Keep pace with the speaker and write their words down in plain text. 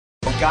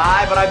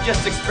guy, but I've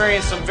just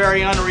experienced some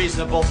very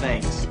unreasonable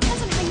things.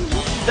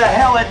 The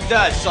hell it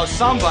does. So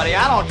somebody,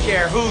 I don't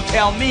care who,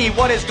 tell me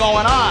what is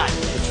going on.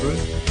 The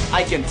truth?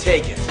 I can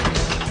take it.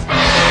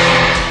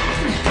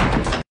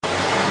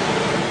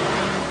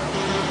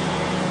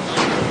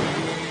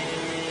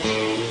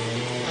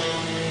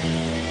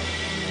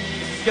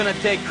 It's gonna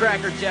take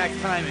Cracker Jack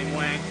timing,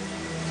 Wang.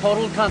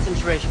 Total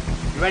concentration.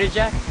 You ready,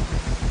 Jack?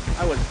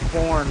 I was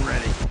born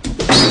ready.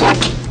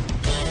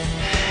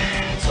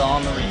 It's all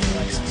in the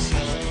reflexes.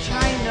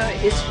 China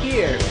is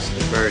here,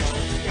 Mr. Bird.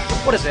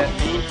 What does that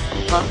mean?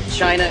 Huh?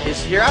 China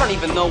is here? I don't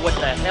even know what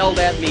the hell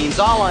that means.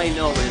 All I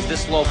know is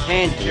this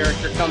Lopan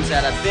character comes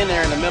out of thin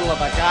air in the middle of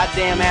a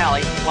goddamn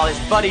alley while his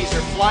buddies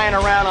are flying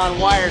around on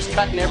wires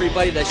cutting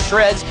everybody to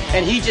shreds,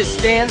 and he just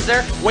stands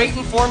there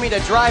waiting for me to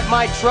drive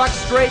my truck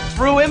straight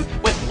through him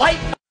with light.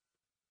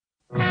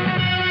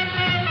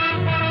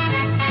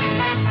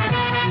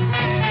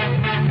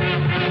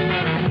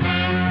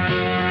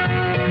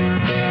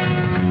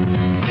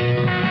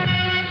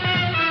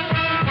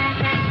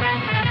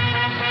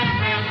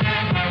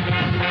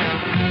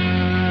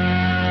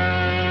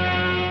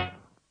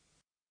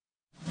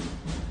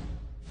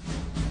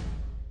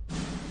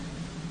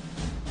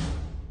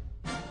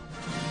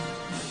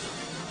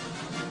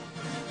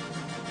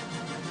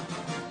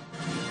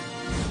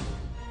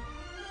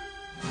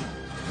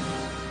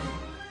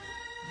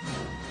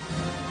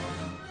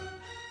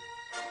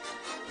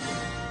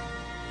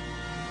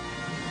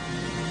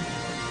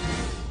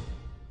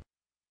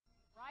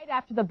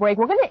 After the break,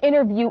 we're going to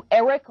interview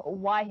Eric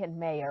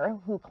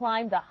Weihenmayer, who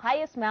climbed the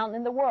highest mountain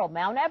in the world,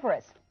 Mount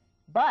Everest.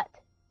 But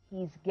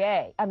he's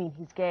gay.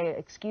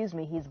 Excuse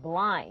me, he's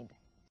blind.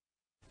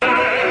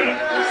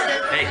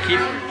 Hey,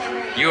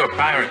 Keith, you a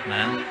pirate,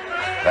 man.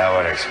 That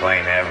would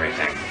explain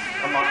everything.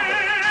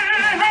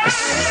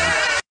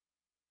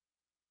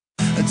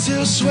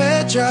 Until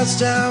sweat drops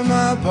down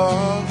my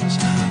balls.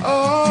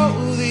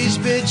 Oh, these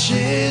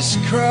bitches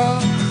crawl.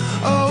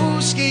 Oh,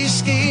 ski,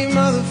 ski,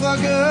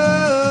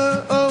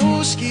 motherfucker.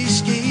 Oh, ski,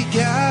 ski,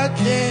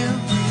 goddamn.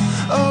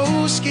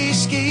 Oh, ski,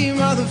 ski,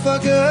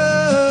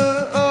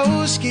 motherfucker.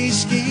 Oh, ski,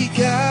 ski,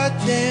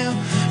 goddamn.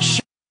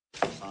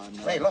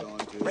 Hey,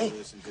 look, Ray.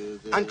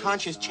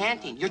 Unconscious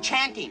chanting. You're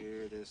chanting.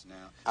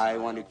 I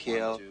want to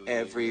kill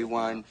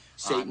everyone.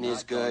 Satan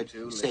is good.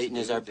 Satan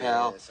is our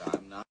pal.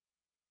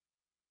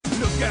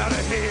 Look out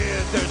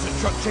ahead, there's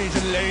a truck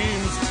changing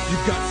lanes. You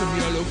got some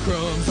yellow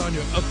crumbs on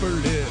your upper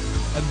lip,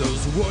 and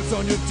those warts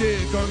on your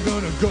dick aren't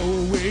gonna go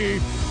away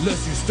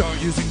unless you start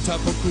using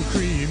topical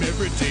cream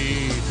every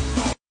day.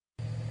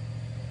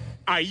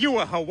 Are you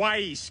a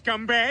Hawaii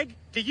scumbag?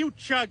 Do you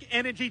chug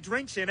energy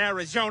drinks in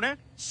Arizona?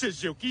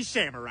 Suzuki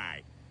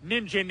Samurai.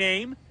 Ninja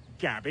name,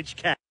 Garbage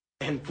Cat.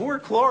 And poor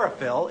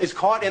Chlorophyll is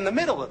caught in the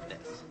middle of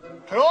this.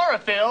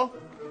 Chlorophyll?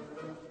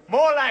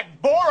 More like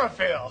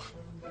borophyll.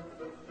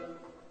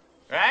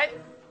 Right?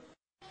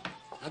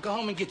 Now go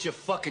home and get your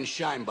fucking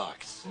shine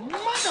box.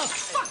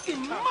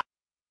 Motherfucking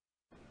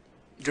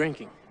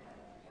Drinking.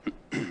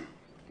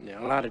 Yeah,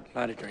 a lot of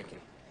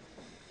drinking.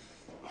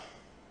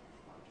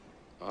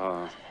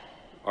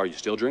 Are you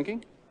still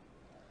drinking?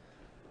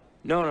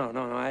 No,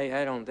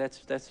 I don't.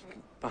 That's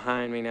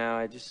behind me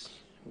now.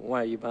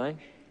 Why are you buying?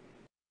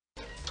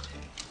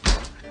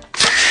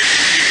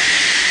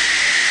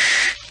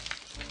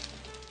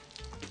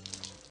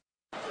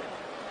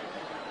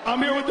 I'm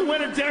here with the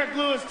winner, Derek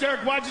Lewis. Derek,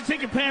 why'd you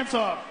take your pants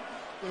off?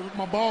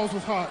 My balls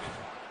was hot.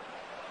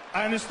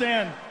 I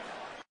understand.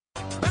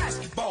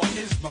 Basketball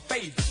is my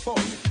favorite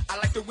sport. I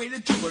like the way they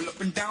dribble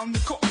up and down the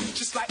court,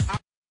 just like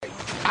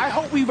I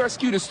hope we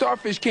rescue the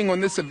Starfish King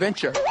on this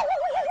adventure.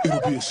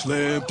 It'll be a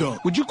slam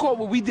dunk. Would you call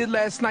what we did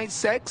last night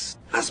sex?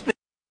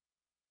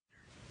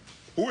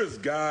 Who is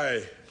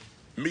Guy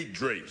Meat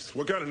Drapes?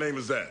 What kind of name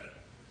is that?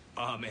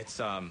 It's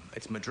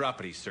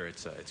Madropodes, sir.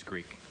 It's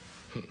Greek.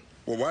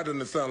 Well, why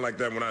doesn't it sound like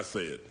that when I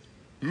say it?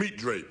 Meat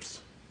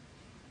Drapes.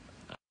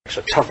 It's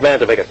a tough man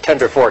to make a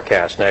tender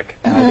forecast, Nick.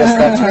 And I guess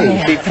that's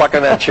me. Keep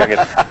fucking that chicken.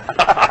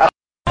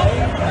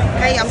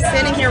 Hey, I'm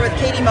standing here with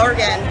Katie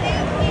Morgan.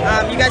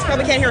 You guys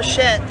probably can't hear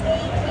shit.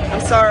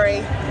 I'm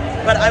sorry,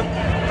 but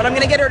I'm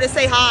gonna get her to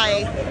say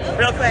hi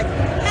real quick.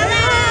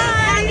 Hello,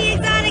 I'm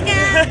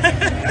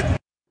Exotica.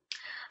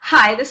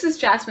 Hi, this is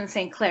Jasmine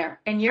St. Clair,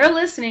 and you're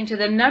listening to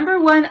the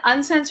 #1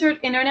 uncensored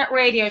internet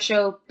radio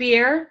show,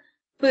 Beer,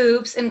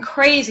 Boobs, and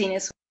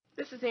Craziness.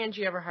 This is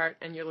Angie Everhart,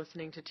 and you're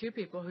listening to two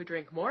people who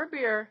drink more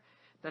beer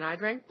than I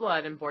drank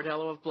blood in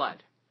Bordello of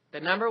Blood, the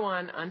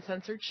 #1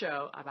 uncensored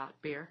show about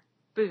beer,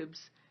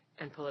 boobs,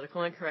 and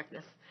political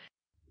incorrectness.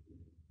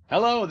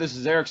 Hello, this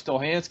is Eric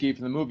Stolhansky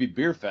from the movie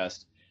Beer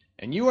Fest,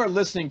 and you are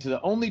listening to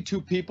the only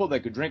two people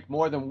that could drink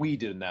more than we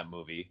did in that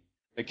movie,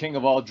 the king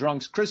of all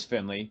drunks, Chris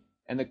Finley,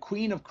 and the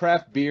queen of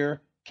craft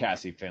beer,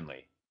 Cassie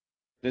Finley.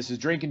 This is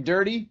Drinking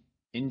Dirty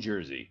in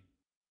Jersey.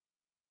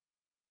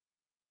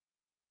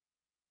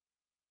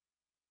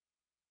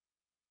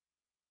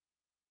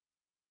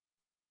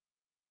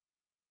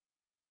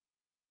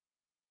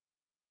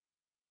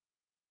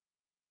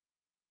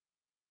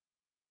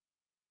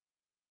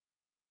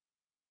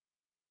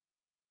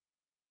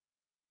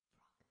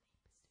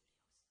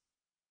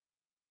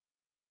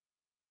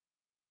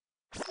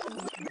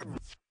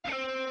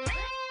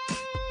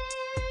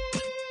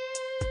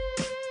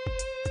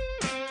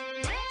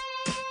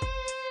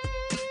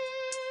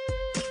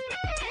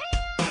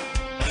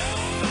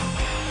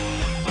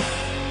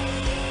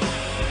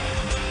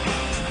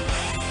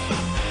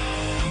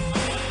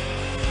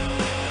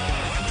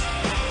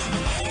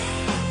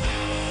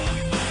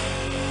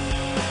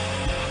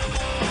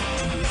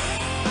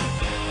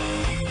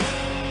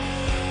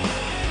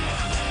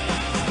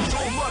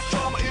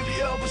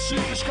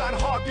 It's kinda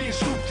hard being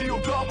Snoop Deal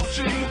Double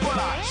G, but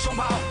I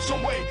somehow,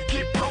 someway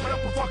keep coming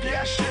up with funky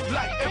ass shit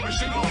like every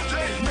single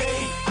day. May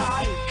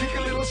I kick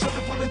a little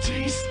something for the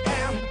G's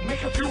and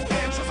make a few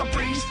M's as I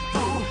breeze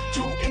through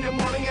 2 in the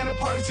morning and the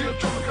party till 2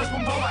 because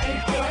my mama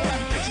ain't home.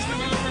 Bitches in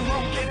the living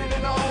room getting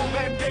it on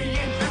and day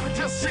in living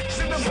till 6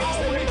 in the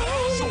morning.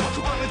 So what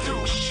you wanna do?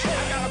 Shit,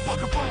 I got a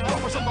bucket full of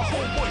rubbers on my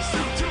homeboys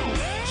too.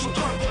 So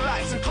turn the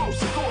lights and close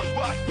the doors,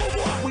 but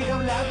we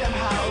don't love them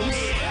hoes.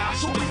 Yeah,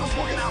 so we go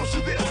smoking out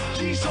to this.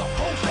 G's up,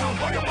 hoes down,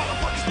 but your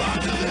motherfuckers back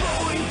to this.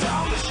 Rolling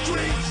down the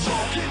street,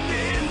 smoking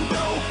in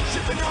low,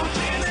 sipping on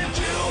gin and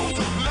juice.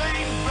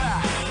 Laying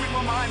back, with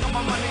my mind on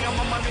my money, on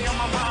my money, on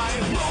my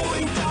mind.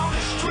 Rolling down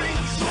the street,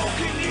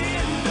 smoking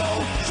in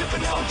low,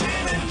 sipping on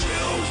gin and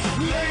juice.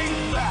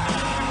 Laying back,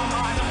 with my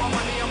mind on my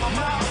money, on my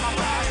mind, on my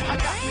mind. I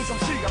got me some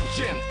C-up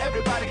gin,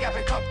 everybody got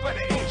a cup where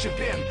the ancient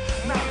bin.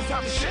 Now the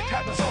time the shit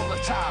happens all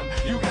the time.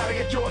 You gotta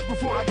get yours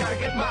before I gotta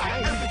get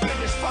mine. Everything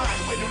is fine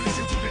when you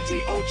listen to the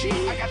T.O.G.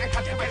 I got a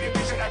content-ready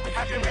vision, every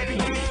content-ready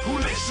who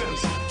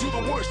listens to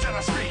the words that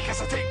I speak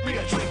as I take me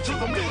a drink to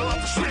the middle of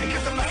the street.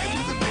 Get the man to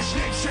the bitch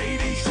named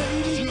Sadie.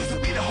 She used to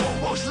be the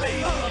homo's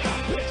lady.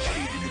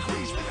 80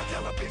 degrees, when I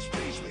tell a bitch,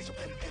 please, raise up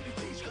any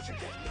please, cause you're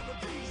getting none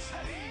of these.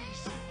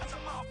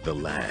 The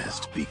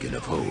last beacon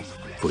of hope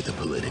for the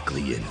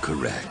politically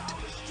incorrect.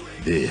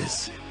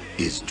 This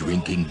is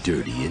Drinking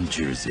Dirty in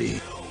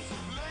Jersey.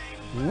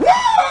 Whoa!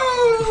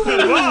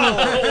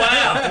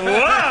 Wow!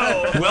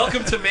 Whoa!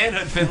 Welcome to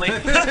manhood, Finley.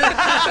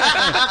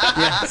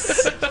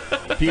 Yes.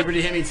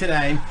 Puberty hit me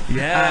today.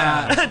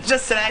 Yeah.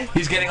 Just today.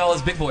 He's getting all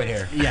his big boy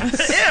hair.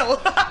 Yes. Ew.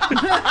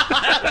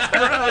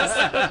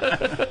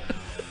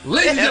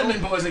 Ladies and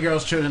gentlemen, boys and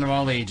girls, children of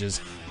all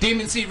ages,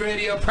 Demon Seed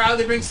Radio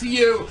proudly brings to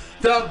you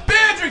the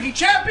beer drinking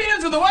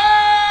champions of the world!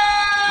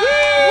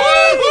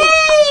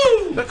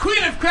 Woo! The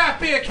queen of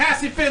craft beer,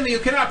 Cassie Finley, who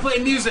cannot play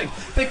music.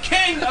 The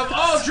king of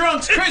all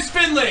drunks, Chris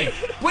Finley.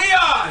 We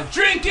are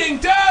Drinking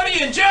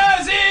Dirty in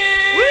Jersey!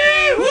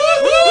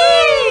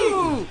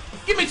 Woo!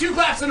 Give me 2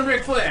 claps and a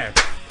Ric Flair.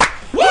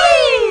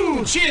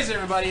 Woo! Cheers,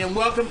 everybody, and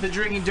welcome to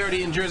Drinking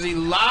Dirty in Jersey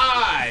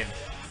live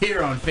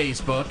here on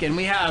Facebook. And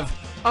we have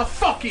a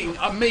fucking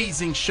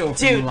amazing show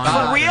for you. Dude,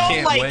 for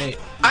real, like,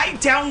 I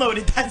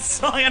downloaded that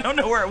song. I don't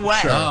know where it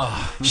went.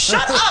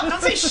 Shut up!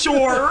 Don't say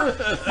sure.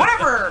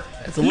 Whatever.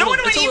 No one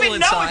would even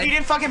know if you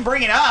didn't fucking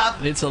bring it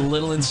up. It's a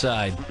little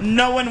inside.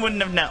 No one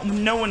wouldn't have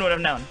known. No one would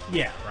have known.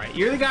 Yeah, right.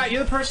 You're the guy.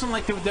 You're the person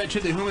like the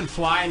human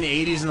fly in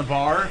the '80s in the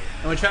bar,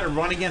 and would try to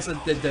run against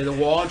the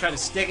wall and try to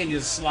stick, and you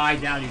just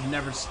slide down. You'd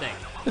never stick.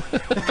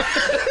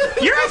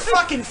 You're a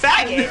fucking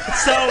faggot.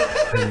 So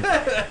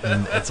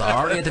it's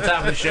already at the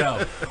top of the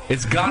show.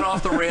 It's gone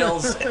off the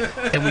rails,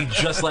 and we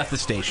just left the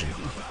station.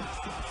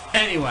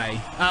 Anyway,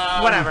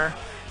 whatever.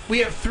 We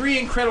have 3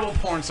 incredible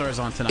porn stars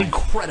on tonight.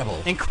 Incredible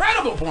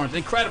porn.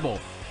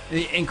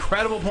 The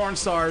incredible porn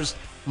stars: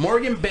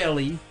 Morgan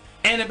Bailey,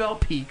 Annabelle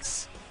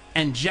Peaks,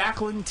 and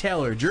Jacqueline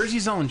Taylor.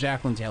 Jersey's own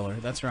Jacqueline Taylor.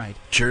 That's right.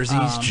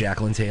 Jersey's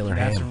Jacqueline Taylor.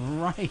 That's Ham.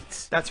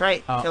 right. That's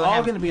right.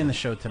 All going to be in the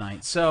show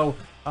tonight. So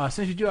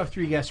since we do have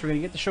 3 guests, we're going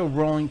to get the show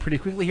rolling pretty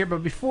quickly here.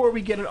 But before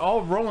we get it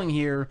all rolling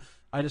here,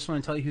 I just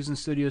want to tell you who's in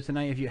studio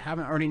tonight. If you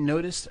haven't already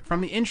noticed from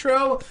the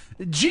intro,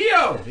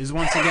 Gio is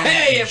once again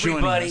Hey, joining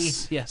everybody.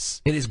 us.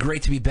 Yes. It is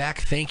great to be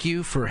back. Thank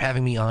you for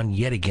having me on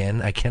yet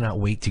again. I cannot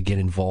wait to get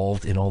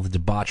involved in all the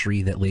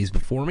debauchery that lays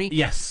before me.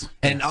 Yes.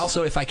 And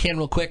also, if I can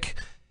real quick,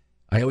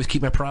 I always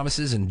keep my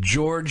promises. And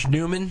George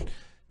Newman,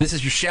 this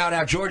is your shout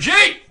out, Georgie!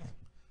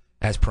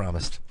 As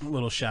promised. A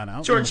little shout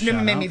out. George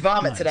Newman made me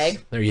vomit today.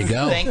 There you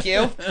go. Thank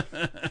you.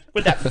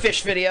 With that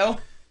fish video.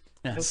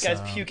 Yes, Those guys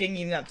puking,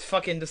 eating that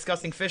fucking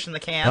disgusting fish in the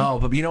can. Oh,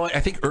 but you know what?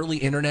 I think early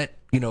internet,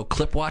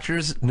 clip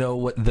watchers know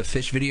what the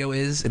fish video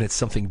is, and it's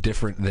something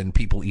different than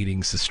people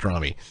eating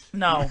pastrami.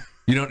 No.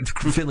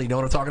 Finley, know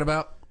what I'm talking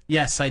about?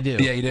 Yes, I do.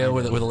 Yeah, you do,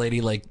 where the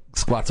lady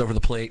squats over the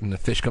plate and the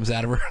fish comes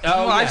out of her.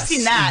 Oh, I've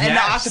seen that, and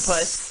the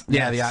octopus.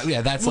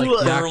 Yeah, that's like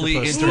Ugh. early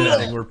internet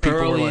thing where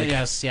people were like,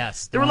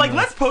 yes. They were like,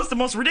 let's post the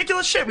most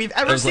ridiculous shit we've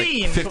ever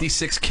seen. Like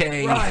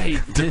 56K.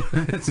 Right.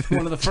 It's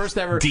one of the first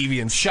ever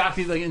deviants.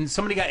 Shocking, and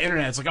somebody got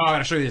internet. It's like, oh, I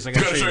gotta show you this. I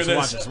gotta show you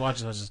this.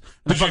 Watch this.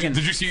 And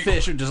Did you see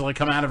fish would just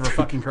come out of her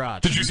fucking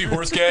crotch? Did you see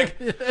horse gag?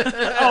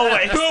 Oh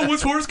wait. Oh,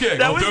 what's horse gag?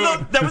 That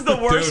was the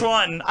worst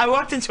one. I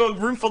walked into a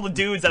room full of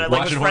dudes that I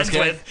was friends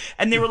with,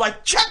 and they were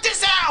like, check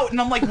this out!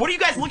 And I'm like, what are you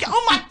guys looking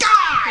Oh my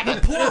God!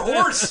 The poor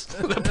horse.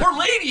 The poor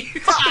lady.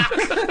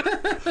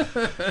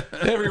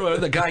 Everyone,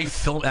 the guy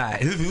filmed.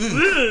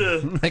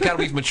 Thank God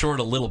we've matured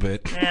a little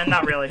bit.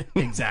 Not really.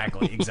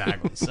 Exactly.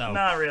 So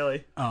Not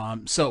really.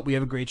 So we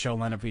have a great show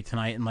lined up for you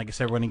tonight, and like I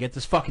said, we're gonna get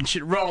this fucking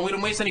shit rolling. We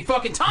don't waste any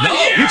fucking time. No.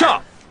 Yeah.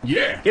 Utah.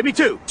 Yeah. Give me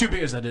 2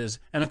 beers, that is.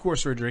 And of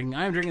course we're drinking.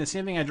 I am drinking the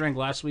same thing I drank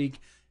last week,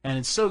 and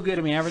it's so good.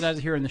 I mean, advertise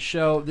it here in the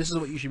show. This is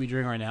what you should be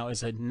drinking right now.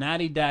 It's a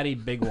Natty Daddy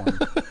Big One.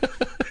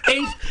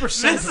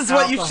 8%. This is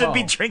what you should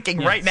be drinking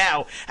right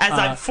now, as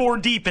I'm 4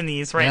 deep in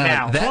these right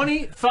now.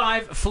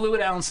 25 fluid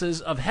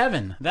ounces of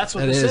heaven. That's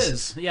what this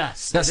is.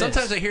 Yes. Now,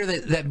 sometimes I hear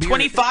that beer...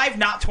 25,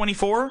 not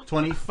 24?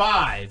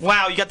 25.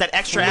 Wow, you got that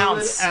extra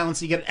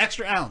ounce. You get an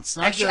extra ounce.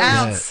 Not Extra just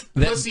ounce.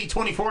 Pussy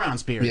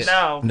 24-ounce beers.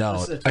 No.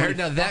 I heard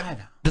now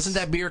that... Doesn't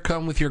that beer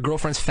come with your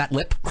girlfriend's fat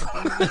lip?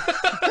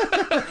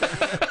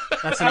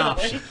 That's an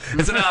option.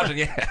 It's an option,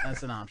 yeah.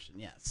 That's an option,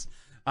 yes.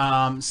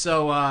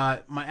 So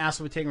my ass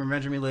will be taking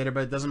revenge on me later,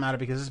 but it doesn't matter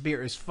because this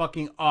beer is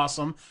fucking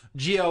awesome.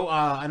 Gio,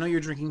 I know you're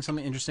drinking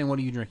something interesting. What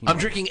are you drinking? I'm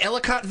drinking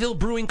Ellicottville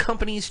Brewing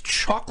Company's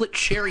Chocolate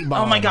Cherry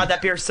Bomb. Oh my God,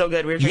 that beer is so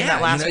good. We were drinking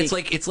that last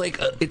week. It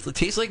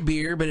tastes like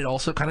beer, but it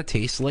also kind of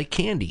tastes like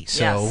candy.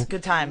 So yes,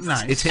 good times.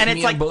 Nice. It's hitting and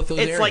me it's on both those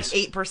areas.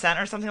 It's like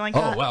 8% or something like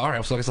that. Oh wow! All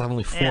right, so I guess I'll have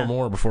only 4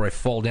 more before I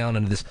fall down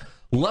into this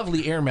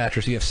lovely air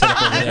mattress you have set up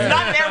over there. It's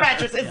not an air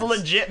mattress. It's a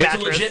legit mattress.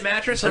 It's a legit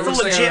mattress? It's a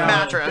legit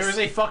mattress. There is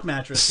a fuck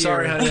mattress.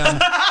 Sorry, here.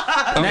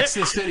 honey. Next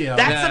to the studio.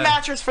 That's the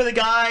mattress for the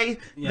guy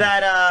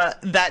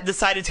that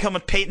decided to come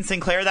with Peyton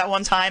Sinclair that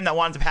one time that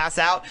wanted to pass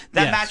out.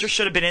 That mattress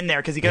should have been in there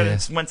because he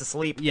went to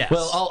sleep. Yes.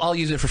 Well, I'll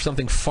use it for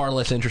something far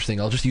less interesting.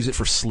 I'll just use it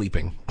for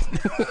sleeping.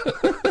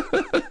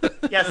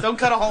 Yes, don't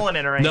cut a hole in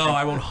it or anything. No,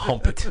 I won't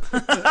hump it.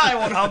 I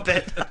won't hump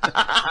it.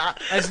 I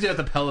used to do it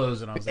with the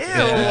pillows when I was like,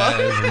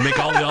 yeah, make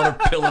all the other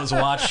pillows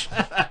watch.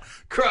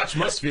 Crotch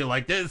must feel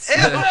like this.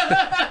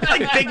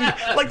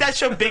 like that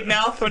show Big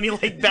Mouth when he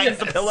bangs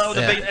the pillow.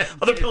 The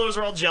other pillows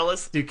are all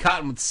jealous. Dude,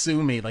 Cotton would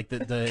sue me. Like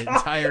the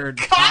entire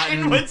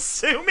Cotton would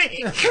sue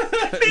me.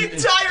 The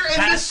entire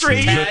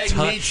industry. The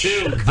touch,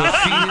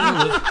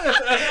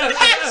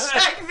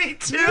 Hashtag me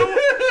too.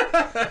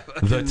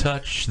 The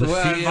touch, the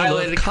feel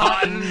of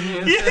cotton.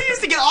 You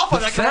used to get off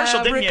on that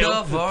commercial, didn't you?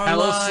 Of our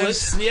Hello, lives.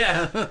 Slits.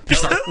 Yeah.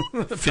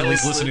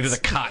 Philly's listening to the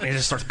cotton. He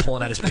just starts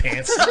pulling out his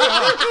pants. What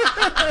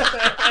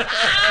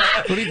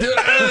are you doing?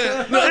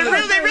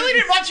 They really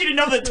didn't want you to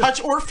know the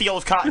touch or feel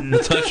of cotton. The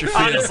touch or feel.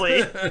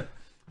 Honestly.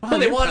 Well,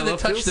 they wanted to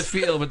touch the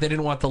feel, but they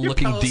didn't want the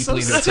looking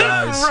deeply into its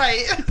eyes.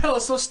 Right. Your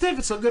pillow's so stiff,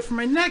 it's so good for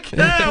my neck. Oh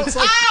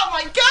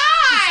my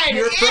God!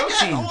 Pure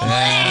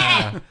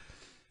protein.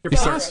 You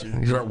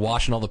start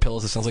washing all the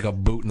pillows. It sounds like a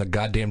boot in the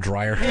goddamn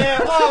dryer. Yeah.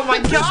 Oh my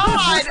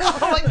God! Oh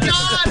my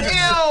God!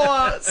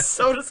 Ew! It's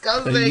so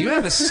disgusting. You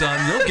have a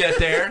son. You'll get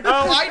there.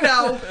 Oh, I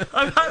know.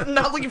 I'm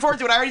not looking forward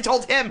to it. I already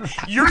told him.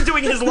 You're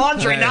doing his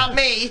laundry, not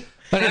me.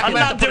 I'm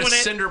not doing put a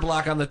it. cinder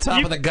block on the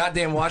top of the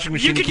goddamn washing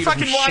machine. You can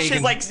fucking wash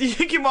his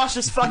you can wash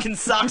his fucking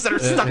socks that are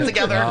stuck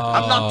together.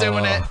 I'm not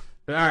doing it.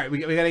 All right, we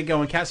got to get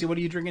going. Cassie, what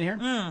are you drinking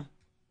here?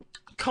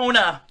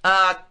 Kona,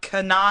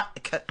 Kanaha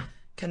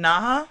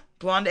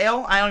blonde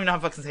ale. I don't even know how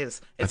to fucking say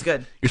this. It's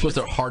good. You're supposed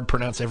to hard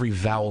pronounce every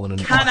vowel in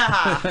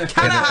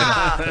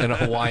Kanaha. in a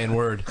Hawaiian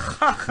word.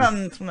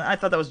 I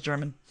thought that was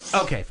German.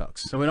 Okay,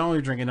 folks. So we know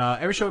we're drinking.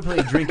 Every show we play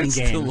a drinking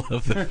game. Still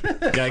love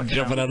the guy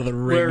jumping out of the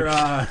ring.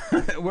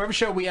 Every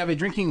show we have a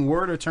drinking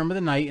word or term of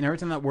the night, and every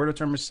time that word or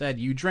term is said,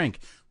 you drink.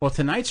 Well,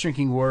 tonight's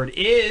drinking word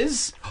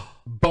is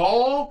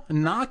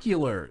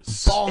ballnoculars.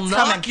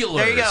 Ballnoculars.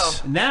 There you go.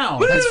 Now,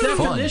 the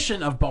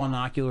definition of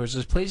ballnoculars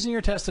is placing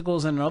your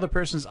testicles in another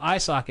person's eye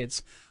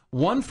sockets,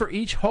 one for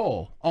each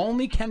hole.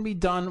 Only can be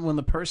done when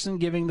the person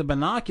giving the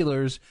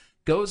binoculars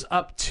goes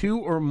up 2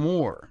 or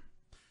more.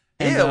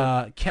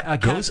 And,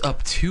 goes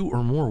up 2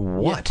 or more.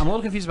 What? Yeah, I'm a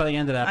little confused by the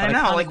end of that. But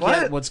I know, like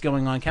what? What's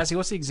going on, Cassie?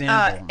 What's the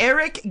example?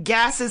 Eric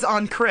gasses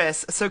on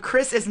Chris, so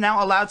Chris is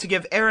now allowed to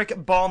give Eric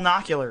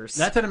ballnoculars.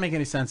 That didn't make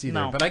any sense either.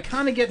 No. But I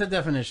kind of get the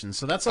definition,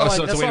 so that's all.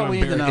 So that's all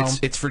we need to know.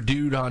 It's for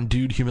dude on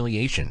dude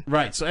humiliation.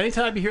 Right. So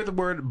anytime you hear the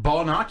word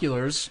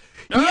ballnoculars,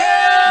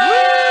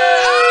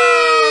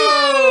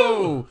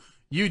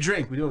 you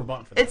drink. We do have a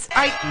button for that. It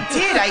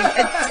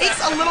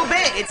takes a little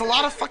bit. It's a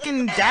lot of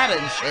fucking data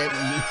and shit.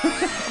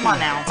 Come on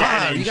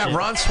now. You got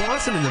Ron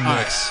Swanson in the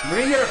mix. We're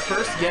going to get our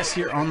first guest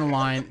here on the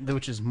line,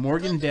 which is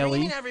Morgan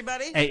Bailey,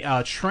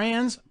 a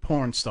trans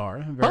porn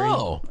star. Very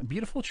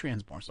beautiful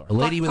trans porn star. A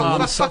lady with a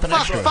little something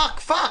extra.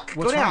 Fuck.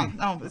 What's Go down.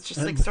 wrong? No, it's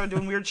just like started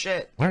doing weird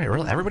shit. All right,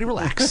 everybody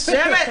relax.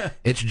 Damn it.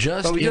 It's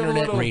just we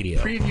internet did a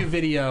radio. Preview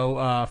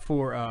video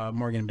for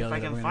Morgan Bailey.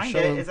 If I can find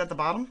it, is at the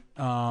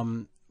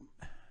bottom?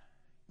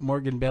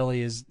 Morgan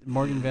Bailey. It's.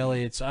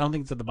 I don't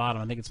think it's at the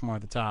bottom. I think it's more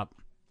at the top.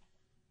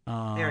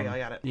 There you go. I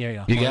got it. There you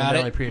go. You Morgan got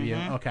Bailey it. Preview.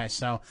 Mm-hmm. Okay,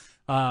 so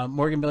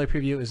Morgan Bailey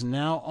Preview is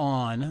now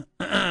on.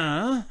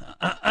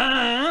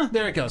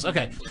 There it goes.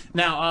 Okay,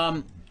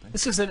 now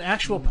this is an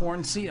actual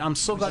porn scene. I'm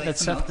so glad that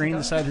Seth Green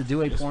decided to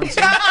do a porn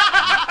scene.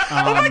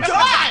 Oh my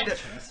God! God!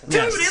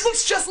 Dude, it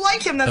looks just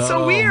like him. That's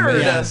so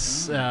weird.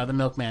 Yes, the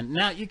milkman.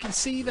 Now you can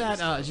see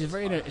that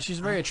she's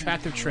a very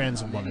attractive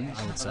trans woman,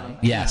 I would say.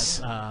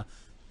 Yes.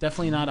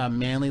 Definitely not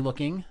manly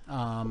looking.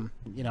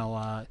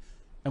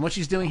 And what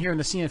she's doing here in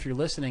the scene, if you're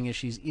listening, is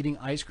she's eating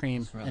ice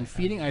cream and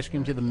feeding ice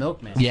cream to the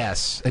milkman.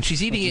 Yes, and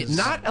she's eating it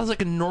not as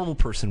like a normal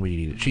person would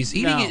eat it. She's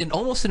eating it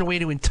almost in a way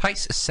to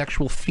entice a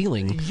sexual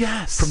feeling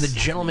from the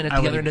gentleman at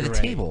the other end of the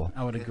table.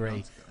 I would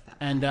agree.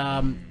 And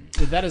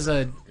that is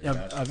a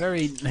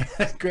very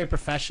great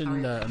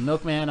profession,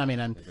 milkman. I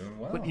mean,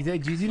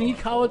 do you need a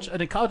college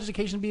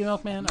education to be a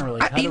milkman? Or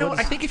like,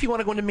 I think if you want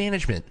to go into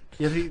management,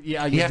 you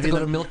have to go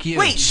to Milk U.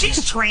 Wait,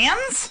 she's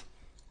trans?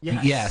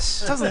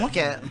 Yes. Doesn't look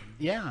it.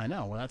 Yeah, I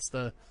know. Well, that's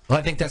the. Well,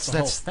 I think that's the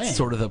whole thing.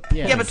 sort of the.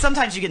 Yeah, but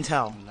sometimes you can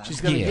tell. She's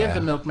going to give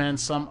the milkman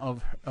some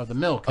of the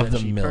milk that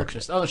she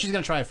purchased. Oh, she's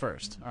going to try it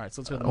first. All right,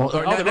 so let's go to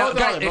the milk.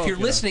 If you're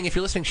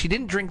listening, she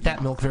didn't drink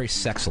that milk very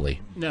sexily.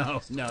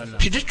 No.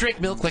 She just drank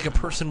milk like a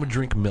person would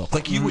drink milk,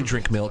 like you would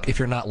drink milk if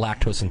you're not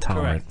lactose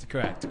intolerant.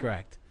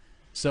 Correct.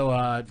 So,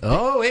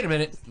 oh, wait a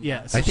minute.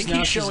 Yeah, so I think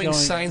he's showing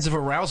signs of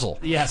arousal.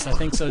 Yes, I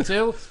think so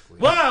too.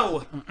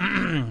 Whoa!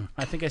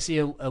 I think I see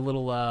a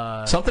little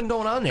something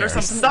going on there. There's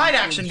some side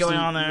action going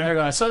on there. There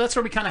we go. So that's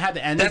where we kind of had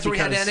to end it. That's where we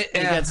had to end it.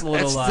 It gets a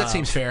little. That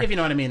seems fair. If you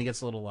know what I mean, it gets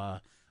a little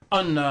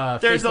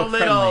There's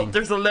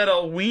a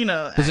little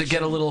wiener. Does it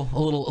get a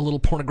little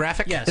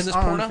pornographic? Yes, in this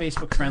on porno?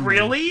 Facebook friendly.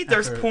 Really?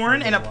 There's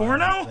porn in a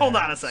porno? Hold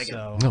on a second.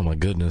 Oh my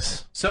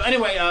goodness. So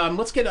anyway,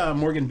 let's get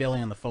Morgan Bailey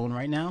on the phone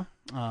right now.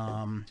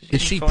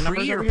 Is she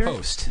pre or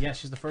post? Yeah,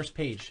 she's the first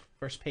page.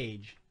 We're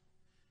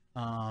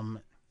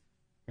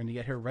gonna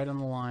get her right on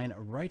the line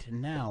right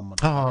now.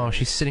 Oh,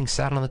 she's sitting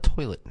sad on the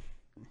toilet.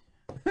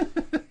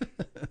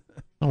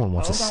 No one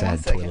wants a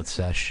sad toilet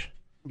sesh.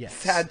 Yes.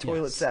 Sad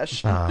toilet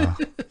sesh. Ah.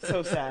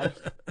 So sad.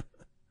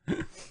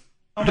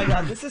 Oh my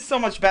god, this is so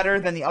much better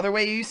than the other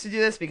way you used to do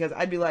this because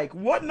I'd be like,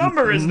 what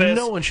number is this?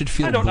 No one should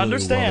feel I don't blue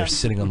understand. while they're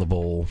sitting on the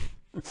bowl.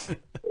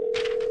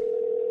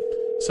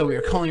 So we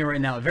are calling her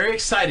right now. Very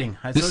exciting.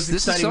 This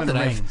is something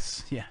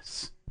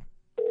Yes.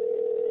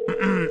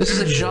 This is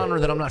a genre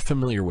that I'm not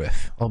familiar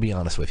with. I'll be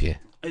honest with you.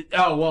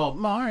 Oh well,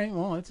 all right.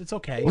 Well, it's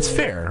okay. It's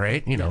fair,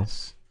 right? You know.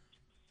 Yes.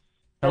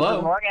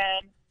 Hello,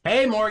 Morgan.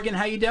 Hey, Morgan.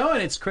 How you doing?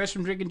 It's Chris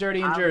from Drinking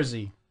Dirty in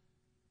Jersey.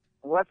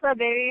 What's up,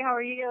 baby? How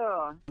are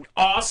you?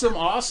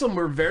 Awesome.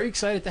 We're very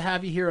excited to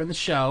have you here on the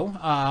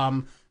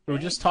show. We were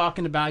just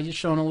talking about you,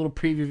 showing a little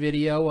preview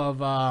video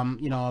of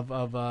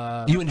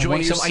you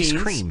enjoying some ice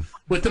cream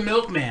with the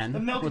milkman.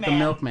 With the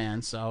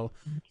milkman. So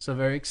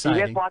very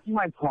exciting. Are you guys watching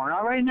my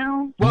porno right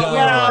now?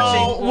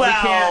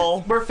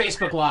 Well, we're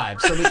Facebook Live,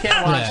 so we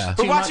can't watch.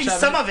 We're watching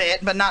some of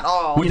it, but not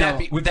all. Would that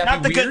be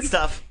not the weird? good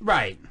stuff?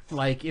 Right.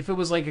 Like if it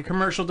was like a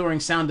commercial during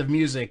Sound of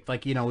Music,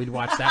 like we'd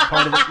watch that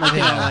part of it,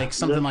 like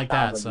something like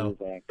that. So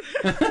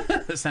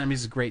the Sound of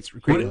Music is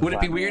great. Would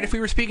it be weird if we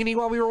were speaking to you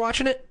while we were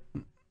watching it?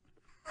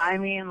 I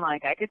mean,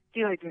 like, I could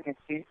see, like, doing a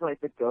scene to, like,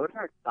 the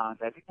Goatherd songs.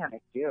 That'd be kind of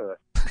cute.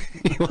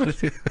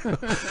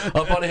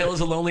 Up on a hill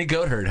is a lonely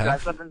goat herd, huh?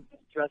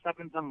 Dress up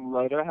in some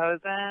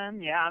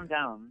lederhosen. Yeah, I'm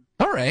down.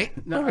 All right.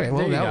 All right.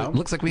 Well, now go. it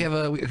looks like we have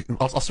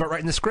I'll start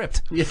writing the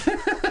script. Yeah.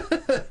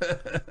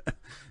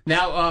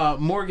 Now,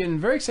 Morgan,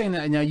 very exciting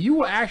that now you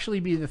will actually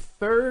be the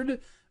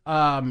third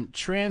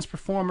trans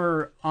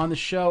performer on the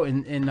show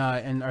in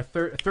our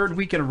third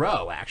week in a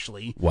row,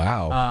 actually.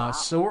 Wow.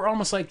 So we're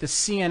almost like the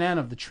CNN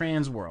of the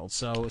trans world.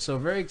 So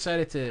very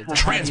excited to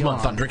Trans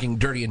Month on Drinking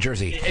Dirty in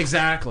Jersey.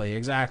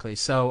 Exactly.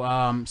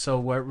 So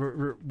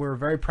we're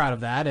very proud of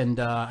that, and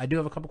I do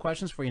have a couple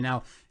questions for you.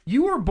 Now,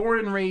 you were born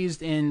and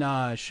raised in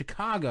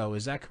Chicago,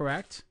 is that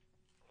correct?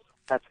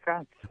 That's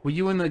correct. Were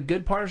you in the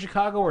good part of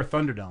Chicago or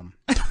Thunderdome?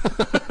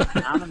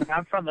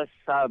 I'm from the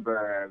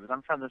suburbs.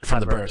 From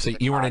the burbs. So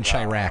you weren't in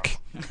Chirac.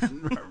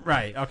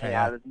 Right. Okay.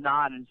 Yeah, I was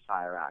not in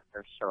Chirac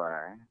for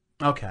sure.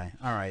 Okay.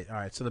 All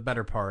right. So the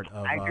better part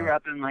of. I grew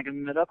up in like a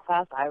middle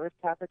class Irish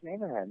Catholic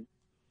neighborhood.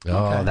 Oh,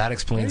 Okay. that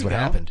explains what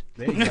happened.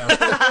 There you go.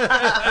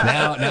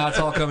 Now it's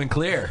all coming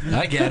clear.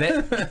 I get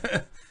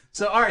it.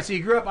 So all right. So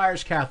you grew up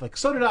Irish Catholic.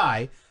 So did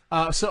I.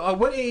 So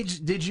what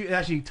age did you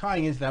actually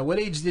tying into that? What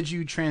age did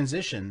you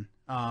transition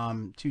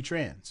to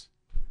trans?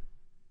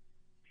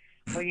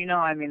 Well,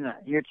 I mean,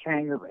 you're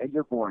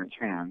born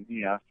trans,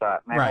 so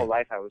my whole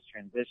life I was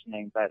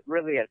transitioning, but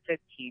really at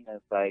 15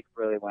 is like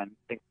really when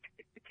things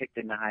kicked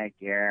into high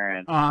gear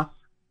and, I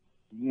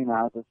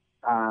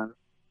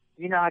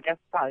guess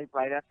probably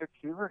right after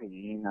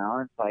puberty,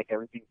 it's like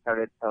everything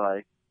started to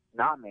like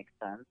not make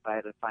sense. I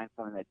had to find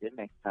something that did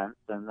make sense,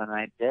 and then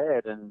I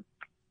did, and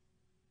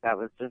that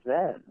was just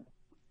it.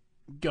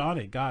 Got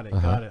it.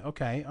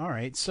 Okay. All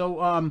right.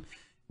 So,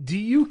 do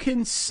you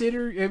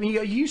consider? I mean,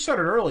 you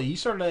started early. You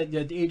started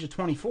at the age of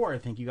 24. I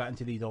think you got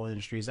into the adult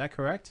industry. Is that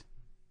correct?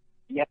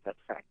 Yep, that's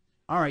correct.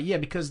 All right. Yeah,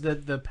 because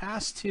the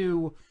past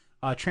two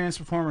trans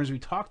performers we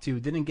talked to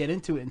didn't get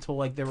into it until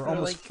like they were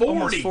almost 40.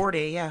 Almost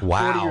 40, yeah.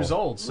 Wow. 40 years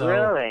old. So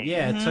really?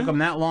 Yeah, it took them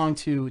that long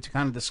to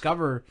kind of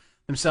discover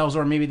themselves,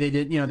 or maybe they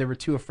did. They were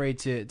too afraid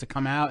to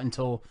come out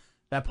until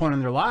that point in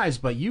their lives,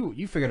 but you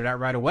figured it out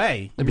right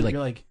away. They'd be You're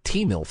like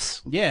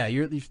T-MILFs. Yeah,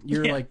 you're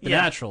like the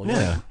natural. You're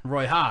like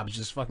Roy Hobbs,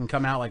 just fucking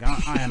come out like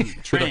I am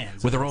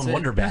trans. With their own That's it.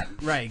 Wonder Bat.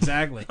 Right,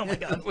 exactly. Oh my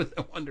God. With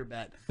a Wonder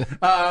Bat.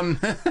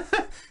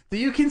 Do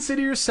you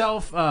consider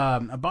yourself a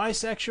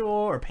bisexual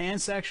or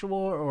pansexual,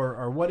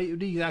 or what do you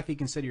exactly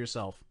consider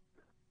yourself?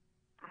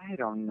 I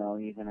don't know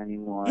even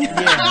anymore. Who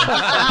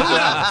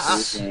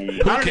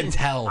can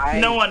tell?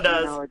 No one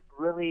does. You know, it's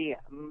really.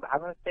 I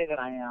would say that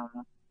I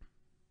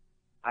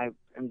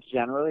am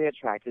generally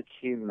attracted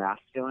to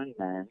masculine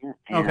men. And,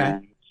 Okay.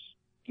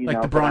 You Like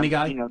know, the but brawny I'm,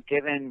 guy? You know,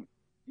 given.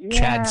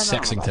 Chad I don't know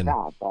Sexington.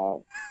 about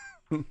that,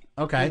 but,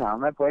 Okay. You know,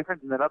 my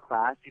boyfriend's middle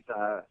class. He's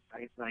a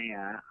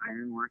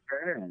iron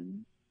worker,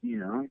 and you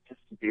know,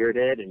 just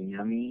bearded and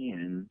yummy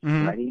and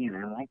Mhm. sweaty, and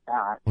I like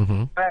that.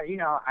 Mhm. But you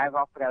know, I've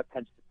also got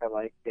attention for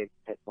like big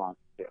tit blondes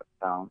too.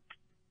 So. All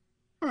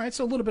right,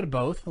 so a little bit of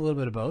both. So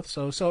basically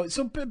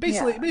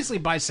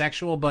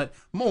bisexual, but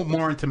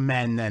more into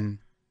men than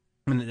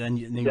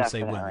you would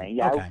say women. Definitely.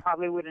 Yeah, Okay. I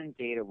probably wouldn't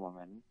date a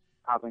woman.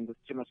 Probably there's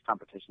too much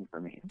competition for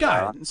me.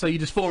 Got it. So you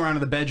just fool around in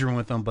the bedroom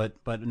with them, but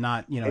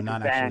not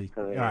not actually.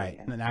 Exactly. All right,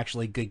 and then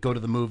actually go to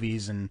the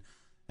movies and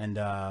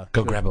Go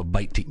grab a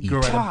bite to eat. Go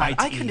grab a God, bite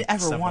to I could eat,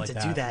 ever stuff want like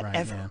to do that right,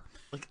 ever. yeah.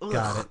 Like,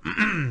 Got ugh.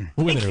 it.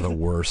 Women are the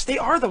worst. They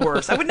are the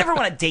worst. I would never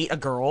want to date a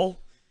girl.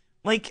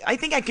 Like, I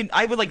think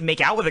I would like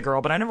make out with a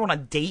girl, but I never want to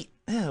date.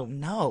 Oh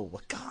no,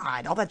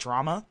 God, all that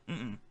drama.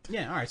 Mm-mm.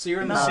 Yeah, all right. So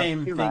you're in the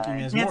same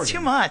thinking as Yeah, Morgan. it's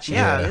too much.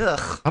 Yeah.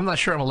 Ugh. I'm not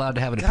sure I'm allowed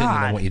to have an opinion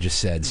on God. what you just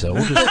said, so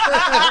we'll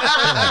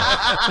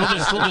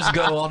just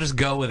go. I'll just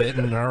go with it,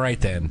 and all right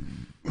then.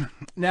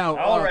 Now,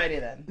 Alrighty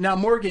then. Now,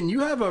 Morgan,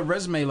 you have a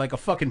resume like a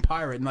fucking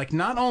pirate. And like,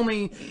 not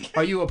only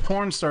are you a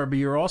porn star, but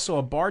you're also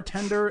a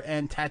bartender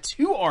and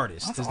tattoo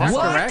artist. Is that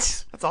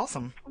correct? That's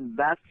awesome.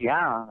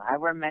 Yeah. I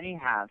wear many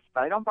hats,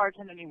 but I don't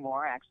bartend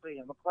anymore. Actually,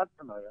 I'm a club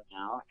promoter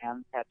now,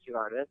 and tattoo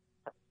artist,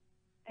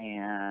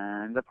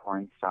 and a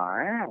porn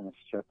star, and a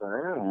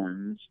stripper,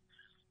 and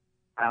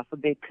I also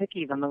bake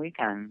cookies on the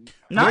weekend.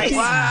 Nice.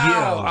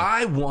 Wow.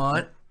 I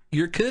want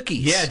your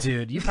cookies. Yeah,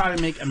 dude. You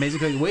probably make amazing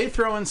cookies. Way to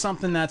throw in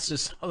something that's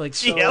just like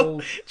so.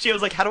 Gio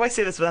was like, "How do I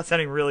say this without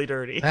sounding really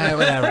dirty?"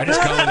 Whatever. I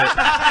just go with it.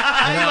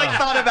 He like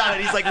thought about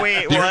it. He's like,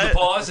 "Wait, You heard what?" the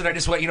pause, and I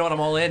just went, you know what? I'm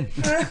all in.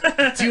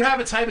 Do you have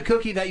a type of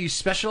cookie that you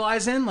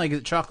specialize in, like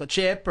a chocolate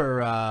chip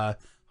or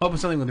hoping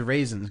something with the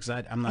raisins? Because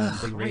I'm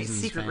not a big raisins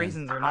secret fan.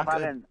 raisins are not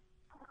good.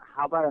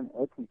 How about an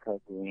oatmeal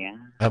cookie?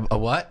 A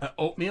what? An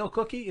oatmeal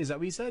cookie? Is that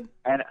what you said?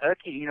 An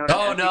cookie, you know what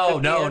Oh an no,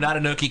 cookie no, is? not a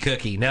nookie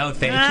cookie. No,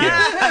 thank you.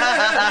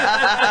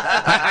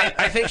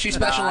 I think she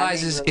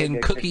specializes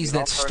in cookies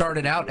that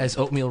started out as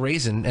oatmeal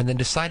raisin and then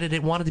decided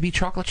it wanted to be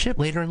chocolate chip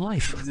later in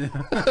life.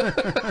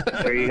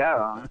 There you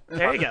go.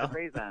 There you go.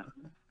 Raisin.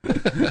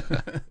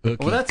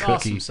 Well, that's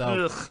cookie. awesome.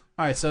 So,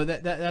 all right, so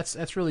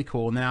that's really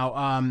cool.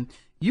 Now,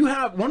 you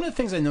have one of the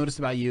things I noticed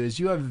about you is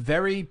you have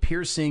very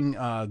piercing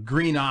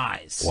green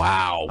eyes.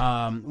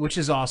 Wow. Which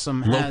is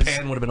awesome.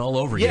 Lopan would have been all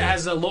over you. Yeah,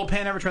 has a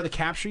Lopan ever tried to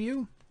capture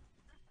you?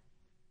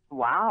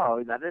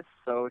 Wow, that is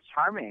so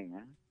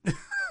charming.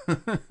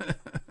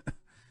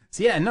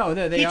 So, yeah, no,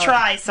 they He are.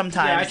 tries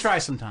sometimes. Yeah, I try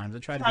sometimes. I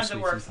try to be Sometimes it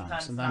sweet works,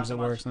 sometimes. sometimes Sometimes it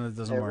not works, and it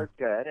doesn't It work.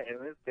 was good. It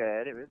was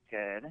good. It was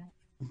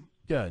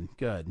good.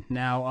 Good.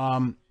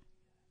 Now,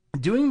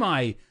 doing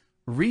my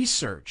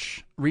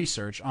research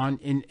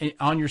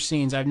on your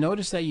scenes, I've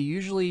noticed that you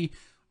usually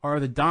are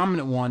the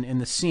dominant one in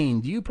the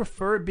scene. Do you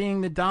prefer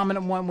being the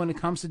dominant one when it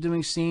comes to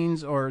doing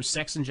scenes or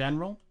sex in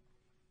general?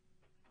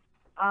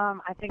 I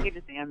think I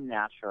just am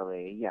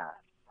naturally, yeah.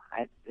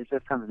 It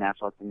just comes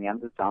natural to me.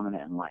 I'm just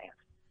dominant in life.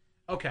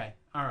 Okay.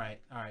 All right.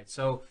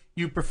 So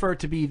you prefer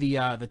to be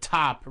the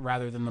top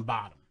rather than the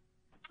bottom.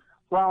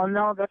 Well,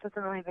 no, that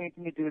doesn't really have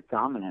anything to do with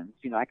dominance.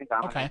 You know, I can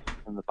dominate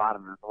from the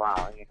bottom as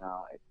well. You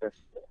know, it's just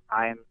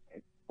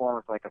it's more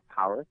of like a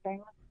power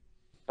thing.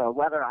 So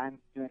whether I'm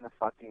doing the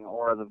fucking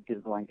or the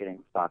one getting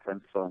fucked,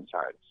 I'm still in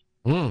charge.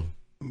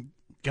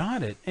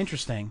 Got it.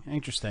 Interesting.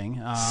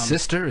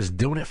 Sister is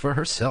doing it for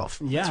herself.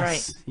 Yes.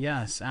 That's right.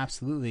 Yes,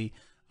 absolutely.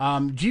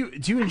 Do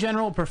you in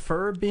general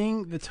prefer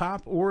being the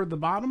top or the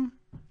bottom?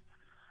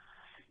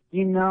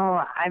 You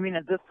know, I mean,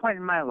 at this point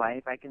in my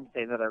life, I can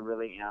say that I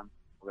really am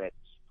switched.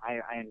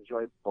 I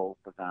enjoy both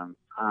of them.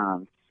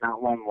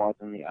 Not one more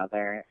than the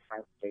other.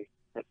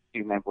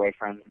 My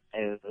boyfriend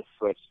is a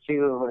switch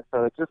too,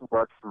 so it just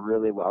works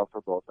really well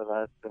for both of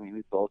us. I mean,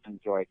 we both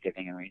enjoy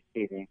giving and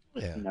receiving,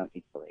 you know,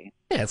 equally.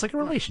 Yeah, it's like a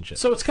relationship.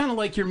 So it's kind of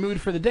like your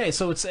mood for the day.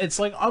 So it's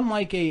like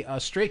unlike a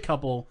straight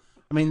couple.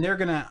 I mean, they're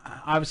gonna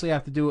obviously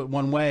have to do it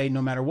one way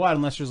no matter what,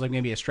 unless there's like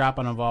maybe a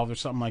strap-on involved or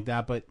something like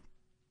that. But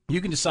you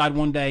can decide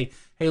one day,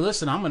 hey,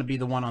 listen, I'm going to be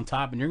the one on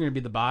top, and you're going to be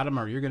the bottom,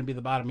 or you're going to be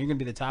the bottom, you're going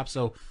to be the top.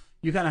 So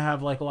you kind of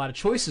have like a lot of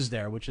choices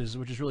there, which is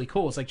really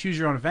cool. It's like choose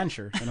your own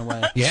adventure in a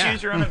way. Yeah.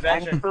 Choose your own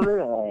adventure.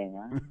 Absolutely.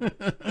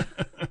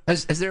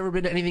 Has there ever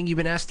been anything you've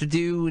been asked to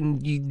do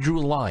and you drew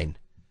a line?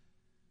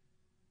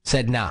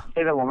 Said nah.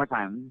 Say that one more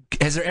time.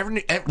 Has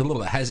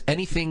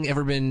anything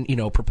ever been,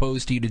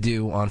 proposed to you to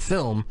do on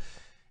film,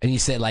 and you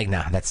said like,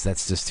 nah, that's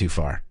just too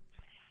far?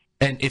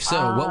 And if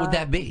so, what would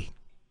that be?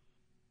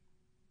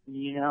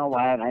 You know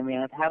what? I mean,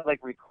 I've had like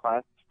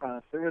requests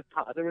from there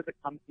was a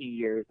company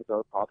years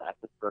ago called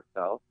Access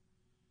Brookville,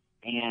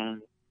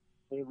 and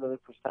they really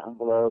pushed the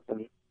envelope,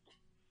 and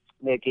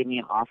they gave me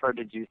an offer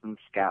to do some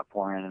scat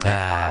porn, and I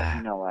thought,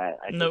 you know what?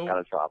 I just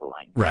gotta draw the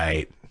line.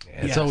 Right.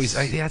 It's always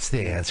that's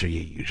the answer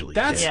you usually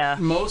That's get.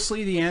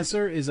 mostly the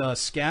answer is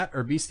scat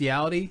or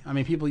bestiality. I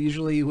mean, people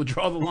usually will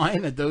draw the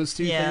line at those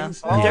two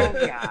things. Oh,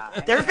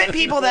 yeah. There have been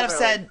people that have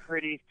said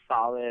pretty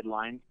solid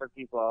lines for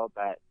people,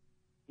 but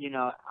you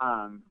know,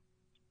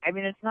 I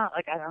mean, it's not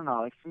like, I don't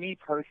know, like for me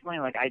personally,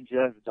 like I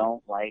just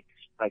don't like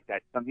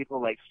that. Some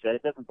people like shit.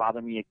 It doesn't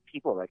bother me if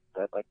people like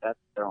shit. Like that's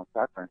their own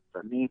preference.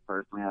 For me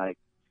personally, like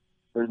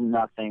there's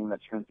nothing that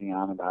turns me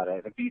on about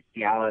it. The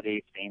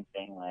bestiality, same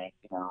thing. Like,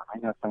 you know, I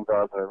know some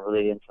girls are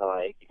really into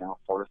like, you know,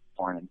 horse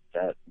porn and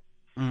shit.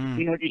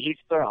 You know, to each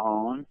their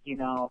own, you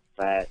know,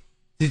 but.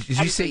 Did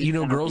you say you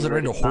know girls that are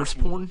into horse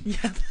porn?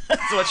 Yeah,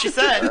 that's what she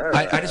said.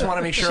 I just want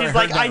to make sure. She's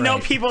like, I know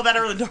people that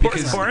are into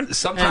horse porn.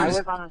 Sometimes I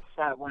was on a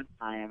set one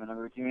time, and we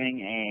were doing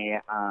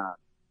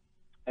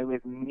it was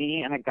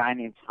me and a guy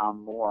named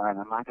Tom Moore, and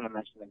I'm not going to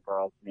mention the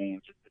girl's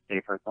name just to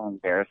save her some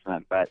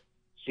embarrassment, but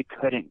she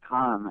couldn't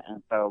come,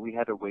 and so we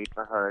had to wait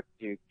for her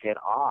to get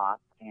off,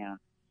 and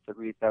the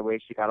reason that way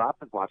she got off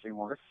was watching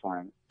horse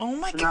porn. Oh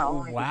my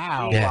God!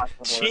 Wow! Watch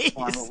the horse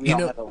porn, but we all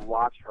had to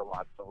watch her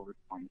watch the horse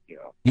porn too.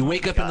 You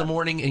wake up in the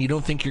morning and you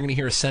don't think you're going to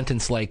hear a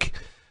sentence like,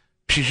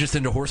 "She's just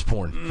into horse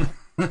porn,"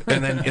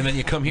 and then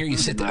you come here, you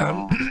sit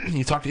down,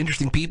 you talk to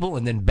interesting people,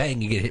 and then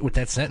bang, you get hit with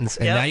that sentence,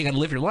 and now you got to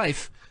live your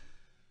life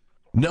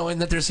knowing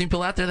that there's some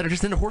people out there that are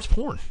just into horse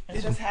porn.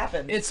 It just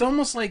happened. It's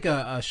almost like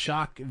a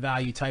shock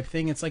value type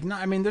thing. It's like,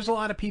 not, I mean, there's a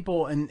lot of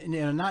people, and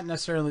you know, not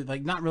necessarily,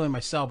 like, not really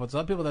myself, but there's a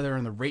lot of people that are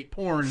in the rape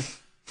porn,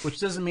 which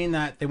doesn't mean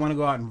that they want to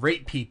go out and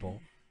rape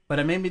people.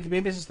 But maybe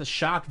it's just the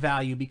shock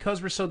value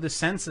because we're so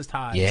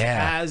desensitized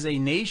as a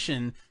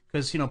nation.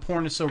 Because, you know,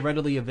 porn is so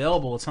readily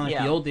available. It's not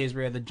like the old days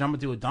where you had to jump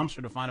into a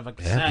dumpster to find a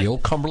cassette. The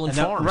old Cumberland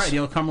Farms. Right, the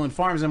old Cumberland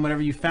Farms, and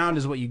whatever you found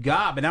is what you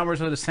got. But now we're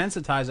so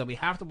desensitized that we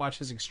have to watch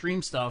this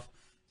extreme stuff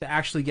to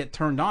actually get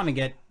turned on and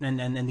get and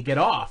to get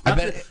off.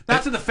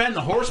 Not to defend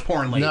the horse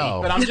porn lady,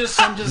 but I'm just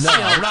no, you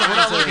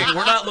know,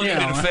 we're not looking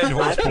to defend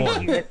horse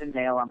porn. You hit the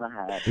nail on the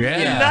head.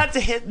 Yeah.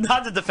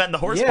 Not to defend the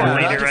horse porn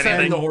lady or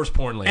anything. The horse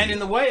porn lady. And in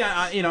the way,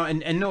 you know,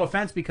 and no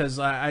offense, because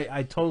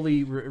I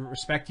totally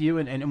respect you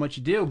and what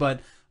you do,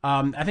 but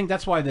I think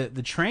that's why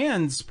the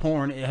trans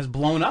porn has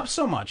blown up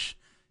so much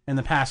in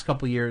the past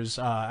couple of years.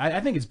 I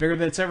think it's bigger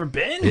than it's ever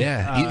been.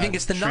 Yeah, you think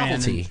it's the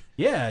novelty?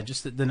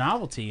 Just the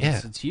novelty.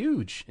 It's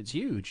huge. It's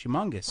huge,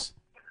 humongous.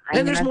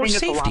 And there's more I think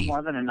safety. It's a lot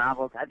more than a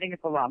novelty. I think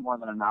it's a lot more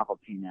than a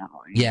novelty now.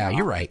 Yeah,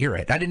 you're right.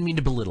 I didn't mean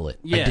to belittle it.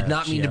 I did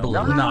not mean to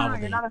belittle the it.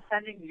 novelty.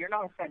 You're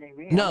not offending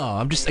me. No,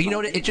 I'm just, you know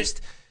what? It's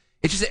just.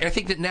 I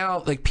think that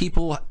now, like,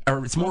 people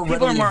are, it's more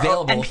readily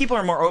available. And people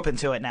are more open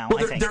to it now,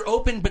 Well, I think. they're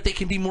open, but they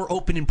can be more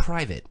open in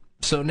private.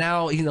 So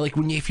now, you know, like,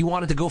 if you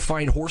wanted to go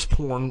find horse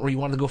porn or you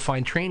wanted to go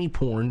find tranny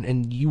porn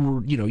and you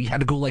were, you know, you had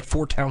to go like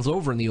 4 towns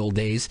over in the old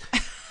days.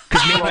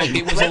 Because maybe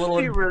it was Let's a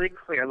little. be really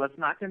clear. Let's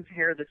not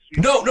compare the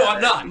two. No,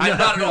 I'm not. I'm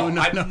not at all. I'm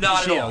not at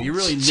Gio, all. you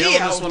really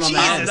nailed this one on the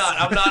head.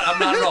 I'm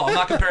not at all. I'm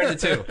not comparing the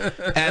two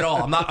at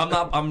all.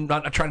 I'm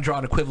not trying to draw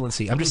an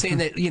equivalency. I'm just saying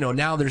that, you know,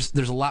 now there's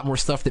a lot more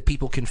stuff that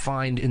people can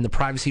find in the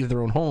privacy of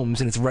their own homes,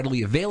 and it's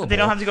readily available. They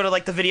don't have to go to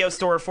like the video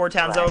store 4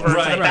 towns over to the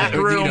back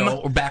room. You know,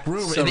 or back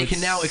room, So and they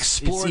can now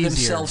explore it's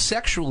themselves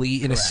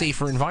sexually in a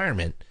safer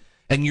environment,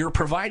 and you're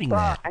providing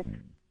that.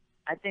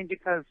 I think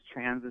because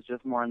trans is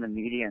just more in the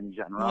media in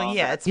general. Well,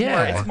 yeah,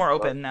 it's more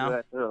open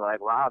now. They're like,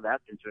 wow,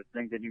 that's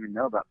interesting. Didn't even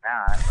know about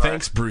that.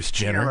 Thanks, Bruce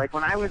Jenner. You know, like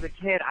when I was a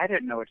kid, I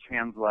didn't know what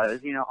trans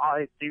was. You know, all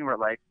I seen were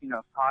like,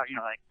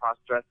 like cross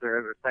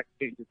dressers or sex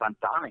changes on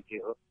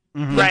Donahue.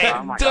 Mm-hmm. Right,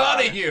 oh my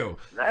Donahue. God,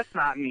 that's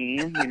not me,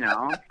 you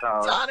know.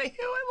 So Donahue,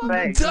 I love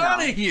it.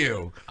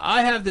 Donahue.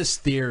 I have this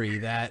theory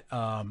that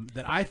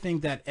that I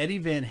think that Eddie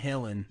Van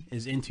Halen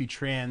is into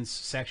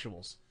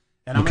transsexuals.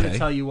 And I'm going to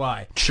tell you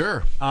why.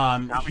 Sure.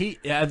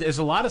 There's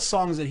a lot of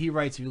songs that he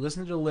writes. If you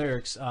listen to the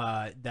lyrics,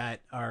 that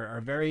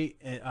are very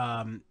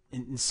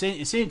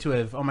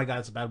insinuative. Oh my God,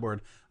 it's a bad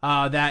word.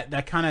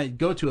 That kind of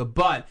go to it.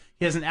 But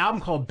he has an album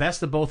called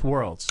Best of Both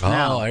Worlds.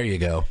 Oh, there you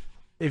go.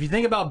 If you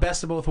think about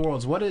Best of Both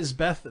Worlds, what is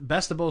best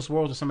of both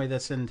worlds? Is somebody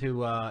that's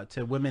into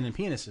to women and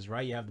penises,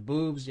 right? You have the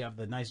boobs, you have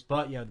the nice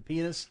butt, you have the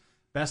penis.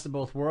 Best of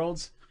both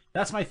worlds.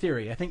 That's my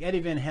theory. I think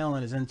Eddie Van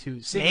Halen is into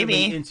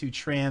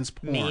trans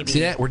porn. See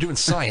that? We're doing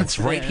science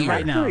right here.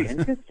 Right now.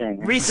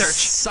 Interesting. Research.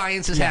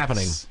 Science is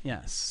happening.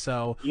 Yes.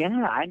 So. Yeah,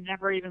 I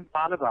never even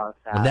thought about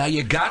that. Well, now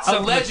you got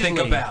something to think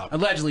about.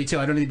 Allegedly, too.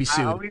 I don't need to be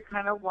sued. I always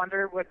kind of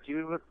wonder what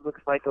dude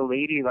looks like a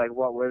lady. Like,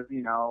 what was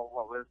Steven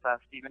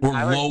Or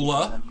Tyler?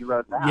 Lola. You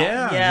wrote that.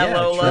 Yeah,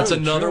 Lola. That's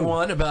another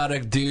one about a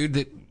dude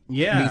that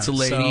meets a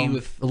lady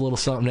with a little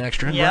something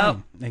extra. Yep.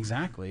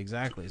 Exactly.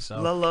 So.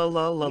 You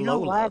know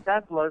what?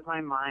 That blows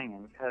my mind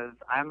because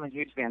I'm a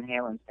huge Van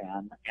Halen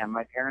fan, and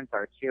my parents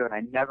are too, and I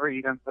never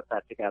even put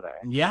that together.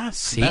 Yes.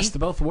 See? Best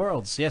of both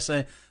worlds. Yes.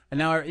 And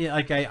now,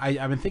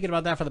 I've been thinking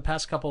about that for the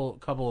past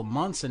couple of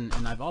months, and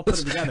I've all put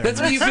it together. That's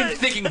what you've been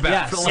thinking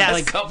about for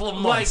like a couple of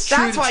months.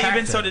 That's why you've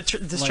been so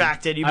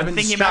distracted. You've been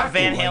thinking about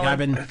Van Halen. I've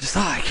been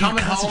I can't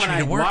concentrate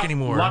to work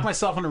anymore. Lock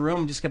myself in a room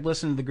and just kept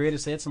listening to the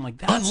greatest hits. I'm like,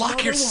 that's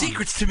unlock your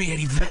secrets to me,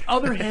 Eddie.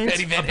 Other hints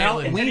Eddie Van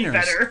about Halen.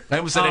 wieners. I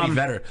almost said Eddie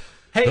Vedder.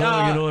 Hey,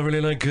 I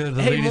really like the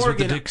hey, ladies Morgan, with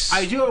the dicks.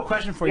 I do have a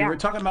question for you. We're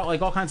talking about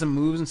like all kinds of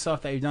moves and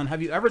stuff that you've done.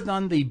 Have you ever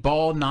done the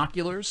ball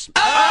noculars?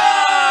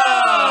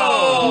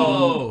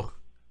 Oh!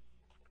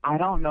 I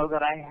don't know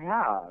that I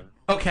have.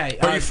 Okay.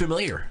 Are you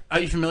familiar? Are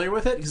you familiar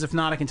with it? Because if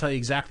not, I can tell you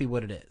exactly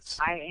what it is.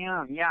 I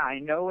am. Yeah, I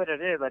know what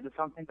it is. It's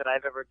something that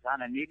I've ever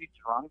done. I may be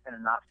drunk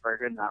and not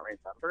forget, not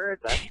remember.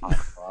 That's not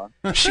fun.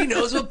 She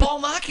knows what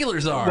ball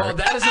noculars are. Well,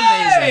 that is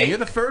amazing. You're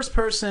the first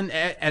person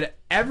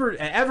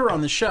ever on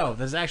the show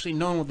that's actually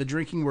known what the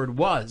drinking word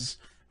was.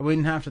 We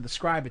didn't have to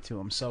describe it to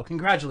him. So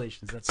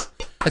congratulations. That's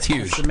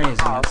huge. That's amazing.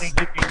 Oh, thank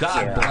you.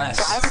 God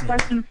bless. So I have a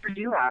question for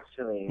you,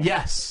 actually.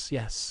 Yes,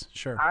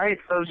 sure. All right,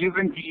 so you've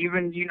been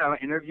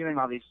interviewing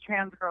all these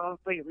trans girls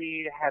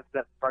lately. Has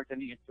that sparked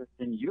any interest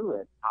in you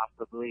in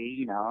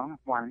possibly,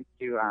 wanting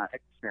to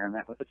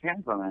experiment with a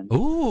trans woman?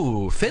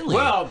 Ooh, Finley.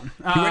 Well,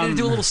 you ready to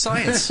do a little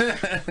science?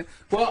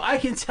 Well, I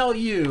can tell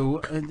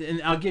you,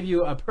 and I'll give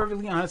you a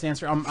perfectly honest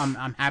answer.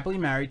 I'm happily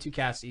married to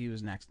Cassie,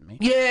 who's next to me.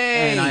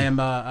 Yay! And I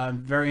am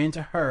very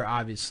into her,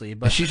 obviously,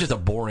 but she's just a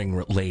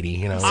boring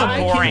lady,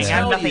 So boring. I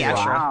have nothing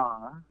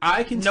extra.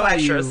 I can No tell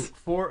extras. you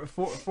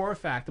for a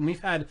fact, and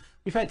we've had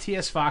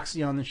T.S.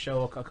 Foxy on the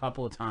show a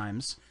couple of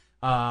times.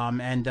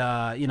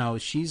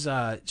 She's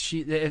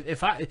she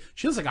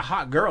looks like a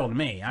hot girl to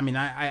me. I mean,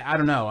 I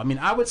don't know. I mean,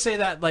 I would say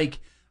that like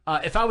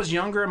if I was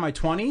younger in my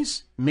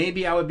 20s,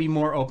 maybe I would be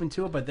more open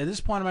to it. But at this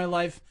point in my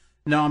life,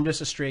 no, I'm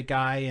just a straight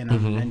guy and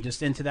I'm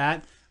just into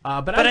that.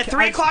 But at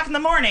 3 o'clock in the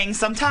morning,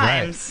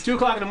 sometimes 2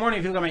 o'clock in the morning,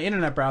 if you look at my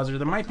internet browser,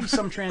 there might be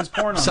some trans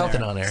porn on Something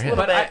there. on there, yeah.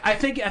 But I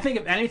think if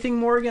anything,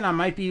 Morgan, I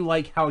might be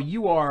like how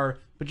you are,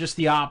 but just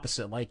the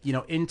opposite. Like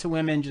into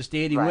women, just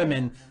dating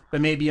women,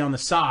 but maybe on the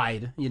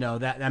side,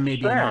 that may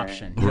be an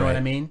option. You know what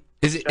I mean?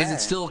 Is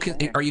it still?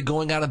 Are you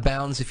going out of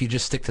bounds if you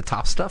just stick to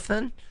top stuff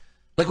then?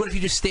 Like what if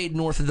you just stayed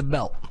north of the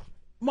belt?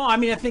 Well, I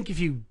mean, I think if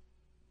you.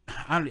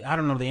 I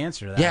don't know the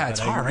answer to that. Yeah, it's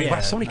hard, right? Wow,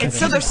 so many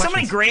there's so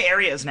many gray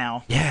areas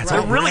now. Yeah,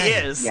 there really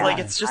is. Yeah, like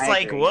it's just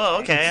like, whoa,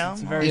 okay.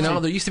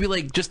 There used to be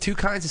like just two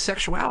kinds of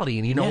sexuality,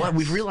 and you know what?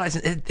 We've realized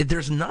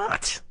there's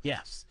not.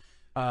 Yes.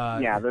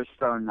 Yeah, there's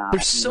so not.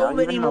 There's so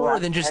many more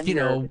than just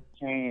It's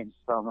changed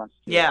so much.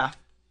 Yeah,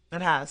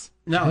 it has.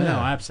 No,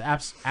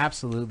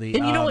 absolutely.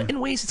 And you know what?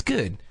 In ways, it's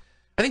good.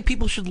 I think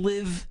people should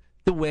live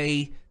the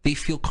way they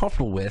feel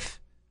comfortable with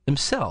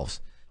themselves,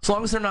 as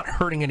long as they're not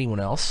hurting anyone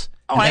else.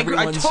 Oh, I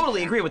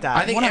totally agree with that.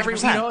 I think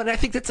 100%. and I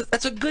think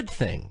that's a good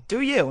thing.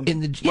 Do you?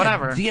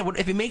 Whatever. Yeah,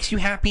 if it makes you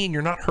happy and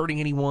you're not hurting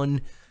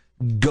anyone,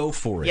 go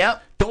for it.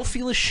 Yep. Don't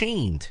feel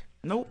ashamed.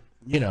 Nope.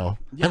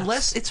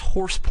 Unless it's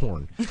horse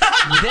porn, then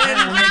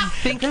I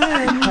think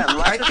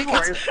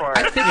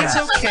it's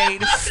okay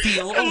to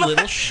feel a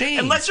little shame.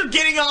 Unless you're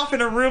getting off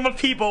in a room of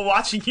people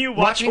watching you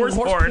watch horse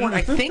porn.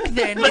 I think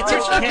then it's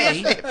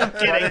okay. I'm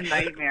kidding. What a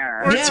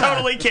nightmare. We're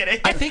totally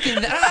kidding. I think I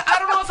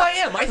don't know if I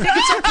am. I think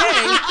it's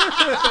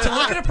okay to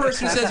look at a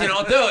person who says, dude,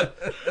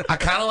 I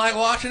kind of like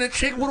watching a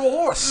chick with a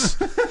horse,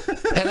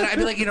 and then I'd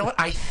be like, you know what?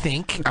 I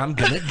think I'm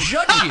gonna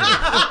judge you.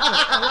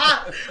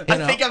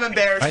 I think I'm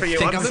embarrassed for you.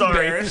 I'm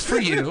sorry. Embarrassed for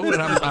you,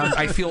 and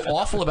I feel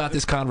awful about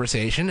this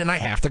conversation, and I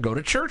have to go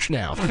to church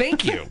now.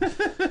 Thank you.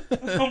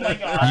 Oh my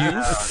God.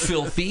 You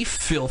filthy,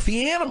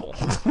 filthy animal.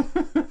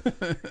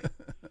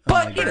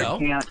 But,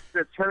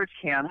 the church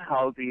can't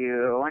help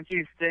you. Once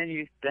you sin,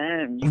 you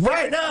sin.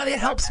 Right, no, it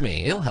helps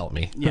me. It'll help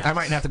me. Yes. I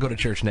might have to go to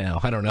church now.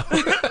 I don't know.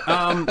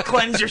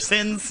 Cleanse your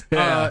sins.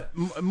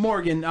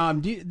 Morgan,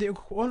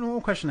 one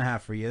more question I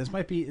have for you. This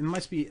might be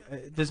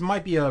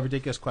a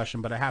ridiculous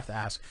question, but I have to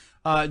ask.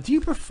 Do you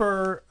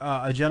prefer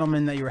a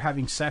gentleman that you were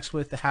having sex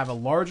with to have a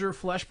larger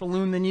flesh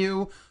balloon than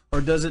you,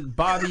 or does it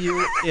bother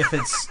you if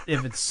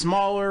it's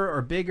smaller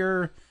or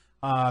bigger?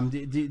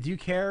 Do you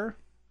care?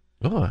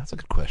 Oh, that's a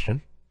good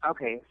question.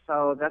 Okay,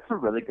 so that's a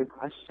really good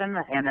question,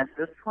 and at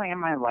this point in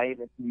my life,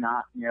 it's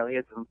not nearly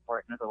as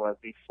important as it was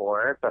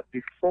before. But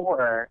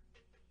before,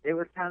 it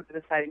was kind of the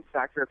deciding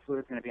factor of who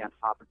was going to be on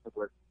top of the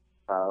list.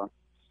 So,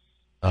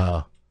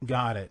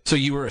 got it. So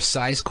you were a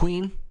size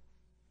queen?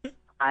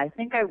 I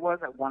think I was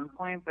at one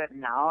point, but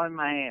now in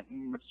my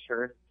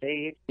mature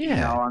stage,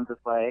 I'm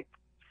just like,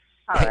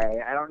 all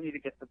right, I don't need to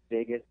get the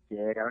biggest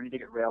dick. I don't need to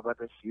get railed by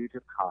the huge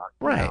cock.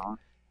 Right.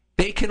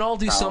 They can all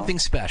do something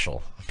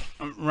special.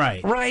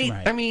 Right.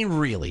 I mean,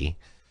 really.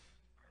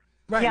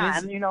 Right. Yeah,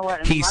 and you know what?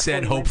 And he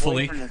said,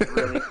 hopefully. My boyfriend is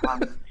really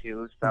fun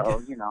too,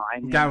 so I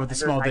knew. Guy with the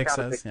small dick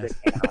says, yes.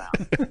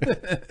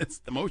 It's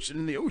the motion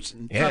in the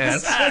ocean.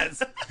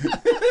 Yes.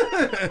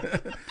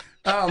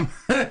 One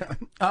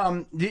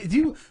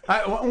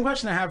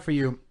question I have for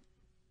you: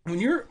 when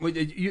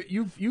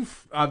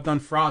you've done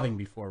frothing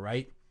before,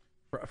 right?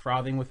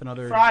 Frothing with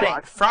another. Frotting,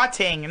 not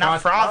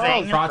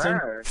frothing. Frothing.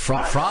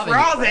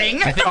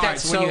 Frothing. I think All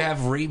that's right, when so you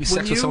have rabies, when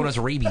sex with someone who has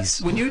rabies.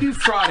 When you do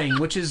frothing,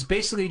 which is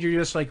basically you're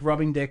just like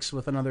rubbing dicks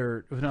with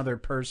another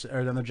person or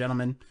another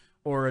gentleman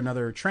or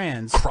another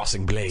trans.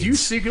 Crossing blades. Do you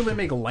secretly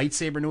make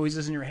lightsaber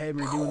noises in your head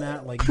when you're doing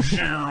that? Like,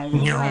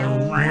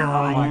 oh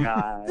my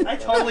god! I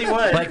totally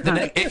would. Like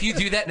if you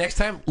do that next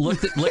time,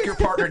 look your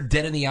partner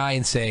dead in the eye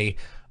and say,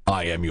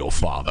 "I am your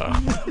father."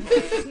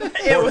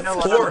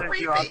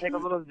 I'll take a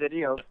little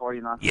video for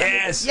you.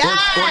 Yes.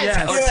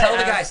 Yes.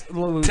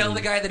 Or tell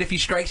the guy that if he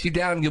strikes you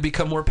down, you'll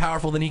become more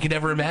powerful than he could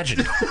ever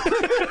imagine.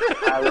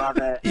 I love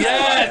it.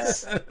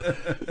 Yes.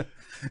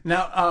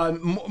 Now,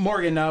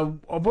 Morgan,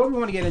 what we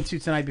want to get into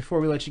tonight before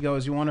we let you go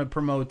is we want to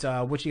promote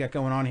what you got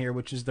going on here,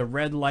 which is the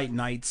Red Light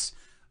Nights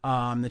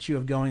that you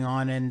have going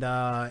on,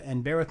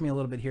 and bear with me a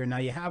little bit here. Now,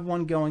 you have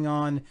one going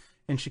on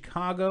in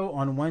Chicago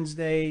on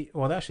Wednesday.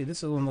 Well, actually,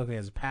 this one looks like it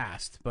has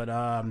passed,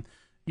 but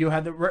you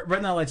had the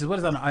Red Light Lights. What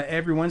is that?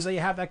 Every Wednesday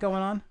you have that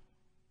going on?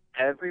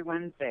 Every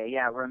Wednesday,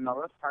 yeah. We're in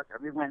Melrose Park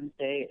every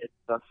Wednesday. It's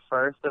the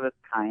first of its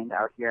kind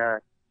out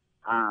here.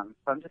 So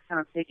I'm just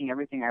kind of taking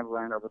everything I've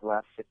learned over the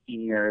last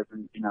 15 years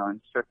and,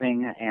 and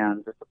stripping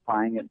and just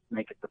applying it to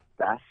make it the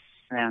best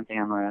trans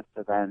amorous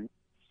event.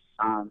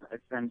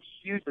 It's been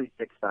hugely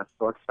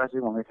successful, especially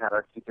when we've had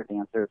our featured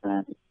dancers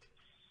in.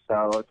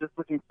 So just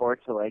looking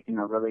forward to,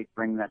 really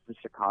bring that to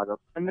Chicago.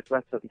 The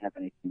Midwest doesn't have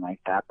anything like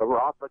that, but we're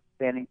also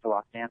expanding to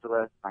Los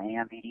Angeles,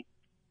 Miami,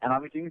 and I'll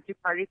be doing 2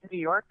 parties in New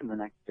York in the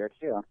next year,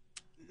 too.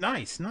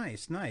 Nice.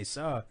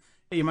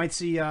 Hey, you might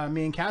see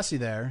me and Cassie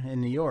there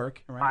in New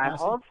York. Right, I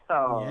Cassie? hope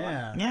so.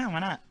 Yeah, why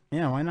not?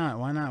 Yeah, why not?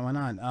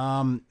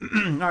 All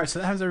right, so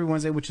that happens every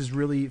Wednesday, which is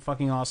really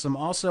fucking awesome.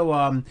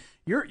 Also,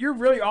 you're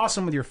really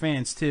awesome with your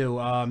fans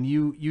too.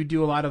 You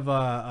do a lot of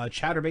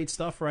Chatterbait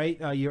stuff, right?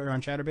 You're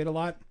on Chatterbait a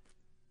lot.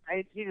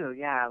 I do,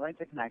 yeah. I like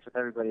to connect with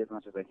everybody as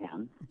much as I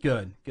can.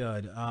 Good.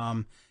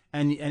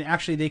 And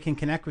actually, they can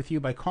connect with you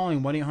by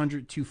calling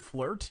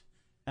 1-800-2-FLIRT.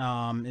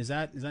 Is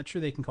that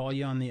true? They can call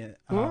you on the.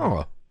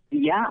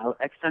 Yeah,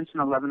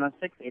 extension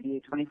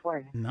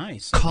 1106-8824.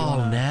 Nice. Call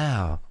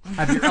now.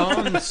 Have your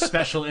own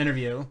special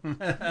interview.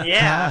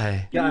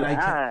 Hi.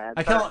 God,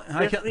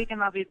 this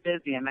weekend I'll be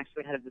busy. I'm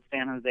actually headed to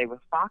San Jose with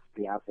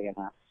Foxy out there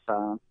now.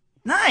 So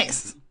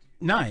nice.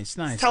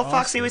 awesome. Tell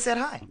Foxy we said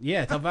hi.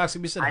 Yeah, tell Foxy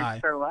we said hi. I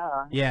sure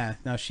will. Yeah,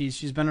 no,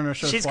 she's been on our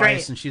show She's twice,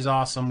 great. and she's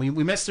awesome.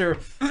 We missed her at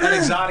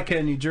Exotica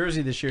in New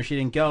Jersey this year. She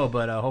didn't go,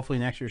 but hopefully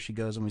next year she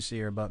goes and we see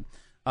her. But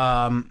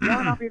I'll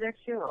be there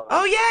too.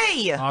 Oh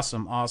yay!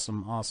 Awesome.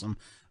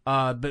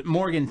 But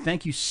Morgan,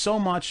 thank you so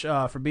much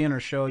for being on our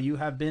show. You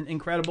have been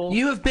incredible.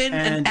 You have been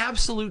an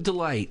absolute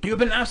delight. You have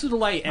been an absolute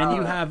delight, and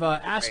you have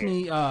asked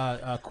me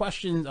a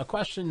question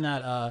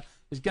that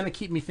is going to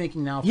keep me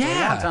thinking now for a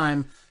long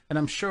time. And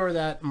I'm sure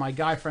that my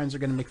guy friends are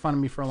going to make fun of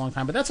me for a long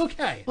time, but that's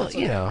okay. Well,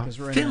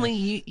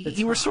 Finley,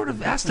 you were sort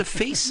of asked to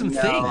face some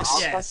things.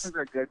 All questions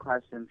are good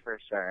questions for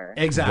sure.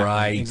 Exactly.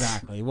 Right.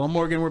 Exactly. Well,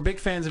 Morgan, we're big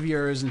fans of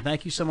yours, and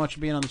thank you so much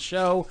for being on the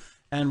show.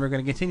 And we're going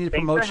to continue to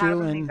promote for you.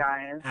 having And me,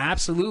 guys.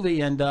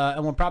 absolutely, and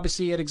we'll probably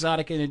see you at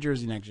Exotica in New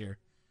Jersey next year.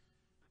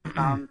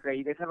 Sounds great.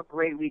 You guys have a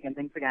great weekend.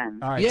 Thanks again.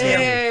 All right.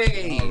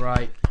 Yay! All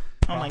right.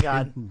 Oh my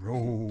God.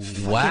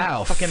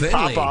 Wow, fucking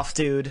Finley. pop off,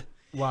 dude.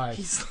 Why?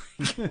 He's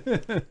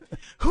like,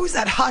 who's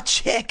that hot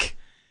chick?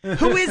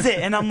 Who is it?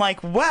 And I'm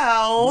like,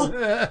 well,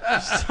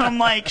 so I'm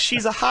like,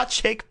 she's a hot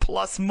chick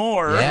plus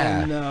more.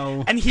 Yeah. Oh,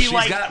 no. And he She's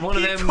like got one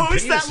of them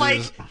posts that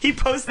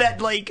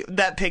penises.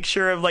 that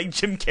picture of like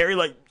Jim Carrey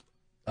like.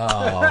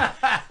 Oh.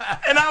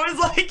 And I was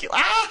like,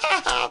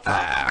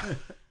 ah.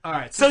 All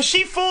right. So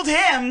she fooled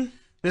him.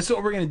 This is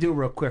what we're going to do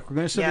real quick. We're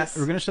going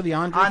to show the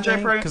Andre thing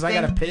Andre because I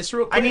got to piss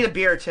real quick. I need a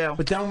beer too.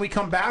 But then when we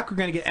come back, we're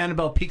going to get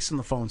Annabelle Peaks on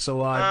the phone.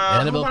 So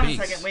Annabelle hold on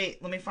Peaks. a second.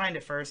 Wait, let me find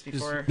it first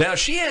before. Now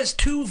she has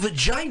 2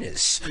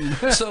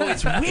 vaginas, so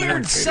it's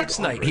weird sex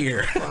night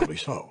here. Probably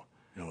so.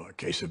 A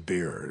case of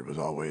beer. It was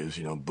always,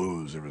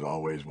 booze. It was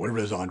always whatever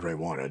it is Andre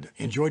wanted.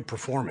 He enjoyed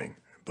performing,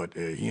 but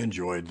he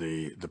enjoyed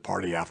the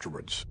party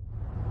afterwards.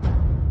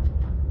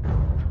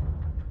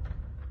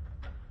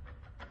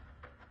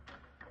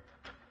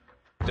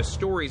 The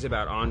stories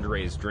about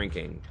Andre's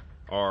drinking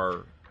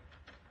are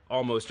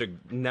almost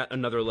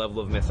another level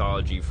of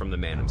mythology from the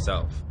man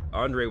himself.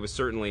 Andre was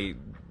certainly,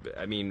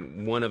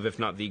 one of, if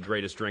not the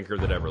greatest drinker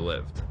that ever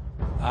lived.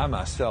 I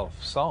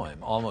myself saw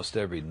him almost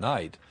every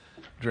night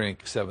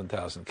drink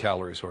 7,000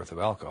 calories worth of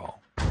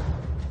alcohol.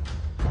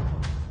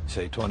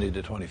 Say 20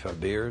 to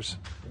 25 beers,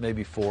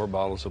 maybe 4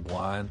 bottles of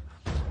wine,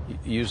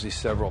 usually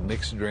several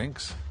mixed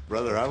drinks.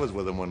 Brother, I was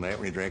with him one night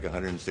when he drank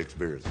 106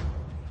 beers.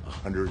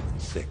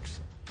 106.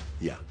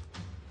 Yeah,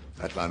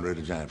 that's Andre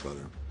the Giant,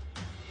 brother.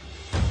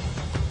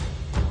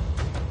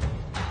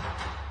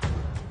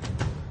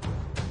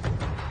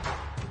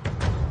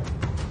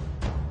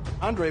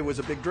 Andre was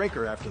a big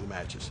drinker after the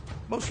matches.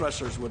 Most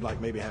wrestlers would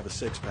maybe have a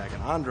 6-pack,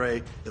 and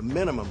Andre, the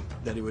minimum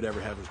that he would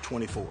ever have was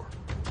 24.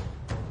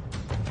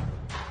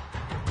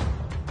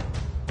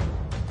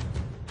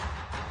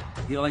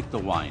 He liked the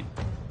wine.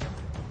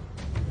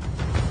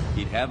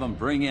 he'd have them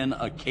bring in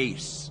a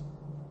case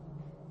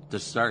to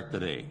start the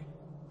day.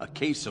 A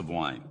case of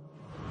wine.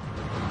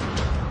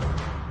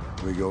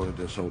 We go to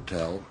this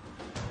hotel.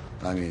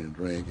 I mean,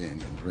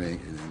 drinking and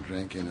drinking and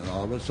drinking, and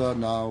all of a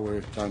sudden now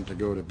we're time to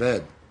go to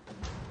bed.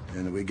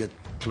 And we get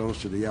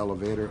close to the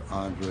elevator,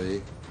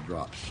 Andre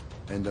drops.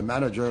 And the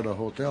manager of the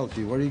hotel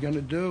says, "What are you going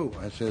to do?"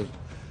 I says,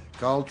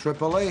 "Call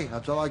AAA.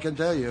 That's all I can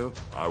tell you."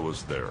 I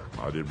was there.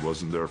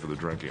 Wasn't there for the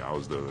drinking. I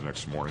was there the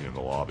next morning in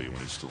the lobby when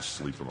he's still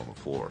sleeping on the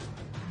floor.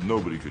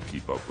 Nobody could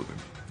keep up with him.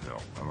 No,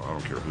 I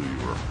don't care who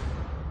you were.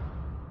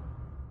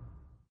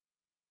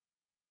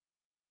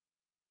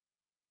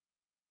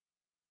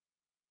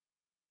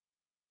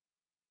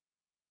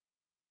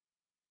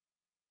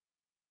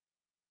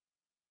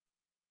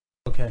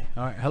 Okay.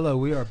 All right. Hello.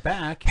 We are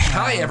back.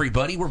 Hi,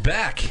 everybody. We're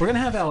back. We're gonna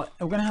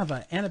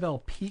have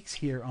Annabelle Peaks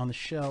here on the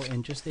show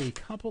in just a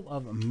couple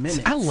of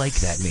minutes. I like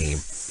that name.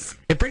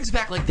 It brings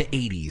back like the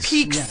 80s.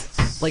 Peaks.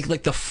 Yes.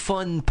 Like the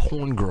fun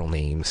porn girl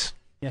names.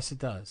 Yes, it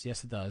does.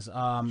 Yes, it does.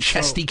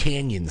 Chesty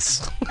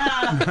Canyons.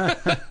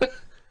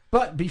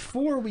 But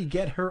before we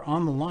get her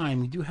on the line,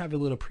 we do have a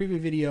little preview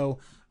video.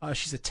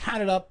 She's a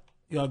tatted up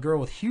girl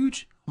with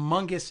huge,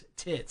 humongous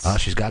tits.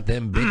 She's got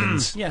them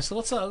biggins. Yeah, so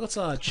let's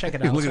check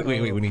it out.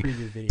 Wait, when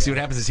he see what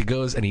happens is he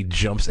goes and he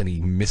jumps and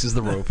he misses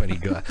the rope and he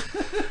go.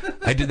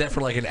 I did that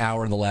for like an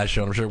hour in the last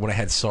show. I'm sure when I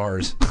had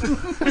SARS.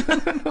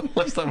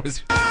 Last time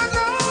was.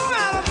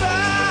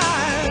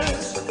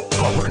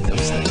 Oh, where are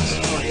those things?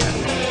 Oh yeah.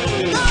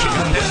 She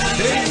got them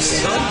things,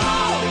 son.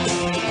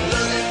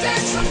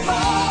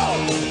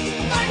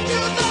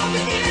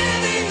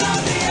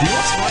 You know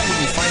what's funny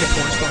when you find a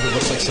porn star who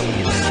looks like someone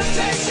you know?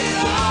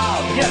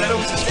 Yeah, that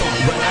always is fun.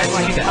 But I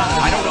like that.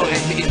 I don't know.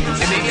 And maybe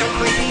I'm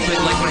creepy, but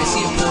like when I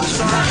see a porn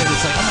star, and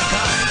it's like, oh my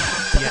god,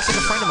 that looks like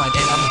a friend of mine,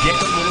 and I'm getting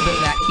a little bit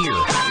of that here.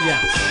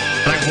 Yeah.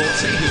 And I won't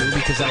say who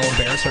because that'll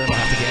embarrass her, and I'll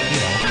have to get,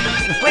 you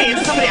know. Wait,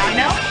 is it somebody I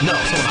know? No,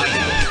 someone I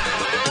know.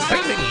 I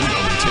can think you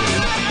know me too.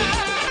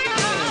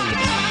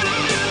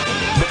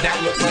 But that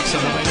looks like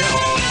someone I know.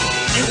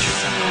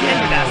 Interesting.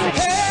 Fantastic.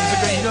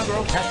 You know,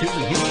 girl, tattoos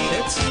and huge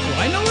tits. Well,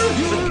 I know her.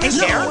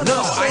 No,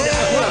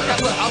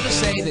 look, I'll just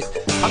say that.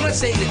 I'm not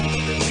saying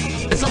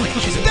that. It's not like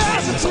she's a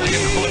bad. It's not like,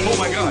 oh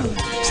my god.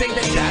 Saying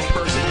that that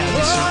person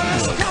has a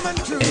certain look,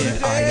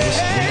 and I know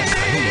someone that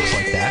kind of looks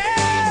like that.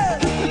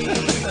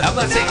 I'm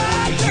not saying I'm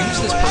going to use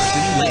this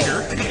person later.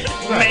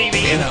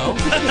 Maybe. You know.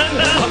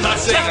 I'm not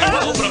saying I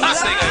will, but I'm not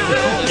saying I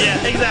will.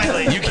 Yeah,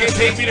 exactly. You can't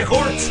take me to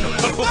court.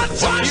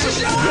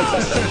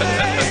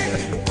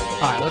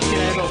 All right, let's get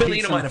into Philly,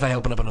 you don't mind if I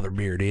open up another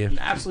beer, do you?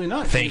 Absolutely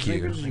not. Thank you.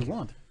 As big as you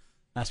want.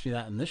 Ask me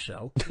that in this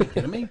show. Are you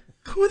kidding me?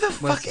 Who the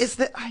fuck is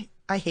that?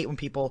 I hate when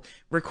people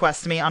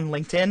request me on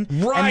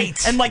LinkedIn. Right.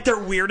 And like they're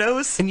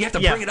weirdos. And you have to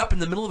bring it up in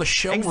the middle of a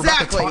show. Exactly. We're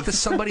about to talk to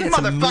somebody that's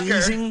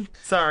amazing.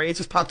 Sorry, it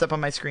just popped up on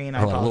my screen.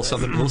 Hold on, a little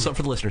something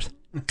for the listeners.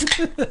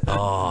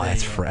 Oh,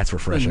 that's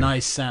refreshing. A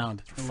nice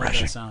sound.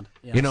 Refreshing. Sound.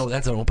 Yes. You know,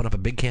 that's going to open up a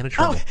big can of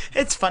trouble. Oh,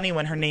 it's funny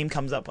when her name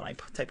comes up when I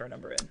type her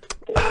number in.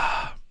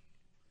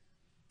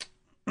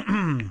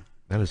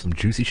 That is some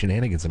juicy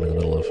shenanigans I'm in the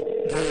middle of.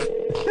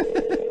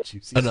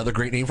 Another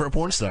great name for a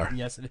porn star.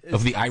 Yes, it is.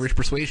 Of the Irish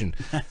persuasion.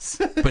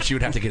 Yes. But she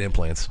would have to get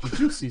implants.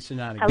 Juicy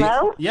shenanigans.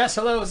 Hello? Yes,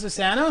 hello. Is this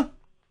Anna?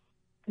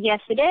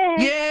 Yes, it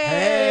is.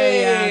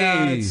 Hey,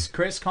 Anna. It's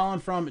Chris calling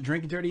from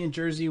Drinking Dirty in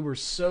Jersey. We're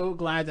so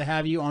glad to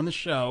have you on the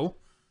show.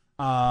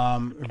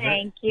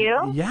 Thank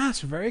you.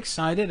 Yes, we're very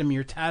excited. I mean,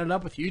 you're tatted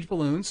up with huge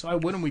balloons, so why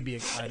wouldn't we be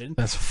excited?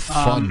 That's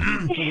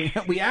fun.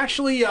 We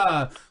actually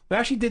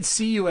did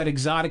see you at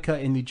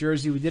Exotica in New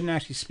Jersey. We didn't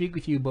actually speak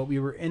with you, but we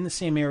were in the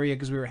same area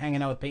because we were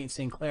hanging out with Peyton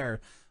St. Clair.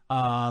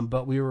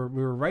 But we were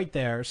right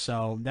there,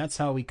 so that's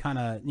how we kind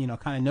of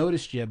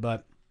noticed you.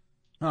 But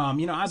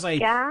as I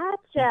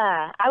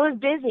gotcha, I was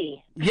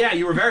busy. Yeah,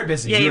 you were very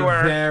busy. Yeah, you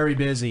were very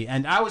busy,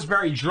 and I was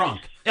very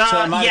drunk. So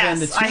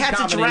yes, I had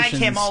to drag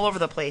him all over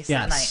the place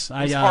that night.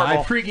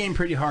 I pre-gamed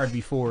pretty hard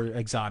before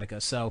Exotica,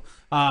 so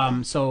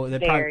that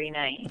very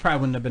nice. Probably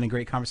wouldn't have been a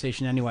great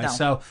conversation anyway.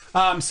 No.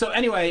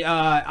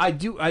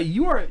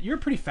 You're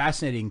pretty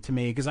fascinating to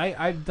me because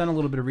I've done a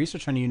little bit of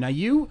research on you. Now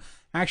you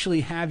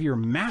actually have your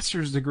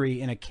master's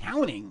degree in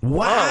accounting.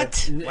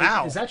 What?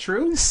 Wow, is that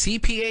true?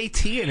 CPA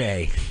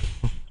TNA.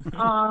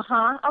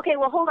 Okay,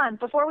 well, hold on.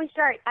 Before we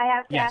start, I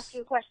have to ask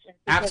you a question.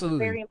 Absolutely.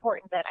 It's very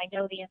important that I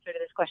know the answer to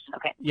this question.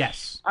 Okay.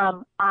 Yes.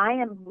 I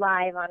am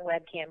live on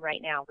webcam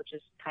right now, which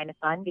is kind of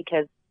fun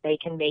because they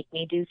can make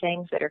me do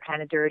things that are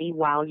kind of dirty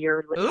while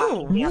you're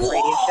talking to me on the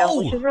radio show,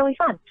 which is really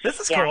fun. This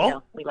is cool. I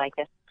know. We like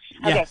this.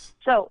 Okay, Yes.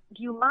 So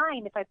do you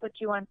mind if I put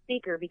you on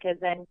speaker? Because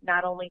then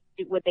not only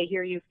would they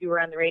hear you if you were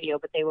on the radio,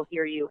 but they will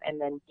hear you and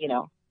then,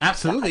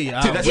 Absolutely. Dude,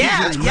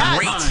 that's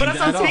great. Put us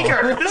on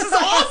speaker. This is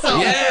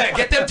awesome. Yeah,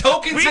 get them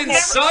tokens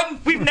son.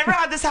 We've never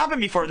had this happen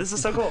before. This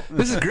is so cool.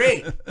 This is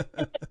great.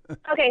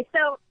 Okay,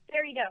 so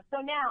there you go.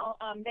 So now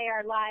they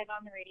are live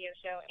on the radio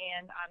show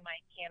and on my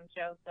cam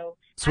show. So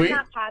Sweet. I'm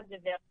not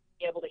positive they'll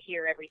be able to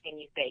hear everything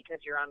you say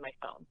because you're on my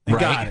phone.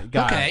 Got it.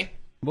 Okay.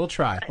 We'll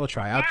try.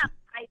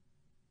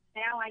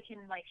 now I can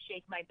like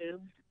shake my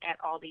boobs at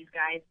all these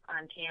guys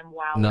on cam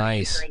while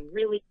Nice. answering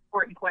really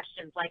important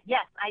questions like,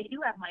 yes, I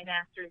do have my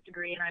master's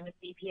degree and I'm a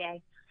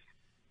CPA.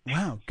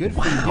 Wow, good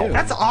for you.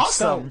 That's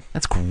awesome.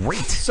 That's great.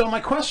 So my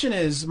question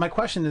is,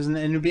 and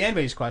it would be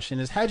anybody's question,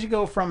 is how'd you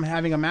go from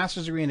having a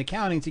master's degree in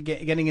accounting to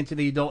getting into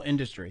the adult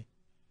industry?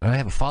 I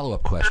have a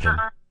follow-up question.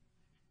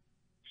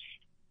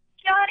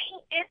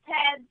 Johnny, it's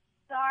head.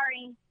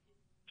 Sorry.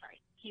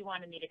 He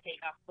wanted me to take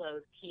off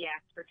clothes. He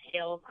asked for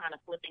tails on a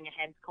flipping a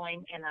heads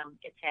coin, and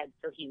it's heads,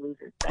 so he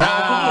loses.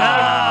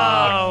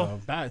 Oh.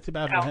 Too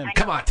bad for him.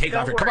 Come on, take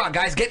off your. Come on,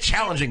 guys, get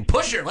challenging.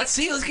 Push her. Let's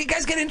see. Let's get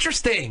guys get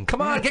interesting.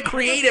 Come on, get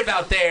creative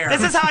out there.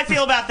 This is how I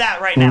feel about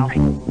that right now.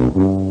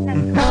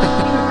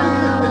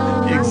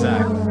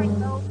 Exactly.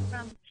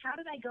 How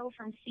did I go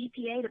from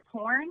CPA to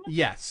porn?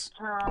 Yes.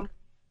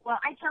 Well,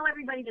 I tell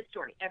everybody the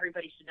story.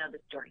 Everybody should know the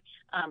story.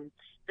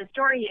 The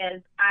story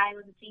is I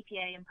was a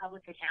CPA in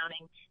public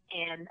accounting,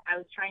 and I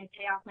was trying to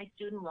pay off my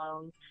student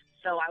loans,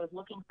 so I was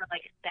looking for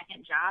like a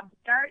second job to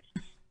start.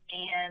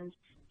 And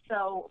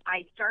so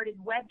I started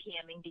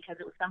webcamming because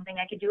it was something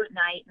I could do at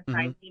night and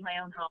try to see my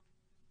own home.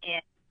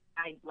 And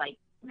I like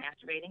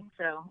masturbating,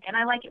 and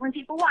I like it when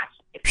people watch.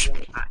 It's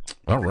really hot.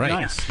 All right.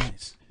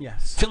 Nice.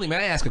 Yes. Philly, may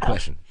I ask a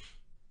question?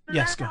 So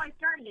Yes, that's go. how I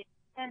started it,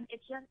 and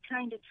it just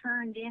kind of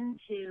turned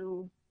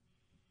into.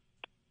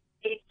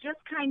 It just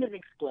kind of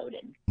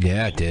exploded.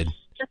 Yeah, it did.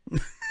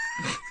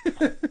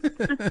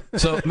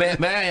 So may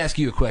I ask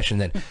you a question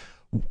then?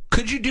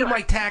 Could you do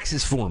my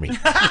taxes for me? Can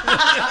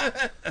I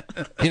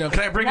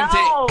bring them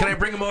to? Can I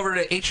bring them over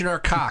to H&R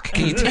Cock?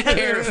 Can you take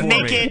care of it for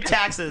me? Naked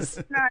taxes.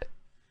 I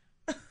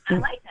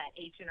like that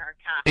H&R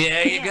Cock.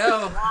 There you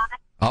go.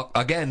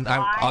 I'll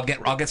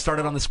get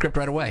started on the script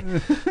right away.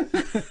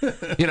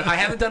 I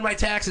haven't done my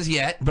taxes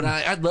yet, but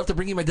I'd love to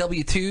bring you my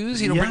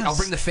W-2s. I'll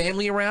bring the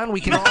family around.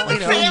 We can all,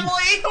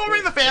 Family? We'll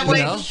bring the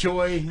family.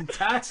 Enjoy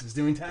taxes,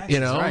 doing taxes.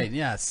 Right?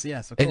 Yes. Of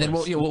course. And then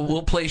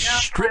we'll play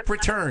strip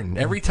return.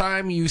 Every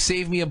time you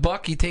save me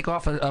 $1, you take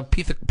off a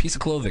piece of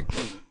clothing.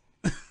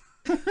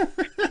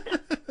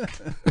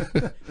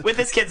 With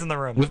his kids in the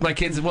room. With my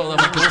kids. Well,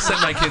 we'll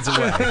send my kids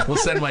away. We'll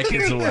send my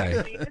kids away.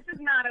 This is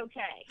not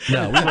okay.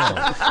 No, we won't.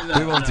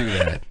 We won't do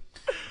that.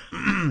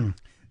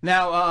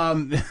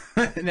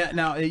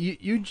 Now,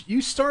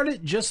 you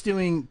started just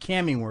doing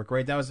camming work,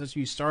 right? That was what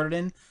you started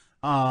in.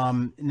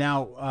 But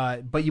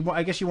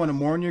I guess you wanted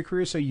more in your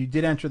career, so you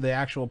did enter the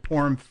actual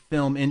porn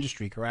film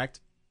industry,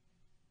 correct?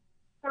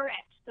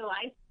 Correct. So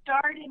I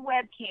started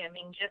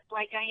webcamming just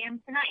like I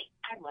am tonight.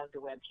 I love the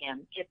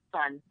webcam. It's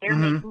fun. They're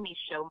making me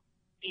show my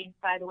feeds,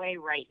 by the way,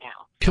 right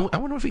now. I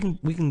wonder if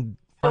we can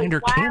find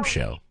her cam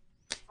show.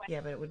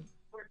 Yeah, but it would.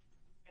 We're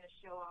going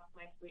to show off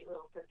my sweet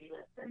little pussy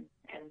lips, and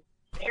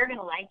they're going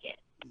to like it.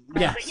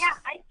 Yes. But yeah,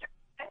 I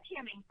started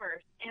webcamming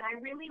first, and I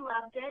really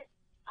loved it.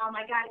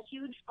 I got a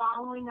huge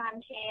following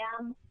on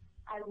cam.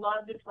 I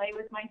love to play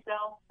with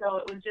myself, so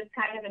it was just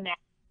kind of a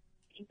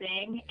nasty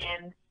thing.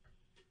 And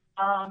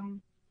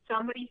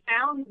somebody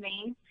found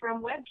me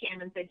from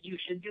webcam and said, you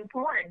should do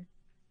porn.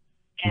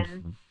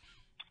 And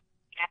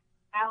that's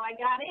how I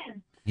got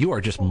in. You are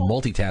just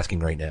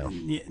multitasking right now.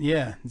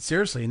 Yeah,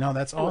 seriously. No,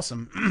 that's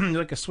awesome. You're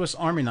like a Swiss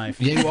Army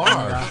knife. Yeah, you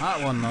are. A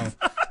hot one, though.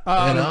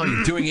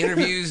 You're doing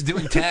interviews,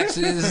 doing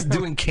taxes,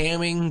 doing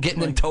camming, getting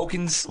them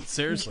tokens.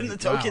 Seriously. Getting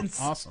the tokens.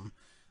 Wow, awesome.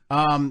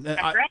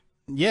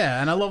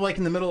 Yeah, and I love like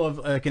in the middle of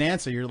an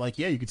answer, you're like,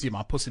 yeah, you can see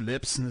my pussy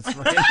lips, and it's like,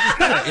 Look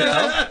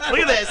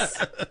at this.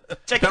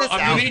 Check this out.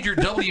 I'm gonna need your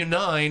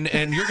W-9,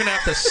 and you're gonna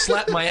have to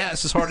slap my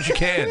ass as hard as you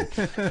can.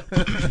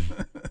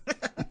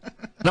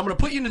 And I'm going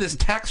to put you into this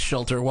tax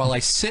shelter while I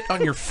sit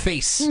on your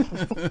face.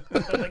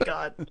 Oh, my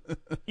God.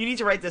 You need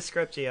to write this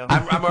script, Gio.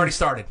 I'm already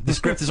started. The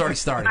script is already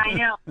started. I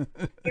know.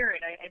 Hear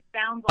it. It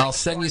sounds like I'll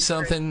send you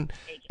something,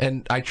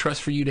 and I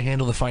trust for you to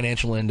handle the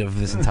financial end of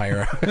this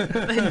entire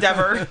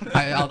endeavor.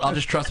 I'll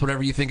just trust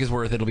whatever you think is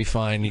worth. It'll be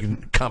fine. You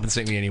can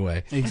compensate me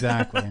anyway.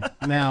 Exactly.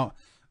 Now,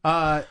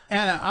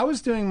 Anna, I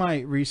was doing my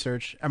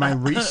research.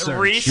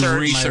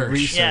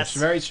 Research. Yes.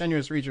 Very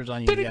strenuous research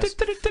on you. Yes.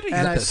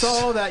 And I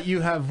saw that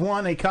you have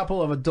won a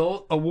couple of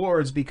adult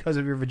awards because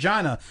of your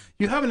vagina.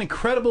 You have an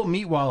incredible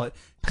meat wallet.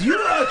 Do you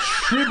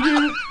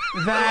attribute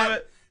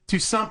that to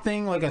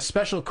something like a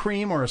special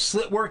cream or a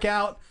slit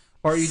workout,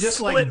 or are you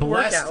just like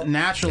blessed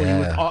naturally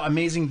with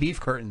amazing beef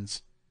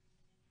curtains?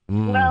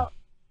 Well,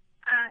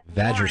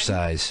 Vagger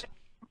size.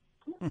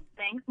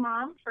 Thanks,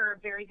 Mom, for a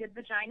very good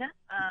vagina.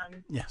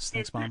 Yes,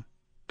 thanks, Mom.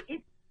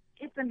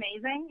 It's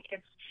amazing.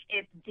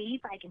 It's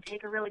deep. I can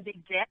take a really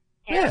big dip.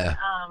 And, Yeah.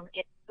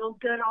 It feels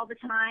good all the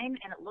time,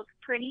 and it looks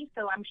pretty.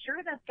 So I'm sure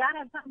that's got to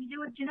have something to do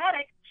with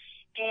genetics.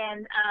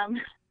 And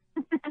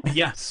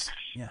Yes.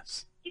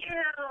 Ew.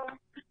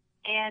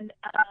 And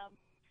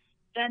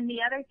then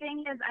the other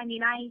thing is, I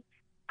mean, I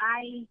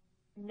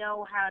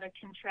know how to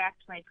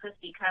contract my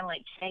pussy, kind of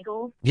like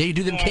Kegels. Yeah, you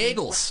do them And-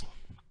 Kegels.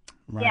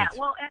 Right. Yeah,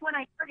 well, and when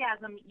I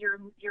orgasm,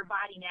 your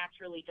body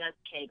naturally does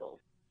Kegels.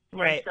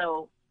 Right. And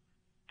so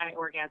I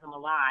orgasm a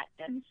lot,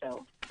 and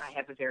so I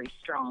have a very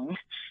strong,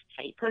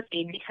 tight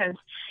pussy because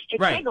it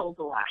Right. jiggles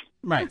a lot.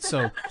 Right,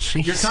 so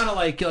you're kind of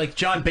like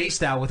John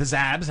Bastow with his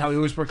abs, how he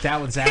always worked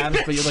out with his abs,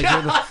 but you're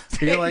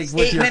like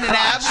with your 8-minute crotch.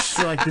 abs.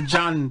 You're like the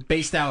John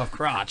Bastow of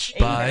crotch.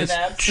 Buys,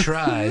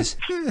 tries,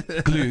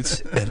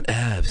 glutes, and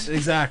abs.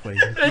 Exactly.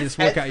 You just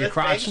work out your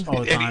crotch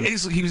all the time.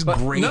 He was But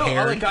gray no,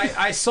 hair. like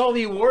I saw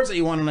the awards that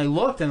you won, and I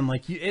looked, and I'm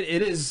like,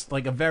 it is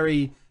like a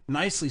very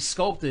nicely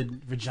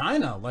sculpted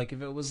vagina. Like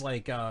if it was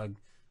like a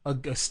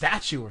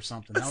statue or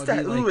something.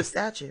 That would be like, a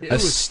statue. A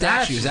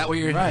statue. Is that what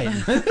you're? Right.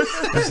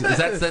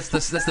 That's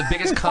the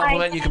biggest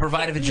compliment you can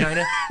provide a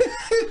vagina.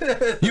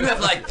 You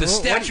have like the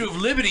Statue of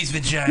Liberty's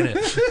vagina.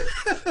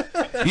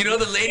 You know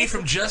the lady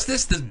from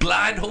Justice, the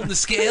blind holding the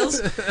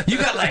scales. You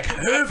got like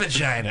her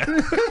vagina.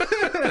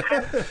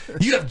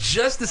 You have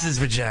Justice's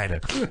vagina.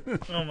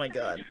 Oh my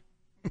God.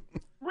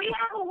 We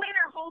have a winner.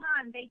 Hold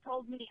on. They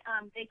told me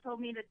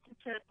to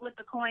flip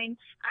a coin.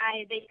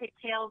 They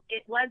picked tails.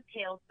 It was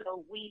tails,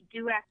 so we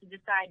do have to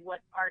decide what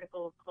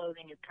article of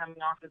clothing is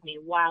coming off of me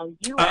while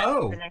you ask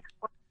the next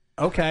question.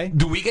 Okay.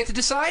 Do we get to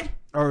decide?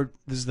 Or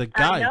is the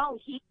guy? No,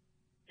 he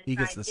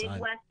gets to Big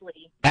decide.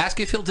 Wesley. Ask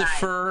if he'll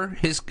defer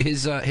his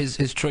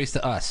choice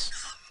to us.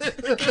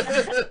 Big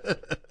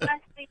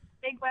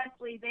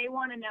Wesley, they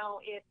want to know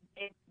if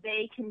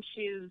they can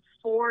choose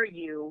for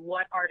you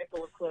what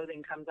article of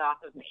clothing comes off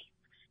of me.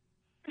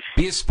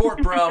 Be a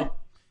sport, bro.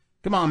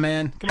 Come on,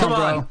 man. Come on,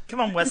 bro. Come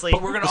on, Wesley.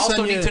 But we're gonna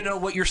also need to know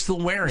what you're still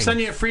wearing. Send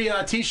you a free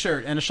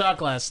T-shirt and a shot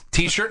glass.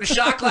 T-shirt and a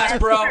shot glass,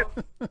 bro.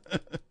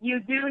 You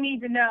do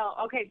need to know.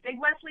 Okay, Big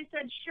Wesley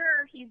said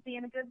sure. He's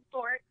being a good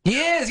sport. He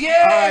is, All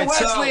yeah, right,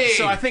 Wesley.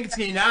 So I think it's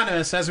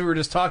unanimous, as we were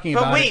just talking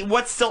But about. wait,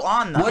 what's still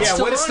on though? What is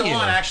still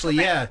on? Actually,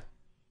 yeah.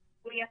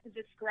 We have to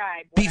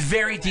describe. Be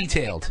very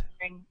detailed.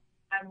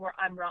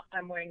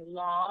 I'm wearing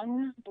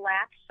long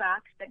black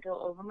socks that go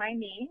over my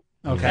knees.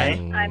 Okay.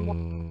 I'm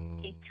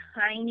wearing a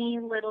tiny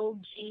little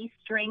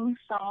G-string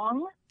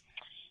thong.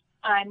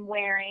 I'm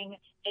wearing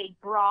a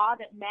bra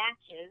that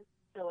matches,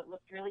 so it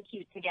looks really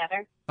cute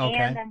together. Okay.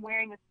 And I'm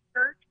wearing a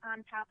skirt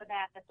on top of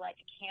that that's like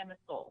a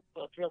camisole,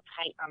 so it's real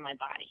tight on my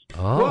body.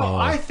 Well,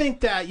 I think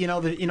that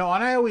and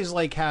I always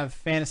like have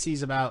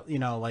fantasies about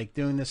like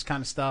doing this kind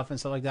of stuff and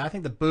stuff like that. I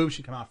think the boobs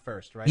should come out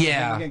first, right? Yeah. I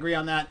think we can agree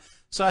on that.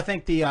 So I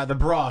think the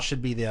bra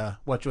should be the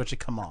what should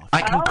come off.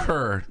 I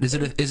concur.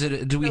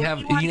 Do we have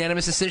a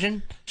unanimous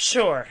decision?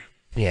 Sure.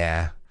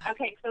 Yeah.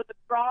 Okay, so the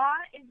bra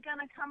is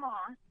gonna come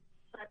off,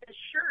 but the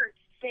shirt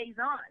stays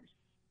on.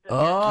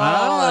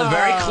 Oh,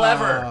 very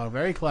clever. Oh,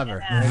 very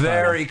clever.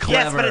 Very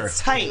clever. Yes, but it's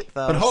tight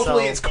though. But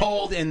hopefully so- it's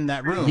cold in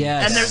that room.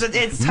 Yes. And there's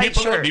it's tight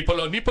shirt. Nipple.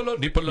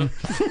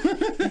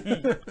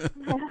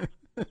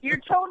 You're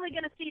totally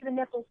gonna see the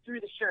nipples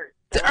through the shirt.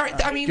 All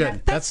right, I mean,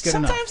 Good. That's good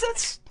sometimes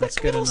enough. that's a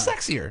good little enough.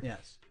 sexier.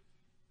 Yes.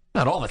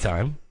 Not all the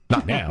time.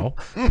 Not now,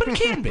 but it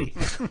can be.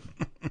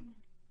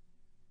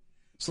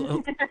 So,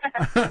 all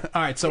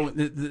right. So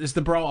is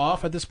the bra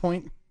off at this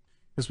point?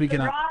 Because we The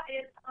can. bra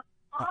is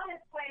on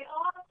its way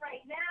off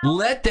right now.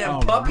 Let them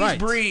All puppies right.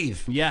 breathe.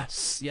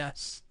 Yes.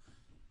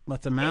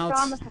 Let them out. It's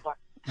on the floor.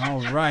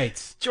 All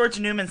right. George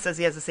Newman says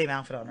he has the same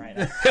outfit on right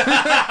now.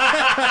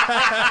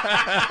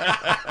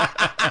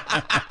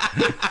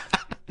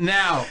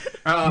 Now,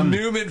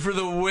 Newman for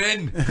the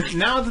win.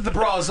 now that the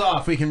bra is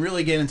off, we can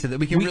really get into that.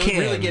 We can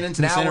really get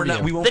into this Now we're interview.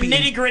 not. We won't The be.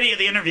 nitty gritty of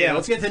the interview. Yeah,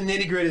 let's get to the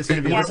nitty gritty of this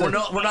interview. We're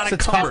not it's a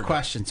tough encumbered.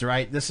 questions,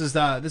 right? This is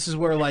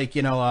where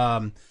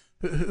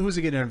who was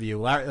a good interview?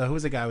 Larry, who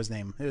was the guy? His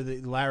name?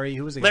 Larry.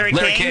 Who was the guy?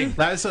 Larry King.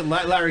 That's the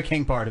Larry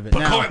King part of it.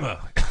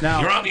 Pacoima.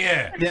 You're on the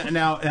air.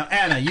 Now,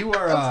 Anna, you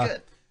are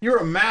you're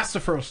a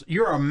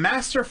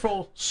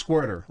masterful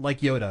squirter like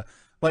Yoda.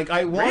 Like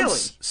I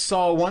once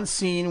saw one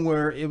scene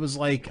where it was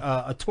like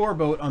a tour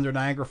boat under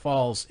Niagara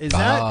Falls. Is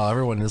that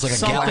everyone? It's like a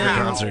something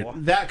Gallagher concert.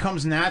 that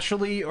comes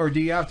naturally, or do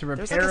you have to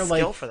There's prepare like a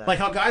skill for that. like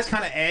how guys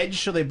kind of edge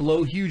so they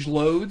blow huge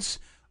loads?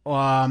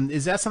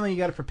 Is that something you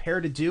got to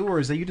prepare to do, or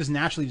is that you just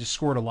naturally just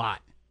squirt a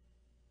lot?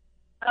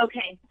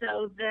 Okay,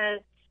 so the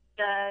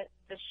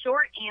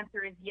short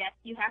answer is yes,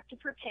 you have to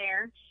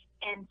prepare,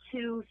 and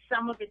two,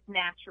 some of it's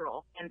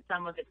natural and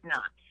some of it's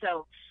not.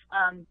 So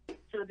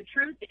the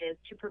truth is,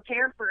 to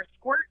prepare for a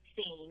squirt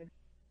scene,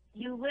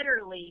 you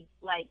literally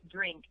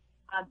drink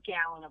a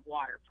gallon of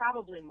water,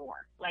 probably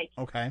more.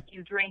 Okay.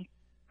 You drink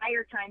the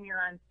entire time you're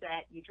on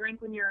set. You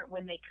drink when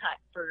they cut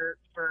for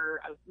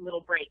a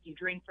little break. You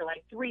drink for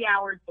 3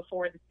 hours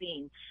before the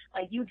scene.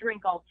 You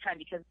drink all the time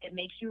because it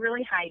makes you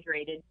really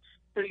hydrated.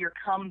 So your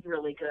cum's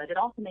really good. It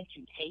also makes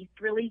you taste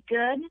really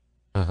good.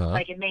 Uh-huh.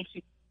 It makes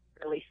you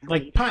really sweet.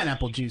 Like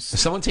pineapple juice.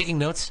 Is someone taking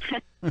notes?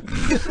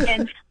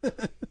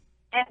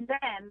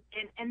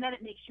 and then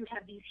it makes you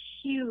have these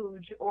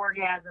huge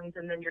orgasms,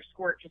 and then your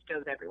squirt just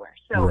goes everywhere.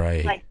 So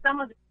Right.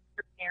 some of it's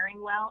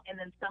preparing well, and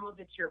then some of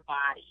it's your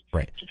body.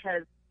 Right.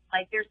 Because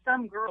there's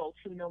some girls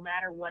who, no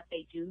matter what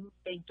they do,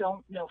 they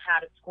don't know how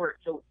to squirt,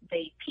 so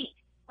they peak.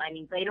 I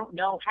mean, they don't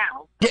know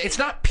how. Yeah, it's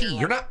not pee.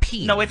 You're not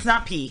pee. No, it's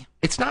not pee.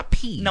 It's not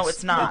pee. No,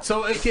 it's not.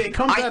 So it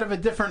comes out of a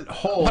different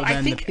hole But than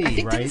I think, the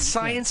pee, right? didn't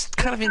science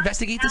kind of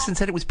investigate this and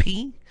said it was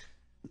pee?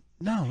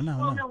 No.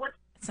 Well, no,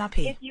 it's not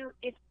pee. If you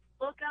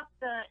look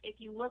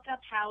up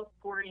how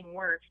squirting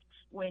works,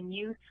 when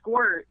you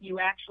squirt, you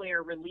actually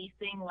are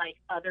releasing like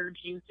other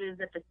juices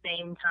at the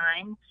same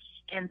time,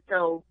 and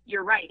so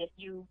you're right. If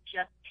you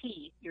just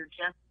pee, you're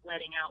just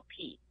letting out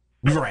pee.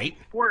 Right.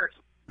 Squirt,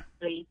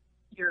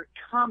 you're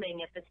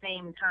coming at the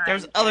same time.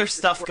 There's other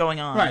stuff going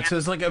on. Right, so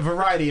it's like a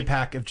variety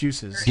pack of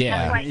juices.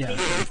 Yeah.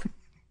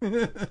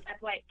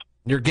 That's why.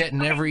 You're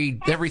getting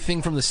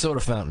everything from the soda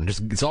fountain.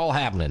 It's all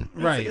happening.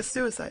 Right. It's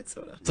like a suicide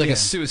soda. It's like a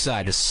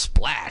suicide, just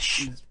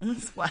splash.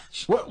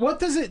 Splash. What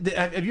does it?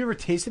 Have you ever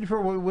tasted it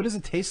before? What does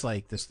it taste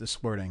like? This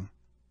squirting.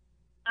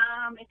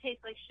 It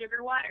tastes like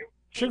sugar water.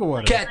 Sugar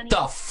water. Get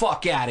the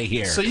fuck out of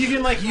here. So you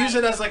can like use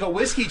it as like a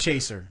whiskey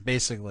chaser,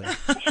 basically.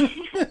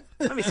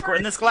 Let me squirt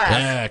in this glass.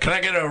 Yeah, can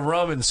I get a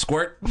rum and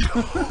squirt?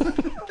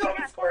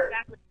 Squirt,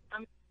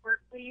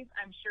 please.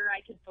 I'm sure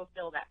I could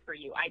fulfill that for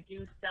you. I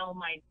do sell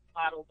my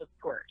bottles of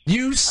squirt.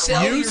 You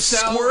sell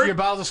your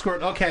bottles of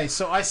squirt. Okay,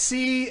 so I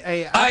see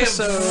a I am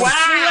episode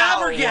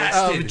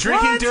flabbergasted. of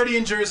Drinking What? Dirty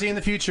in Jersey in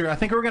the future. I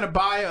think we're gonna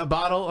buy a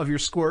bottle of your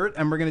squirt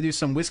and we're gonna do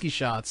some whiskey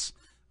shots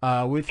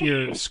with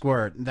your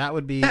squirt. That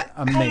would be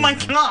amazing. Oh my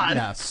God.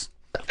 Yes.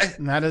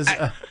 And that is.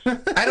 I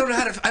don't know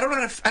how to. I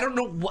don't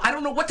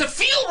know what to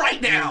feel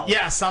right now.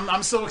 Yes,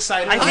 I'm so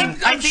excited. I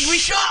think we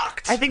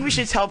shocked. I think we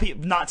should tell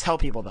people, not tell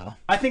people though.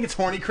 I think it's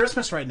horny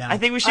Christmas right now. I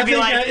think we should be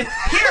like,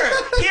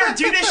 here,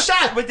 do this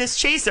shot with this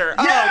chaser.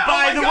 Yeah,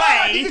 by the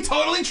way, you can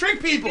totally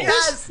trick people.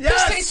 Yes,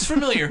 This tastes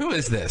familiar. Who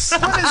is this?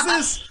 What is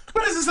this?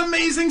 What is this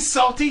amazing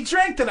salty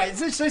drink that it's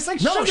like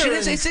No, sugar? she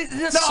didn't say it's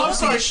no, salty, I'm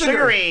sorry, it's sugar.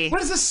 sugary.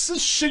 What is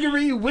this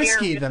sugary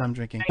whiskey that I'm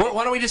drinking?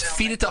 Why don't we just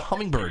feed it to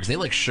hummingbirds? They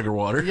like sugar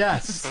water.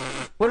 Yes.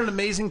 What an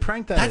amazing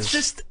prank that That's is.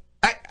 just.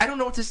 I don't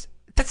know what this.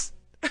 That's.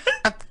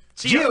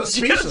 Geo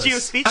speechless. Geo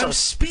speechless. I'm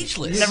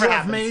speechless. You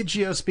have made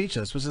Geo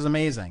speechless, which is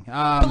amazing.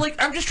 But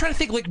like, I'm just trying to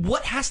think, like,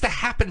 what has to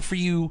happen for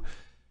you?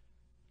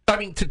 I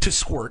mean, to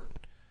squirt,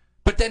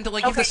 but then to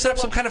like, you have to set up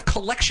some kind of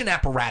collection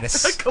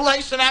apparatus.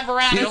 Collection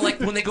apparatus. You know, like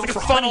when they go Like a for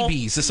funnel.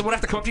 honeybees, does someone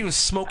have to come up to you and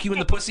smoke you in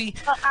the pussy?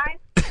 Well, I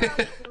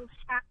have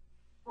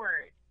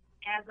squirt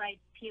as I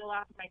peel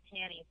off my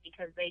panties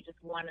because they just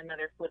won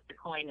another flip the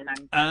coin, and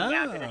I'm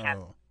now going to have.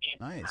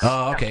 Nice.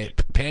 Oh, okay.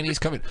 Panties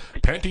coming.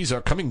 Panties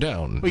are coming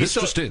down. Well, This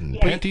just in.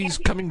 Panties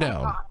coming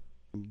down.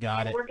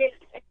 Got it. We're getting,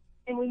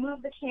 and we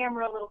moved the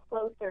camera a little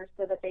closer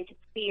so that they could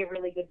see a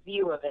really good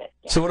view of it.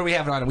 So what do we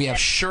have on? We have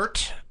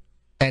shirt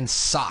and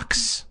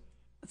socks.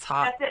 It's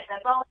hot. That's it.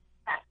 That's all.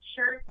 That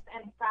shirts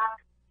and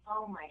socks.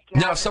 Oh my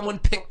god. Now, if someone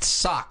picked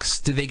socks,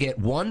 do they get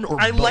one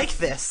or I both? like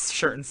this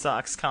shirt and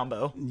socks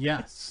combo.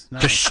 Yes.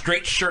 Just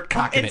straight shirt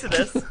cock in Into it.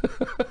 this.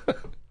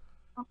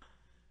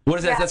 What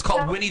is that? Yeah, That's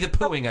called so- Winnie the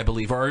Poohing, I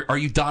believe. Or are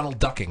you Donald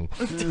Ducking?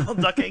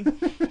 Donald Ducking.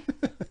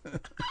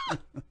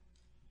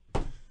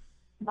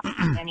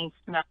 Any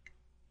smell.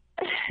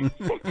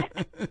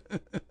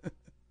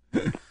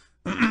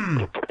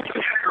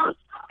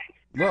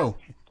 Whoa.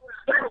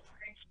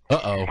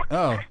 Uh-oh.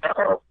 Oh.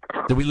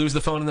 Did we lose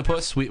the phone in the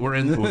puss? We are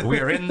in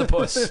the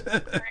puss.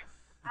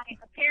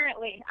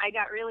 Apparently, I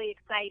got really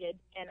excited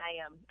and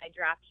I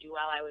dropped you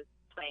while I was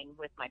playing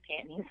with my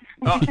panties.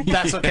 Oh,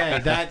 that's okay.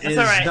 That is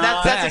all right.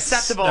 not That's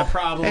acceptable. a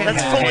problem. That's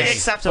we have. fully It's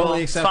acceptable.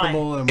 Fully It's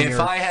acceptable. fine. And If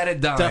we're I had a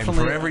dime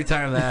definitely- for every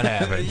time that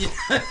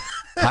happened,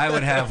 I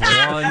would have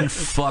one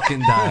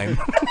fucking dime.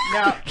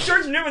 Now,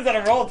 George Newman's on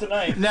a roll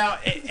tonight. Now,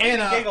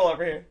 Anna, Giggle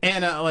over here.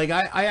 Anna, like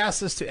I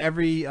asked this to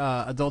every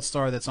adult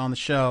star that's on the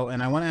show,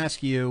 and I want to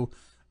ask you,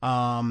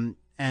 do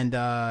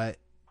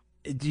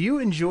you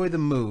enjoy the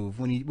move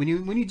when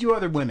you do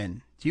other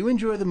women? Do you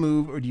enjoy the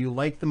move, or do you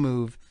like the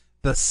move,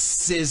 the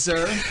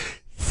scissor?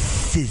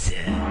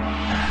 Scissor.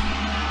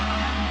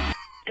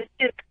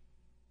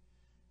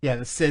 Yeah,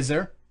 the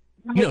scissor.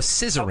 You know,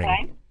 scissoring.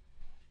 Okay.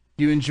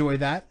 Do you enjoy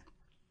that?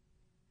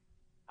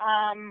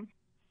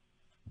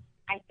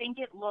 I think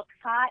it looks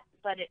hot,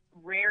 but it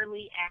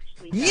rarely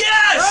actually.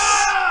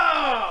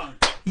 Yes!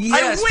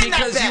 Yes, win that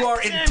because bet. you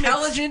are Damn it.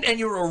 intelligent and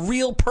you're a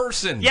real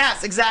person.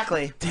 Yes,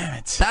 exactly. Damn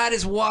it. That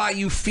is why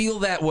you feel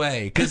that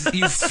way, because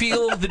you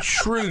feel the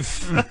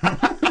truth.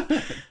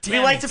 We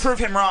like to prove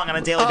him wrong on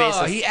a daily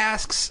basis. He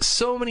asks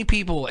so many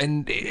people,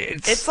 and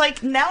It's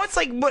like, now it's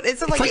like, what,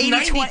 is it like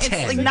 80-20?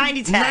 It's like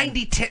 90-10.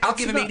 90-10. I'll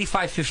give him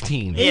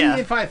 85-15. Yeah.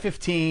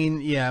 85-15.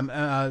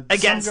 Yeah.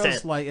 Against some girls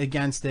it. like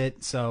against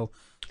it. So.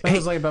 Some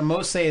girls like, but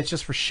most say it's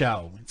just for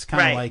show. It's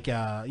kind of Right.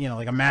 like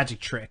like a magic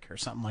trick or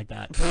something like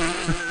that.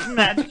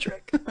 Magic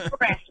trick.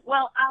 Correct.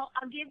 Well,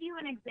 I'll give you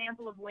an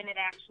example of when it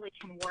actually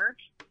can work.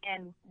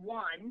 And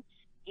one,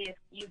 if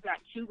you've got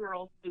two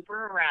girls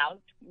super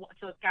aroused,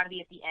 so it's got to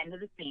be at the end of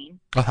the scene.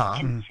 Uh-huh.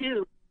 And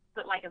two,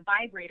 put like a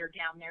vibrator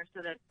down there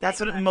so that That's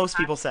what most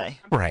people say.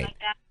 something Right. Like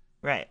that,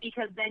 Right.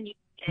 because then you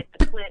get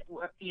the clit,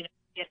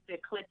 get the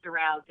clits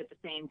aroused at the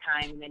same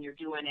time, and then you're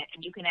doing it,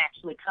 and you can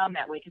actually come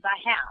that way. Because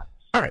I have.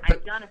 All right,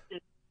 I've done a system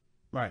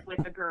Right.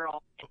 with a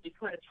girl, and we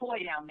put a toy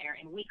down there,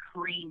 and we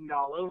creamed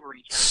all over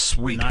each other.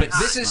 Sweet, but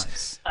this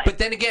is. But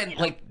then again,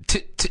 like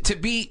to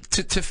be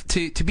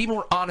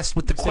more honest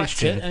with the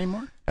question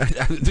anymore.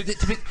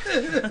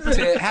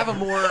 To have a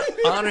more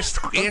honest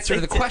answer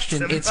to the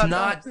question, it's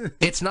not the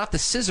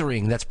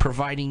scissoring that's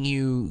providing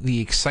you the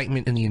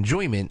excitement and the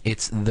enjoyment.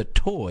 It's the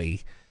toy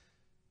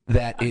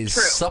that is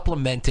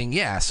supplementing.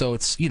 Yeah, so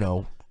it's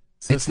So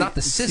it's not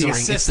the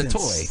scissoring, it's the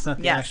toy.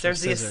 Yes,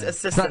 there's the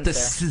assistance. It's not the there.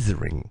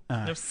 scissoring.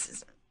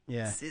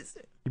 Yeah.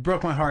 You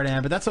broke my heart,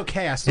 Ann, but that's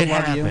okay. I still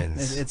love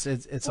happens. you.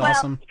 It's Well,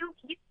 awesome.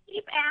 you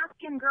keep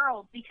asking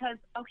girls because,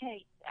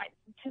 okay,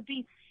 to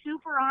be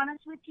super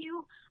honest with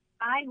you,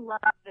 I love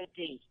the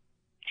D.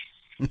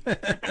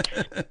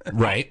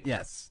 Right.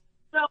 Yes.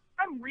 So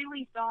I'm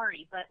really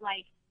sorry, but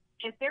like,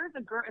 if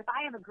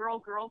I have a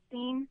girl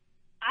scene,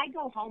 I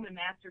go home and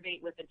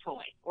masturbate with a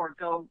toy or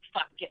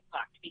get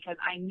fucked because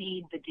I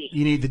need the D.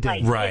 You need the D.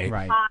 Like, Right. It's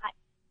Right. hot,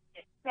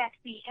 it's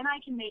sexy, and I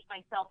can make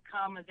myself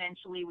come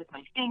eventually with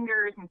my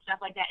fingers and stuff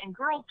like that. And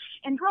girls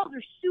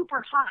are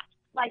super hot.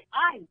 Like,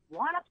 I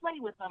want to play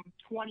with them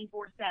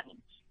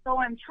 24/7. So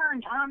I'm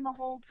turned on the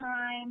whole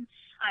time.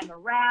 I'm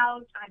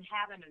aroused. I'm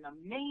having an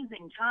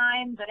amazing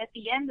time. But at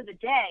the end of the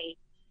day,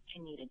 I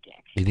need a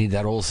dick. You need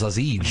that old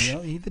sausage. You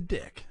need the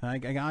dick. I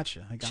got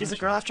you. She's a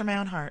girl after my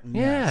own heart.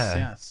 Yeah.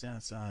 Yes.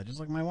 Just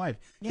like my wife.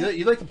 Yeah.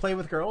 You like to play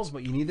with girls,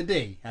 but you need the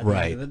D at the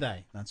end of the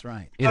day. That's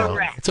right.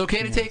 It's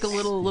okay to take a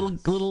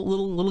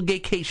little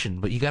vacation,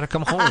 but you got to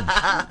come home.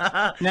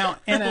 Now,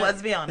 Anna,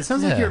 Let's be honest. It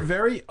sounds like you're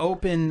very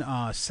open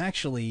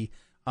sexually.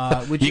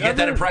 Would you get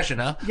that impression,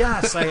 huh?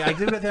 Yes, I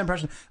do get that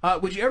impression.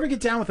 Would you ever get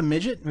down with a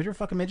midget? Would you ever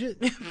fuck a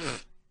midget?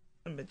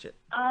 A midget.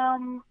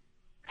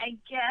 I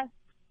guess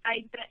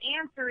the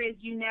answer is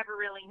you never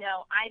really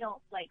know. I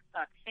don't like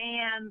fuck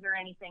fans or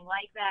anything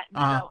like that.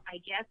 So I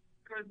guess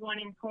there was one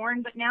in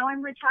porn, but now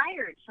I'm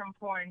retired from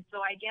porn, so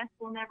I guess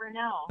we'll never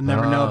know.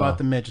 Never know about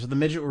the midget. So the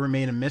midget will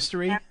remain a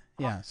mystery.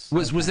 Yes.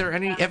 Was there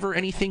ever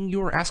anything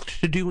you were asked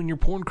to do in your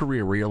porn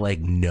career where you're like,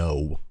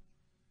 no?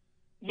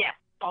 Yes,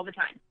 all the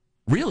time.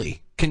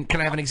 Really? Can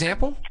I have an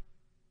example?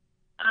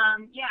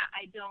 Yeah,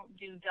 I don't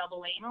do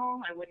double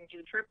anal. I wouldn't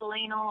do triple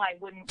anal. I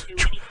wouldn't do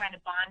any kind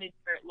of bondage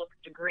where it looks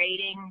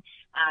degrading.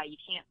 You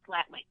can't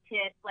slap my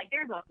tits. Like,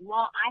 there's a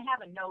law. I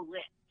have a no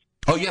list.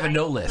 Oh, you have a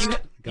no list.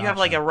 You have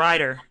like a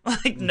rider.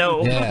 Like,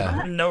 no.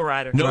 Yeah. No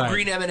rider. No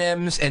green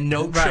M&Ms and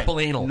no triple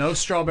anal. No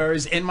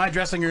strawberries in my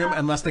dressing room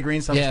unless the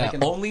green stuff is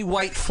taken. Only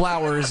white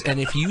flowers, and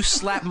if you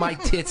slap my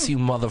tits, you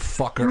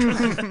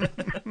motherfucker.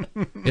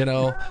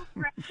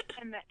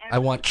 I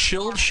want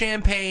chilled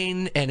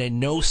champagne and a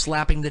no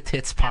slapping the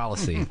tits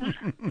policy.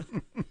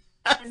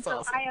 And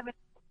so I have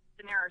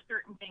and there are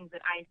certain things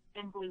that I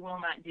simply will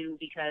not do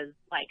because,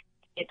 like,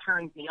 it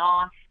turns me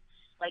off.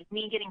 Like,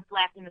 me getting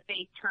slapped in the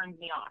face turns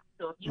me off.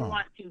 So if you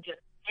want to just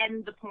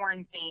end the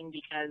porn scene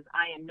because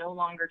I am no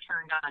longer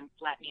turned on,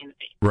 slap me in the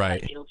face.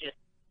 Right. Like, it'll just...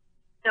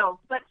 So,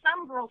 but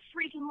some girls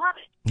freaking love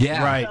it.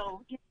 Yeah. Right.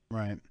 So,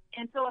 Right.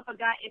 And so if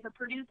a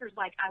producer's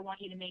like, I want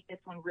you to make this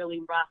one really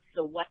rough,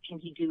 so what can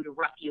he do to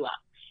rough you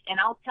up? And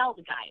I'll tell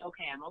the guy,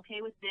 okay, I'm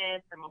okay with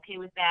this, I'm okay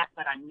with that,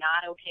 but I'm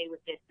not okay with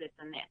this, this,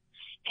 and this.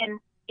 And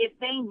if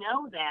they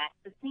know that,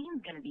 the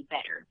scene's going to be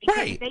better.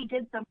 Because if they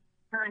did something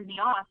that turned me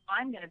off,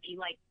 I'm going to be,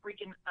 like,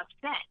 freaking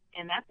upset.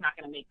 And that's not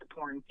going to make the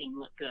porn scene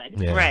look good.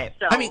 Yeah. Right.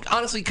 So, I mean,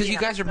 honestly, because you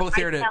guys are both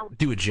there to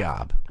do a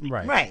job.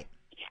 Right. Right.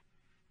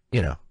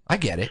 I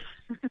get it.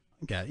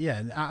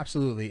 Yeah,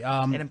 absolutely.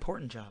 An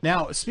important job.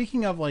 Now,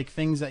 speaking of like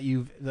things that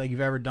you've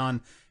ever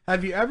done,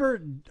 have you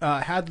ever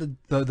had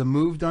the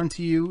move done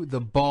to you, the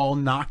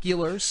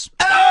ball-noculars?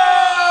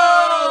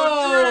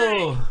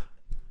 Oh!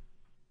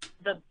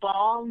 The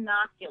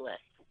ball-noculus.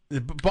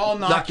 The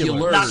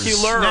ball-noculars.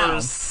 Noculars. Now,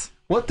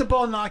 what the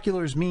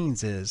ball-noculars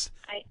means is...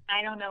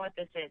 I don't know what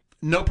this is.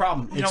 No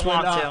problem. You It's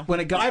don't want to. when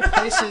a guy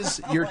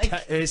places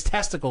his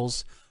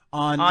testicles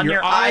on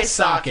your eye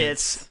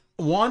sockets,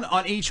 one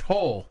on each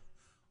hole,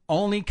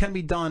 only can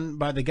be done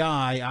by the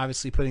guy,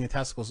 obviously, putting the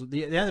testicles.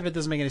 The end of it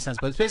doesn't make any sense,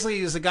 but it's basically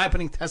is a guy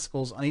putting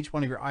testicles on each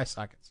one of your eye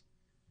sockets.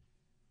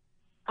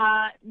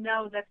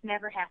 No, that's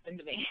never happened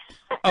to me.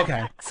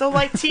 Okay. So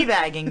like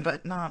teabagging,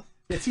 but not...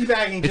 Yeah,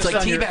 teabagging It's just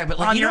like on teabag, but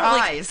like on you your know,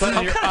 like, eyes. But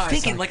I'm your kind of eye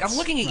thinking, like, I'm sockets.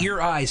 looking at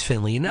your eyes,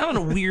 Finley, not in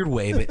a weird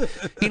way, but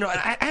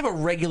I have a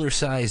regular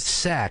sized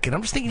sack, and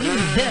I'm just thinking, even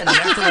then,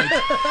 after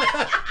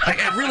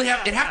I really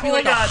have it have to be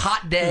like a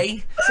hot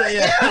day. So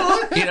yeah,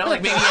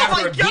 Like maybe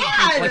after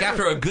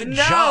a good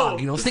jog.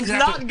 Things it's have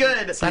not to,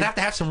 good. I'd have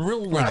to have some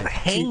real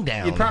hang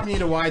down. You probably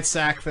need a wide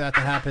sack for that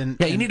to happen.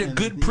 Yeah, you need a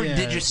good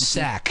prodigious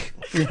sack.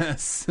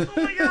 Yes. Oh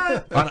my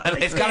god.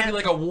 It's got to be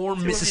like a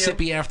warm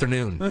Mississippi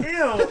afternoon.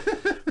 Ew.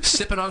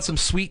 Sipping on some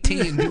sweet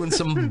tea and doing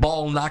some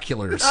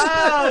ball-noculars.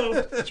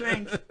 Oh,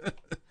 drink.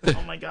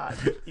 Oh my god,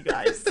 you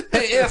guys.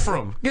 Hey,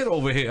 Ephraim, get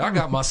over here. I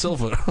got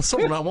myself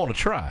something I want to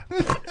try.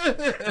 And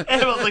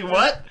I was like,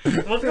 what?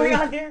 What's going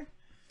on here?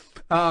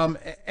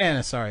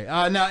 Anna, sorry.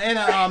 Now,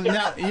 Anna,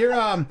 now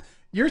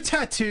Your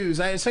tattoos,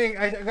 I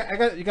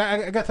got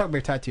to talk about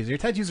your tattoos. Your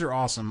tattoos are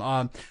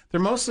awesome. They're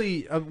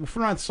mostly,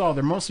 from what I saw,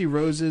 they're mostly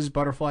roses,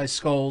 butterflies,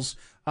 skulls.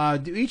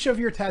 Do each of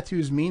your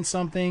tattoos mean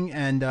something?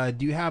 And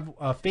do you have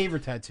a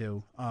favorite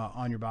tattoo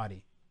on your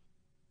body?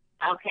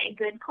 Okay,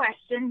 good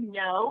question.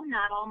 No,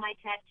 not all my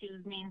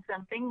tattoos mean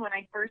something. When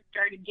I first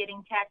started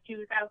getting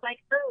tattoos, I was like,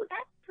 "Ooh,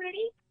 that's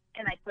pretty,"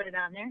 and I put it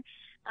on there.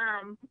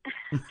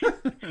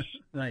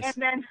 Nice. And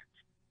then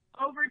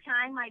over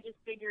time, I just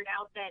figured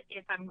out that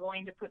if I'm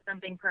going to put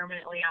something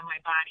permanently on my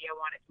body, I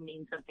want it to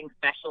mean something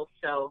special.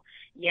 So,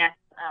 yes,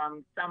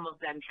 some of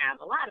them have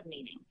a lot of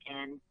meaning.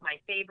 And my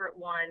favorite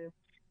one,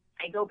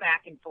 I go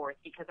back and forth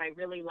because I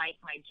really like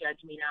my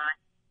Judge Me Not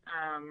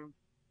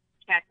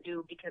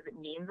tattoo because it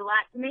means a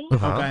lot to me.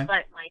 Okay.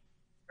 But my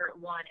favorite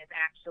one is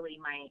actually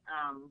my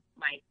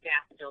my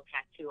daffodil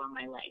tattoo on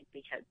my leg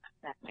because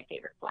that's my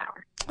favorite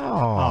flower.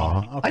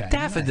 Oh, okay. a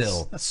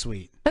daffodil. Nice. That's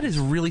sweet. That is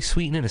really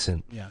sweet and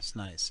innocent. Yes,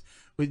 nice.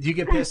 Do you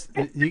get pissed?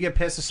 Do you get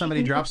pissed if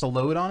somebody drops a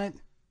load on it?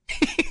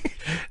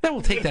 That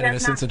will take It that does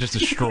innocence not- and just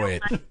destroy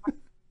it.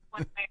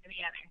 One way or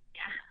the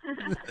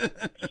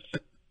other.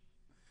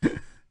 Yeah.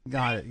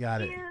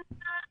 Got it.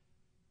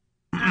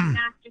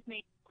 Max just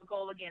made a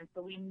goal again,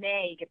 so we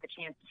may get the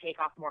chance to take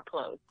off more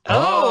clothes.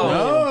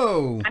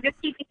 Oh. I'm just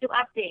keeping you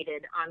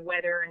updated on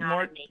whether or not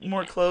I'm making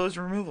More clothes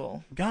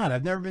removal. God,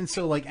 I've never been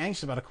so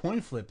anxious about a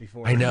coin flip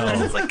before. I know.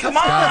 It's like, come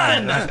God,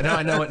 on! now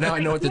I know what. Now I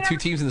know what the two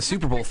teams in the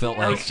Super Bowl felt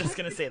I like. was just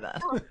gonna say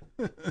that.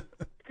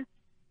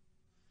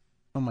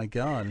 Oh my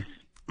God.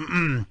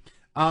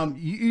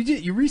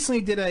 You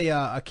recently did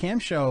a cam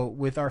show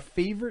with our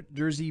favorite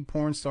Jersey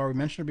porn star. We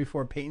mentioned her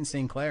before, Peyton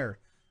St. Clair.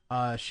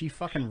 She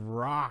fucking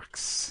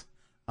rocks.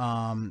 Yes,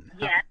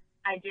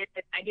 I did.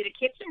 I did a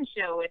kitchen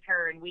show with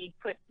her, and we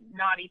put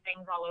naughty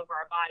things all over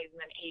our bodies and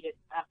then ate it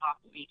up off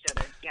of each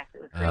other. Yes,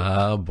 it was great.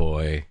 Oh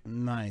boy.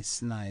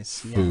 Nice. Yes.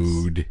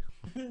 Food.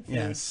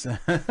 Yes.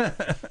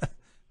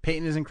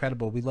 Peyton is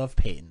incredible. We love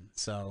Peyton.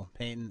 So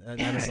Peyton,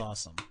 that is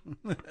awesome.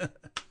 We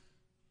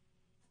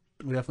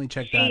definitely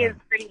check She that is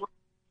out. pretty.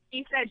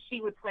 She said she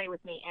would play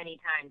with me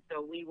anytime,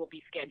 so we will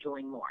be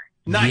scheduling more.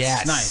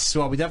 Nice.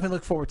 Well, we definitely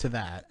look forward to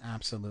that.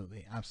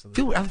 Absolutely. I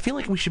feel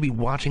like we should be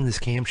watching this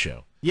cam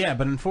show. Yeah,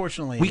 but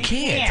unfortunately We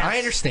can't. I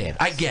understand.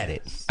 I get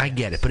it.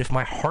 But if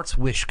my heart's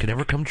wish could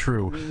ever come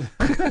true,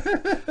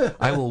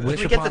 I will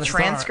wish Can we get upon the a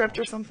star. transcript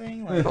or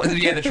something? Like- Well,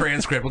 yeah, the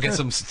transcript. We'll get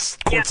some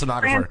court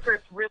stenographer.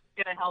 Transcript's really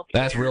gonna help you.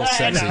 That's real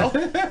sexy.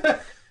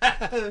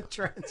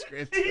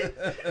 Transcript.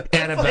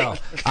 Annabelle,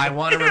 I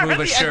want to remove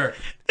a shirt.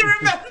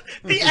 Remember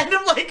the end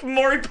of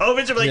Maury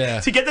Povich of Yeah.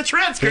 to get the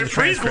transcript, Get the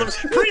transcript.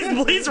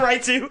 please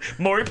write to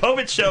Maury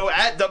Povich Show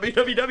at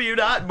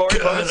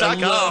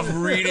www.maurypovich.com. I love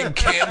reading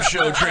cam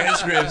show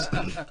transcripts.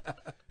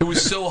 It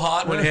was so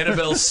hot when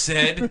Annabelle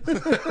said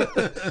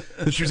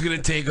that she was going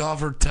to take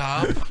off her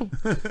top. Oh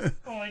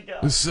my God.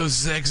 It was so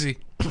sexy.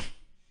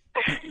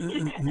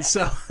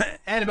 So,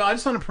 Annabelle, I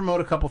just want to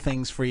promote a couple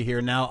things for you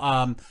here.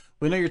 Now,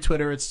 we know your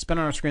Twitter. It's been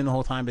on our screen the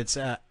whole time. It's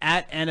at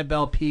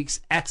Annabelle Peaks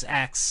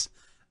XX,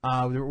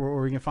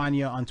 where we can find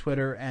you on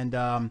Twitter. And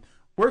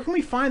where can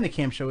we find the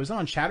cam show? Is it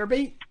on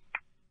Chatterbait?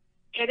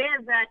 It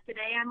is.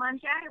 Today I'm on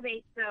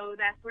Chatterbait, so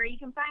that's where you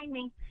can find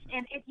me.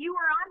 And if you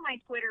are on my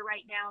Twitter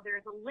right now,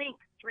 there's a link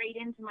straight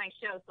into my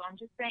show. So I'm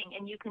just saying,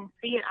 and you can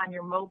see it on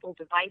your mobile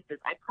devices.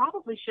 I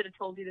probably should have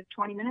told you this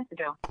 20 minutes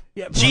ago.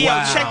 Yeah,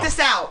 Gio, check this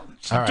out.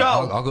 All right, Go.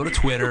 I'll go to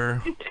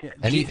Twitter.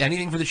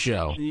 Anything for the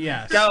show.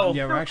 Yes. Go.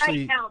 Yeah, we're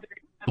actually.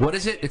 What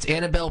is it? It's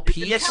Annabelle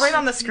Peaks? It's right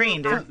on the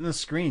screen, dude. On the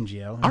screen,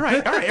 Gio. All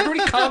right.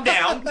 Everybody calm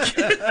down.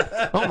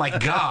 Oh, my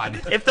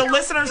God. If the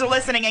listeners are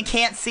listening and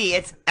can't see,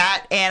 it's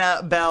at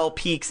Annabelle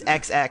Peaks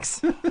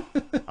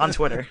XX on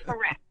Twitter.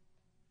 Correct.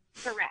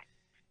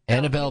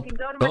 Annabelle. You can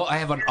go to my Oh, I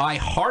have an I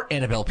Heart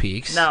Annabelle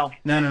Peaks. No.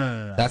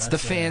 No. That's the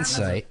fan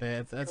site.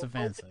 That's a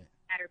fan site.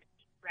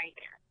 Right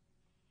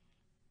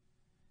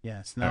there.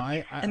 Yes. No,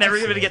 I And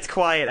everybody gets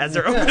quiet as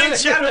they're opening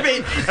Chatterbait.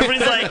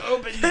 Everybody's like,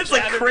 it's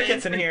like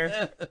crickets in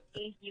here.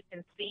 You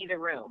can see the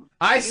room.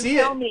 I You see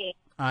tell it. Me,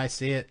 I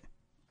see it.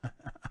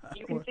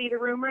 you can see the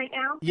room right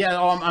now?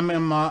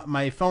 Yeah,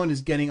 my phone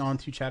is getting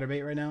onto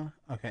Chatterbait right now.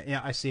 Okay,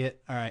 yeah, I see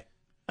it. All right.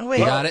 Oh, wait.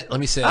 You got it? Let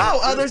me see.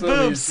 Oh, there's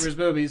boobs. There's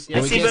boobies.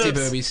 Yeah, we see can't see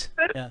boobs. boobies.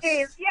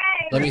 Yes. Yay!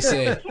 Let me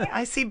see.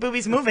 I see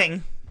boobies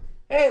moving.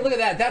 Hey, look at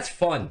that. That's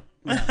fun.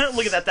 Look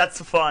at that. That's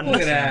fun.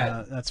 Look at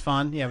that. That's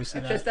fun. Yeah, we see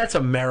that. That's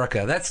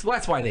America. That's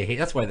why they hate.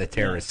 That's why the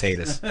terrorists hate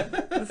us.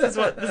 This is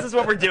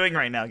what we're doing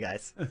right now,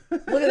 guys. Look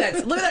at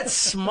that. Look at that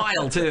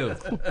smile too.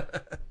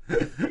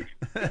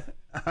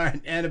 All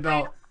right,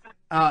 Annabelle.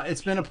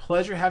 It's been a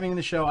pleasure having you on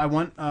the show. I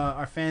want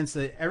our fans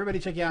to everybody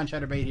check you out on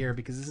Chatterbait here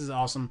because this is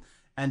awesome.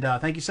 And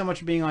thank you so much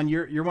for being on.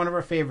 You're one of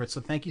our favorites,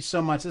 so thank you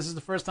so much. This is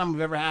the first time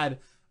we've ever had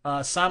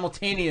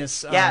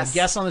simultaneous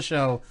guests on the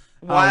show.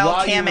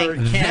 While you were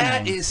camming.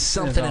 That is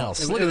something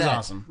else. Look It at was that.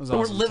 awesome. It was We're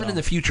awesome. living in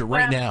the future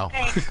right now.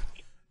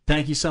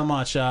 Thank you so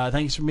much.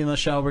 Thank you for being on the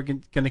show. We're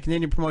going to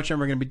continue promotion.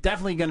 We're going to be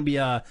definitely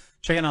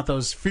checking out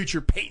those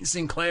future Peyton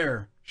St.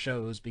 Clair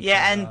shows. Because,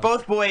 Yeah, and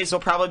both boys will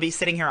probably be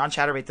sitting here on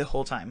Chatterbait the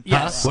whole time.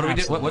 Yes. What do we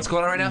do? What's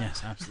going on right now?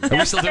 Yes, absolutely. Are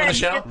we still doing the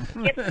show?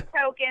 Get the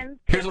tokens.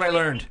 Here's what I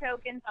learned.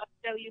 Tokens. I'll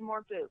show you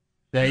more boobs.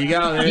 There you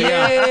go. There you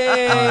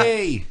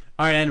Yay! go.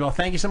 All right, Annabelle,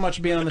 thank you so much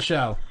for being on the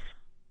show.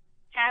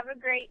 Have a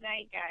great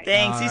night, guys.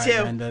 Thanks, All you right,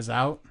 too. Mendes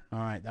out. All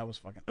right, that was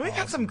fucking We've awesome.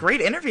 had some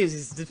great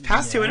interviews. The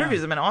past two Yeah.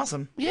 interviews have been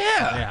awesome.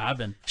 Yeah, I've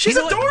been. She's You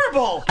know what?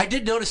 adorable. I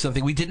did notice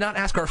something. We did not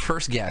ask our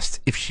first guest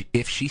if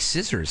she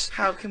scissors.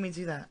 How can we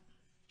do that?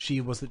 She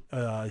was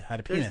had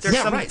a penis.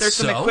 There's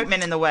some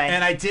equipment in the way.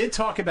 And I did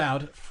talk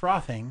about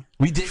frothing.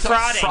 We did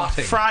talk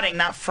Frauding. Frauding,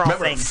 not frothing.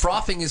 Remember,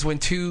 frothing is when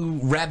two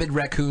rabid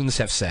raccoons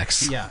have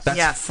sex. Yeah,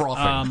 That's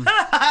frothing.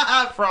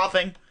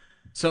 Frothing.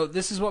 So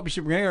this is what we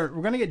should. We're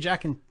gonna get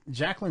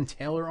Jacqueline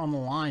Taylor on the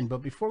line,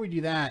 but before we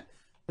do that,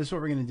 this is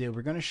what we're gonna do.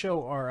 We're gonna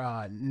show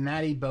our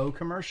Natty Boh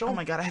commercial. Oh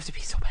my god, I have to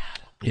pee so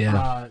bad.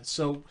 Yeah.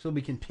 So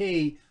we can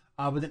pee,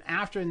 but then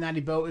after Natty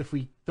Boh, if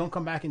we don't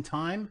come back in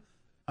time,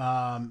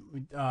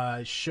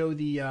 show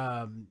the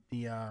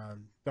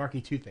Darky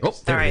toothpaste. Oh,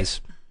 there it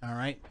is. All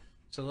right.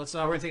 So let's.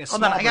 We're gonna take a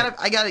Hold small on, break.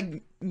 I gotta.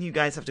 You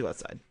guys have to go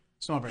outside.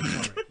 Small break.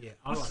 Yeah.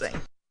 I'll go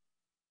outside.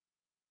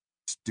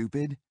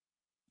 Stupid?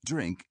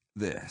 Drink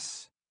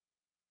this.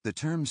 The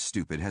term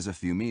stupid has a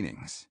few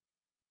meanings.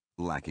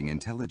 Lacking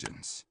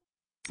intelligence.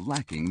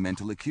 Lacking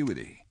mental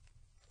acuity.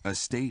 A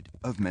state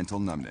of mental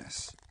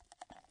numbness.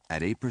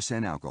 At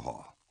 8%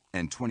 alcohol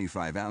and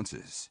 25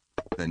 ounces,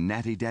 the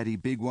Natty Daddy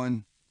Big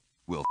One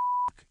will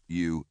f***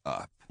 you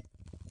up.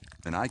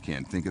 And I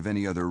can't think of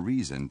any other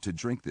reason to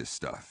drink this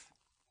stuff.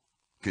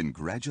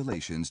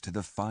 Congratulations to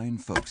the fine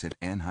folks at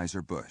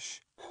Anheuser-Busch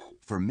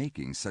for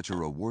making such a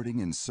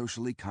rewarding and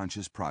socially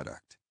conscious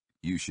product.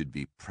 You should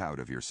be proud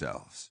of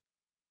yourselves.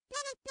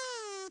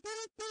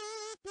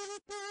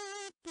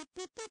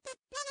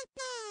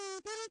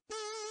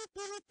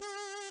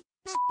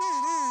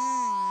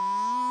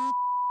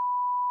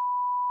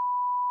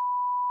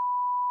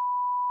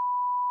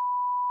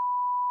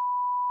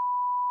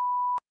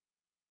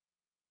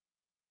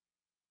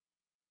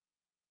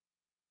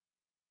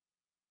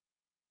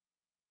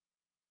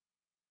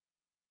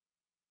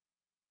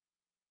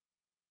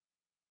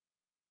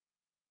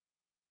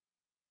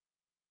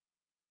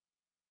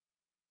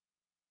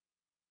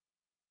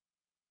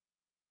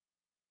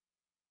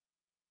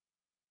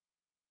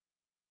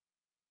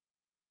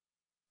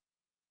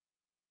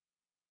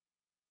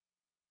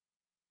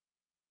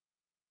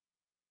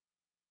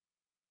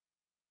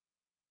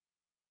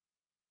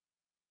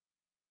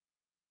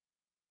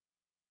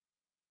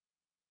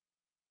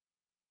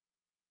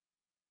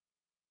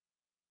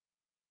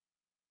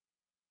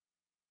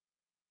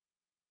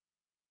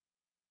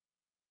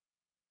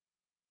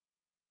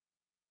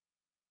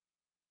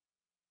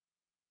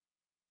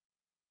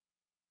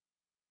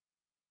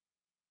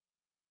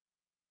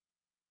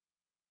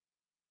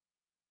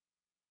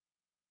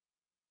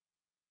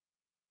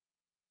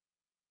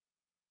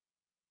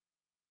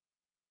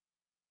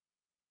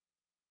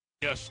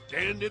 You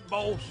stand it,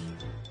 boss?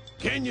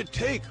 Can you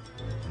take?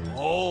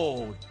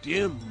 Oh,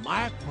 dim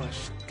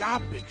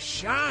microscopic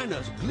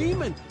shiners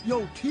gleaming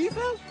your teeth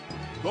out?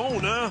 Go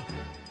on now.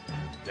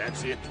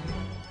 That's it.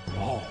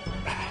 All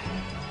right.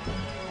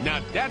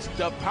 Now that's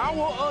the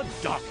power of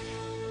Ducky.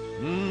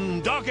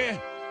 Ducky.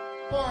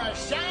 For a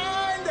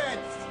shine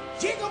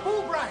that's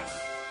jigaboo bright.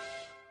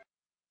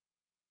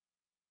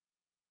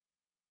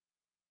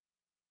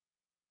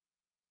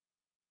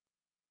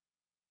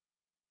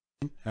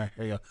 All right,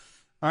 here you go.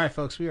 All right,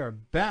 folks, we are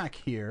back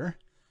here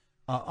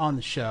on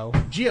the show.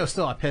 Gio's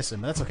still out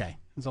pissing, but that's okay.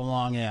 It's a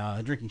long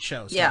drinking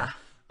show. So, Yeah.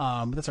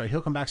 But that's all right.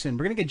 He'll come back soon.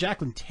 We're going to get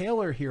Jacqueline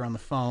Taylor here on the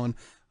phone.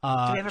 Do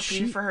we have a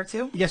preview for her,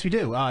 too? Yes, we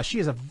do. She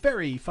is a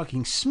very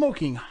fucking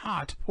smoking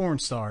hot porn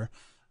star.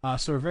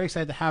 So we're very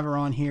excited to have her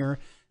on here.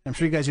 I'm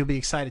sure you guys will be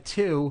excited,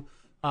 too.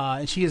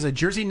 And she is a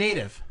Jersey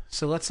native.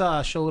 So let's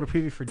show a little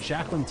preview for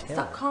Jacqueline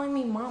Taylor. Stop calling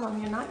me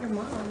mom. You're not your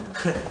mom.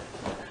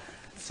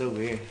 So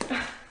weird.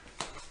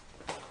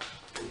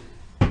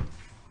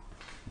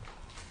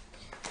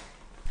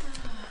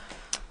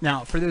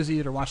 Now, for those of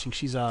you that are watching,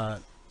 she's just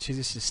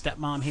a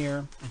stepmom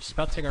here, and she's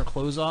about to take her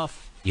clothes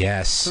off.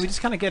 Yes. So we just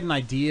kind of get an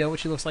idea what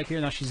she looks like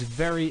here. Now, she's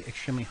very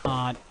extremely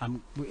hot.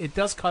 It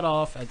does cut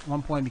off at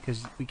one point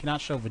because we cannot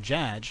show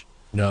vajaj.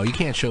 No, you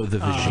can't show the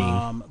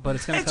vagine. But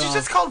it's going to It's cut off.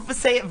 just called,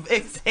 say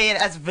it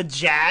as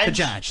vajaj.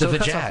 Vajaj. So The it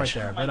cuts off vajaj. right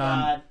there. Oh my But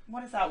God.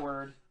 What is that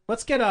word?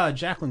 let's get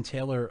Jacqueline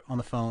Taylor on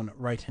the phone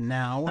right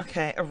now.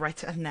 Okay,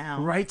 right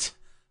now. Right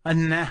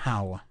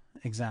now.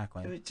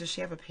 Exactly. Does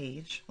she have a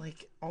page?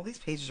 Like, all these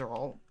pages are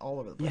all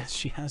over the place. Yes,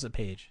 she has a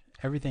page.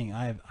 Everything.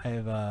 I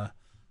have.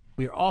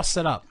 We are all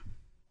set up.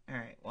 All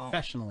right. Well,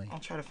 professionally. I'll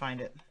try to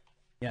find it.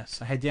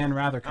 Yes, I had Dan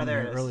Rather come there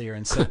in it is. earlier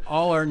and said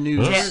all our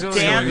news.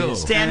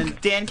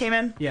 Dan came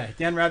in. Yeah,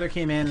 Dan Rather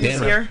came in.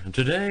 Dan here.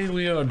 Today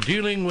we are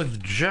dealing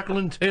with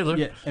Jacqueline Taylor.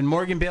 Yeah, and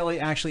Morgan Bailey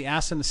actually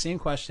asked him the same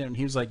question, and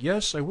he was like,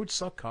 "Yes, I would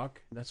suck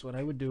cock. That's what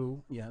I would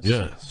do. Yes."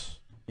 Yes.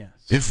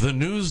 If the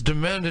news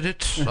demanded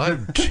it,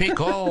 I'd take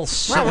all Wow,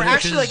 7 we're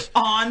actually inches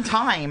like on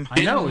time.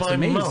 I know, it's my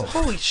amazing. mouth.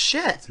 Holy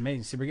shit. It's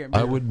amazing. See, we're getting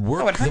I would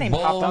work and her the name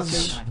popped up.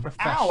 balls.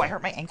 Ow, I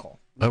hurt my ankle.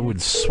 I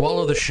would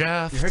swallow the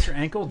shaft. You hurt your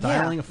ankle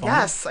dialing a phone?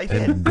 Yes, I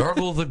did. And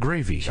gargle the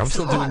gravy. I'm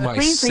still doing my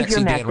Please leave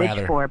sexy your Dan message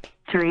Rather. for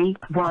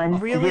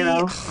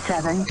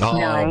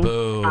 31079.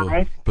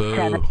 Oh,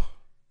 boo.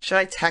 Should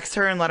I text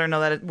her and let her know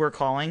that we're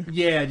calling?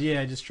 Yeah,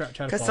 just try to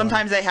Because follow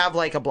sometimes they have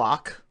like a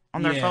block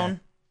on their Yeah. phone.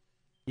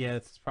 Yeah,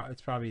 it's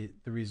probably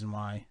the reason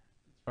why.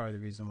 But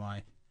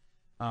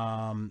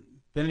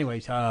anyway,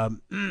 as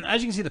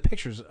you can see the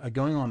pictures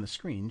going on the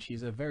screen,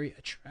 she's a very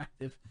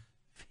attractive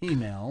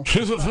female.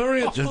 She's a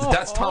very...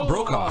 That's Tom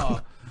Brokaw.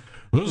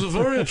 There's a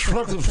very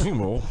attractive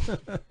female.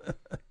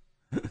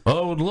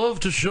 I would love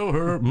to show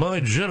her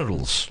my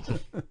genitals.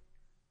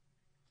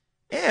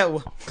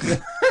 Ew.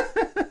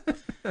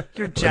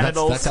 Your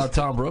genitals. That's how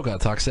Tom Brokaw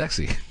talks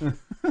sexy.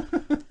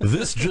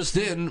 This just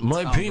in,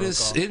 my Tom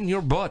penis Brokaw. in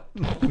your butt.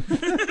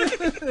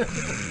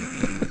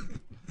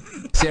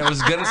 See, I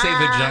was gonna say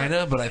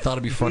vagina, but I thought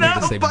it'd be funny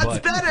to say butt's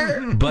butt.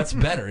 better. Butt's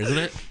better, isn't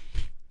it?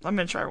 I'm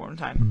gonna try it one more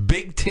time.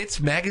 Big Tits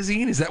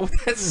Magazine? Is that what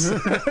that's?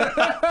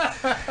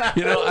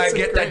 You know, I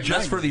get that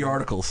just for the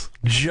articles.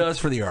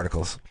 Just for the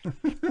articles.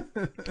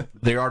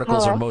 The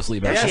articles are mostly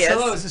about. Yes,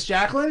 hello, is this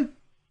Jacqueline?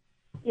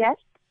 Yes.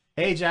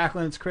 Hey,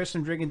 Jacqueline, it's Chris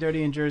from Drinking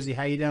Dirty in Jersey.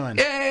 How you doing?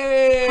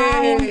 Hey!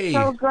 Hi, I'm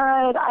so good.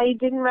 I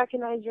didn't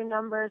recognize your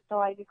number, so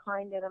I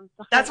declined it. I'm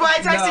sorry. That's why I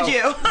texted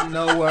you.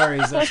 No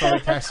worries. That's why I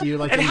texted you.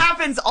 It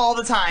happens all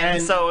the time,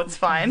 and so it's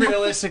fine.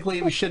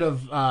 Realistically, we should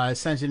have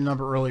sent you the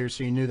number earlier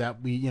so you knew that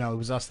it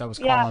was us that was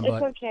Yeah, calling. it's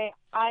But okay.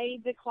 I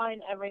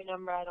decline every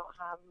number I don't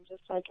have. I'm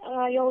just like,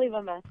 you'll leave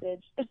a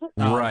message.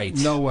 Right.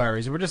 No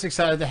worries. We're just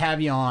excited to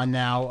have you on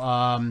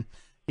now.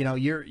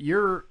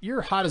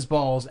 You're hot as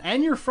balls,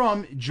 and you're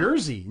from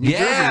Jersey, New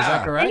Jersey. Is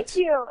that correct?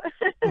 Thank you.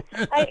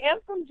 I am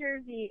from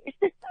Jersey.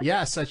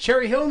 Yes,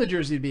 Cherry Hill, New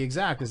Jersey, to be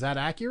exact. Is that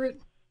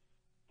accurate?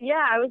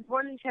 Yeah, I was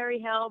born in Cherry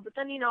Hill, but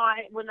then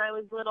when I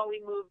was little,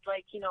 we moved.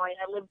 I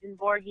lived in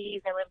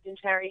Voorhees, I lived in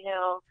Cherry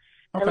Hill,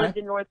 Okay. I lived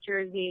in North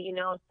Jersey.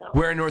 So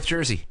Where in North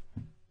Jersey?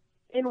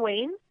 in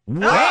Wayne.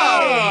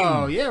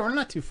 Oh, yeah, we're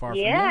not too far.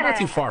 Yeah. from Not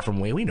too far from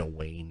Wayne. We know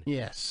Wayne.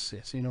 Yes,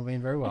 you know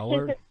Wayne very well.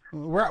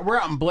 We're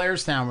out in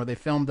Blairstown where they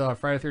filmed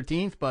Friday the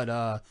 13th, but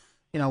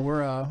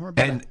we're about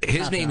And a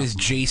his half name hour. is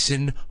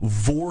Jason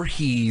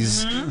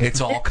Voorhees. It's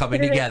all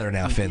coming together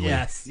now, Finley.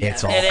 Yes,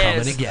 It's all it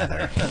coming is.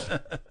 together.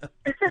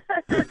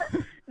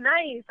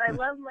 Nice. I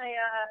love my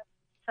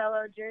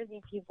fellow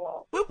Jersey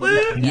people.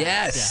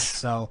 Yes.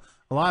 So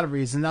a lot of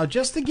reasons. Now,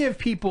 just to give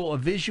people a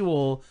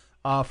visual,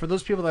 for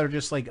those people that are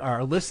just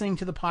are listening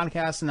to the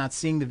podcast and not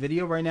seeing the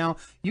video right now,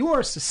 you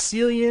are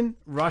Sicilian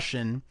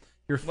Russian.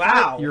 You're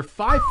you're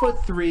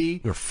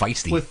 5'3". You're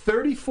feisty. With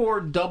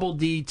 34 double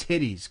D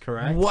titties,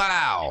 correct?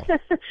 Wow.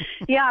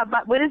 Yeah,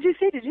 but what did you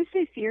say? Did you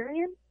say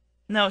Syrian?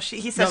 No,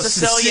 he No, said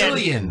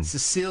Sicilian.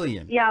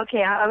 Sicilian. Yeah,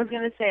 okay. I was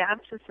gonna say I'm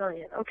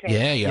Sicilian. Okay.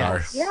 Yeah, you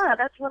are. Yeah,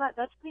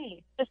 that's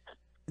me.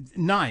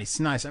 Nice.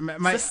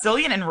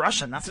 Sicilian and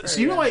Russian. That's So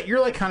you're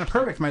like kind of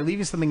perfect. Am I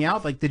leaving something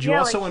out? Like, did you Yeah,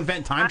 also like-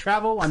 invent time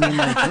travel? I mean,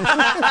 like,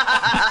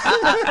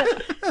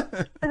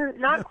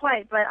 Not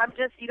quite, but I'm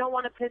just. You don't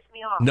want to piss me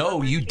off.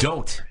 No, you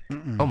don't.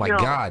 Oh, my No.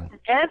 God.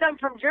 And I'm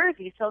from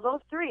Jersey, so those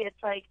three, it's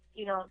like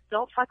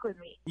don't fuck with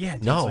me. yeah.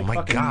 No, it's like my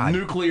fucking God.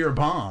 nuclear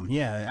bomb.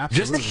 Yeah,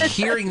 absolutely. Just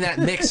hearing that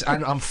mix,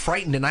 I'm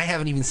frightened, and I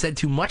haven't even said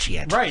too much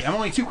yet. Right, I'm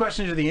only 2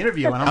 questions into the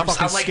interview, and I'm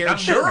fucking like, scared I'm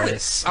shitless.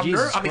 nervous. I'm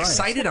Jesus Christ.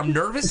 excited. I'm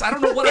nervous. I don't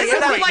know what I Isn't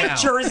am that right like now.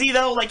 Jersey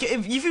though? Like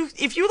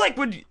if you like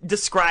would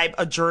describe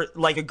a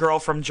girl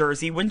from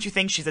Jersey, wouldn't you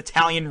think she's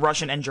Italian,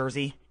 Russian, and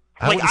Jersey?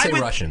 I Like, wouldn't say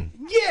would- Russian.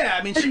 Yeah,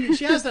 I mean,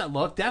 she has that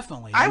look,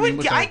 definitely. I mean, would.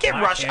 with I the get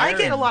black Russian. I hair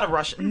get a and- lot of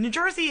Russian. New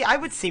Jersey, I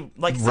would say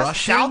like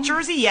Russian? South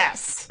Jersey.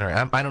 Yes. All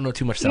right, I don't know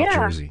too much South Yeah.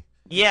 Jersey.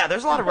 Yeah,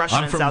 there's a lot of Russian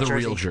I'm in from South the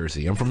Jersey. real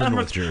Jersey. I'm from the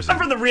North Jersey. I'm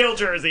from the real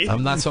Jersey.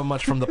 I'm not so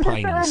much from the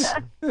Pineys.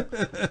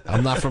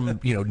 I'm not from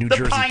New The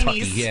Jersey,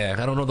 Pineys. Tucky. Yeah,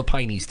 I don't know the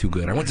Pineys too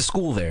good. I went to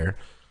school there.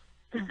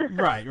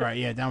 Right,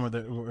 yeah, down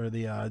where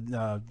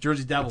the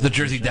Jersey Devils. The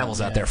Jersey Devils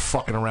out there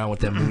fucking around with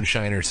them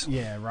moonshiners.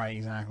 Yeah, right,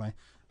 exactly.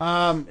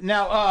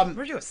 Now,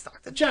 where'd you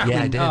stock the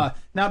Jacqueline, Yeah, I did.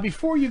 now,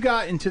 before you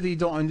got into the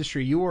adult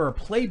industry, you were a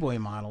Playboy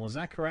model. Is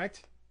that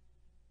correct?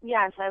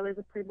 Yes, I was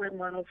a Playboy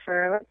model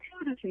for about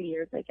 2 to 3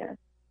 years, I guess.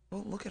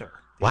 Oh, look at her.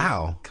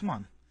 Wow. Come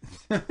on.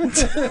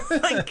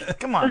 Like,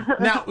 come on.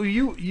 Now, were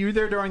you were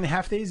there during the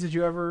half days? Did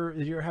you ever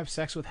have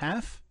sex with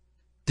Half?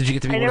 Did you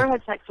get to be I one never of-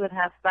 had sex with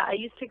Half, but I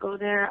used to go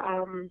there.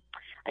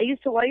 I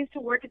used to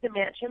work at the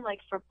mansion, like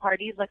for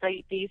parties. Like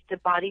they used to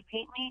body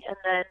paint me, and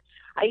then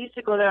I used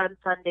to go there on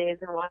Sundays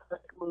and watch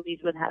like, movies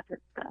with Half and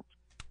stuff.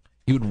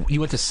 You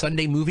went to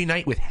Sunday movie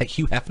night with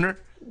Hugh Hefner?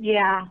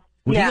 Yeah.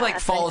 Would yeah, you like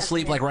that's fall right,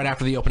 asleep that's like right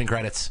after the opening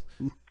credits?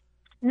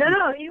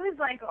 No, he was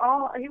like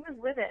he was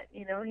with it.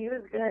 He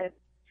was good.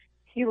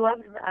 He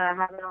loved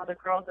having all the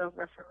girls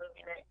over for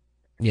movie night.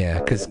 Yeah,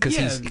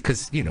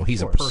 because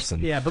he's a person.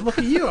 Yeah, but look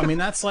at you. I mean,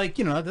 that's like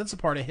that's a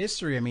part of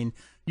history. I mean,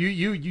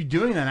 you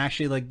doing that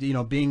actually, like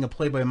being a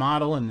Playboy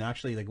model and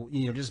actually like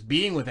just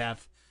being with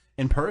F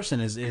in person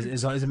is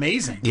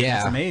amazing. Yeah.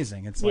 It's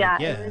amazing. It's Yeah,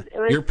 like it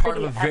was You're part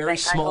of a pretty very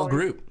epic. I small always-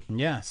 group.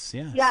 Yes,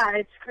 yes. Yeah,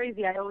 it's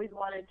crazy. I always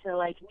wanted to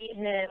like meet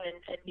him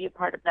and be a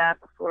part of that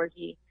before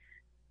he,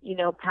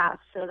 passed.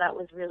 So that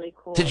was really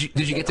cool. Did you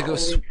get to go?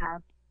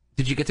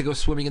 Did you get to go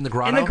swimming in the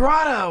grotto? In the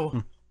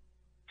grotto.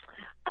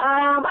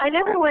 I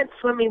never went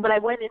swimming, but I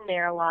went in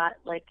there a lot.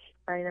 Like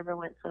I never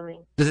went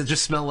swimming. Does it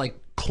just smell like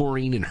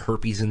chlorine and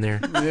herpes in there?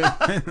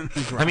 I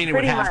mean, it would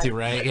Pretty have much. to,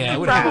 right? Yeah, it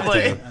would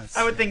Probably. have to.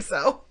 I would think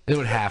so. It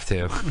would have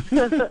to.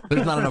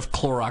 There's not enough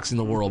Clorox in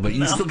the world, but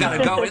you still got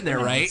to go in there,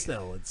 right?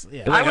 Still, it's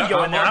You're like, I would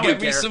go in there. I would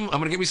care. I'm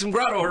gonna give me some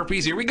grotto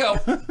herpes. Here we go.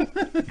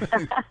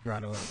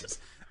 Grotto herpes.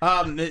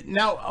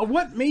 Now,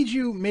 what made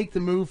you make the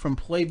move from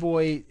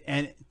Playboy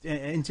and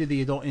into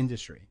the adult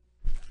industry?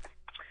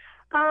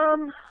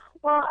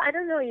 Well, I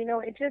don't know.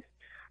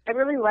 I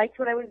really liked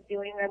what I was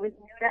doing. I was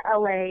new to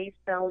LA,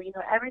 so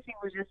everything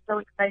was just so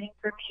exciting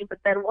for me. But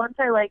then once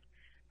I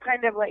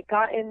kind of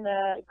got in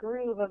the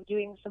groove of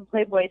doing some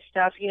Playboy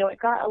stuff, it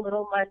got a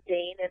little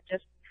mundane and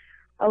just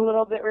a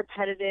little bit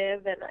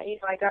repetitive. And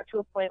I got to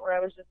a point where I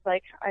was just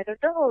like, I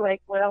don't know,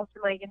 what else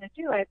am I going to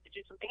do? I have to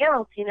do something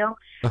else,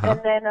 Uh-huh. And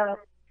then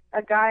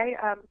a guy,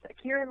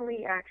 Kieran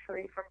Lee,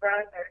 actually from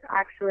Brazzers,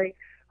 actually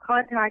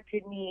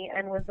contacted me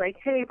and was like,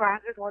 hey,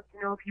 Brazzers wants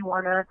to know if you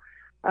want to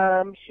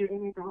shoot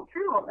an adult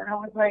film. And I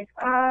was like,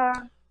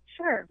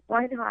 sure,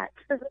 why not?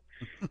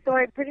 So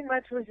I pretty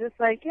much was just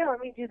like, yeah, let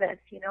me do this,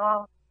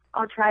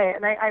 I'll try it.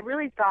 And I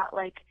really thought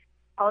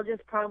I'll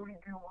just probably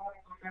do one,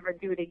 I'll never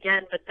do it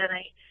again. But then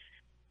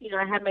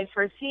I had my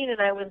first scene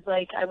and I was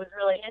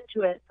really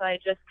into it. So I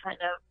just kind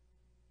of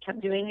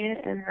kept doing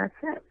it and that's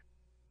it.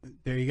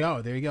 There you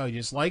go. You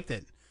just liked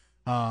it.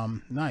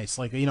 Nice.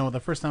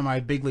 The first time I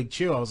had Big League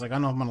Chew, I was like, I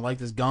don't know if I'm gonna like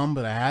this gum,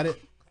 but I had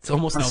it. It's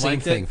almost the same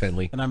thing,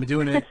 Finley. And I've been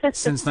doing it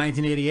since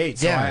 1988.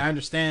 So Yeah. I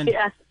understand.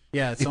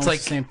 Yeah, it's almost like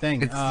the same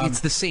thing. It's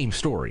the same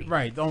story,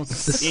 right? Almost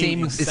It's the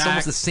same. It's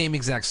almost the same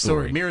exact So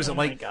story. it mirrors it Oh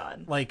my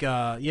God.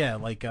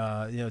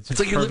 it's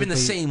like you're living the perfectly-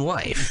 same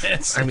life.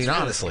 It's- I mean, it's really-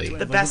 honestly, it's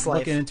The best life.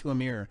 Looking into a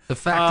mirror. the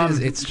fact is,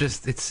 Um,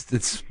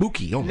 it's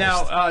spooky almost.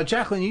 Now,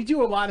 Jacqueline, you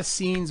do a lot of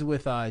scenes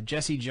with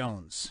Jesse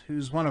Jones,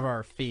 who's one of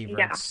our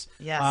favorites.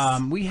 Yeah.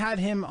 Yes. We had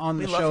him on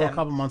the We love show a him.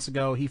 couple months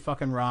ago. He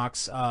fucking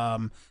rocks.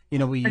 We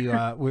we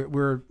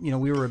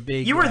were a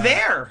big. You were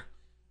there.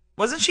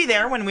 Wasn't she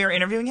there when we were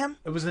interviewing him?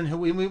 It was when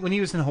he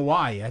was in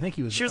Hawaii. I think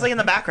he was. She was in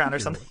the background or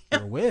something. You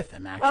were with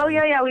him, actually. Oh,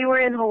 yeah, we were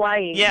in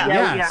Hawaii.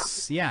 Yeah.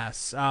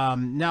 Yes.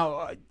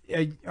 Now,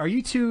 are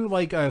you two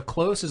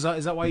close? Is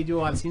that why you do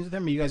a lot of scenes with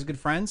him? Are you guys good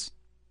friends?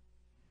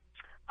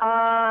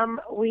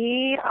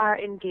 We are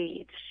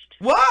engaged.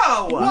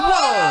 Whoa!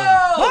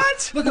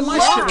 What? Look at my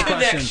Love stupid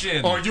question.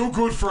 connection. Are you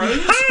good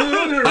friends?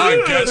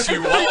 I guess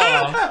you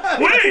are.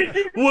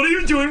 Wait, what are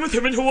you doing with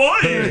him in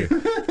Hawaii?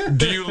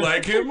 Do you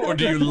like him or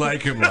do you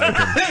like him like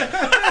him?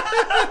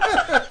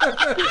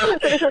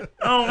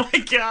 Oh my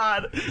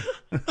God!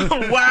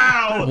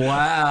 Wow!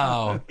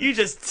 Wow. You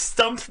just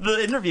stumped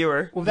the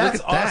interviewer. Well, that's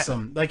Look at that.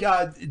 awesome.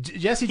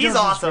 Jesse Jones He's is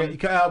awesome.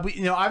 great.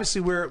 We, obviously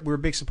we're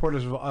big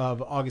supporters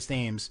of August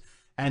Ames,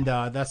 and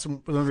that's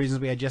one of the reasons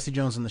we had Jesse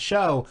Jones on the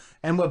show.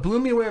 And what blew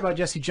me away about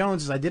Jesse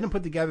Jones is I didn't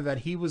put together that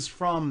he was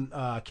from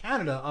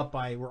Canada, up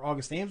by where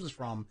August Ames was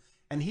from,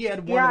 and he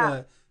had one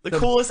of the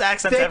coolest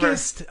accents ever.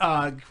 thickest,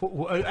 I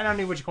don't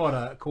know what you call it,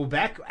 a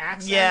Quebec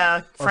accent.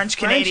 Yeah, Or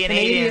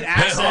French-Canadian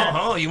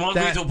accent. You want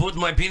me to put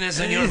my penis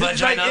in your Like,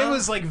 vagina? it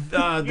was like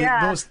the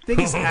most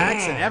thickest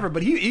accent ever,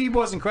 but he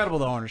was incredible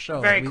though on our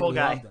show. Very we, cool we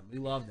guy. Loved him. We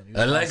loved him. He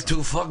I was like awesome.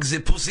 to fuck the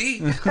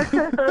pussy.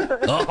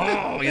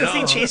 Oh, Does he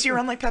yeah. chase you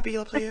around like Pepe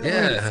Le Pew?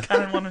 Yeah. I was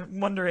kind of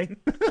wondering.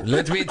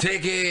 Let me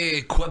take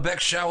a Quebec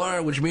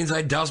shower, which means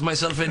I douse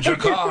myself in your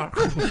car.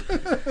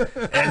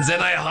 And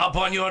then I hop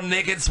on your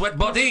naked sweat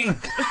body.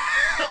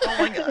 Oh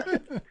my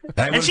God!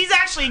 I And was- she's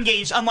actually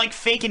engaged, unlike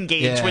fake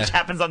engaged, Yeah. which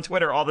happens on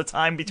Twitter all the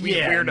time between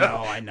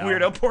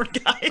weirdo porn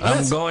guys.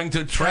 I'm going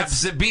to trap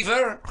the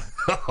beaver.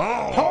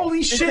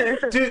 Holy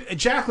shit, dude!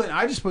 Jacqueline,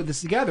 I just put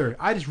this together.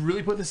 I just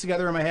really put this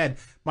together in my head.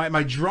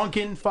 My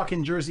drunken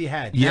fucking Jersey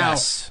head.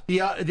 Yes.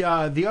 Now,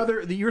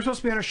 you were supposed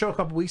to be on our show a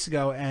couple weeks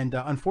ago, and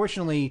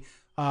unfortunately,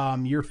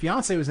 your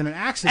fiance was in an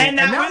accident, And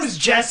that was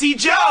Jesse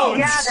Jones.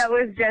 Yeah, that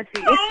was Jesse.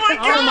 Oh my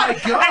God! Oh my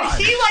God.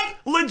 And he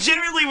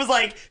legitimately was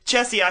like,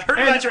 Jesse, I heard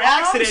And about your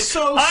I'm accident.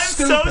 so I'm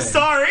so stupid.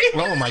 sorry.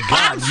 Oh my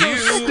God! I'm so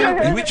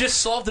stupid. We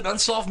just solved an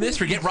unsolved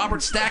mystery. Get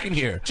Robert Stack in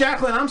here.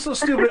 Jacqueline, I'm so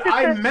stupid.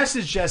 I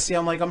messaged Jesse.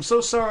 I'm like, I'm so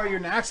sorry you're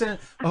in an accident.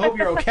 I hope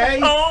you're okay.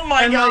 Oh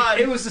my and God.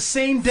 it was the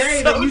same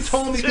day So that you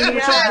told me you stupid. were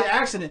the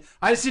accident.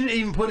 I just didn't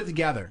even put it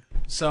together.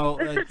 So,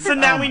 So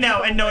now we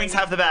know, and knowing's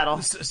half the battle.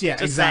 Yeah,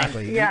 Just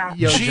exactly. saying. Yeah.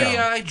 Yo, Joe.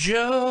 G.I.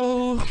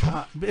 Joe.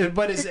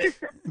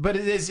 But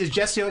is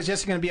Jesse going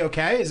to be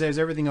okay? Is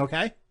everything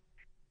okay?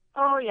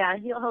 Oh yeah,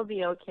 he'll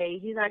be okay.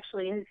 He's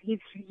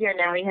here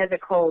now. He has a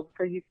cold,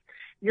 so he's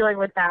dealing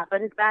with that.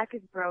 But his back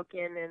is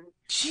broken, and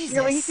you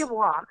know, he can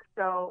walk.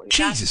 So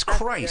Jesus that's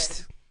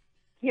Christ.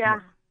 good. Yeah.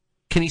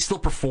 Can he still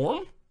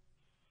perform?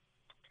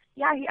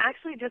 Yeah, he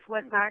actually just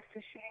went back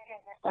to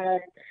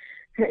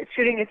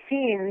shooting a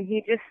scene.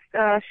 He just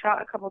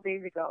shot a couple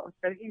days ago,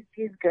 so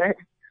he's good.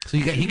 So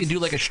he can do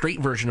like a straight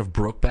version of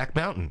Brokeback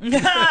Mountain.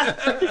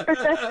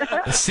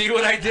 See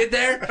what I did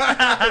there?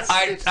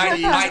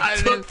 I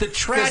took the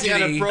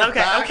tragedy.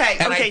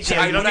 Okay,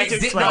 Jim. You don't need to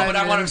explain. No, but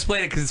I want to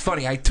explain it because it's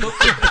funny. I took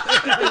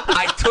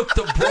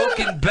the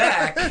broken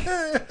back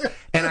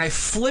and I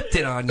flipped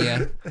it on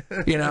you,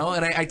 you know.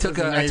 And I took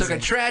a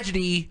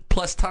tragedy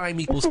plus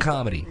time equals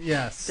comedy.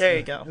 Yes, there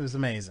you go. It was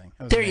amazing.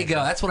 You go.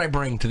 That's what I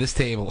bring to this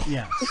table.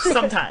 Yeah,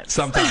 sometimes.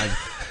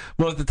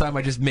 Most of the time,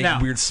 I just make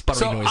weird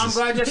sputtering noises. I'm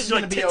glad this is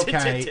going to be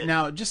okay.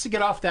 Now, just to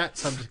get off that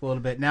subject a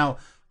little bit. Now,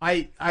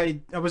 I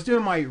was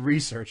doing my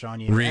research on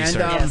you.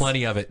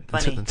 Plenty of it.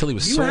 Until he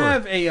was sore. You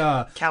have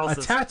a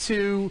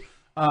tattoo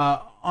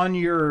on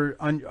your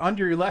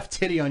under your left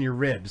titty on your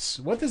ribs.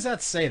 What does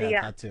that say? That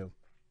tattoo.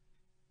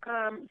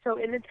 So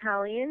in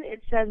Italian,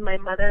 it says, "My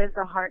mother is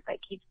the heart that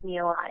keeps me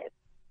alive."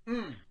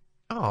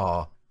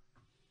 Oh.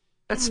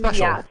 That's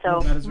special. Yeah, so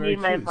me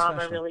and my mom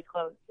are really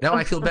close. Now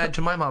I feel bad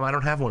to my mom. I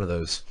don't have one of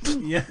those.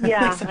 Yeah.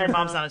 Your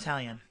mom's not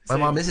Italian. My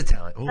mom is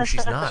Italian. Oh,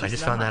 she's not. I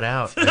just found that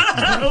out.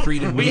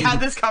 We had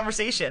this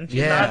conversation.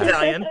 She's not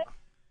Italian.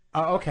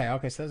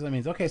 Okay. So that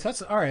means so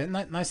that's all right.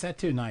 Nice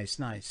tattoo. Nice.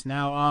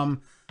 Now,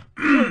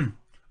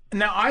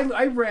 now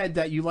I read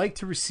that you like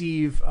to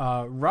receive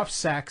rough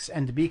sex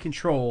and to be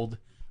controlled.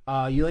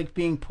 You like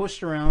being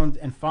pushed around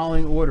and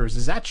following orders.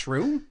 Is that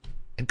true?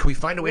 And can we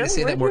find a way to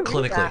say that more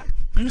clinically?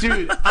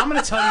 Dude, I'm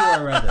going to tell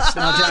you where I read this.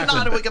 Now,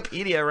 Jacqueline, not on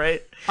Wikipedia,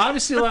 right?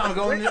 Obviously,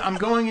 I'm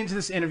going into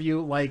this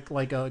interview like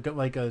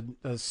a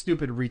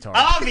stupid retard.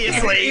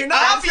 Obviously,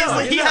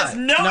 he has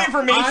no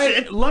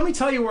information. Let me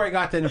tell you where I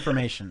got that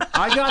information.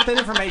 I got that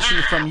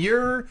information from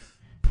your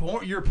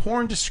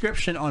porn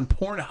description on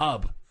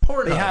Pornhub.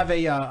 They have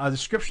a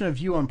description of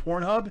you on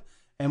Pornhub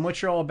and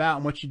what you're all about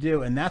and what you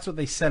do, and that's what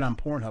they said on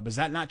Pornhub. Is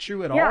that not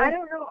true at all? Yeah,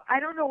 I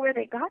don't know where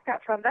they got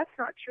that from. That's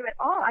not true at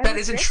all. That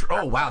isn't true.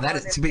 Oh wow, that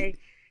is to be.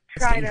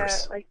 Try to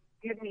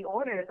give me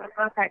orders. I'm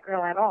not that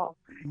girl at all.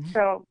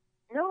 So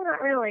no, not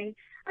really.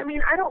 I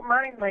mean, I don't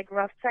mind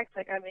rough sex,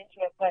 I'm into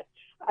it, but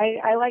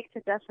I like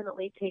to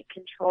definitely take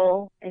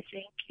control. I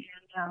think,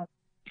 and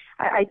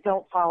I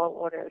don't follow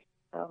orders.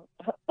 So.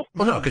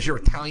 Well, no, because you're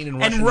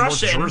Italian and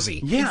Russian. North Jersey.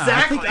 Yeah,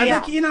 exactly.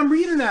 I think I'm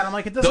reading that. I'm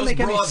like, it doesn't make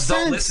any sense.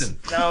 Don't listen.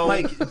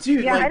 No.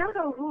 Dude. Yeah, I don't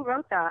know who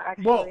wrote that.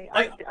 Actually, well,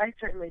 I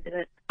certainly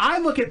didn't. I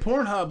look at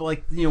Pornhub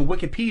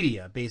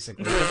Wikipedia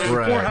basically.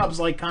 Pornhub's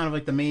kind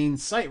of the main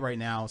site right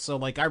now.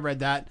 So I read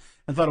that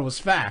and thought it was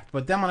fact.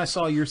 But then when I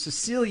saw you're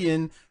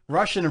Sicilian,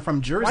 Russian, and from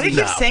Jersey. Why do you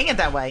keep saying it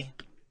that way?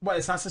 What?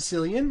 It's not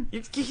Sicilian?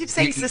 You keep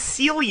saying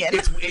Sicilian.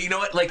 You know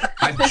what?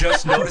 I've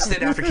just noticed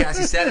it after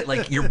Cassie said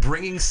it. You're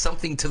bringing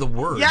something to the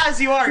word. Yes,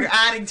 you are. You're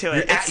adding to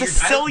it. It's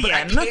Sicilian.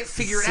 I can't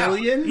figure it out.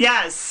 Sicilian?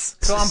 Yes.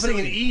 So I'm putting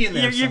an E in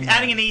there. You're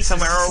adding an E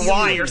somewhere or a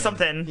Y or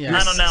something. Yeah.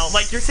 I don't know.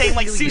 You're saying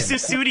Susu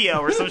Studio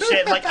or some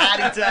shit.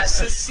 Adding to that.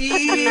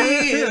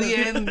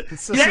 Sicilian.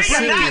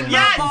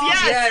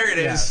 Yes. There it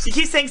is. You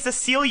keep saying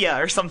Cecilia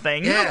or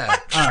something. Yeah.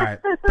 All right.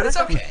 But it's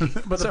okay.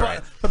 But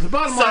the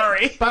bottom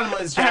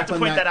line is, I have to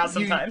point that out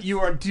sometimes.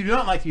 You do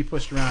not like to be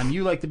pushed around.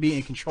 You like to be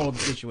in control of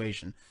the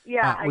situation.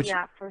 Yeah,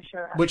 for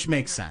sure. Which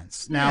makes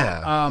sense.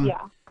 Now,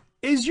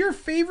 is your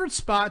favorite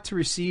spot to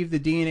receive the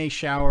DNA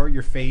shower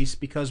your face?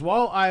 Because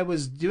while I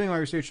was doing my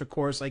research, of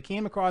course, I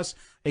came across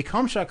a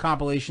cum shot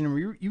compilation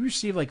where you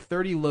receive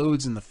 30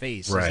 loads in the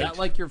face. Right. Is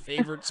that your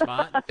favorite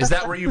spot? Is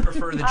that where you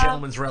prefer the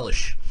gentleman's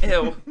relish?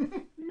 Ew.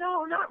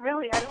 No, not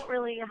really. I don't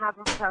really have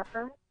a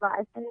preference, but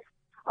I think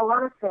a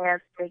lot of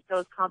fans make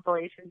those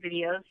compilation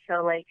videos,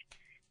 so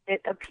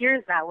it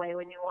appears that way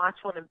when you watch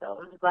one of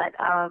those, but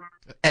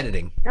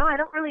editing. No, I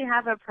don't really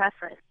have a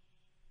preference.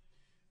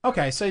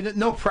 Okay, so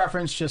no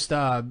preference, just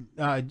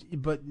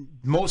but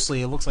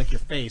mostly it looks like your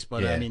face.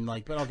 But I mean,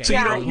 but okay. So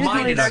you don't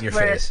mind it on your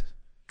face.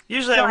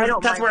 Usually,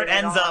 that's where it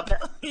ends up.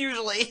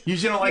 Usually, you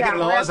don't like it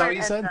at all. Is that what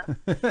you said?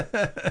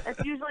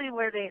 That's usually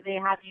where they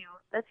have you.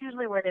 That's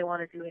usually where they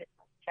want to do it.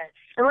 Okay.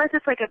 Unless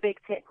it's a big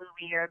tit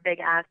movie or a big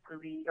ass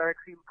movie or a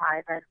cream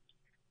pie, then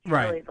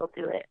usually they'll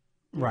do it.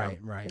 Right.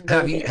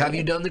 Have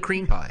you done the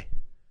cream pie?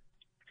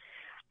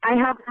 I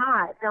have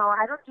not. No,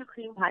 I don't do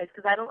cream pies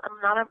because I'm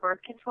not on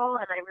birth control,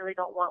 and I really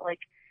don't want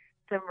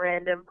some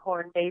random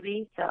porn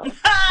baby. So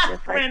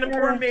random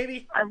porn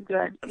baby. I'm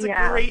good. That's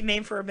a great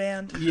name for a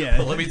band. Yeah.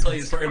 Well, let me tell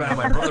you a story about how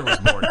my brother was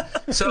born.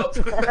 So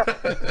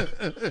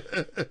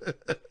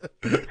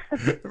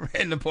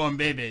random porn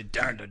baby.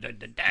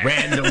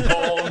 Random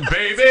porn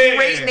baby.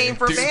 Great name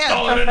for a band.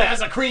 Started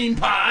as a cream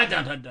pie.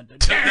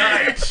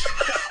 Tonight,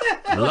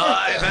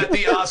 live at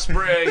the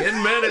Osprey in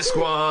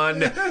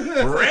Manasquan,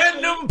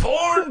 random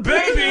porn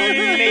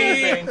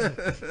baby.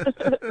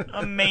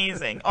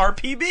 Amazing.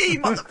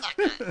 RPB,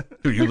 motherfucker.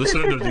 Dude, you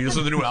listen to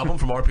the new album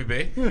from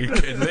RPB? Are you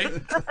kidding me?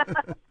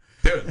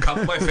 Dude,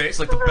 Cup My Face,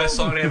 the best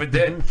song I ever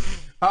did.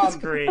 That's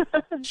great.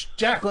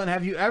 Jacqueline,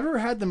 have you ever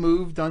had the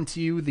move done to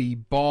you, the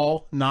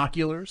ball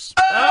noculars?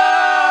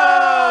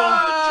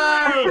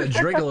 Oh!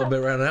 Drink a little bit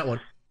around that one.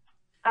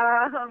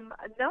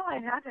 No, I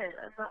haven't.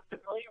 I'm not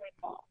familiar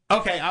with ball.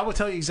 Okay, I will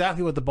tell you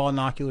exactly what the ball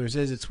noculars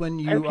is. It's when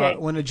you Okay.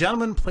 when a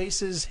gentleman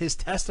places his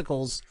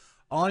testicles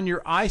on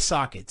your eye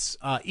sockets,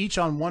 each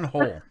on one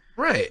hole.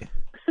 Right.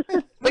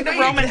 Like the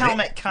Roman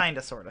helmet, kind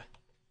of, sort of.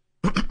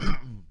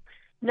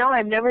 No,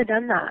 I've never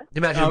done that.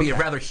 Imagine it'd be a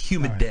rather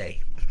humid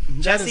day.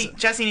 Jesse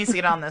needs to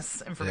get on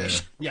this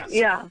information. Yes.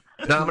 Yeah.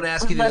 Now I'm going to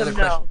ask you the Let other him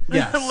question. know.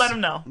 Yes. Let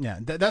him know. Yeah,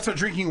 that's our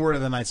drinking word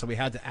of the night, so we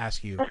had to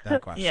ask you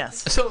that question.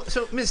 Yes. So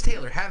Ms.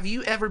 Taylor, have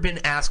you ever been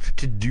asked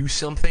to do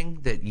something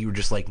that you were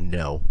just like,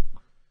 no?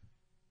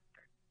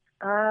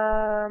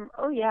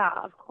 Oh yeah,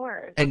 of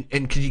course. And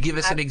could you give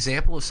us an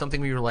example of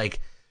something where you were like,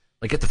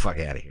 get the fuck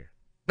out of here?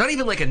 Not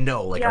even like a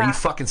no, like, are Yeah. you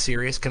fucking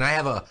serious? Can I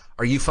have a,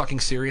 are you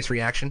fucking serious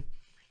reaction?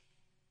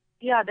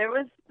 Yeah, there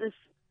was this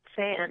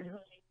fan who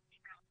was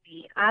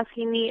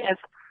asking me if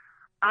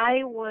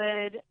I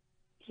would.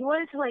 He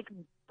wanted to like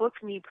book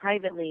me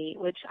privately,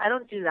 which I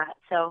don't do that.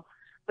 So,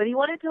 but he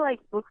wanted to like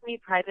book me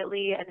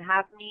privately and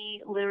have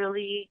me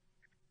literally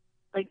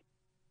like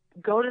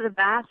go to the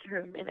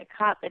bathroom in a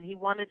cup, and he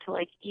wanted to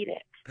like eat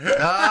it.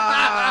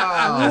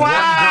 wow!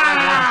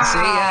 See,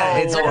 yeah,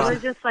 it's And I awesome.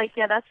 was just like,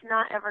 yeah, that's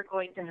not ever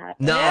going to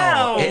happen.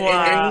 No,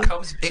 it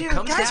comes. It Dude,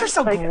 comes. guys down- are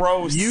so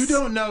gross. You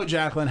don't know,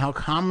 Jacqueline, how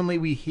commonly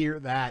we hear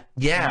that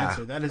Yeah.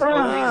 answer. That is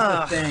always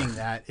Ugh. the thing.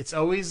 That it's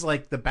always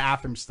like the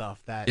bathroom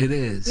stuff. That It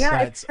is. Yeah,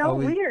 that's it's so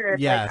always- weird.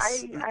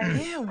 Yes. Like,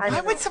 Yeah,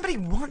 why would somebody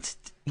want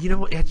You know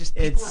what? Just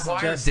people it's are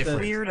wired just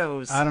different.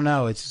 weirdos? I don't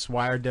know. It's just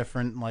wired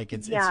different. Like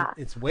it's Yeah.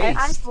 it's I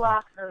waste.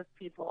 block those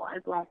people. I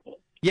block it.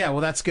 Yeah,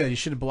 well, that's good. You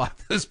should have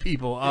blocked those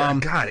people.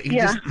 God, you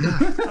Yeah.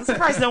 I'm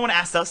surprised no one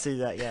asked us to do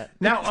that yet.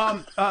 Now,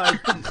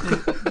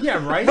 yeah,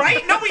 right?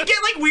 Right? No, we get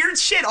like weird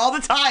shit all the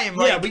time.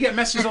 Like, Yeah, we get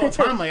messages all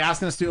the time, like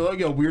asking us to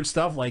do weird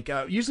stuff, like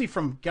usually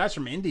from guys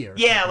from India. Or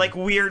yeah, like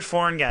weird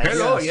foreign guys.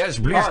 Hello, yes,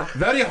 please.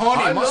 Very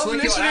horny. I must love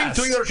lick your listening ass.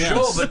 to your Yes.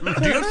 show,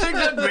 but do you think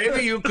that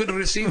maybe you could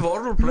receive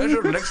oral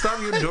pleasure next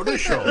time you do the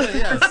show?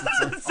 Yes,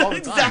 it's all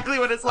the time. Exactly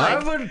what it's I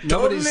like. would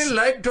totally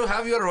like to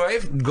have your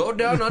wife go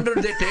down under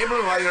the table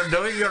while you're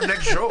doing your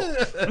next show.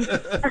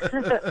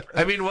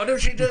 I mean, what if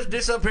she just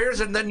disappears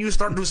and then you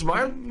start to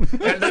smile?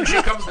 And then she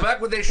comes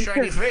back with a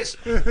shiny face?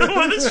 With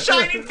a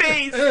shiny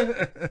face.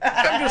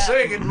 I'm just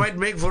saying, it might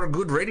make for a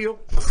good radio.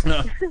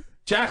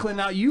 Jacqueline,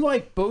 now you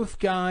like both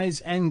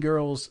guys and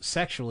girls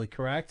sexually,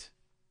 correct?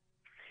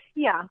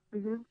 Yeah.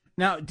 Mm-hmm.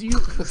 Now, do you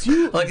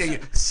like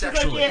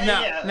sexually? Yeah,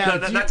 now, yeah. now,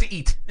 No, do not to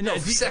eat. No, do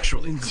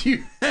sexually. Do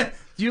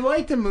you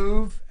like the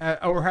move,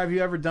 or have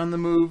you ever done the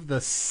move, the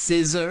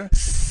scissor?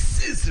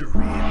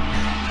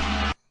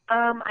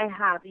 I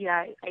have.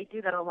 Yeah, I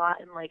do that a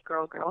lot in like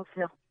girl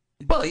films.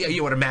 Well, yeah,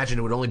 you would imagine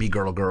it would only be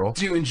girl.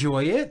 Do you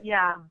enjoy it?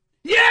 Yeah.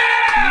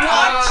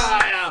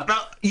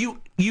 What? You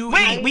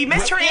Wait, we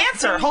missed her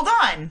answer. Hold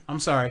on. I'm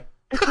sorry.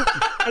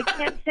 I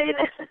can't say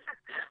that.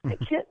 I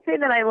can't say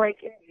that I like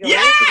enjoy it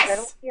Yes! because I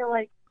don't feel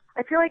like.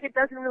 I feel like it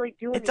doesn't really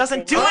do anything. It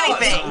doesn't do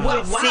anything.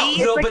 Wow.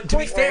 See? No, like but to be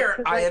pointless, fair,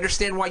 'cause, I like-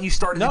 understand why you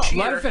started No, to cheer.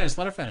 let her finish.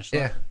 Let her finish.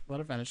 Yeah. Let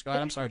her finish. Go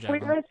ahead. I'm sorry,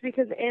 Jacqueline. Pointless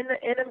because in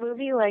a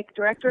movie, like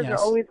directors Yes.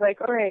 are always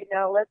like, "All right,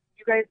 now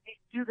you guys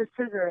do the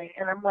scissoring,"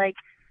 and I'm like,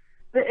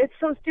 but it's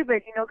so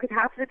stupid, because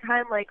half the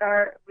time like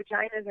our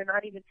vaginas are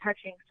not even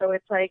touching, so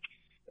it's like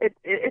it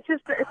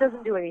just it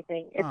doesn't do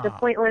anything. It's a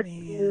pointless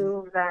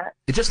move that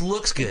It just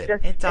looks good.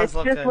 It does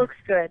look just good. looks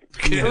good.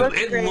 It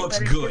looks looks great, but it's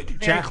good. just very-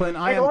 Jacqueline,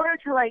 I in am. order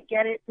to like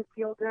get it to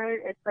feel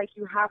good, it's like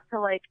you have to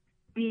like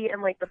be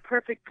in like the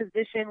perfect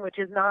position, which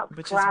is not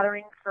Which is-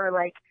 flattering for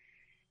like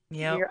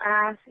Yep. your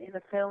ass in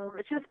a film.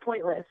 It's just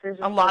pointless. There's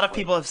just A lot no of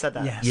people have said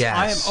that. Yes. Yes.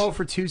 I am 0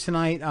 for 2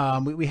 tonight.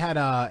 We had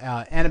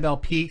Annabelle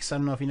Peaks. I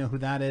don't know if you know who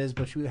that is,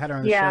 but we had her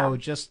on the Yeah. show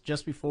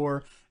just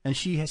before, and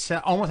she has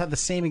said, almost had the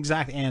same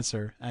exact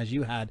answer as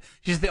you had.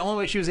 She said the only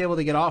way she was able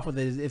to get off with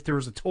it is if there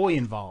was a toy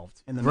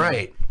involved in the movie.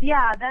 Right.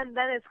 Yeah, then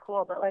it's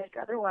cool, but like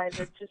otherwise,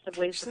 it's just a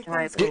waste of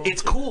time.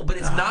 It's cool, but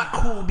it's not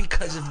cool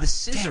because of the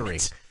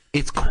scissoring.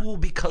 It's cool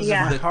because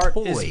Yeah. of My the heart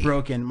toy. is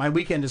broken. My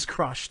weekend is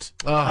crushed.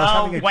 Oh, I was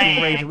having a wang.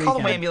 great Call the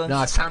weekend. ambulance.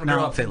 No, it's time to grow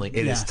No, up, Finley.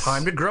 It is yes.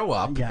 time to grow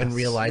up Yes. and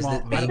realize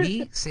Well, that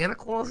maybe Santa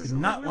Claus I is do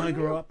not want to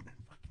grow up.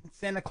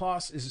 Santa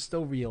Claus is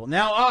still real.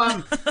 Now,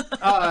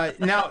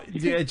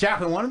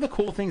 Jacqueline, one of the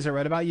cool things I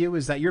read about you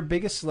is that your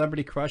biggest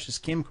celebrity crush is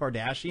Kim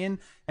Kardashian,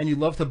 and you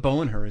love to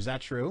bone her. Is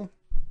that true?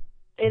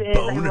 It is.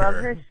 I love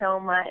her so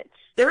much.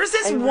 There is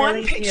this I one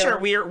really picture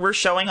do. we're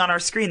showing on our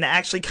screen that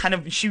actually kind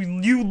of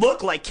you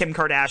look like Kim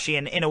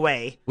Kardashian in a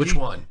way. Which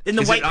one? In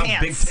the Is white it on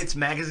pants. Big Tits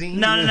magazine?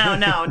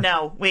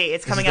 No. Wait,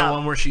 it's coming Is it the up.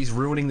 one where she's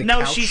ruining the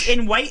No, couch? she's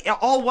in white,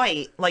 all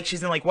white. Like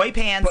she's in like white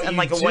pants But and you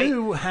like a white.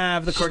 do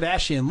have the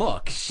Kardashian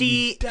look.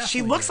 She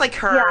definitely looks do. like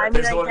her. Yeah, I mean,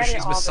 There's the I one where get it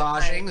she's all the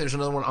massaging. time. There's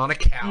another one on a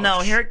couch. No,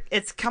 here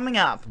it's coming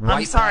up. I'm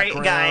White sorry,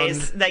 background,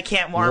 guys, that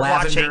can't are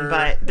lavender, watching,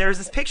 but there's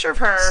this picture of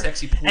her,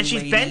 sexy pool and she's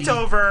lady. bent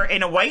over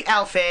in a white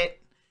outfit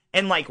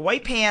and like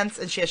white pants,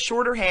 and she has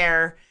shorter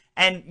hair,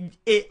 and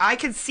I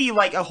could see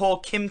like a whole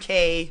Kim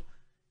K.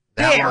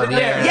 That Bear. one,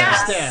 yeah.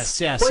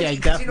 Yes. Yes, Well, yeah, because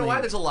you definitely. know why?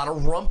 There's a lot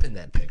of rump in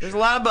that picture. There's a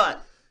lot of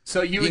butt.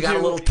 So you You would got a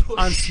do little tush.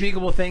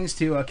 unspeakable things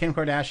to Kim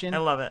Kardashian? I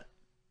love it.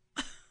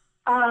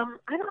 I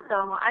don't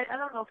know. I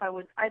don't know if I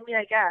would. I mean,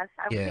 I guess.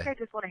 I Yeah. think I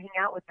just want to hang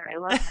out with her. I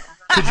love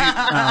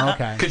her. Oh,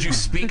 okay. Could you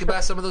speak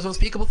about some of those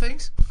unspeakable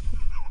things?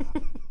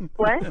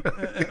 What?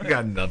 I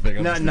got nothing.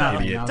 I'm just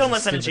an idiot. Don't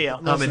listen to Gio.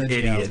 I'm an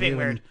idiot. He's being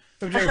weird.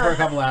 We've been drinking for a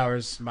couple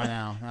hours by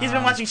now. He's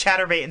been watching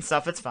Chatterbait and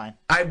stuff. It's fine.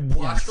 I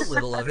watched a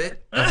little of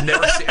it. I've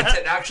never seen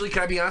it. Actually,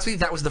 can I be honest with you?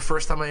 That was the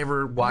first time I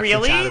ever watched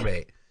Really?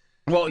 Chatterbait.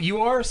 Well,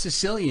 you are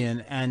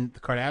Sicilian, and the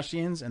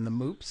Kardashians and the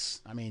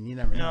Moops. I mean, you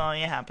never know. No,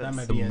 it happens. That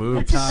might The be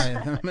Moops.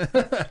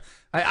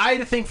 I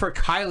had a thing for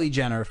Kylie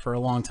Jenner for a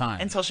long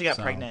time. Until she got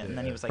pregnant, and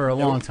then he was like, for a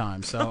nope. long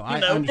time. So I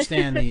Nope.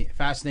 understand the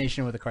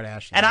fascination with the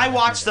Kardashians. And I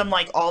watch them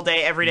like all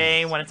day, every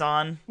day when it's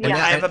on. And I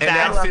have a and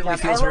bad now Finley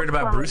feels weird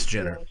about Bruce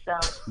Jenner.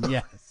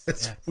 Yes.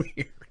 That's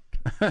weird.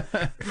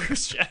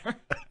 Bruce Jenner.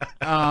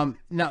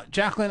 Now,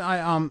 Jacqueline,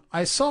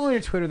 I saw on your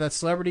Twitter that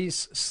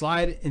celebrities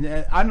slide in.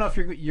 I don't know if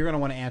you're going to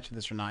want to answer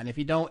this or not, and if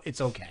you don't, it's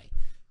okay.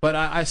 But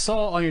I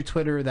saw on your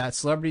Twitter that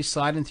celebrities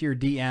slide into your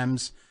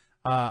DMs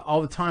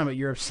all the time, but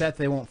you're upset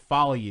they won't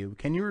follow you.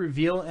 Can you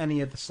reveal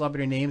any of the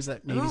celebrity names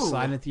that maybe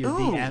slide into your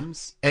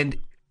DMs? And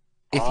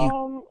if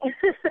you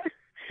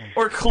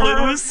or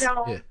clues?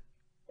 No, Yeah.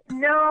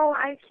 no,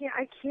 I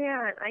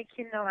can't. I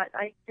cannot.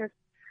 I just.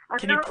 I'm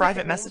Can you not,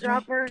 private like, a message me?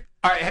 dropper.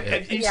 All right,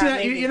 have you Yeah, seen that?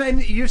 maybe.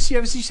 Have you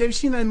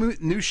seen that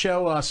new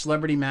show,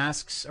 Celebrity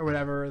Masks or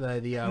whatever?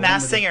 The one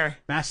Masked with the- Singer.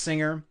 Masked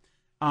Singer.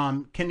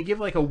 Can you give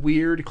like a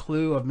weird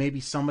clue of maybe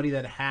somebody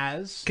that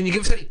has? Can you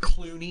give us any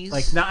cluenies?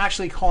 Like not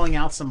actually calling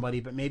out somebody,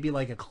 but maybe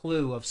like a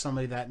clue of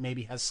somebody that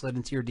maybe has slid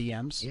into your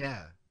DMs.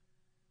 Yeah.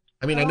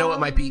 I mean, I know it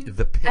might be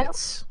the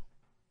Pits.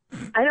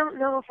 I don't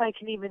know if I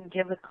can even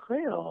give a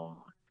clue.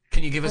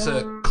 Can you give us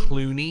a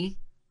Clooney?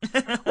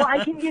 Well,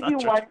 I can give you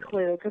one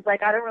clue because,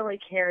 like, I don't really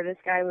care. This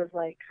guy was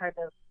like kind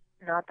of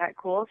not that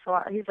cool, so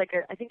he's like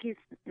I think he's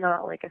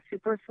not like a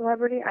super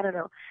celebrity. I don't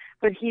know,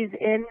 but he's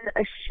in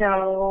a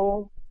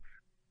show.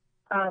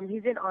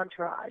 He's in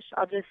Entourage.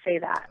 I'll just say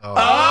that. Oh. All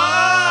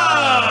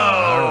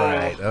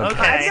right. Okay.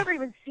 I've never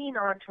even seen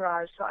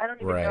Entourage, so I don't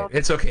even know. Right. if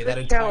It's okay. That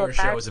the entire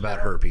show show is about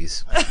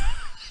herpes.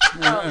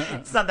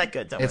 It's not that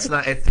good, don't It's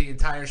worry. not. The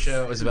entire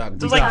show is about.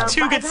 There's like dudes.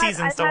 two good I've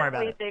seasons, don't worry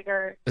about it.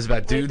 It's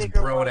about dudes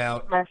broing ones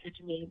out.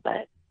 Message me,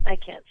 but I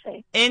can't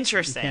say.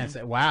 Interesting. Can't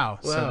say. Wow.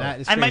 So Wow.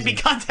 that is I might be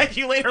crazy. contact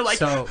you later like,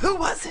 So- who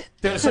was it?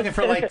 They're just looking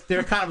for like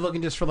they're kind of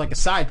looking just for like a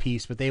side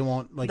piece, but they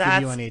won't like give you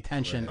That's- any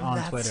attention on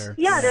that's- Twitter.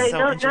 Yeah, So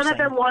none interesting. of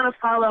them want to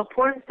follow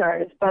porn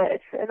stars,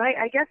 but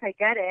I guess I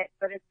get it,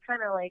 but it's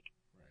kind of like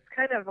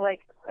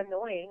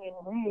annoying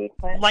and weird.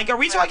 But Like, are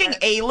we talking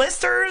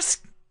A-listers?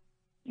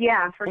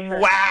 Yeah, for sure.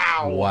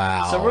 Wow.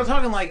 Wow. So we're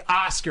talking like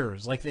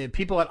Oscars, like the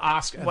people at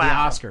Wow. the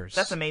Oscars.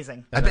 That's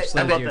amazing. I bet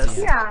this.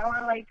 Yeah,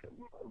 or like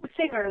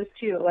singers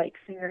too, like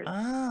singers.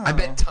 I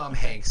bet Tom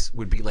Hanks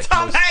would be like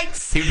Tom the most,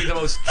 Hanks! He would be the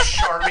most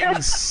charming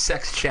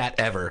sex chat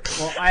ever.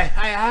 Well,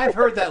 I've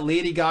heard that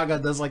Lady Gaga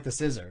does like the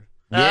scissor.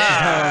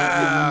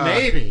 Yeah.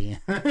 Maybe.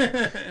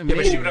 Yeah,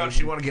 but she'd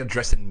want to get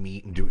dressed in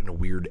meat and do it in a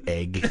weird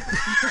egg.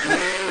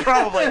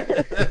 Probably.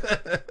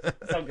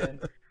 So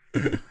good.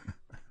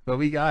 But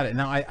we got it.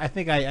 Now, I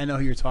think I know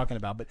who you're talking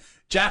about. But,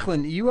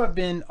 Jacqueline, you have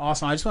been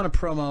awesome. I just want to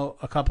promo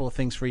a couple of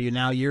things for you.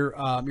 Now, your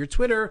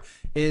Twitter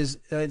is,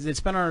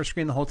 it's been on our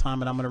screen the whole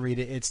time, and I'm going to read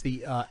it. It's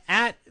the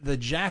at the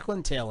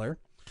Jacqueline Taylor.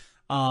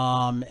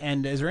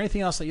 And is there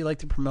anything else that you'd like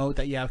to promote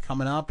that you have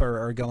coming up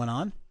or going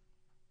on?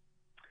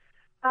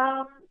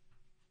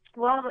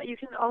 Well, you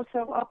can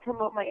also, I'll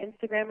promote my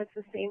Instagram. It's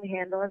the same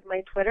handle as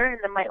my Twitter, and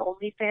then my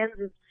OnlyFans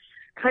is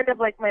kind of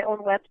like my own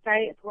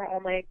website. It's where all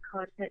my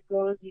content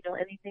goes. You know,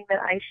 anything that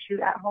I shoot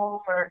at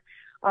home or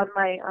on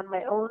my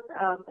own.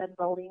 And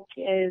the link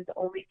is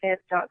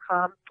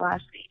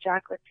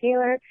onlyfans.com/Jacqueline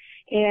Taylor.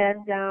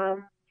 And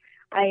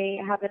I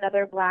have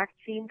another black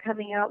theme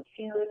coming out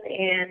soon,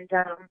 and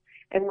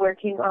I'm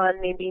working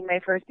on maybe my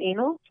first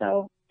anal.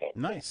 So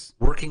Nice.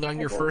 Working on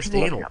your first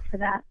look anal. out for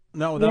that.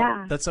 No,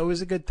 Yeah. that's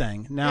always a good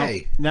thing. Now,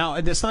 Hey.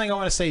 now there's something I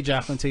want to say,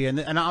 Jacqueline, to you,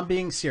 and I'm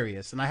being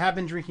serious. And I have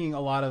been drinking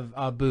a lot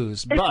of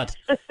booze, but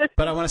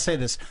I want to say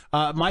this: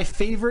 my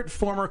favorite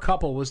former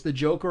couple was the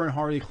Joker and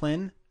Harley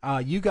Quinn.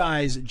 You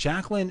guys,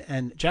 Jacqueline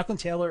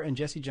Taylor and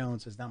Jesse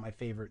Jones, is now my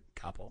favorite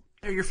couple.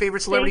 They're your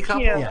favorite celebrity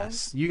Thank couple? you.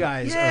 Yes, you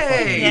guys Yay. are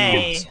fucking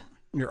Yay. awesome.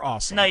 You're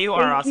awesome. No, you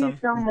are Thank awesome. you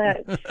so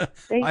much.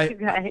 Thank you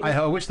guys.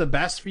 I wish the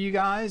best for you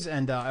guys,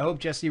 and I hope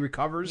Jesse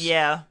recovers.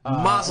 Yeah.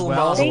 Mazel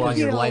well, mazel on Thank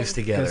your you. lives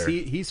together.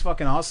 because he's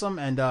fucking awesome,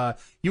 and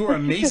you are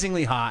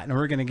amazingly hot, and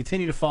we're going to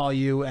continue to follow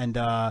you, and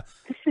Thank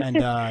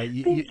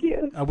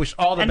you. I wish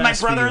all the And my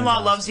best. for you brother-in-law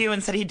guys. loves you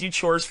and said he'd do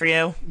chores for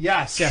you.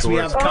 Yes, we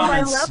Sure. have Oh,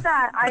 comments. I love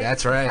that.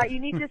 That's right. You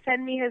need to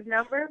send me his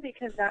number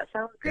because that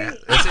sounds great.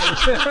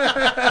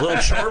 Little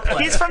chore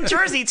play. He's from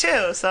Jersey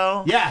too,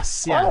 so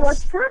Yes, Oh,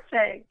 that's yes,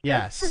 perfect.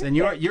 yes, and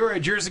you're a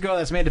Jersey girl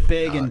that's made it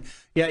big, and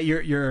yeah,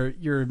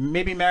 you're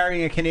maybe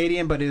marrying a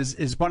Canadian, but is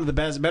one of the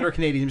better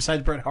Canadians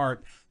besides Bret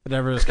Hart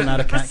whatever has come out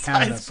of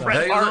Canada. So.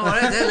 Hey, you know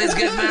what? Let's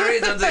get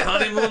married on the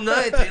honeymoon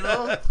night, you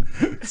know?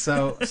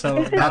 So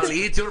I'll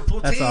eat your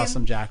poutine. That's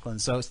awesome, Jacqueline.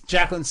 So,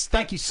 Jacqueline,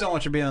 thank you so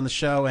much for being on the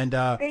show. And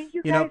Thank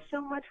you guys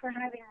so much for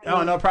having me.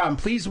 Oh, no problem.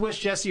 Please wish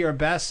Jesse your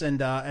best, and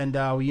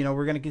you know,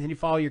 we're going to continue to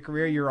follow your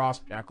career. You're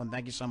awesome, Jacqueline.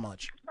 Thank you so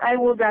much. I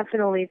will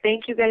definitely.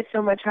 Thank you guys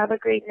so much. Have a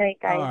great night,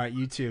 guys. All right,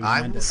 you too.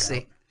 I will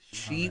say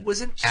she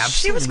was an absolute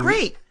She was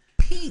great.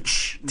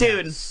 peach.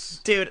 Dude.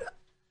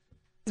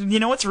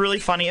 You know what's really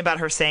funny about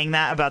her saying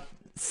that about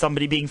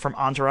somebody being from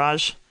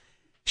Entourage?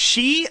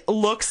 She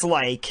looks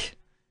like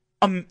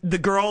the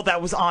girl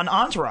that was on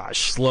Entourage.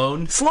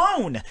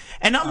 Sloane.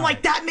 And I'm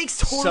like, that makes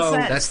total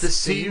sense. That's the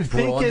same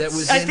broad that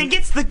was I think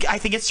it's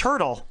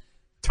Turtle.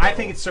 I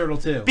think it's Turtle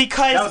too.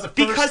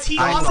 Because he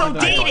also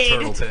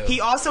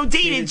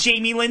dated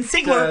Jamie Lynn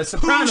Sigler, who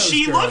Sopranos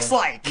she girl. looks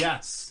like.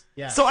 Yes.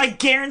 So I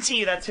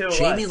guarantee you that's who it was.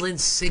 Jamie Lynn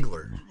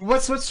Sigler.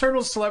 What's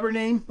Turtle's celebrity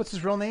name? What's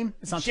his real name?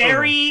 It's not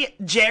Turtle.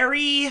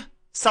 Jerry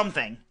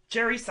something.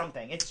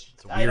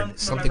 I don't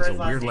something's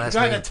remember a weird his last The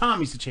guy name. that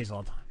Tom used to chase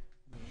all the time.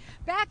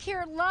 Back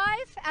here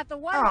live at the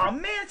one. Oh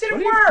man, it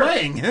didn't What work. are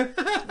you playing?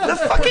 The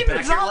fucking Back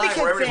here zombie live,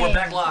 kept we're saying.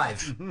 back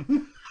live.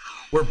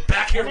 We're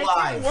back here And it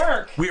live. didn't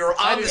work. We are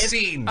on the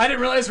scene. I didn't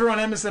realize we were on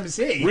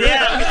MSNBC.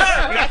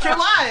 Yeah, we got you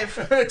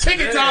live. Take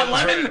it down,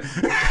 Lemon.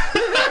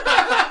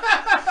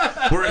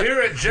 We're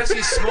here at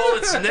Jesse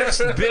Smollett's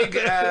next big.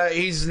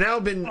 He's now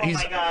been.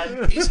 my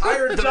God. He's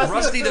hired the Justin-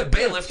 Rusty the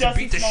bailiff to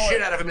Justin beat the Smollett.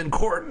 shit out of him in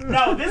court.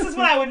 No, this is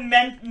what I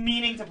would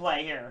meaning to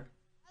play here.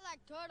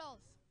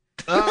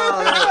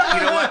 Oh,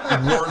 you know what?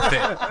 Worth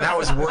it. That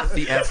was worth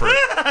the effort.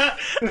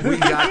 We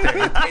got there.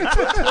 It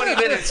took 20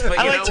 minutes, but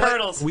I you like know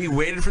turtles. what? We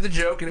waited for the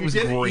joke, and it was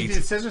great. You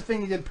did scissor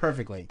thing. You did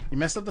perfectly. You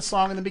messed up the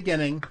song in the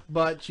beginning,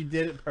 but you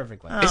did it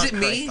perfectly. Is it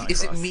me?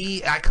 Is it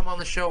me? I come on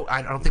the show.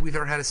 I don't think we've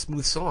ever had a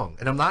smooth song,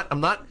 and I'm not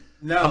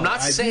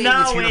saying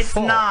it's your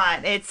fault.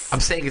 Not. I'm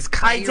saying it's I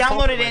kind of your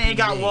fault. downloaded it and it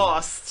got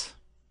lost,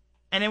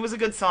 and it was a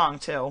good song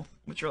too,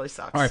 which really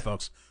sucks. All right,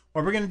 folks.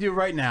 What we're going to do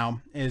right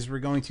now is we're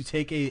going to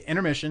take a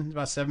intermission. It's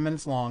about 7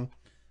 minutes long.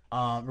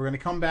 We're going to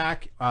come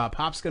back.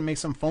 Pop's going to make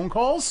some phone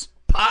calls.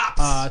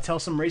 Tell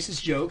some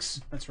racist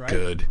jokes. That's right.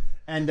 Good.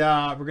 And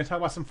we're going to talk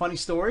about some funny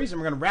stories, and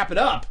we're going to wrap it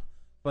up.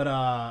 But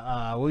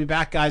we'll be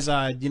back, guys.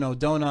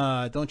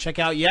 Don't check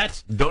out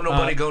yet. Don't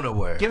nobody go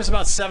nowhere. Give us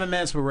about 7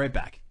 minutes. We're right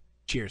back.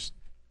 Cheers.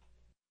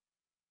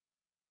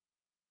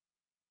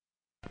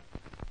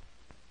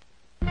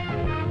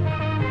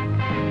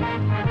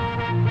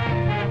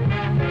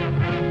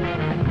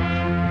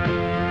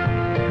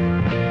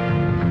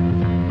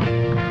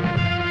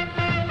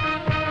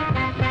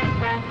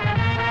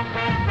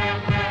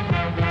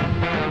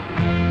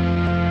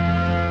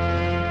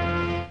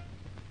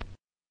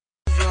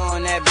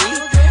 On that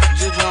beat,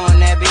 juju on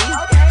that beat,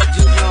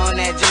 juju on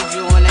that,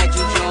 juju on that,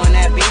 juju on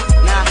that beat.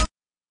 Nah,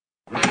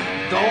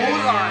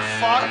 those are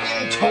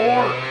fucking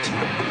torqued.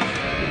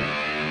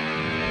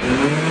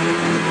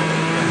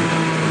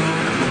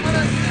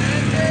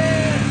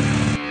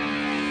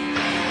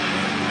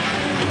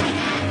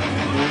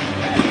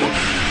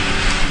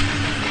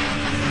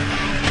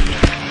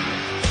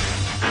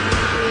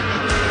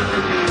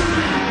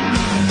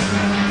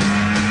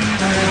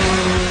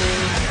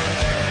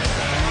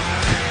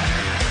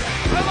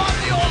 I'm on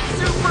the old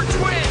Super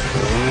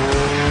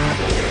Twin.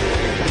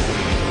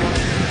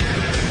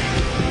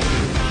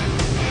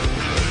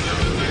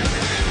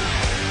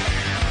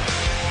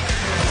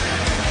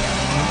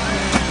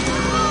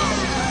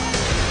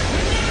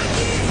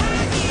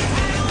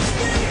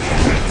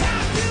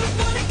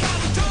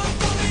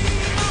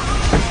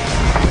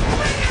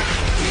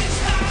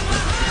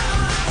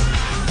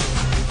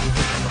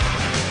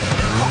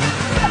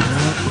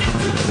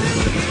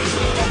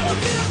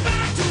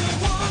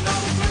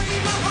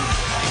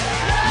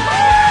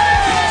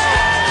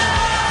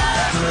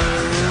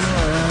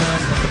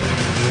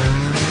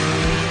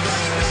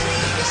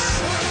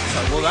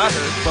 Well, that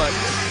hurt, but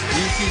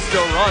UC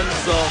still runs,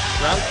 so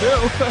round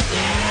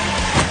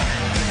two.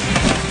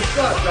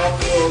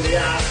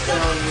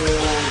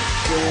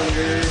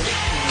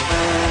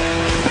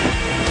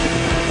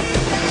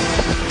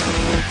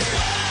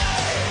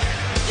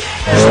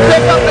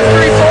 Picked up the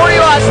 340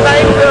 last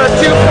night, the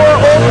 2-4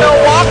 Old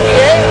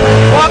Milwaukee, eh?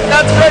 Fuck,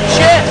 that's good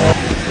shit.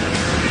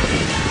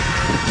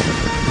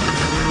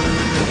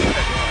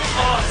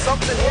 Oh,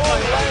 something hit my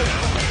leg.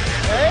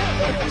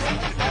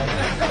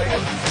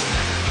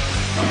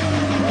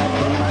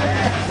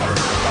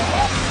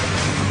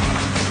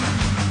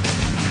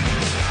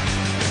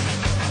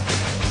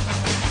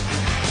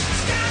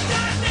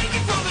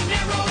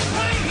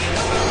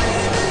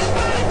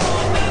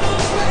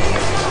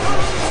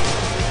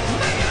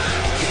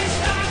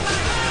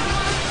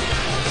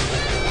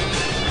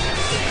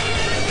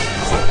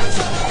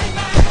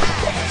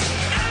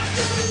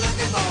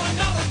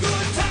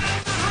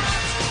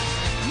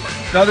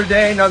 Another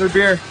day, another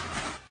beer.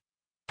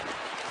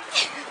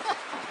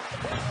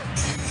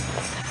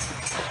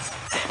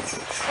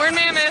 We're in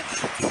Mammoth.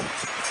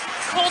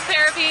 Cold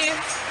therapy.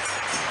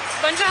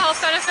 Bunch of health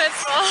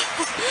benefits. Well,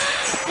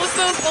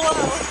 listen below.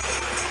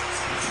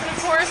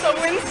 force, a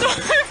windstorm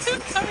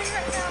is coming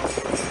right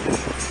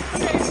now.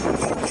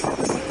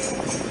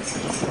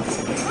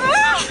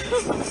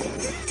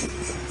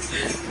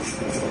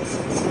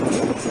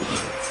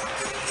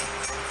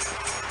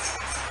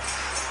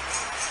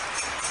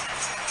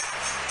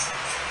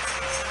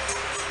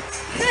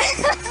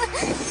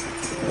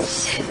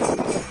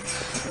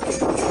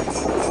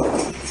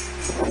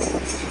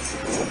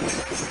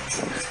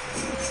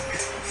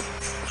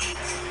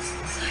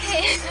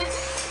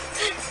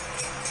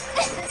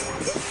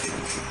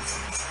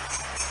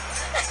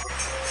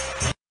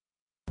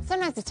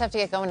 Sometimes it's tough to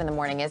get going in the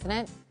morning, isn't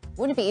it?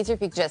 Wouldn't it be easier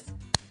if you could just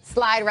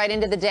slide right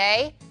into the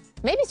day?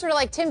 Maybe sort of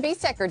like Tim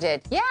Biesecker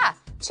did. Yeah,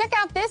 check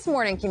out this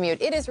morning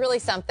commute. It is really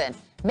something.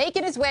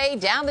 Making his way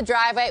down the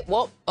driveway.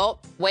 Whoa, oh,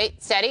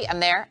 wait, steady. I'm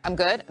there. I'm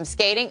good. I'm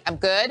skating. I'm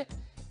good.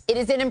 It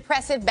is an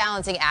impressive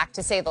balancing act,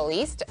 to say the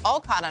least, all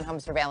caught on home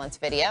surveillance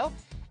video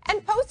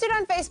and posted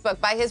on Facebook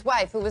by his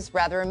wife, who was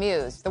rather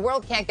amused. The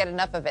world can't get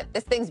enough of it.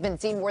 This thing's been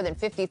seen more than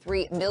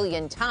 53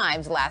 million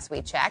times last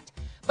we checked.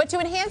 But to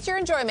enhance your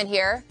enjoyment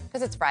here,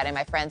 because it's Friday,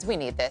 my friends, we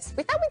need this.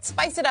 We thought we'd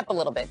spice it up a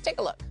little bit. Take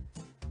a look.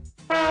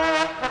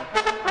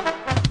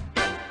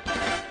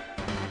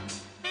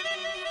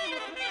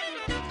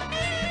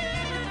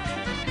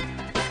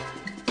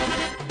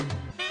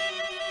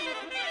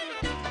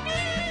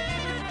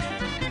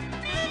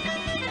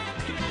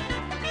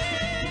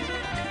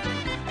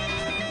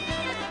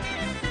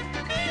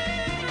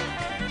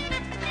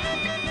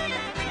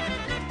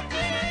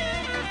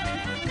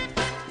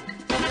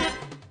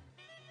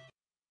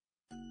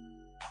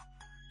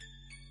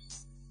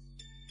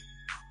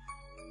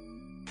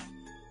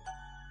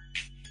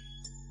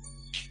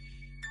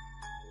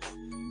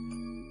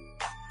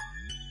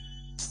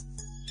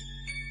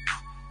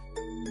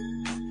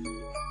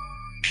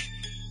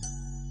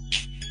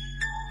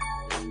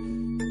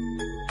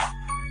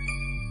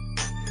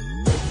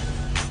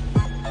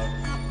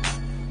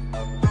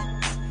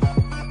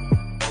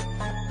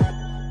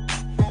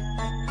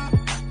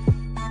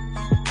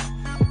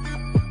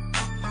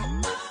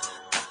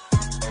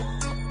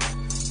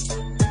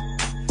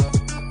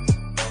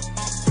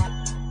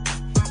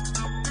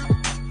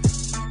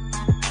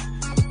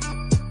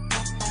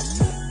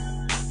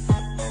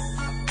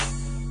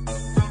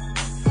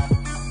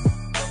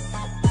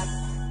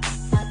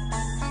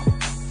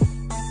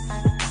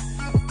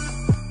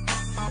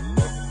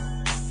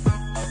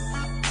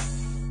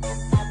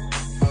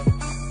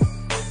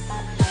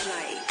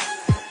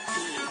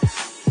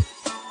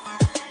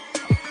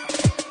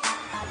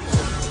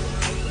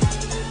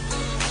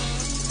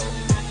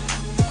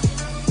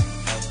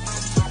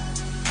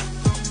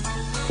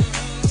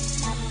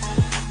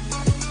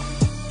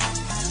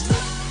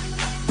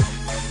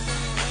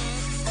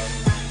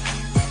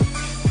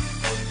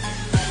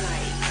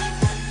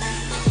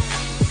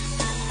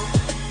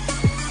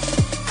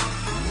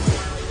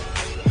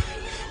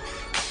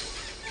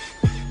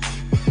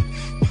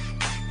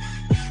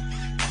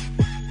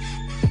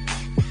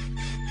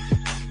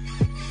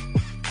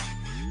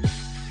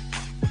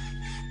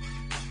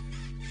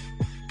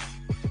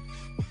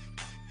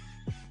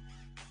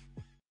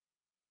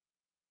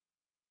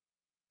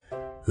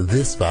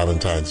 This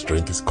Valentine's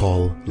drink is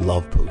called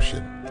Love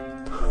Potion.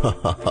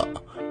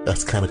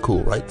 That's kind of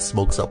cool, right?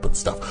 Smokes up and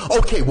stuff.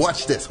 Okay,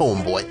 watch this,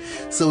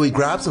 homeboy. So we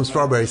grab some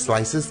strawberry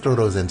slices, throw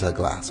those into a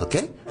glass,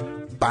 okay?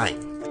 Bang.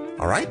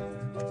 All right?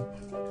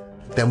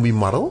 Then we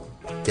muddle,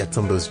 get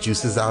some of those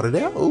juices out of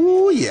there.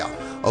 Ooh, yeah.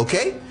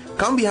 Okay?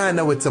 Come behind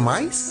now with some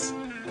ice.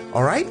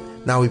 All right?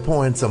 Now we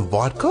pour in some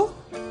vodka.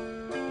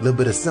 A little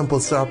bit of simple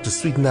syrup to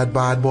sweeten that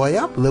bad boy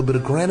up. A little bit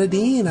of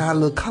grenadine, add a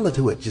little color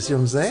to it. You see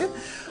what I'm saying?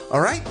 All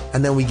right?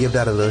 And then we give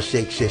that a little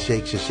shake, shake,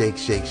 shake, shake,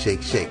 shake,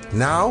 shake, shake.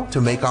 Now, to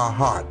make our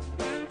heart.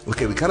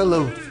 Okay, we cut a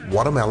little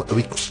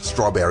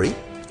strawberry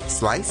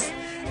slice.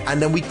 And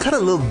then we cut a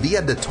little V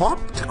at the top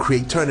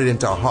to turn it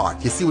into a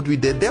heart. You see what we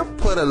did there?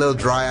 Put a little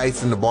dry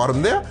ice in the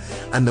bottom there.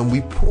 And then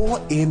we pour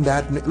in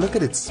that, look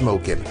at it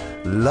smoking.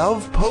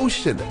 Love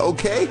Potion,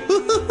 okay?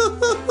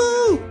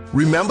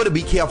 Remember to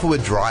be careful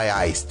with dry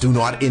ice. Do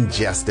not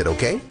ingest it,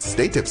 okay?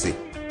 Stay tipsy.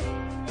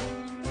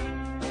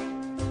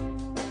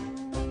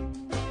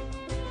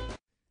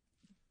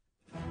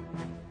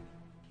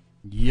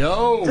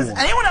 Yo! Does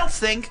anyone else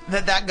think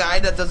that that guy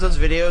that does those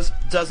videos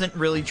doesn't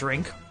really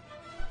drink?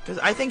 Because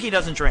I think he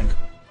doesn't drink.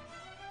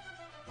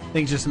 I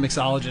think he's just a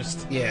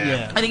mixologist.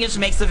 Yeah. I think it just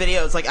makes the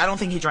videos. Like, I don't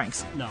think he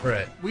drinks. No.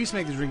 Right. We used to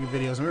make the drinking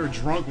videos and we were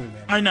drunk with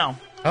it. I know.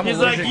 I'm He's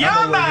allergic- like, yeah,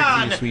 I'm allergic to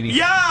man! you, sweetie."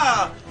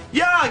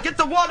 Yeah, get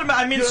the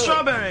watermelon. I mean, Yeah.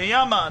 strawberry.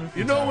 Yeah, man.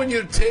 You know when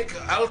you take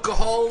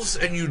alcohols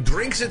and you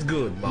drinks it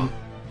good, Mom?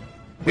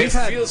 We've It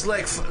had- feels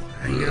like...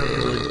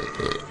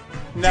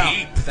 No.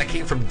 Deep. That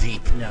came from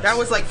deep. That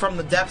was like from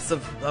the depths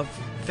of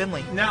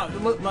Finley. Now,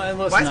 listen.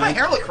 Why does my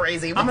hair look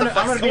crazy? What I'm the gonna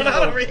fuck's be going a on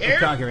little over here?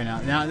 cocky right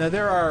now. Now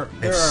there are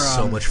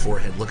so much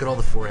forehead. Look at all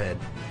the forehead.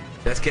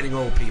 That's getting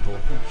old, people.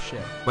 Shit.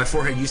 My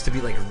forehead used to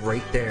be like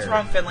right there. What's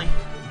wrong, Finley?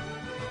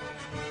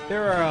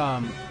 There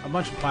are a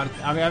bunch of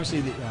podcasts. I mean,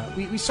 obviously,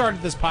 we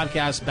started this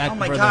podcast back. Oh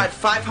my before God, the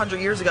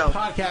 500 years ago.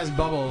 Podcast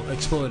bubble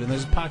exploded, and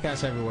there's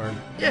podcasts everywhere.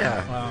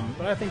 Yeah.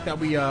 But I think that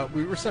we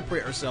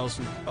separate ourselves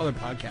from other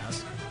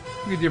podcasts.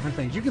 We do different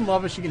things. You can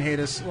love us, you can hate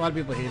us. A lot of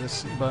people hate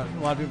us, but a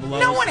lot of people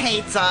love us. No one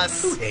hates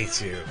us. Who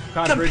hates you?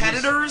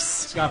 Competitors? Bridges,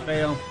 Scott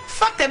Baio.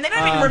 Fuck them. They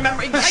don't even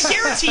remember. I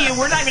guarantee you,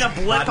 we're not even a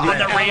blip on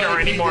the radar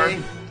anymore.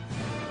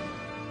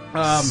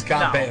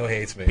 Scott Baio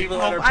hates me. People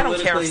that are I don't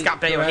care if politically Scott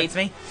Baio correct. hates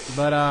me.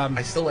 But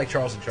I still like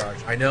Charles in Charge.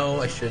 I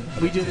know I shouldn't.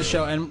 we do the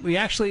show, and we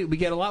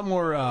get a lot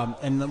more,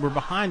 and we're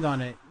behind on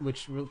it,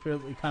 which really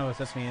kind of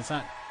upsets me. It's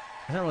not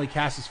really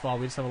Cass's fault.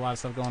 We just have a lot of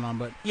stuff going on,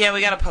 but Yeah,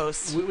 we got to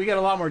post. we got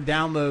a lot more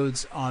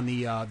downloads on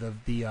the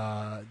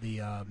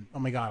oh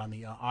my God, on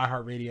the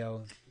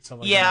iHeartRadio.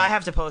 Stuff like Yeah, that. I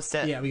have to post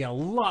it. Yeah, we got a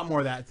lot more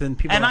of that than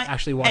people And that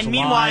actually watch. And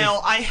meanwhile,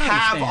 live. I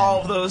have understand.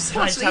 all of those.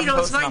 Well, I just so, you know,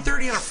 haven't it's posted them.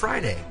 9:30 on a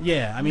Friday.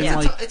 Yeah, I mean, Yeah,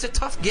 like it's a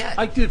tough get.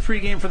 I like to do a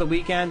pregame for the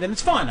weekend, and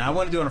it's fun. I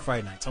want to do it on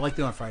Friday nights. I like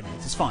doing it on Friday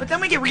nights. It's fun. But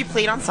then we get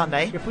replayed on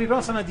Sunday. Get replayed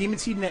also on the Demon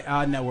Seed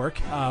Network,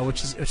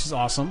 which is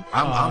awesome.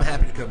 I'm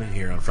happy to come in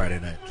here on Friday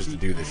night just to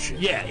do this shit.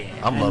 Yeah.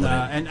 I'm loving it.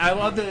 And I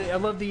love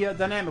the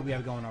dynamic we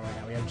have going on right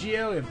now. We have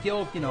Gio, we have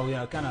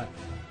Gilk, kind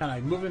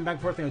of moving back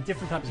and forth.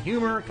 Different types of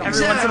humor.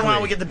 Every once in a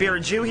while, we get the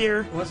bearded Jew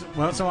here.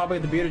 Once in a while, we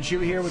get the bearded Jew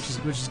here, which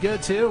is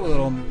good too. A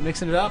little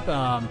mixing it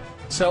up.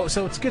 So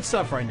it's good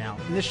stuff right now.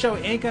 And this show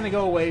ain't gonna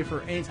go away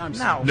for any time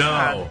soon.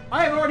 No.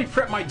 I have already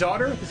prepped my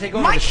daughter to take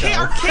over My the show.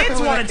 our kids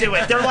want to do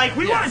it. They're like,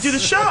 we want to Yes. do the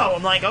show.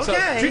 I'm like, So,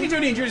 okay. Drinking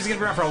Dirty and Jersey is gonna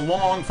be around for a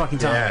long fucking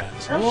time. Yeah.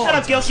 guys. Oh, A long shut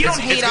up, time. Gil. You don't It's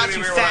hate gonna us, be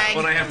you weird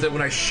fang.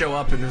 when I show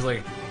up and there's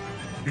like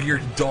your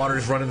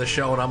daughter's running the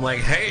show and I'm like,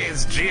 hey,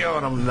 it's Gio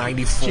and I'm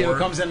 94. Gio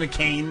comes in a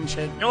cane and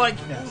shit. You're like,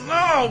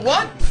 no,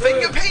 what?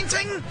 Finger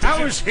painting?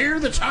 I was here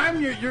the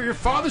time your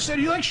father said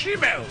you like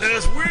she-bells.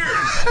 That's weird.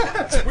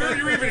 It's weird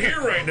you're even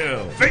here right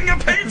now. Finger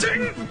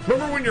painting?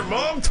 Remember when your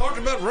mom talked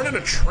about running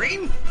a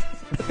train?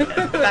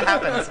 That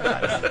happens.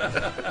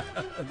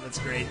 That's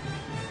great.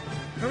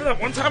 Remember that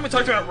one time we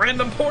talked about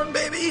random porn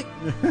baby?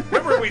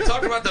 Remember we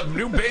talked about the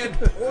new band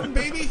Porn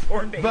Baby?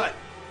 Porn baby. But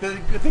the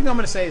thing I'm going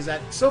to say is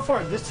that so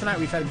far tonight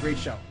we've had a great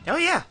show. Oh,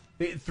 yeah.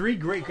 3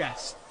 great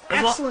guests.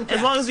 As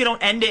long as we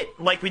don't end it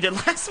like we did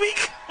last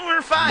week,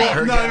 we're fine. I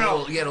heard you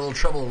had a little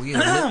trouble. You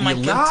Oh my you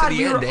limped God, to the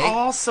we end, were eh?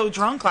 all so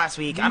drunk last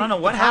week. I don't know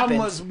what the problem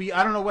happened. was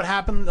I don't know what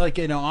happened. Like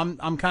I'm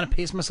kind of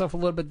pacing myself a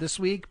little bit this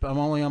week, but I'm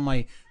only on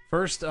my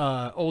first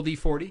oldie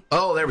 40.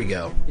 Oh, there we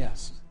go.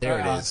 Yes, There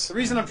it is. The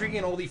reason I'm drinking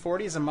an oldie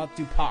 40 is I'm about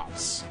to do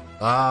Pops.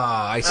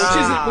 Ah, I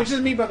see. Which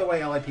is me, by the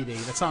way,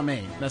 LAPD. That's not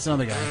me. That's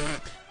another guy.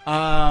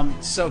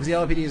 So because the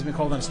LAPD has been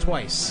called on us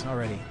twice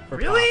already. For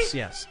Really? Pops,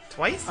 yes.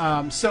 Twice?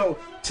 So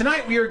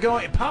tonight we are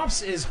going.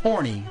 Pops is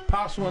horny.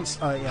 Pops wants.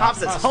 Pops is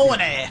prostitute.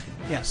 horny.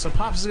 Yeah. So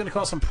Pops is going to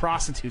call some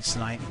prostitutes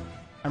tonight,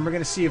 and we're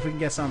going to see if we can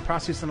get some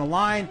prostitutes on the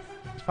line.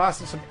 Pops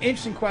some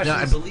interesting questions.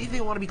 Now, I believe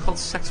they want to be called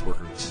sex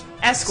workers.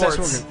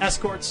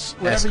 Escorts,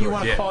 whatever you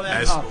want to call them.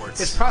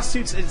 Escorts. It's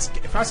prostitutes.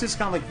 Prostitutes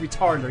kind of like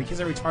retarded. You can't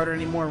say retarded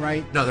anymore,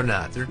 right? No, they're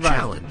not. They're Right.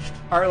 challenged.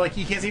 Or like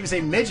you can't even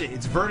say midget.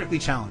 It's vertically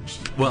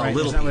challenged. Well, right?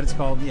 little Is that what people. it's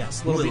called?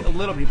 Yes, little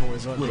people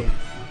is what Little they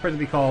prefer to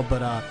be called.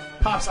 But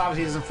Pops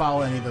obviously doesn't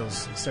follow any of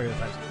those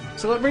stereotypes.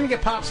 So we're going to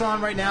get Pops on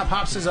right now.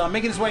 Pops is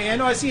making his way in.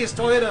 Oh, I see his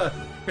Toyota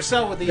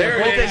Crisell with the There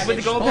gold it is. package. With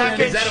the gold Pulling in.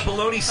 package. Is that a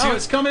baloney suit? Oh,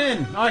 it's coming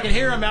in. Oh, I can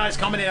hear him now. He's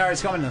coming in. All right,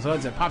 it's coming in. So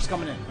it's it. Pop's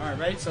coming in. All right,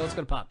 ready? So let's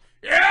go to Pop.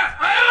 Yeah!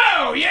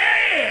 Oh,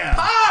 yeah!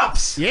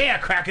 Pops! Yeah,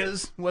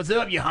 crackers. What's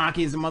up, you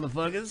honkies and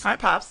motherfuckers? Hi,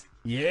 Pops.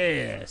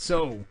 Yeah.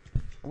 So,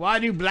 why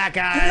do black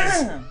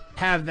eyes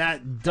have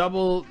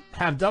double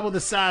the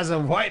size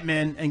of white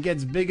men and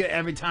gets bigger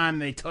every time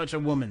they touch a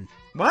woman?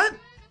 What?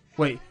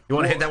 Wait. You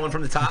want to hit that one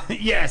from the top?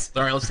 Yes.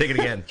 All right, let's take it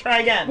again. Try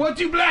again. What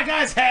do black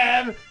eyes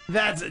have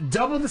that's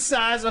double the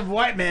size of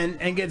white men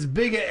and gets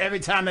bigger every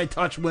time they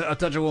touch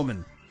a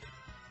woman?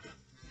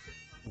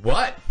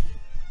 What?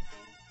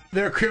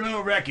 Their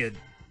criminal record.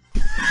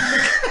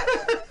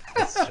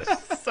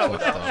 So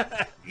dumb.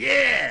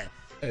 Yeah.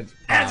 It's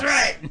That's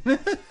Pops.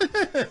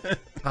 right.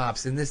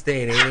 Pops, in this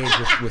day and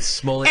age with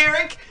Smollett.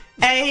 Eric,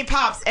 hey,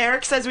 Pops.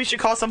 Eric says we should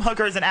call some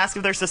hookers and ask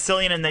if they're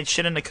Sicilian and they'd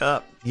shit in a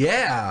cup.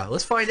 Yeah,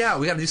 let's find out.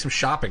 We got to do some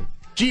shopping.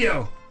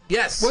 Gio.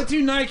 Yes. What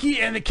do Nike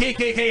and the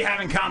KKK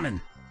have in common?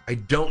 I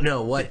don't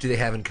know. What do they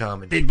have in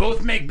common? They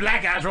both make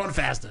black eyes run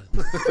faster.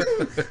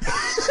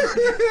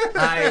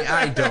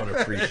 I don't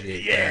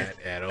appreciate Yeah.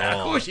 that at all.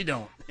 Of course you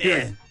don't.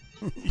 Yeah.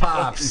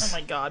 Pops. Oh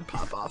my God,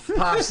 pop off.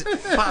 Pops,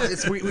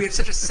 we have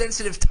such a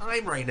sensitive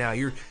time right now.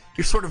 You're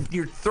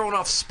throwing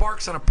off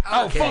sparks on a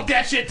powder Oh, keg. fuck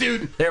that shit,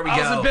 dude. There we I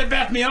go. was in Bed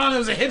Bath & Beyond. There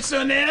was a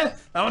hipster in there.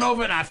 I went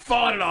over and I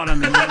farted on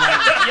him. And was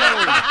like,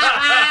 yo,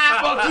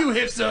 fuck you,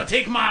 hipster.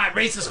 Take my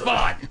racist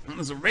fart. It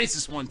was a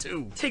racist one,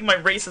 too. Take my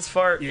racist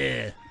fart.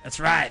 Yeah, that's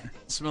right.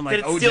 It smelled like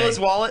Did it OJ. steal his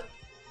wallet?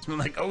 It smelled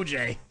like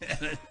OJ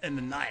and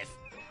the knife.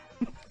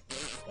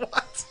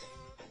 What?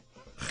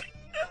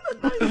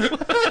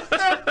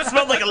 It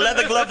smelled like a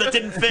leather glove that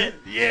didn't fit.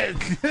 Yeah.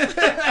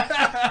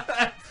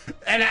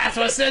 And that's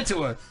what I said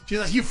to her. She's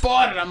like, you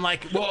farted. I'm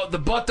like, well, the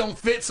butt don't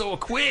fit, so it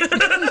quit.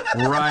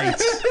 Right.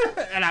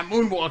 And I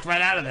moonwalked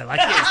right out of there like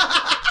this.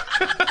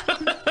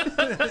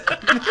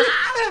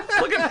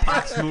 Look at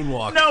Pop's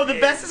moonwalk. No, the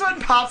best is when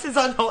Pops is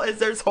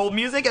there's hold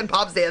music and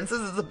Pops dances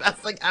is the best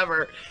thing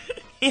ever.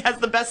 He has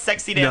the best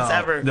sexy dance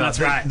ever. No, that's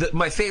right.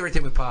 My favorite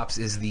thing with Pops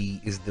is the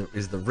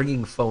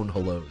ringing phone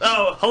hellos.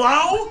 Oh,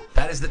 hello?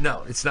 That is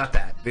no, it's not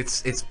that.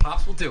 It's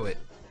Pops will do it,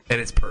 and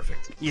it's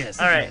perfect. Yes.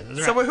 All right.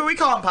 So who are we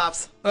calling,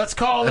 Pops? Let's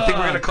call. I think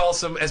we're gonna call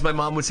some, as my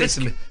mom would say,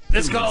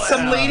 let's call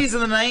some ladies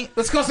of the night.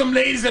 Let's call some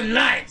ladies of the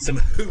night. Some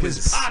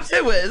who's.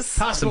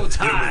 Possible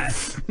tie.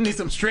 Need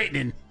some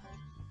straightening.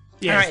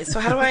 Yes. All right. So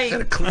how do I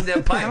gotta clean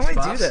them pipes? How do I do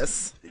Pops.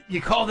 this? You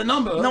call the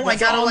number. No, I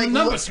That's gotta on like the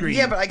number look, screen.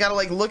 Yeah, but I gotta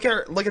like look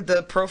at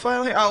the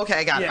profile here. Oh, okay,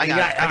 I got it. I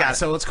got it.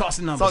 So let's call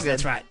some numbers. It's all good.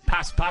 That's right.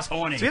 Pass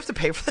horny. Do we have to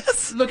pay for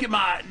this? Look at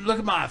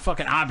my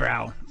fucking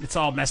eyebrow. It's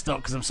all messed up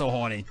because I'm so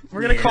horny.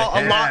 We're gonna call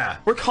Alana.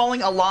 We're calling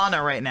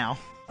Alana right now.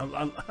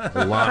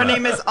 Alana. Her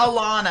name is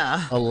Alana.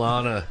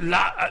 Alana.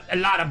 A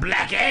lot of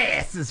black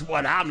ass is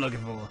what I'm looking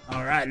for.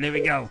 All right, there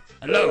we go.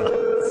 Hello.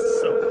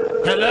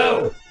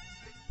 Hello.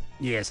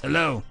 Yes,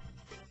 hello.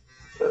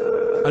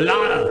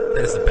 Alana.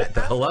 That is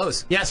the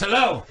hellos. Yes,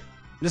 hello.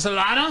 This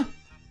Alana?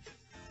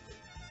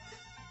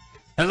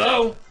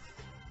 Hello?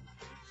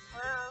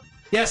 Hello?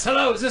 Yes,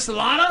 hello. Is this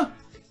Alana?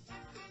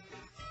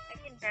 I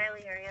can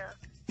barely hear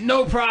you.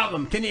 No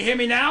problem. Can you hear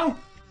me now?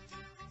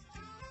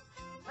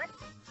 What?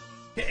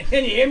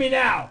 Can you hear me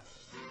now?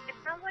 It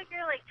sounds like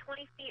you're like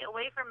 20 feet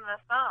away from the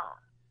phone.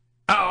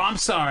 Oh, I'm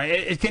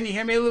sorry. Can you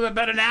hear me a little bit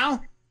better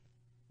now?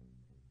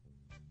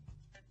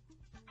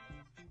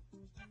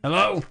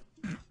 Hello?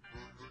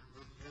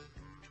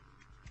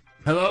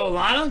 Hello,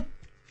 Alana?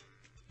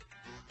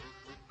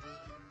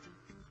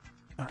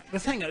 All right,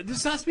 let's hang on.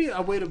 This has to be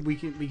a way that we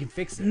can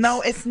fix this.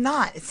 No, it's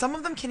not. Some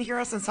of them can hear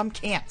us and some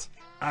can't.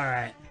 All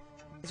right.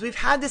 Because we've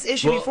had this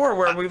issue before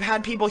where we've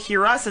had people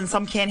hear us and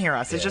some can't hear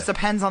us. It just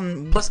depends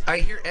on. Plus, I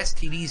hear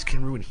STDs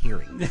can ruin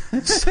hearing.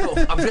 So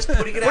I'm just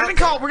putting it out.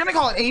 We're gonna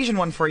call an Asian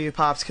one for you,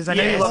 Pops, because I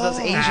know you love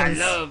those Asians. I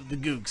love the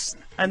gooks.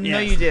 I know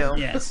you do.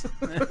 Yes.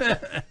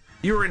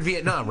 You were in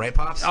Vietnam, right,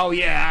 Pops? Oh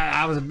yeah,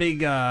 I was a big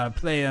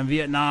player in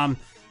Vietnam.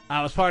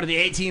 I was part of the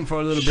A team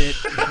for a little bit,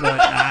 but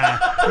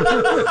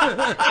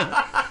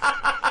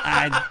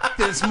I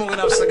didn't smoke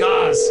enough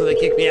cigars, so they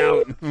kicked me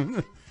out.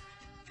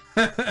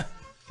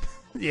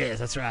 Yes,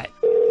 that's right.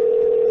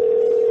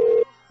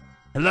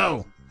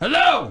 Hello?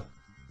 Hello?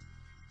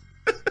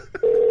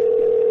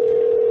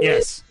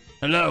 Yes.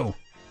 Hello?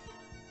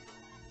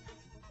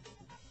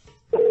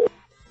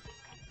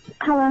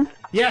 Hello.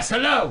 Yes,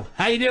 hello.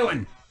 How you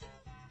doing?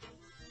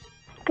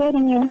 Good,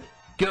 and you?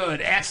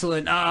 Good,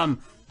 excellent.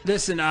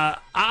 Listen,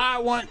 I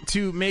want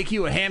to make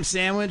you a ham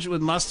sandwich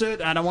with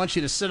mustard, and I want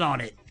you to sit on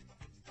it.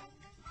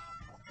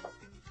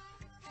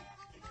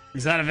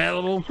 Is that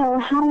available? So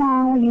how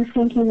long were you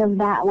thinking of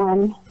that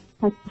one,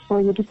 like before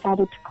you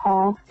decided to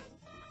call?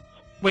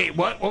 Wait,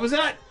 what? What was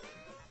that?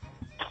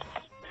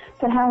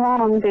 So how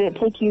long did it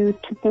take you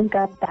to think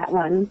of that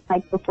one,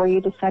 like before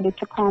you decided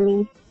to call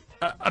me?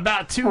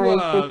 About two like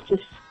mustaches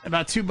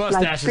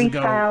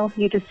ago. freestyle,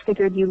 you just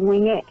figured you'd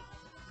wing it?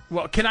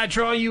 Well, can I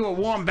draw you a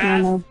warm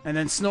bath and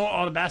then snort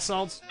all the bath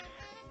salts?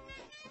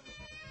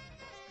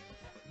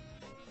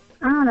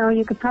 I don't know,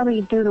 you could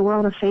probably do the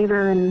world a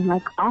favor and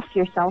like off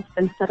yourself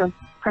instead of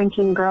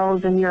pranking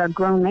girls and you're a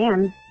grown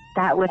man.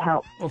 That would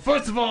help. Well,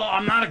 first of all,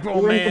 I'm not a grown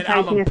You wouldn't man.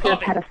 surprise I'm me a if you're a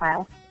puppet.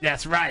 pedophile.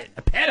 That's right.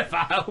 A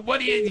pedophile?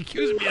 What are you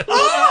accusing me of?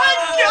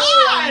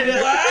 Oh my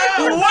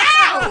God!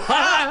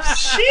 Wow!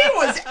 She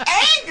was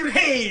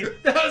angry!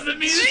 That was the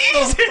music.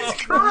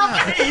 Jesus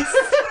Christ!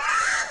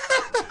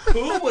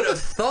 Who would have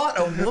thought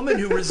a woman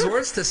who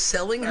resorts to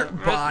selling her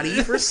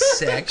body for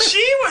sex?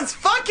 She was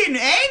fucking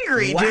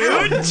angry, Wow,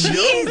 dude! no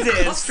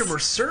Jesus! customer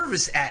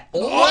service at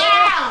all.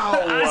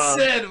 Wow!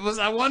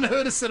 I wanted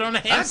her to sit on a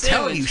ham I'm sandwich.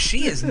 telling you,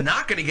 she is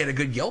not going to get a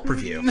good Yelp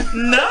review.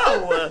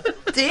 No!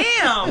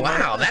 Damn!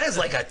 Wow, that is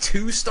like a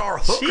 2-star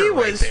hooker. She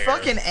was right there.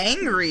 fucking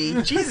angry.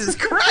 Jesus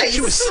Christ!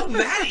 She was so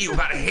mad at you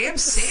about a ham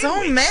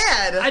sandwich. So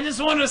mad. I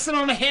just wanted to sit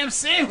on a ham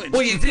sandwich.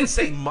 Well, you did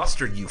say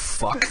mustard, you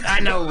fuck. I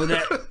know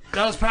that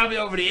was probably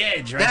over the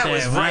edge, right That there.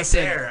 was when I right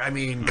said- there. I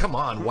mean, come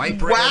on, white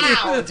bread.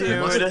 Wow, dude.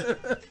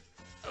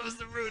 That was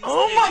the rudest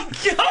Oh thing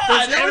my God!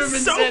 that's That ever was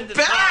been so said to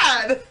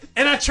bad!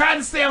 And I tried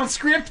to stay on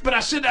script, but I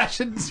should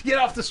get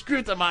off the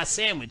script on my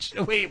sandwich.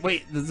 Wait,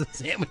 there's a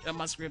sandwich on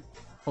my script.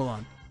 Hold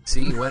on.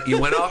 See, you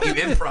went off, you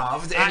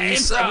improv'd, and we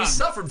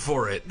suffered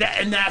for it.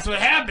 And that's what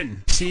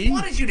happened. See? She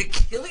wanted you to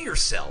kill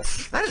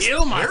yourself. That is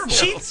Kill terrible.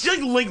 myself.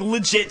 She like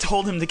legit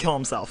told him to kill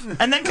himself,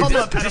 and then called him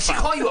a pedophile. Did she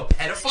call you a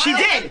pedophile? She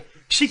did.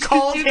 She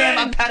called him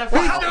a pedophile.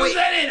 Wait, throw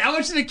that in. I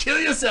want you to kill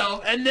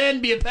yourself and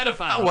then be a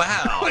pedophile. Oh,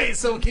 wow. Wait,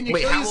 so can you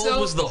Wait, kill how yourself?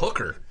 old was the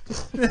hooker?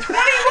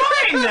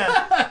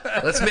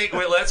 21.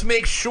 Let's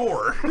make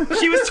sure.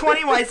 She was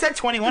 21. I said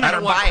 21 I in her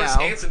don't want Chris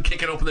bio. Hansen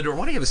kicking open the door.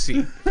 Why do you have a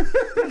seat? Why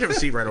don't you have a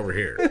seat right over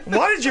here?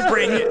 Why did you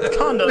bring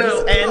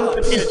condoms and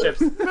potato chips?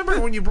 Remember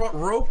when you brought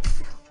rope?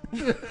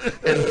 and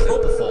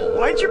propofol.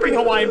 Why'd you bring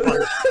Hawaiian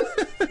Punch?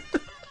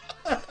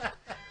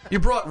 You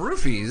brought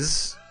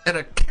roofies and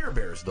a Care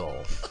Bears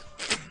doll.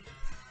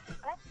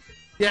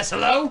 Yes,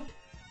 hello?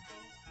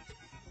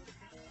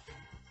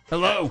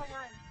 Hello?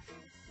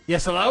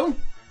 Yes, hello?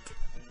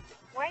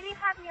 Why do you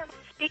have me on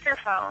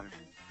speakerphone?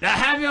 I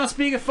have you on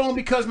speakerphone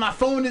because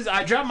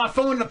I dropped my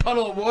phone in a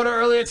puddle of water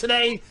earlier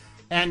today,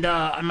 and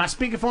my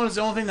speakerphone is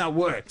the only thing that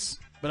works.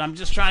 But I'm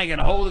just trying to get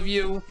a hold of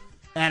you,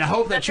 and I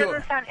hope that That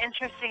doesn't sound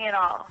interesting at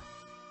all.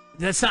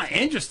 That's not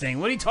interesting.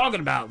 What are you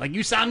talking about? Like,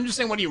 you sound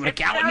interesting? What are you, an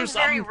accountant or It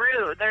sounds very something?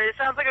 rude. It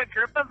sounds like a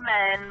group of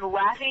men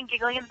laughing and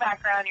giggling in the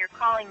background. You're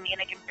calling me,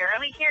 and I can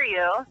barely hear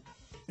you.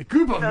 A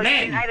group of so you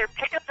men? can either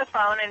pick up the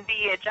phone and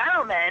be a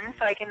gentleman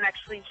so I can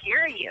actually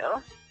hear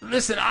you.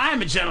 Listen,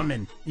 I'm a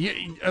gentleman.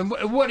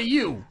 What are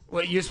you?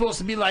 What, you're supposed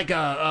to be like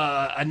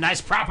a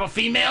nice, proper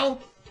female?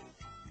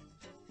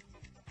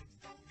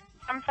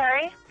 I'm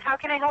sorry? How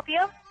can I help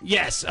you?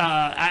 Yes,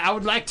 I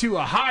would like to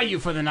hire you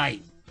for the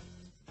night.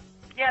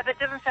 Yeah, that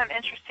doesn't sound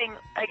interesting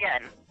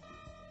again.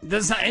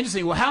 Doesn't sound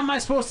interesting. Well, how am I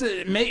supposed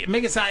to make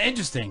it sound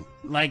interesting?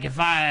 Like if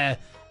I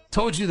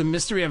told you the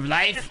mystery of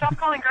life? Just stop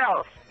calling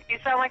girls. You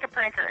sound like a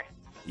pranker.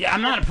 Yeah,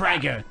 I'm not a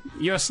pranker.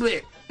 You're a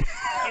slick.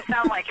 You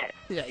sound like it.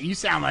 Yeah, you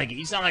sound like it.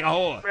 You sound like a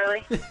whore.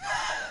 Really?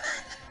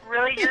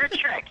 Really? You're a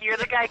trick. You're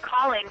the guy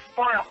calling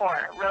for a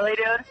whore. Really,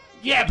 dude?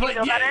 Yeah, but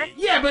Feel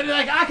better?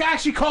 like I can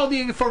actually call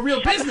you for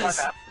real Shut the business.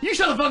 fuck up. You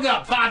shut the fuck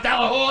up, $5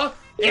 whore,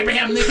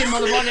 Abraham Lincoln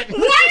motherfucker.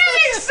 Why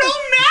are they so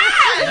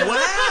mad?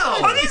 Wow.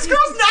 Are these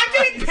girls not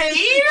getting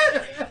paid?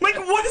 Like,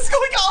 what is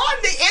going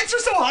on? They answer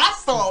so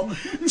hostile.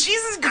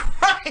 Jesus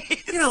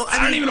Christ. You know,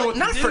 I don't even know what to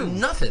not do. for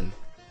nothing.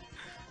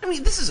 I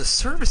mean, this is a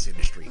service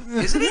industry,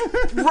 isn't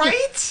it?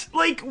 Right?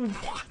 Like,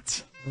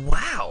 what?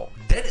 Wow.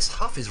 Dennis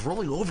Huff is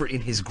rolling over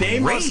in his grave. They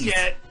must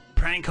get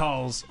prank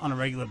calls on a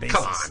regular basis.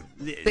 Come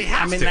on. They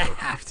have to. They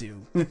have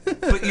to.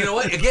 But you know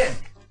what? Again,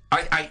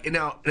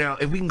 now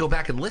if we can go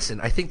back and listen,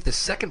 I think the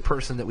second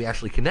person that we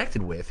actually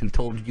connected with who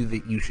told you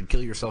that you should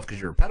kill yourself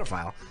because you're a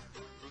pedophile,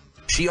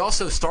 she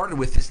also started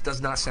with, "This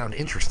does not sound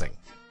interesting."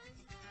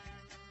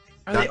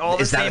 Are they all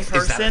the same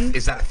person?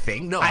 Is that a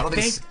thing? No, I I don't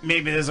think think.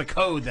 maybe there's a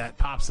code that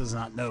Pops does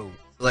not know.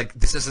 Like,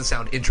 this doesn't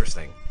sound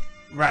interesting.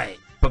 Right.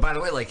 But by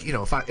the way, like, you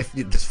know, if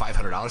does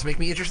 $500 make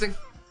me interesting?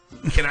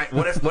 Can I?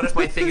 What if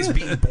my thing is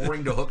being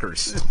boring to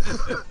hookers?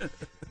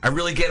 I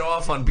really get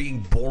off on being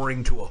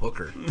boring to a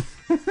hooker.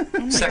 Oh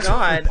my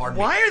God.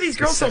 Why are these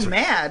girls so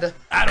mad?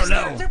 I don't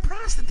know. They're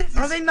prostitutes.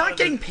 Are they not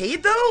getting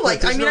paid though?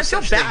 Like, I mean, I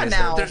feel bad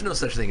now. There's no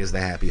such thing as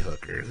the happy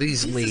hooker.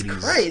 These Jesus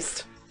ladies.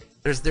 Christ.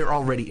 They're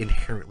already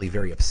inherently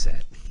very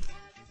upset.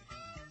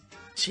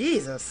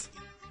 Jesus.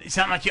 You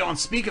sound like you're on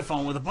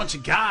speakerphone with a bunch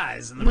of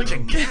guys in the Bunch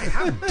room. of guys.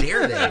 How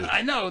dare they?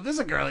 I know. There's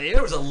a girl here.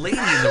 There was a lady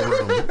in the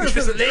room.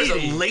 There's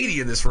a lady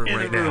in this room in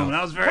right the room. now.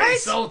 That was very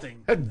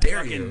insulting. How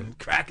dare Fucking you?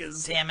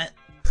 Crackers. Damn it.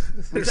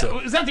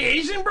 Was that the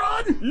Asian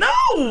broad? No!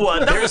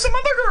 That was some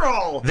other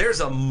girl! There's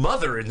a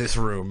mother in this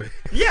room.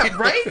 Yeah,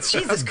 right?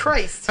 Jesus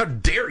Christ. How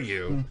dare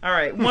you? All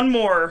right, one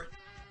more.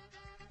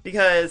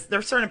 Because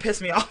they're starting to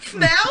piss me off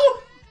now.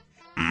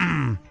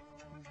 And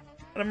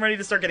I'm ready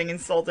to start getting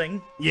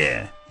insulting.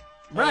 Yeah.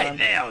 Right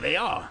now, they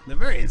are. They're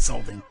very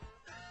insulting.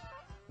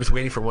 Just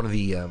waiting for one of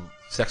the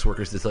sex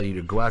workers to tell you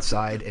to go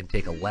outside and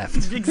take a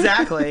left.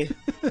 Exactly.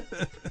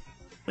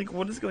 Like,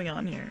 what is going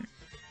on here?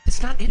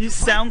 It's not.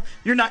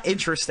 You're not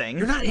interesting.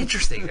 You're not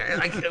interesting.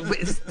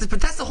 But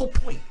that's the whole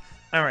point.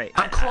 All right.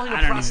 I'm calling a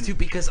prostitute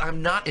because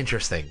I'm not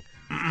interesting.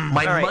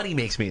 My All right. money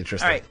makes me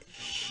interesting.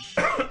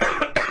 All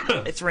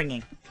right. It's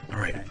ringing. All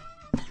right.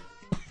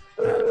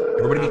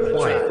 Everybody be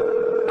quiet.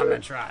 I'm gonna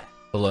try.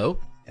 Hello?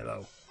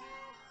 Hello.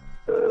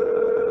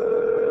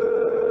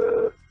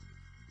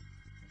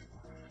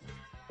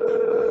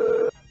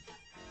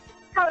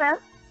 Hello.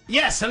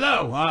 Yes,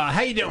 hello.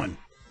 How you doing?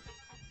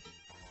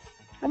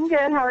 I'm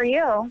good. How are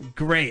you?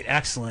 Great,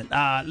 excellent.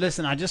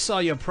 Listen, I just saw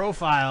your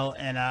profile,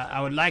 and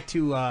I would like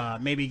to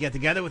maybe get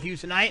together with you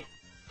tonight.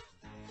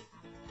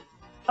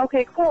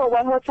 Okay, cool.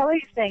 What hotel are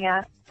you staying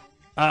at?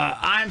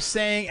 I'm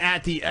staying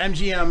at the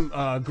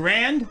MGM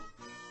Grand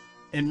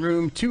in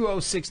room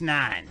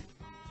 2069.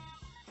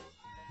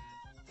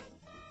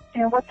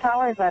 And what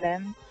tower is that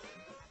in?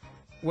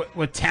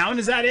 What town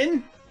is that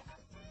in?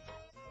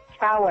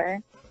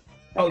 Tower.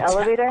 Oh,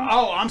 elevator?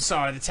 Oh, I'm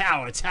sorry, the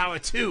tower. Tower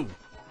 2.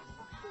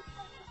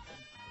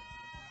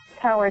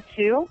 Tower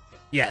 2?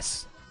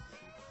 Yes.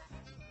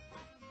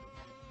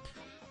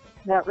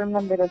 That room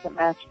number doesn't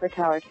match for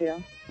Tower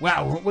 2.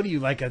 Wow, what are you,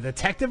 like a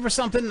detective or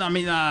something? I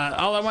mean,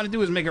 all I want to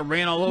do is make it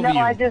rain all over No, you.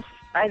 I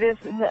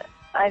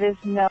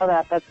just know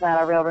that that's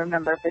not a real room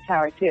number for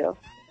Tower 2.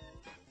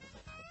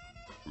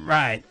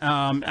 Right.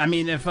 I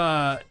mean, if you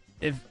go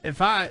If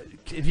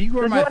to you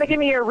my want to give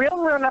me your real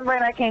room number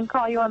and I can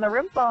call you on the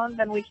room phone,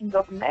 then we can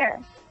go from there.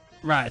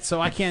 right,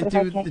 so I can't But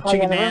if do I can't the call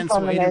you chicken on the room dance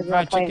phone, or then eat there's no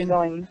fried point chicken.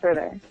 going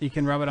further. You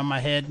can rub it on my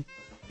head.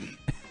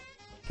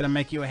 Can I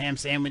make you a ham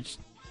sandwich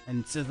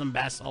and sizzling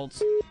bath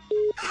salts?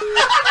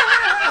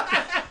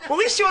 Well,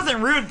 at least she wasn't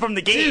rude from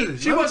the gate.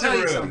 Dude, She let me wasn't tell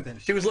you rude. something.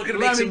 She was looking to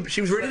make Let me- some.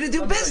 She was ready to do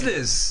let me tell you.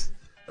 business.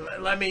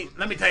 Let me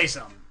tell you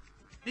something.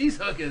 These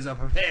hookers are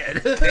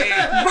prepared.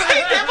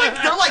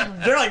 Right?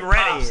 They're like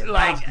ready.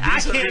 Like I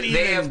These can't hookers- even.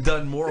 They have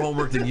done more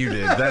homework than you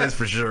did. That is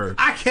for sure.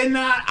 I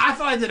cannot. I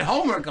thought I did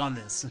homework on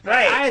this.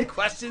 Right. I had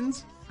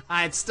questions.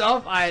 I had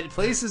stuff. I had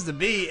places to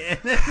be. And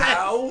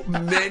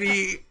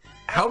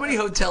How many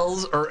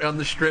hotels are on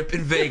the Strip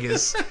in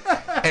Vegas?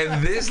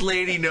 And this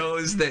lady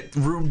knows that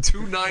room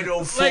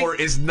 2904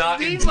 is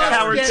not in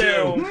Tower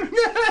 2.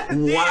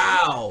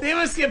 Wow. They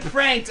must get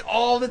pranked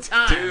all the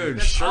time. Dude,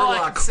 That's all I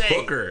Sherlock can say.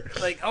 Hooker.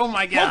 Like, oh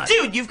my Well, god.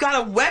 dude, you've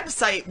got a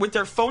website with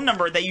their phone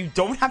number that you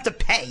don't have to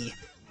pay.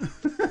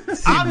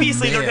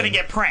 Obviously, they're Man. gonna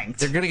get pranked.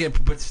 They're gonna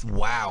get. But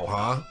wow,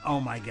 huh? Oh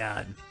my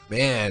god.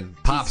 Man,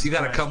 Pops, you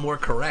gotta Christ. come more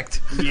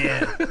correct.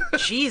 Yeah.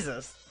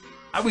 Jesus.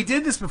 We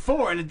did this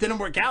before and it didn't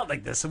work out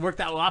like this. It worked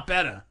out a lot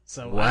better.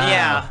 So Wow.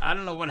 Yeah. I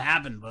don't know what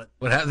happened, but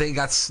What happened? They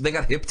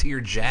got hip to your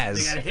jazz.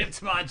 they got a hip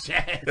to my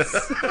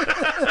jazz.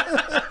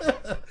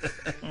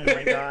 Oh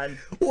my god.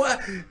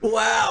 What?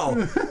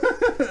 Wow.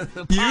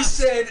 You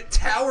said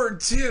Tower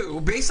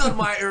 2. Based on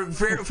my.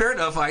 Fair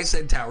enough, I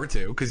said Tower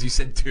 2 because you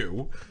said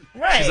 2.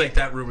 Right. She's like,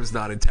 that room is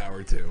not in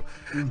Tower 2.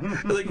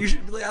 Like, you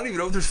should be like, I don't even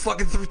know if there's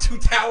fucking 2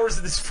 towers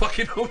in this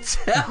fucking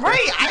hotel.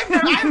 Right. I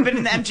haven't been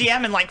in the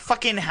MGM in like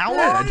fucking how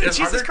long? Are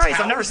Jesus there Christ,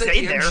 I've never towers at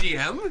stayed the there.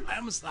 MGM? I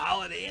almost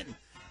Holiday Inn.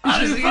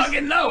 I didn't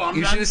fucking know.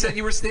 You should have said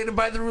you were standing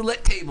by the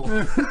roulette table. She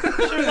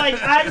was like,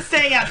 I'm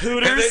staying at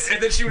Hooters.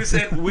 And then she would have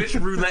said, which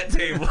roulette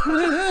table?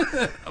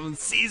 I'm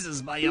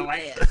Caesars by your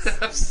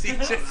ass.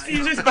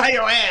 Caesars by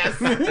your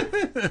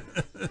ass.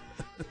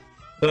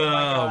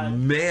 Oh,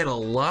 man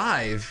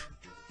alive.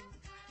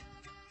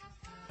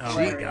 Oh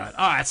my god!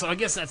 All right, so I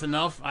guess that's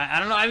enough. I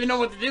don't know. I don't even know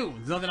what to do.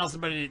 There's nothing else.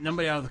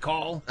 Nobody out of the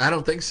call. I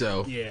don't think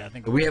so. Yeah, I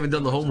think we haven't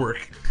done the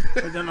homework.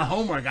 We've done the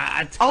homework.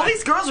 All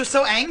these girls are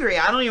so angry.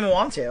 I don't even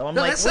want to. I'm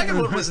No, like, that second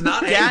one was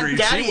not angry.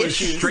 Daddy She was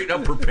issues. straight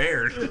up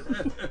prepared.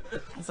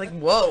 It's like,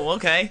 whoa,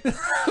 okay.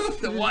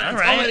 The one All told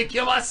right. me to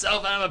kill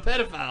myself, and I'm a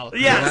pedophile.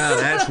 Yes. Wow,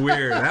 that's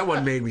weird. That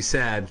one made me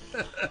sad.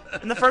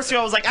 And the first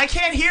girl was like, I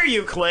can't hear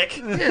you, click.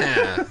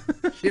 Yeah.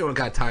 She don't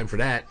got time for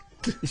that.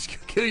 You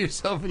should kill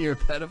yourself and you're a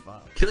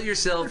pedophile. Kill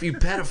yourself, you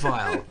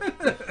pedophile.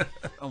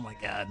 Oh my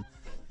god!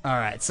 All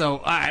right, so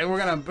all right, we're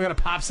gonna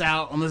pops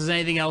out unless there's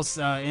anything else.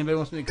 Anybody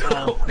wants me to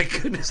call? Oh my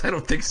goodness, I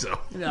don't think so.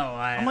 No,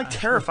 I'm like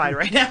terrified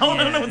right now. I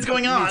don't know what's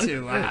going on. Me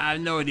too. I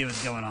have no idea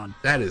what's going on.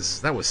 That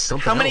was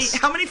something How many else.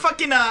 how many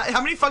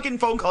fucking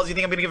phone calls do you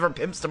think I'm gonna give her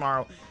pimps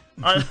tomorrow?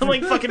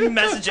 Like fucking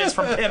messages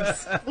from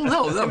pimps. Well,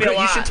 no, It's gonna be a you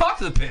lot. should talk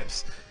to the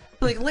pimps.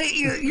 Like,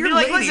 your Be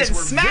like, ladies listen,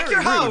 were smack very your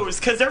rude. hoes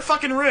because they're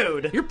fucking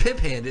rude. Your pimp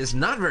hand is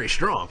not very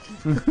strong.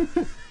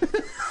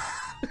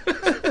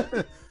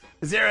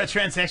 Is there a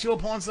transsexual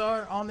porn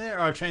star on there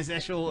or a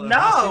transsexual?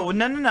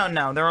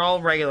 No. They're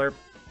all regular.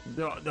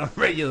 The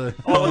regular.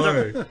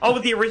 All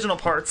with the original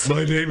parts.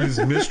 My name is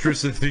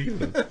Mistress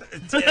Athena.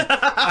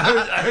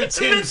 I heard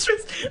Tim.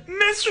 Mistress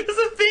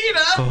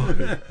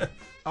Athena.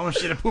 I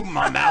want you to poop in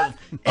my mouth.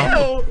 Ew.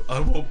 I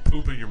won't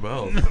poop in your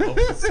mouth. I'll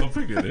put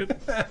something in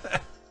it.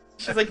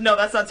 She's like, no,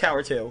 that's not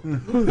Tower 2.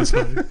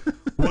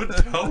 What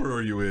tower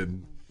are you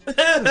in?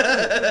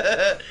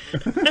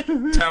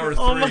 Tower 3.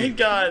 Oh my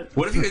god.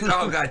 What if you?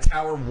 Oh god,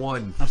 Tower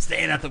 1. I'm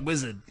staying at the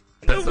Wizard.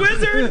 The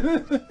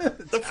Wizard?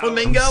 The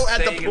Flamingo at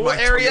the Staying in pool my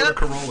area? Toyota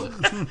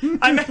Corolla.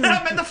 I'm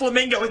at the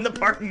Flamingo in the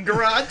parking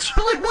garage.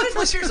 But like, what if?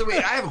 Like, seriously,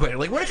 wait. I have a question.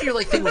 Like, what if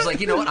your thing was like,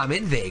 you know what? I'm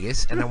in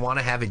Vegas and I want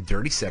to have a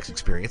dirty sex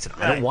experience, and I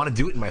don't Right. want to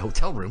do it in my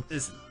hotel room.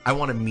 Listen. I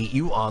want to meet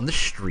you on the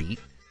street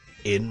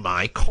in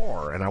my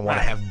car, and I want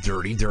Right. to have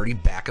dirty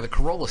back of the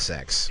Corolla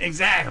sex.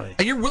 Exactly.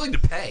 And you're willing to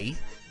pay,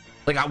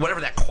 like whatever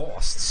that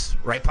costs,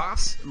 right,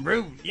 Pops?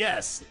 Rude.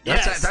 Yes.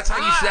 That's Yes. that's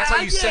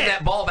how you send yeah.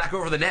 that ball back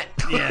over the net.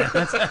 Yeah.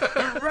 That's,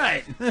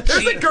 right.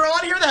 There's a girl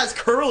on here that has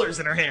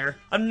curlers in her hair.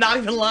 I'm not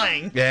even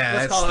lying. Yeah,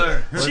 Let's call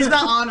her. She's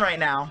not on right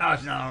now. Oh,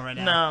 she's not on right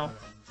now. No.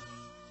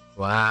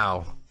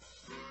 Wow,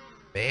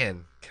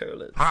 man.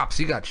 Curlers. Pops,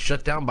 you got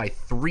shut down by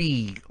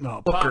 3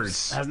 No,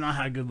 hookers. Pops has not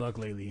had good luck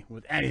lately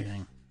with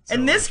anything.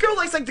 And this girl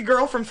looks like the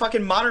girl from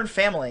fucking Modern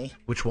Family.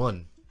 Which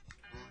one?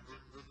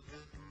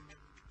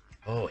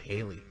 Oh,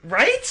 Haley.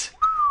 Right?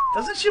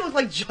 Doesn't she look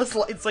like just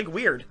like... It's like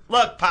weird.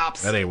 Look,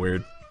 Pops. That ain't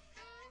weird.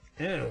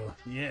 Ew.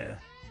 Yeah.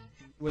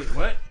 Wait,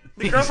 what?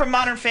 The girl from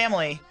Modern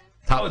Family.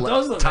 Top, Oh, it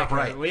does look top like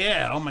right. her. Well,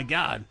 yeah. Oh my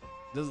God.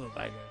 It does look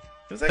like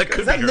her. Is that, That could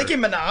is that be her. Nicki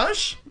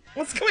Minaj?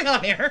 What's going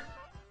on here?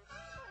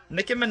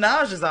 Nicki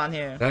Minaj is on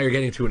here. Now you're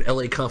getting to an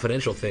LA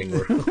Confidential thing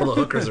where all the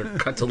hookers are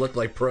cut to look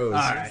like pros. All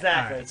right.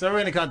 Exactly. All right. So we're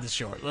gonna cut this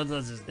short. Let's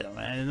just do it,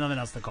 man. There's nothing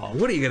else to call.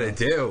 What are you gonna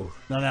do?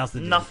 Nothing else to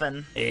do.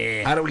 Nothing.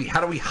 Yeah. How do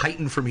we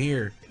heighten from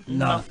here?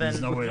 Nothing.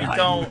 There's no way to You hide.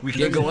 don't. We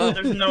can't go up.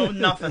 There's no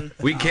nothing.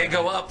 We can't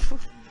go up.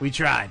 We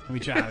tried. We'll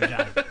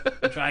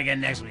try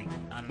again next week.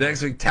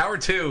 Next week, Tower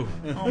 2.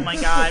 Oh my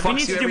god, we Fucks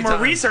need you to do every more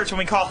time. research when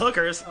we call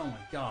hookers. Oh my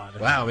god.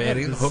 Wow, man. What a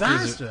these hookers-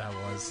 disaster that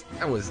was.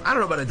 That was, I don't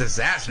know about a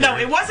disaster. No,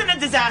 it wasn't a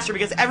disaster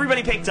because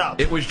everybody picked up.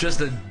 It was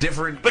just a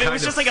different But it kind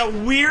was of- just like a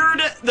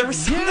weird. There was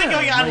something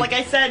going on. Like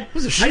I said,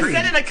 was a I stream.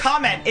 said in a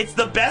comment, it's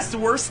the best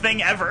worst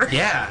thing ever.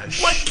 Yeah.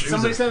 Like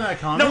Somebody said in that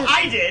comment? No,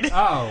 I did.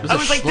 Oh. I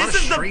was like, this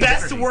is the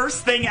best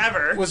worst thing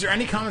ever. Was there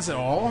any comments at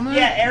all on that?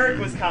 Yeah, Eric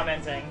was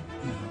commenting.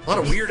 A lot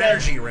of weird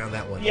energy around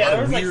that one. Yeah, a there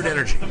lot was of like weird some,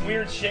 energy. some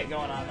weird shit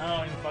going on. I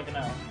don't even fucking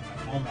know.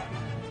 Oh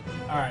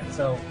my. Alright,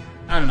 so,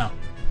 I don't know.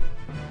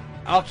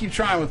 I'll keep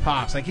trying with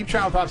Pops. I keep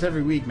trying with Pops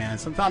every week, man.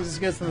 Sometimes it's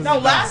good, sometimes No,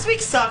 it's last bad.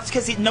 week sucked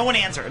because no one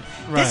answered.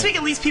 Right. This week,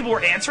 at least people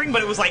were answering,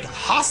 but it was like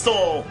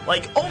hostile.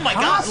 Like, oh my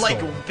Hostile?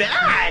 god, like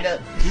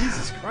bad.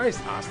 Jesus Christ,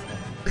 hostile.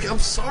 Like, I'm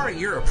sorry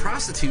you're a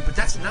prostitute, but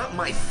that's not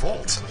my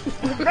fault.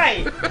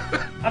 Right.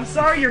 I'm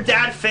sorry your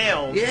dad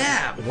failed.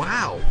 Yeah,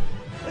 wow.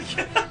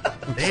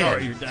 I'm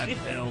sorry your dad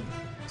failed.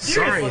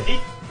 Sorry. Seriously.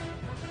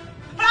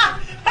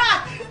 Ha!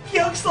 Ha!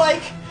 Yoke's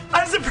like,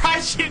 I'm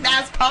surprised she didn't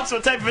ask Pops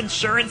what type of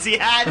insurance he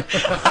had.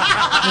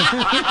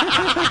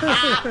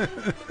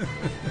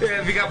 Yeah,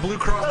 if you got Blue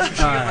Cross Blue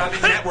Shield, I'm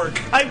in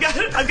network. I've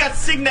got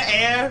Cigna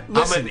Air.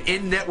 I'm an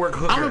in-network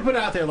hooker. I'm gonna put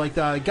it out there, like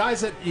the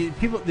guys that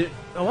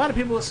a lot of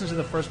people listen to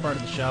the first part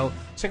of the show.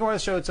 Second part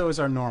of the show, it's always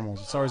our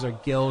normals. It's always our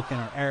Gilk and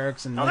our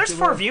Erics and. Oh, there's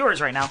 4 viewers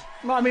right now.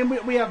 Well, I mean,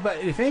 we have. But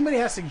if anybody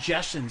has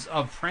suggestions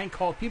of prank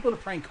call, people to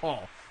prank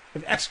call,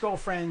 if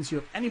ex-girlfriends, you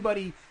have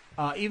anybody,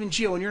 even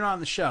Gio, when you're not on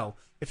the show,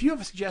 if you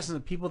have suggestions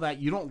of people that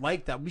you don't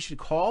like that we should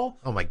call,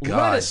 Oh my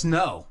god! let us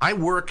know. I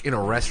work in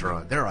a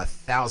restaurant. There are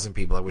 1,000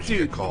 people I wish you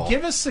Dude, could call.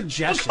 give us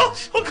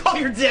suggestions. We'll call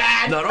your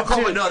dad. No, don't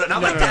call me. No,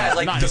 not my dad.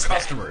 Like the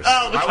customers.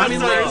 Oh, the I would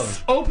customers.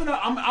 love. Open up.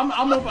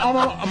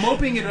 I'm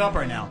opening it up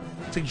right now.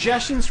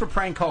 Suggestions for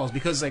prank calls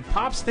because like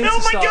Pops thinks. Oh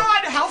of my stuff.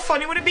 god, how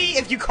funny would it be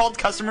if you called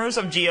customers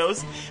of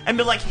Geo's and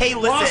be like, hey,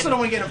 listen. Well, I also don't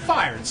want to get him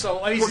fired.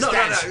 So at least Well, no,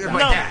 his no, dad's- no, my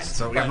dad.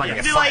 So I'm not gonna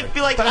get fired.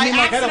 Be like, But I mean,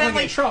 like, I don't wanna accidentally,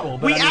 get in trouble,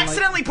 but we I mean, like-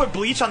 accidentally put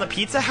bleach on the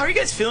pizza. How are you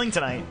guys feeling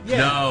tonight?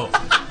 No.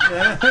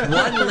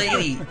 One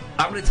lady,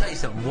 I'm going to tell you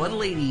something. One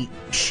lady,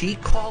 she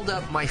called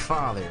up my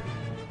father,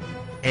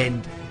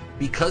 and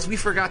because we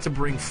forgot to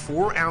bring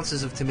 4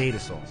 ounces of tomato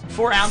sauce.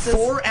 4 ounces?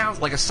 4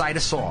 ounces, like a side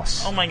of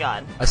sauce. Oh my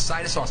god. A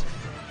side of sauce.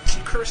 She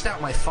cursed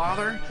out my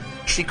father.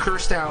 She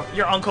cursed out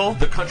your uncle,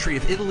 the country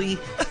of Italy.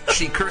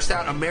 She cursed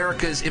out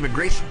America's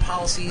immigration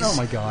policies. Oh,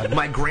 my God.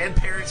 My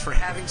grandparents for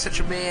having such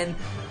a man.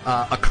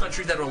 A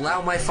country that will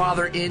allow my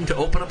father in to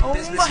open up a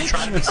business and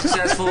try to be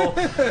successful.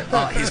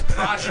 His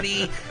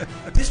progeny.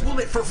 This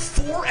woman for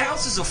 4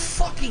 ounces of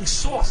fucking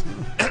sauce.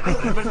 I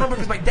remember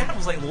because my dad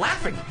was like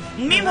laughing.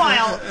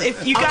 Meanwhile,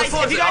 if you On the guys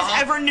phone,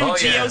 ever knew oh,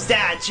 yeah.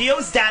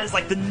 Gio's dad is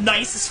like the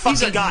nicest fucking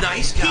He's a guy.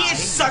 nice guy. He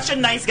is such a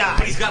nice guy.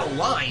 But he's got a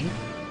line.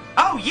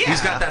 Oh yeah.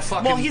 He's got that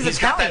fucking. Well, he's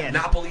got Italian.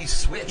 that Napoli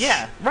switch.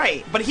 Yeah,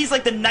 right. But he's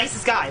like the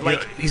nicest guy. Like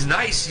Yeah, he's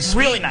nice. He's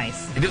really sweet.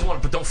 nice. He doesn't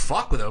want, but don't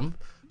fuck with him.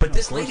 But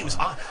this lady was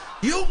on.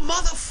 You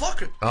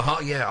motherfucker!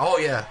 Yeah. Oh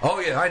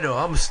yeah. I know.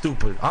 I'm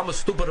stupid. I'm a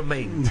stupid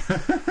man.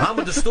 I'm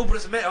the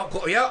stupidest man.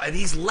 Yeah, and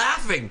he's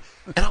laughing,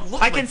 and I'm looking.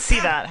 I can see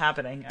that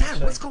happening.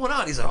 Dad, what's going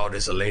on? He's like, oh,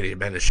 there's a lady,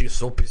 man. She's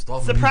so pissed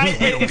off. Surprised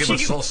They don't if give she, her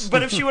sauce.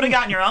 but if she would have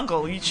gotten your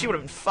uncle, she would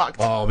have been fucked.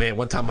 Oh man,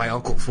 one time my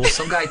uncle,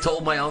 some guy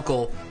told my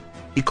uncle,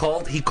 he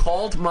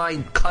called my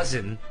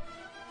cousin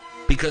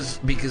because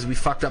we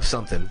fucked up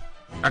something.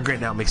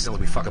 Granted, now it makes sense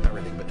we fuck up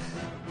everything, but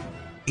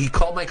he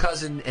called my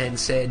cousin and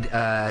said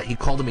he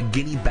called him a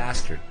guinea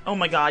bastard. Oh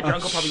my god, your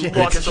uncle probably It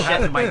lost just so his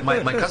happened, shit.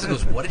 my cousin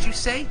goes, what did you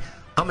say?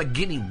 I'm a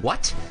guinea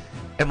what?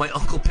 And my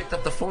uncle picked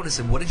up the phone and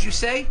said, what did you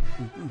say?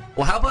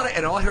 Well, how about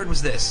and all I heard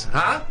was this,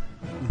 huh?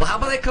 Well, how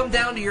about I come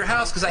down to your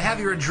house because I have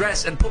your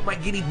address and put my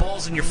guinea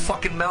balls in your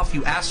fucking mouth,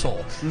 you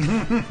asshole.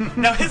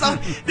 No,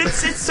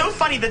 it's so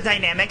funny the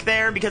dynamic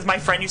there because my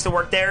friend used to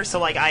work there, so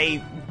like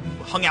I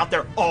hung out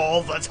there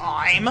all the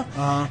time,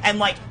 and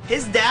like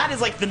his dad is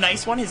like the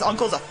nice one, his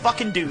uncle's a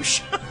fucking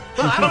douche.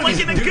 But like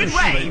in a good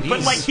way.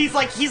 But like he's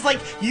like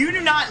you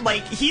do not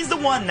like he's the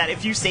one that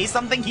if you say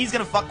something he's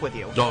gonna fuck with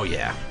you. Oh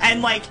yeah.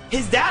 And like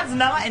his dad's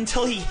not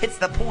until he hits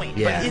the point.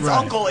 Yeah. But his Right.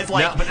 uncle is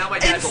like But now my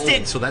dad's instant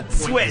old, so that point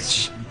is-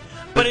 switch.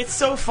 But it's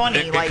so funny.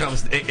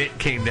 It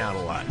came down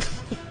a lot.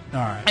 All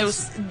right. It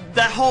was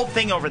that whole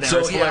thing over there. So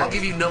is yeah, I'll hilarious.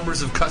 give you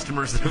numbers of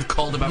customers that have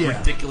called about Yeah.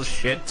 ridiculous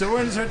shit. So we're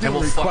going to start and doing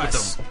we'll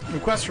requests. fuck with them.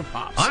 Requests for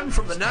Pops. I'm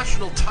from the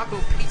National Taco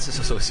Pizzas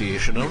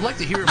Association. I would like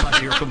to hear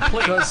about your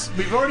complaint. Because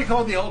we've already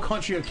called the whole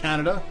country of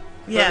Canada.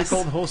 We've already Yes.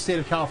 called the whole state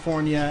of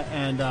California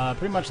and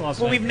pretty much Las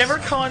Well, Vegas.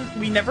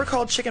 we never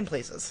called chicken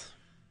places.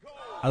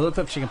 I looked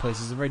up chicken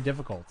places. They're very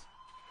difficult.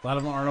 A lot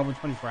of them aren't open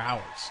 24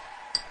 hours.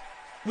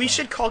 We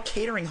should call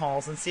catering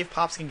halls and see if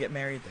Pops can get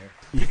married there.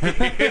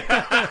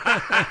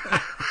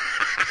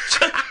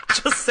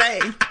 Just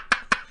saying.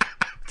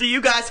 Do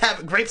you guys have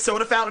a grape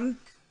soda fountain?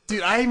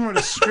 Dude, I even wrote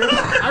a script.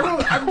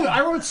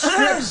 I wrote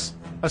scripts.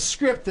 A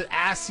script that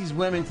asks these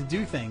women to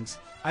do things.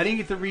 I didn't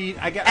get to read.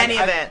 I got Any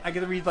I, of it. I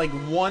got to read like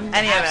one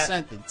Any of half it.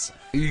 sentence.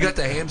 You got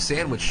the ham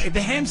sandwich. The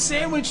ham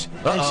sandwich,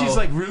 and Uh-oh. she's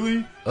like,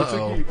 "Really?"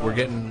 Uh-oh. We have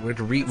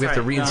to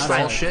reinstall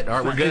No, shit. All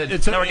right, we're good.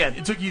 It took,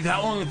 it took you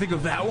that long to think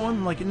of that one?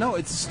 I'm like, no,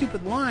 it's a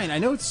stupid line. I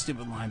know it's a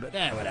stupid line, but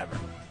whatever.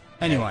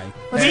 Anyway,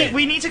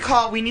 We need to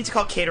call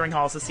catering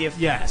halls to see if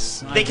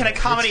they can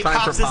accommodate It's time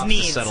for Pops' Pops to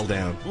needs. settle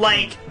down.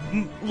 Like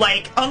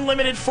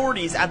unlimited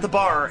 40s at the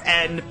bar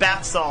and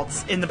bath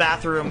salts in the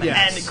bathroom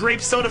Yes. and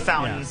grape soda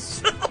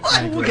fountains.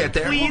 We'll get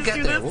there. Please We'll get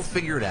do there. this. We'll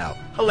figure it out.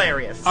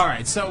 Hilarious. All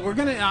right, so we're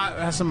gonna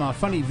have some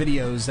funny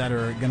videos that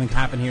are gonna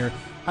happen here.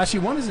 Actually,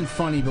 one isn't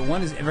funny, but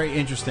one is very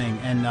interesting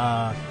and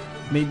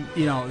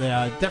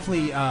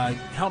definitely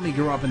helped me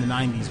grow up in the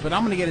 '90s. But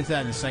I'm gonna get into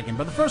that in a second.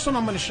 But the first one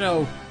I'm gonna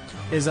show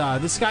is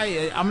this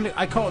guy.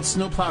 I call it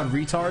snowplowed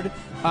retard.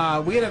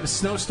 We had a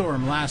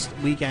snowstorm last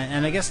weekend,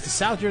 and I guess the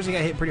South Jersey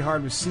got hit pretty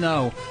hard with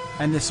snow.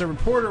 And this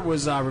reporter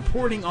was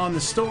reporting on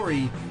the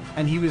story,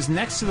 and he was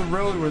next to the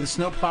road where the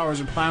snowplowers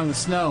are plowing the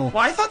snow.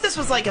 Well, I thought this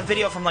was like a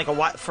video from a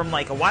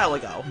while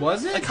ago.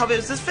 Was it?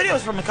 This video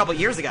was from a couple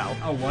years ago.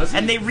 Oh, was it?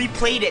 And they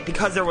replayed it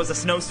because there was a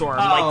snowstorm.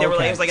 Oh, It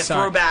okay. was like a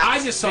Sorry. throwback.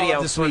 I just saw video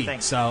it this sort of week.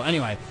 thing. So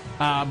anyway,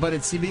 but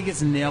he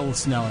gets nailed with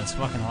snow, and it's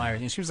fucking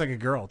hilarious. And she was like a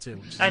girl too.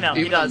 I know.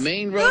 Even a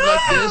main road like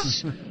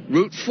this,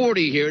 Route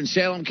 40 here in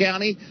Salem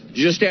County,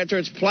 just after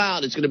it's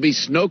plowed, it's going to be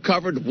snow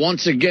covered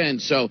once again.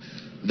 So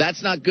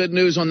that's not good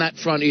news on that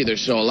front either.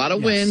 So a lot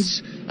of winds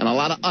and a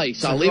lot of ice.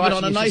 So I'll leave it on a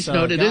watching nice this,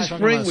 note. It guy is talking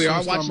spring. about We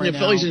are snowstorm watching right the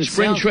Phillies now. in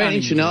spring Sounds training,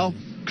 kinda Chanel.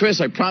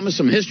 Chris, I promised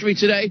some history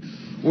today.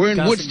 We're in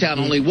Got some Woodstown.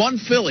 deep. Only one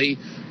Philly,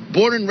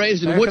 born and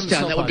raised in There comes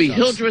Woodstown. the That would be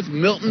snowplow trucks. Hildreth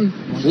Milton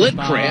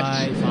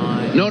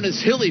Flitcraft, known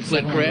as Hilly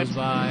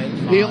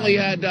Flitcraft. He only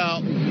had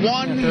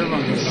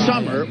one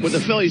summer with the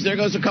Phillies. There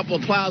goes a couple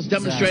of plows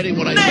demonstrating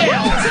what I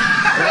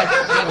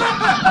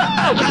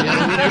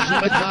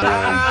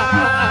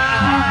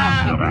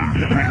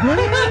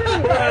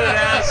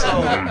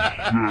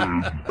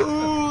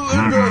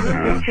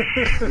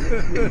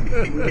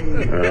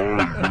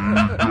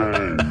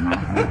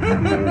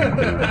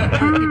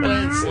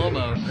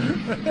Slow-mo.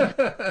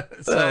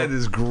 That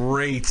is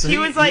great. He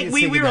was like,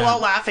 we were all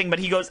laughing, but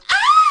he goes,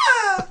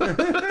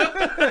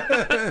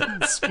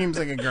 Screams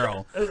like a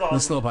girl. It was when the awesome.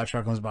 snowplow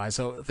truck comes by.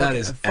 So That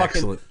is fucking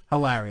excellent.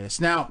 hilarious.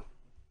 Now,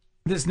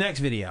 this next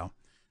video.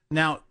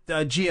 Now,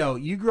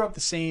 Gio, you grew up the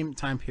same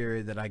time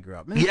period that I grew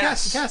up. And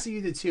Yes. Cassie,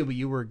 you did too, but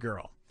you were a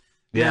girl.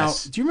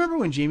 Yes. Now, do you remember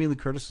when Jamie Lee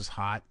Curtis was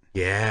hot?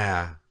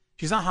 Yeah.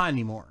 She's not hot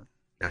anymore.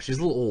 Now she's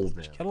a little old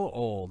now. She got a little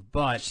old,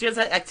 but she has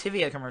that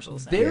Activia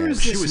commercials. There's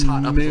she this was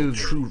hot up movie.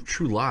 until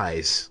True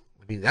Lies.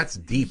 I mean, that's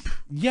deep.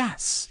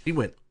 Yes. She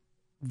went.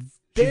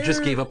 She There-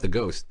 just gave up the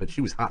ghost, but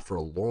she was hot for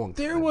a long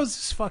time. There was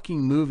this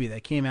fucking movie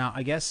that came out,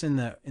 I guess, in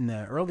the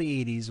early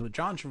 '80s with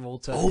John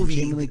Travolta Oh, and the-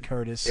 Jamie Lee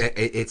Curtis.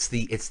 It's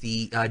the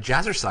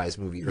Jazzercise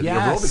movie or the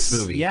aerobics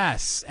movie.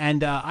 Yes,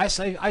 and I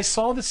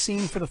saw the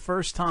scene for the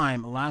first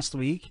time last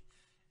week,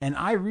 and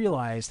I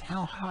realized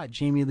how hot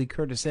Jamie Lee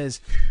Curtis is.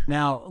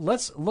 Now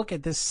let's look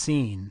at this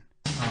scene.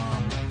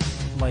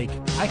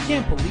 I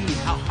can't believe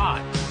how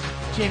hot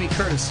Jamie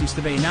Curtis used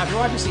to be. Now, if you're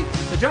watching, see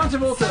the John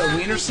Travolta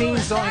wiener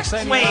scenes don't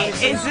excite me. Wait,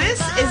 is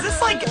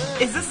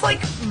this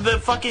like the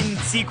fucking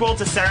sequel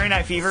to Saturday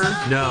Night Fever?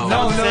 No.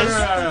 No, Is this-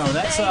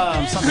 That's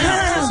something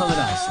else. That's something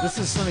else. This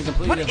is something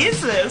completely What different.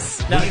 is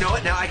this? Well, you know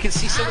what? Now I can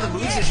see some of the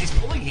moves that she's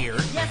pulling here.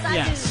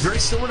 Yes. Very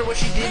similar to what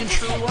she did in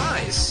True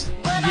Lies.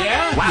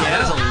 Yeah. Wow, yeah.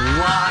 that is a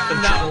lot of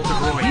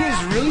Travolta groin. He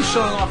is really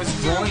showing off his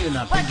groin in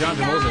that thing, John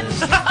Travolta is.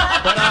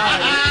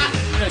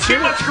 But Too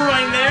much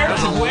groin there.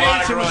 That's a way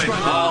lot of too much groin.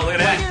 groin. Oh, look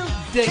at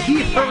that.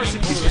 He hurts in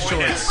piece of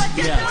shorts.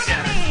 Yes.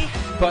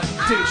 But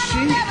dude,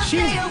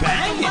 she's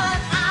banging.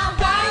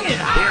 They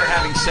are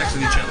having sex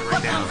with each other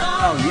right now.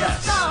 Oh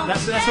yes.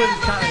 That's what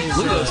it kind of is.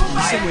 Look at those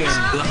high,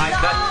 the high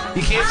cut.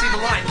 You can't see the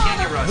line,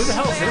 can you, Russ? Who the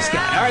hell is this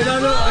guy? All right, no.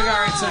 All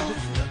right, so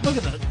look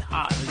at the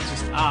it's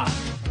just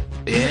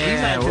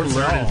Yeah, we're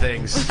learning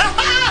things.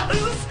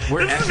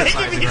 We're This is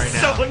making exercising me right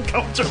now. so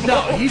uncomfortable.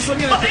 No, he's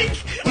looking at like,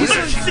 he's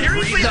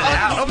seriously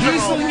uncomfortable.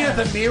 He's looking at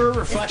the mirror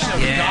reflection of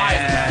the guy.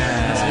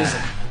 That's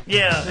it.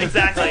 Yeah,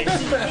 exactly.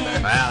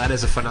 Wow, that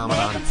is a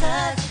phenomenon.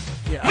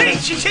 Yeah. Wait,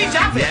 she changed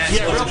outfits.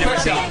 Yeah, real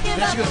quick though.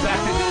 Then she goes back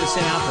to do the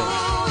same outfit.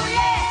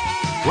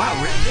 Wow,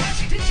 yeah,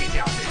 she did change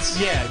outfits.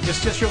 Yeah,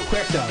 just real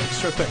quick though.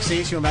 Just real quick.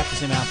 See, she went back to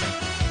the same outfit.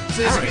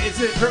 So it's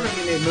a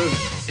perfectly made movie.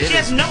 She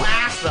has no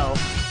ass though.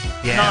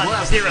 Yeah, None.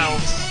 well, Zero.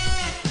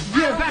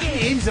 Yeah, back in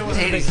the 80s, that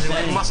wasn't a big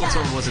thing. Muscle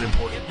tone wasn't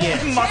important. Yeah.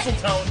 Muscle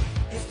tone.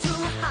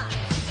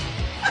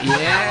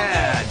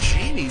 Yeah,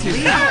 Jamie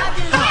Lee. Yeah,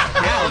 look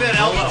at that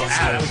elbow.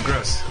 Ah, that was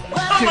gross.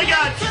 Oh my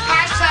god.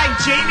 Hashtag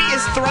Jamie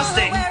is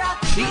thrusting.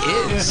 She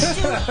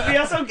is. We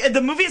also,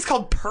 the movie is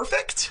called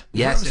Perfect.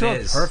 Yes, it So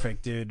is.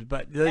 perfect, dude.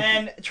 But like,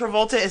 And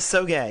Travolta is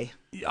so gay.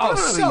 oh,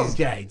 so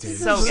gay, dude.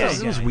 So gay.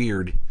 It was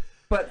weird.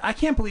 But I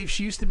can't believe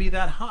she used to be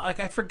that hot.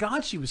 Like I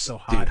forgot she was so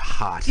hot. Dude,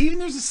 hot. Even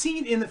there's a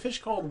scene in The Fish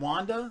Called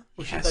Wanda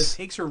where she like Yes.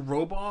 takes her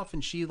robe off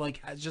and she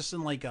like has just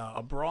in like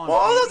a bra. Well,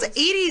 all those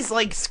 '80s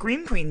like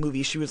Scream Queen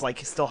movies, she was like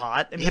still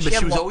hot. I mean, Yeah, but she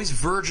had was long- always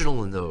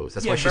virginal in those.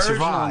 That's yeah, why she virginal in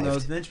survived.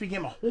 those, and then she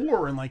became a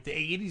whore in like the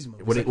 '80s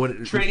movies.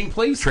 What- Trading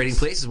Places. Trading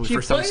Places was She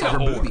the first time we played saw a her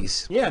whore.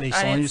 boobies. Yeah, they I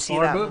saw didn't you see saw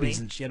her that boobies,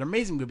 movie. and she had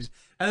amazing boobies.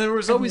 And there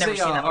was I've always never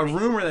seen that a movie.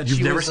 rumor that You've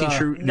she never was. seen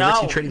True? No, never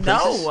seen Trading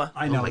Places? no.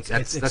 I know. Oh my-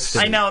 it's- that's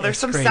I know. There's it's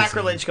some crazy.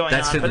 sacrilege going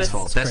That's on. but Finley's it's-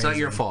 fault. That's not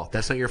your fault.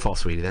 That's not your fault,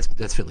 sweetie. That's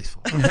Finley's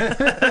fault.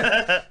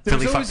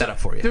 Finley fucked that up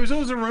for you. There was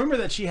always a rumor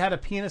that she had a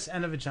penis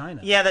and a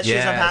vagina. Yeah, that she's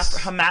Yes. a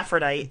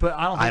hermaphrodite. But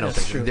I don't think I don't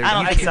that's think true. I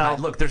don't you think can't-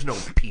 so. Look, there's no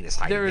penis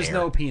hiding There is there.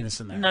 no penis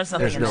in there. There's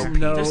nothing There's in no there.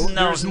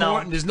 penis.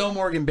 There's no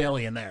Morgan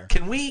Bailey in there.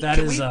 Can we That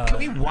can is,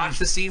 we watch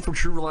the scene from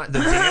the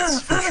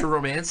dance for True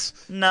Romance?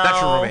 No. Not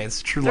True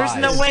Romance. True There's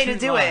Lies. no way to True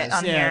do it Lies.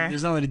 on Yeah, here.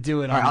 there's no way to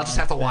do it. All right, on- I'll just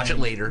have to on watch it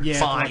thing. later. Yeah,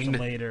 Fine. watch it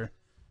later.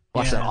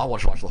 Watch that. I'll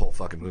watch the whole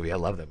fucking movie. I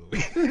love that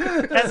movie.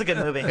 That's a good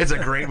movie. It's a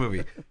great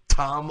movie.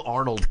 Tom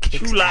Arnold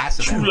kicks True ass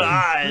in that movie.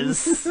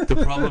 Lies.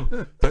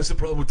 That's the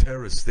problem with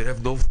terrorists. They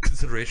have no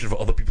consideration for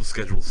other people's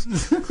schedules.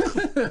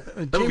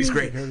 That movie's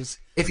great.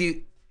 If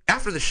you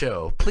after the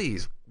show,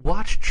 please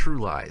watch True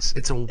Lies.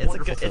 It's a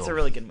wonderful film. It's a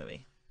really good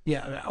movie.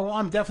 Yeah, well,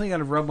 I'm definitely going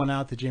to rub one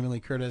out to Jamie Lee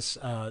Curtis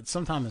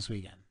sometime this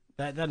weekend.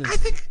 That is. I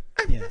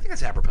think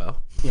that's apropos.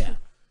 Yeah.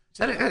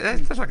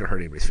 That's not going to hurt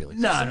anybody's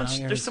feelings. No,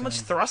 There's so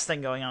much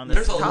thrusting going on. In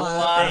this There's a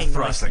lot of thing.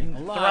 thrusting.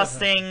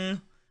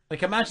 Thrusting.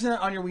 Like imagine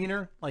that on your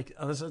wiener. Like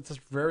that's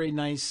very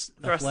nice.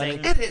 Thrusting.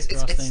 athletic It is. It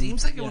thrusting.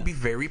 seems like it would be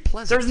very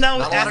pleasant. There's no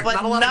not a lot of,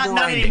 not a lot of not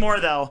grinding. anymore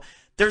though.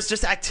 There's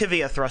just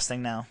Activia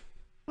thrusting now.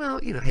 Well,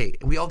 hey,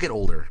 we all get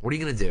older. What are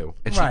you going to do?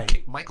 And she Right.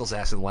 kicked Michael's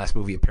ass in the last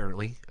movie,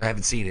 apparently. I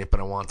haven't seen it, but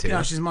I want to.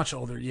 No, she's much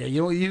older. Yeah,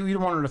 you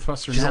don't want her to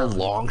thrust her She's now. all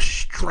long,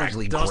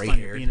 straggly, Dust on your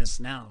gray-haired. penis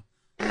now.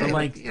 But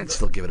like, I'd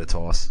still give it a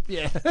toss.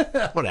 yeah,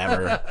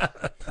 Whatever.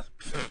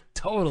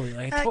 totally.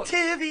 Like,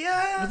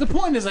 Activia. But the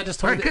point is, I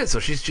just All totally. right, good. So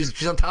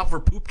she's on top of her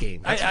poop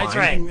game. That's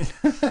fine.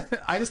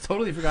 I just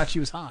totally forgot she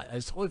was hot. I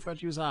just totally forgot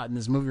she was hot, and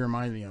this movie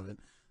reminded me of it.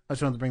 I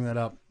just wanted to bring that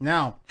up.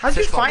 Now, How'd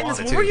you Fish Called find this?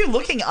 Wanda, What were too. you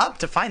looking up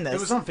to find this? it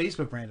was on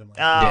Facebook randomly.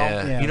 Oh.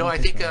 Yeah. Yeah, I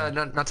on think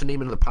Facebook. not to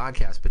name another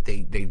podcast, but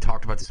they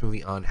talked about this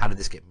movie on How Did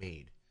This Get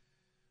Made,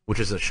 which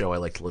is a show I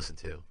like to listen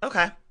to.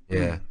 Okay.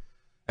 Yeah,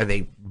 and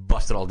they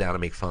bust it all down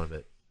and make fun of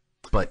it.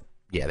 But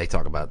yeah, they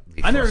talk about.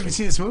 The I never thrusting. even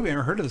seen this movie. I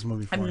never heard of this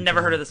movie. I've before.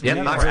 never heard of this Yeah,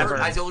 movie I've forever.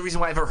 heard, the only reason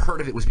why I've ever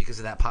heard of it was because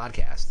of that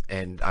podcast,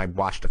 and I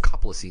watched a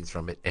couple of scenes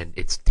from it, and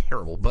it's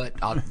terrible. But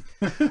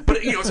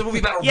it's a movie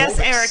about Yes,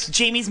 aerobics. Eric.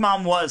 Jamie's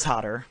mom was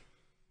hotter.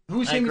 Who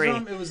was I Jamie's agree.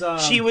 mom? It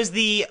was. She was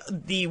the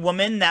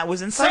woman that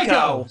was in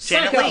Psycho.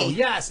 Janet Psycho. Leigh.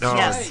 Yes. No,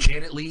 Yes.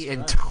 Janet Leigh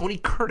and Tony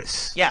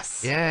Curtis.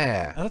 Yes.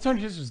 Yeah. I thought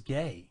Tony Curtis was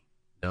gay.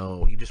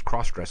 No, he just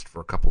cross-dressed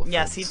for a couple of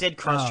Yes, films. he did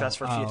cross-dress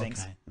for a few okay.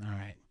 things. All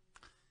right.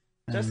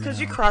 Just because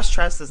you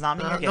cross-dress does not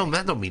mean you're gay. No,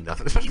 that don't mean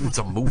nothing, especially if it's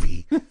a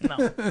movie. No.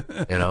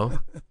 You know?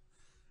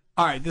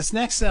 All right, this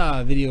next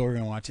video we're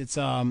gonna watch. It's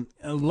a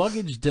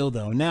luggage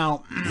dildo.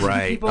 Now,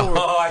 Right. people were,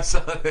 I saw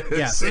this.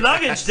 Yes.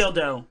 Luggage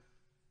dildo.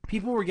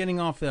 People were getting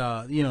off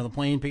the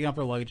plane, picking up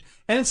their luggage,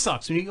 and it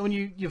sucks when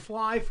you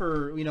fly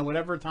for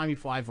whatever time you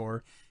fly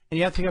for, and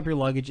you have to pick up your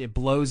luggage. It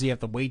blows. You have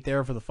to wait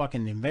there for the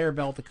fucking conveyor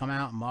belt to come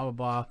out and blah blah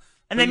blah.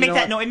 And But they you make know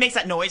that what? noise. It makes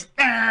that noise,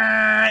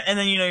 and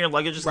then your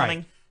luggage is Right.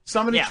 coming.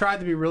 Somebody Yeah. tried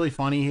to be really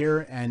funny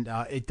here, and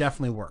it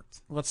definitely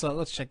worked. Let's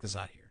check this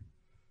out here.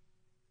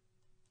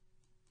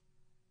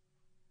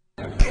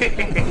 I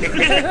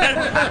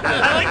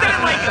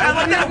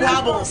like that it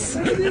wobbles.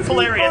 It's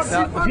hilarious.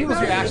 Now, the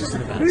people's reactions to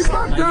the best.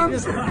 Like, it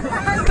is-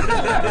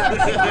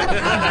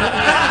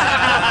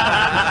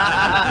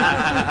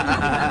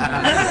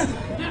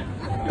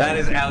 That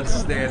is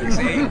outstanding.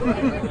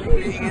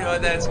 See,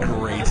 that's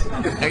great.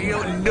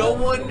 And no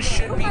one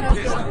should be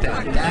pissed at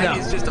that. That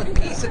is just a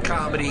piece of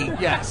comedy.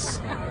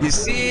 Yes. You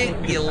see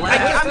it, you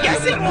laugh. I'm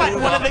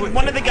guessing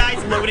one of the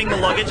guys loading the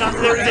luggage onto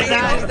there did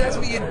that. That's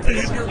what you do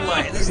in your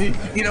life. Just look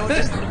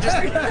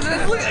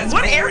at it.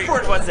 What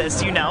airport was this?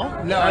 Do you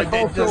know? No, it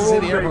doesn't say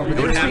the airport. But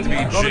It would have to be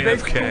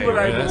JFK.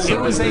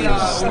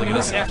 It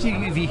was after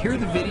if you hear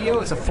the video,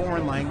 it's a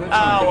foreign language.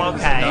 Oh,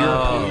 okay.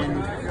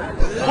 European.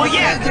 Well,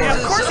 yeah,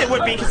 of course it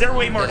would be because they're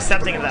way more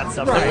accepting of that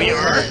stuff than we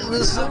are.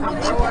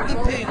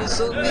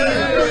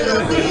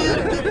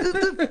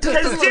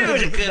 Because,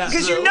 dude,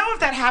 because if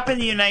that happened in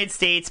the United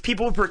States,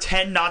 people would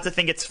pretend not to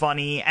think it's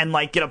funny and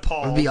get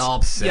appalled. Be all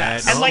upset.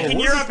 Yes. And in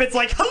Europe, it's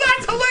like, oh,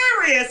 that's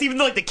hilarious, even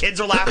though the kids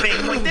are laughing.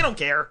 They don't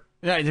care.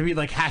 Yeah, to be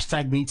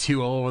hashtag Me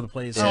Too all over the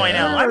place. Oh, I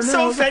know. I'm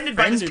so offended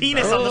by this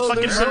penis on the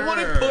fucking Someone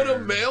put a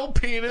male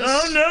penis.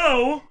 Oh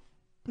no.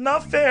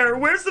 Not fair.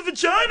 Where's the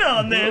vagina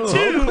on there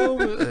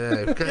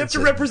too? You have to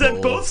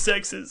represent both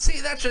sexes. See,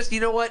 that's just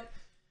what?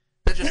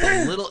 That's just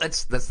a little.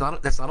 That's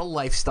not a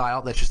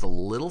lifestyle. That's just a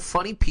little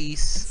funny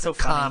pice. So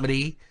funny.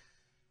 Comedy.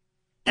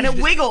 And it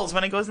wiggles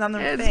when it goes down the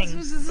thing.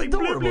 It's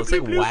adorable. It's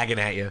like wagging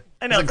at you.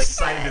 I know. It's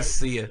excited to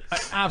see you. I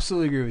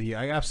absolutely agree with you.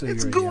 I absolutely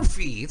It's agree with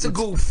you. goofy. It's a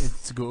goof.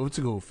 It's a goof.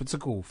 It's a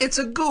goof. It's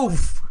a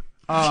goof.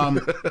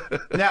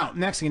 Now,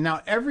 next thing.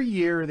 Now, every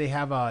year they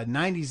have a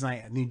 90s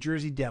night at New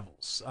Jersey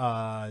Devils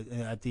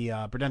at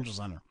the Prudential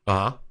Center.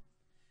 The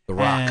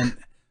Rock. And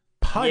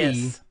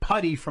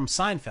Putty from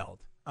Seinfeld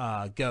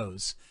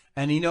goes.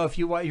 And if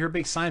you're a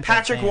big Seinfeld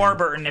Patrick fan,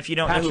 Warburton, if you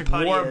don't know who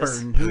Putty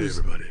Warburton, is.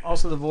 who's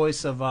also the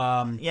voice of Joe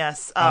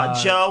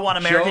on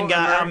American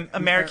Guy,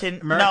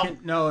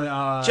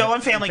 Joe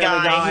on Family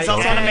Guy. He's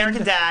also on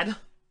American Dad.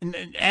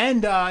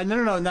 And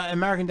no, not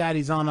American Dad.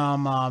 He's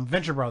on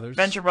Venture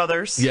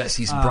Brothers. Yes,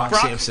 he's Brock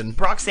Sampson.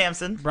 Brock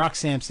Sampson.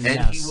 And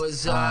And he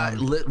was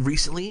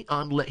recently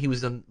on. He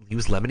was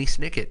Lemony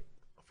Snicket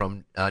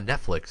from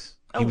Netflix.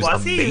 Oh,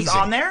 was he? He was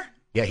on there?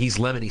 Yeah, he's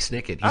Lemony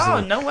Snicket. He's Oh, the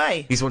one, no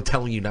way. He's the one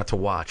telling you not to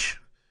watch.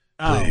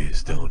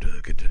 Please don't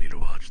continue to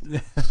watch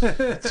this.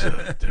 It's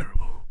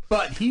terrible.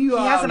 But he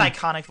has an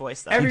iconic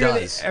voice, though. Every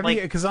year,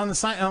 because on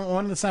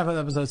one of the Seinfeld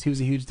episodes, he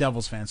was a huge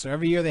Devils fan. So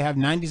every year they have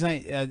 90s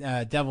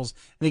Night Devils,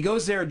 and he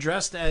goes there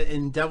dressed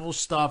in Devils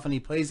stuff, and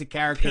he plays the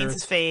character Paints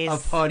his face.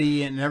 of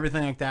Putty and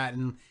everything like that.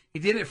 And he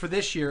did it for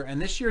this year,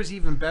 and this year is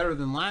even better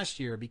than last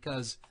year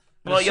because.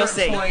 At a you'll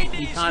certain see. point,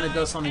 he kind of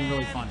does something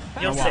really funny.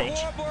 You'll Now see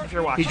watch. if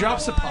you're watching. He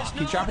drops the puck.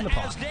 He's dropping the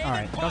puck. All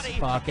right, drops the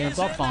puck, and it's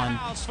all fun.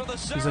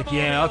 He's like,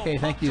 "Yeah, okay,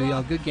 thank you.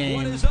 Good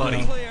game,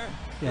 Putty.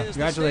 Yeah,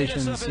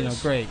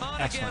 congratulations. Great,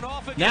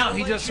 excellent." Now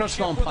he just starts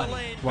going Putty.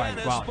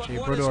 Right, wow, Jay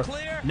Brodeur.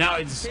 Now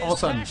it's all of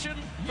a sudden,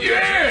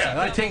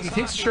 yeah! He takes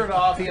his shirt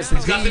off. He has the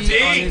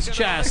D on his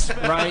chest,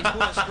 right?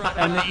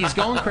 And he's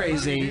going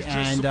crazy.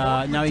 And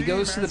now he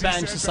goes to the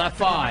bench to slap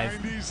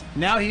 5.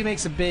 Now he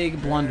makes a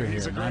big blunder here.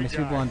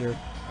 9-2 blunder.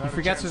 He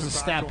forgets there's a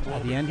step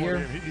at the end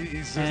here,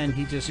 and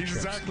he just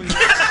trips.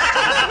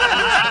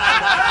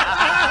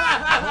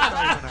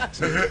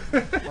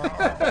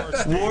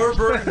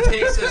 Warburton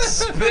takes a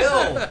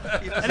spill.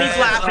 And he's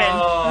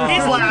laughing.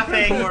 He's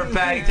laughing. Poor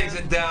Pat. He takes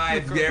a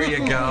dive. There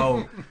you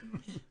go.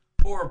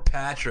 Poor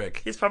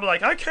Patrick. He's probably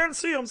like, I can't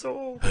see. I'm so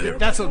old.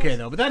 That's okay,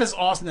 though. But that is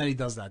awesome that he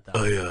does that, though.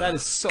 Oh, yeah. That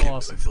is so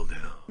awesome. I fell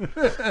down.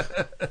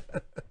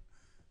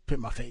 Put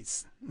my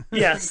face.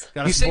 Yes.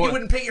 You said you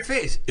wouldn't paint your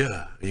face.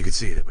 Yeah, you can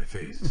see it in my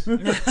face.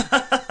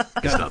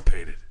 It's not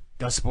painted.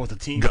 Gotta support the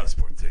team. Gotta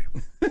support the team.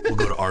 We'll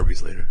go to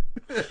Arby's later.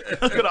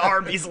 I'll go to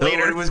Arby's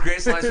later. It was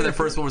Grace lines for that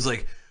first one was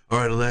like, all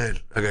right, Elaine,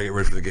 I gotta get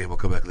ready for the game. I'll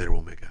come back later.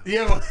 We'll make out.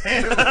 Yeah,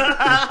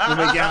 we'll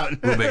make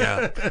out. We'll make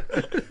out.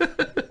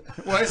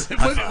 Why is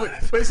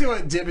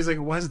what dip? He's like,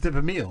 why is dip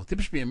a meal? Dip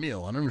should be a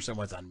meal. I don't understand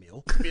why it's on a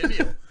meal. It should be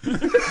a meal.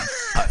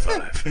 High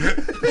five.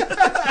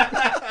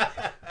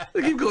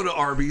 They keep going to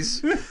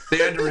Arby's. They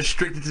had to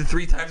restrict it to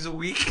 3 times a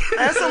week.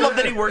 I also love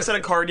that he works at a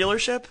car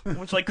dealership,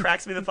 which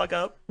cracks me the fuck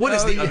up. What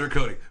is the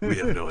undercoating? We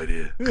have no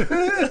idea.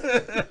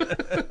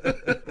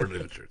 We're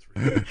living church.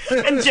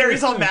 And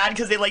Jerry's all mad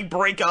because they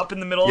break up in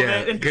the middle of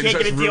it and can't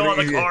get a deal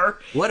on the car.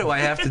 What do I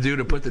have to do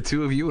to put the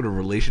two of you in a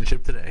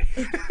relationship today?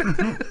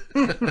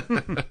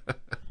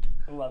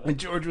 And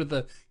George with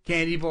the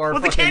candy bar.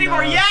 With the candy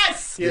bar,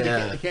 yes!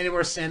 Yeah, the candy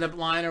bar stand-up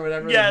line or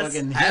whatever. Yes.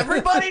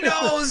 Everybody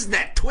knows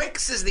that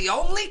Twix is the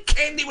only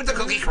candy with the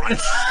cookie crunch.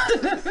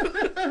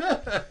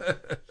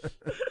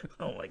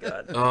 Oh, my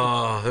God.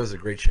 Oh, that was a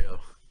great show.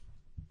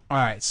 All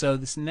right, so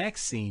this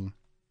next scene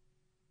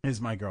is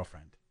my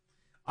girlfriend.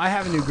 I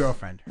have a new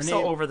girlfriend. I'm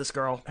so over this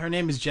girl. Her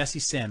name is Jessie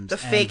Sims. The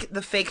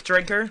fake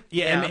drinker?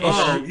 Yeah.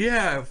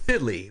 Yeah,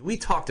 Fiddly. We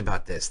talked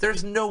about this.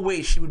 There's no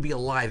way she would be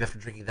alive after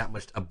drinking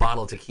a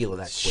bottle of tequila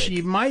that quick.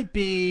 She might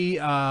be...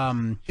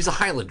 She's a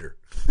Highlander.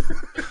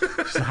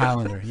 She's a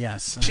Highlander,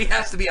 yes. She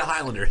has to be a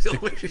Highlander. The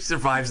way she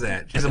survives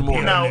that. She's a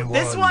moron. No,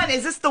 this one,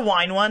 is this the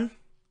wine one?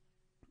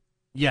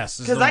 Yes.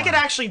 Because I could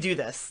actually do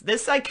this.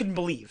 This I can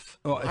believe.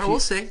 We'll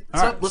see.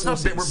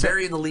 We're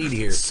burying the lead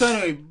here. So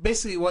anyway,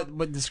 basically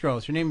what this girl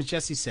is, her name is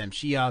Jessie Sims.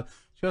 She goes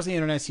on the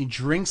internet, she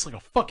drinks like a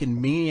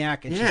fucking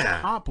maniac, and she's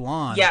top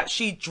blonde. Yeah,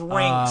 she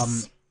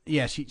drinks.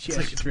 She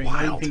drinks.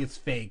 I think it's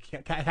fake.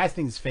 I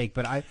think it's fake,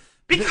 but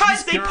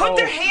because they put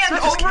their hand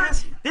over.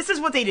 This is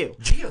what they do.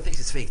 Gio thinks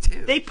it's fake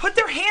too. They put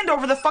their hand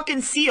over the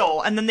fucking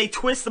seal, and then they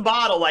twist the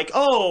bottle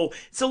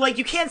so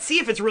you can't see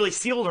if it's really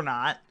sealed or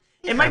not.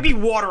 It might be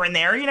water in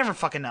there. You never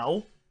fucking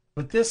know.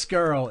 But this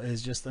girl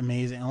is just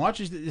amazing. And watch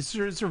this.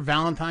 It's her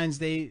Valentine's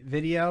Day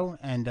video,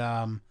 and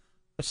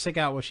let's check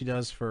out what she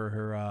does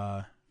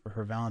for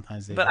her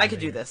Valentine's Day. But I could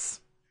do this.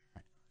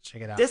 Right,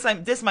 check it out.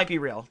 This might be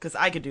real because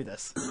I could do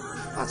this.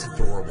 That's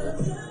adorable.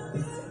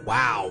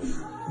 Wow.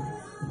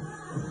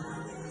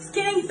 Just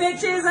kidding,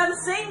 bitches. I'm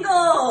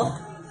single.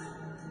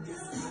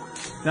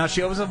 Now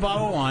she opens a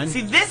bottle of wine.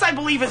 See, this I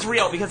believe is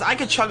real because I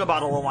could chug a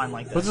bottle of wine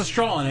like this. Puts a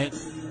straw in it.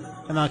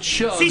 And now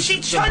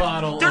chugs the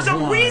bottle There's of a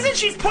wine. reason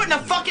she's putting a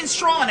fucking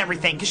straw in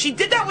everything, because she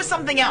did that with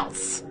something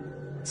else.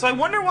 So I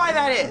wonder why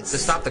that is. To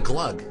stop the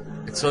glug.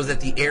 It's so that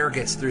the air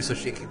gets through so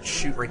she can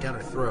shoot right down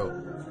her throat.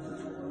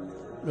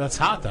 That's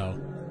hot, though.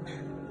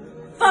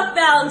 Fuck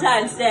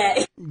Valentine's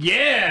Day.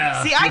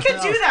 Yeah. See, I could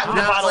do that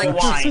with a bottle of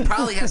wine. She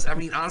probably has. I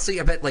mean,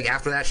 honestly, I bet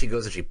after that she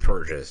goes and she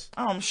purges.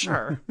 Oh, I'm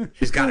sure.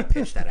 She's got to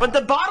pitch that out. But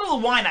the bottle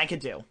of wine I could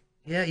do.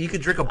 Yeah, you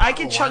could drink a bottle I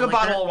could chug a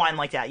bottle of wine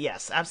like that.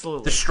 Yes,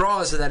 absolutely. The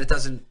straw is so that it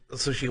doesn't,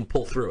 so she can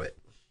pull through it.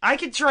 I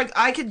could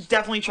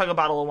definitely chug a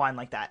bottle of wine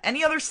like that.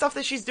 Any other stuff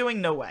that she's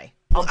doing, no way.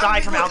 I'll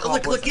die from alcohol.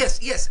 Look,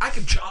 yes, I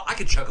could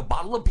chug a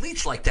bottle of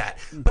bleach like that,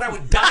 but I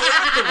would die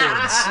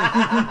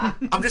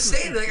afterwards. I'm just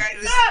saying.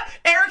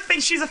 Eric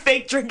thinks she's a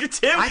fake drinker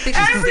too. I think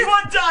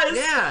everyone does.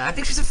 Yeah, I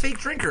think she's a fake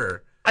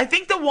drinker. I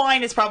think the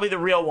wine is probably the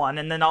real one,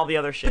 and then all the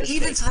other shit. But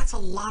even so, that's a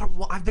lot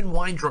of. I've been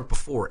wine drunk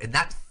before, and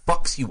that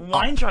fucks you up.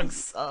 Wine drunk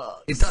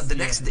sucks. It does. The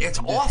next day, it's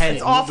awful.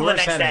 It's awful the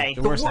next day.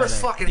 The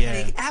worst fucking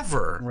headache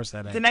ever. Worst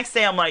headache. The next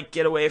day, I'm like,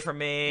 get away from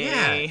me.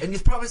 Yeah, and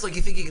the problem is, like,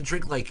 you think you can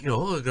drink, like, you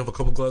can have a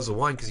couple glasses of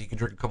wine because you can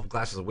drink a couple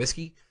glasses of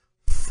whiskey.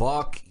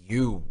 Fuck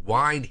you.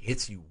 Wine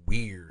hits you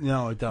weird.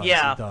 No, it does.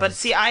 Yeah, it does. but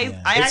see,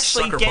 I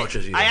actually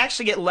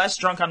get less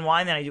drunk on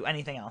wine than I do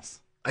anything else.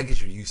 I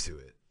guess you're used to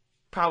it.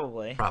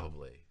 Probably.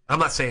 I'm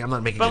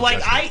not making. But a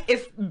like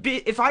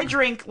judgment. if I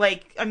drink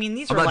like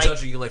these I'm are not like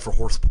judging you like for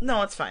horse porn.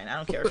 No, it's fine. I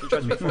don't care if you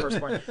judge me for horse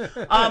porn.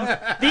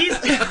 These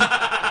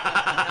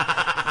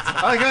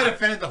I got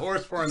offended the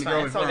horse porn and the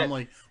girl before. I'm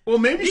like, well,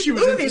 maybe she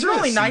was. These are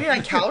only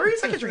 99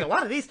 calories. I could drink a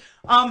lot of these.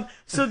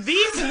 So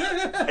these,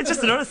 I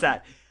just noticed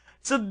that.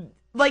 So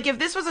like if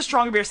this was a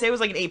stronger beer, say it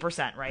was like an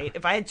 8%, right?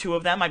 If I had 2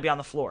 of them, I'd be on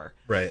the floor.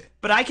 Right.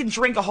 But I can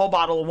drink a whole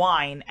bottle of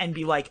wine and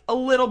be like a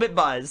little bit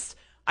buzzed.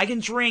 I can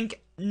drink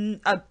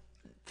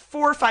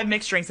 4 or 5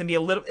 mixed drinks and be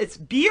a little. It's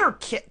beer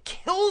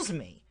kills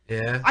me.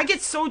 Yeah. I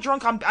get so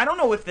drunk on. I don't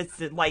know if it's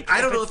like.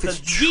 I don't know if it's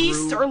the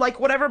yeast or like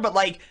whatever, but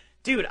like,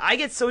 dude, I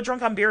get so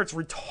drunk on beer, it's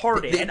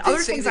retarded. And other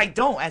things I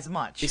don't as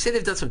much. They say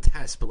they've done some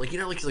tests, but like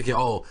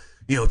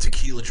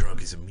tequila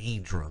drunk is a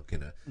mean drunk,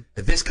 and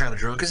this kind of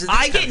drunk is.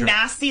 I get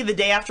nasty the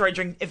day after I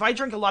drink. If I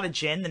drink a lot of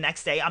gin, the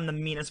next day I'm the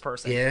meanest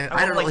person. Yeah,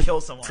 I don't want know. to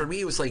kill someone. For me,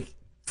 it was like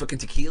fucking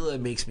tequila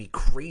makes me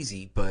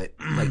crazy, but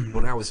like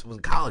when I was in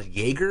college,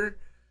 Jaeger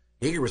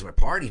was my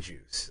party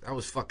juice. I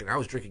was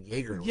drinking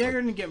Jaeger. And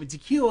Jaeger didn't get me.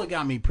 Tequila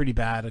got me pretty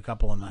bad a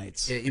couple of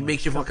nights. Yeah, it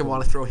makes you fucking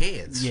want to throw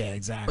hands. Yeah,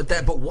 exactly.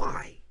 But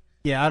why?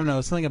 Yeah, I don't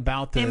know. Something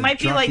about the. It might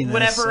be like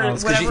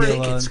drunkenness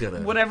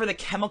whatever the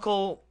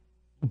chemical,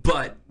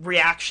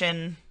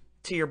 reaction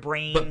to your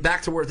brain. But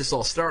back to where this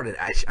all started.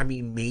 I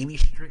mean, maybe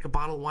she drank a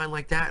bottle of wine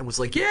like that and was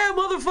like, "Yeah,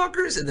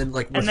 motherfuckers," and then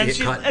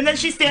and then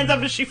she stands up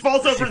and she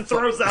falls over and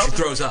throws up. She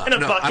throws up. In a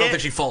No, bucket. I don't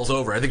think she falls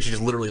over. I think she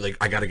just literally like,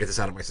 I got to get this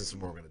out of my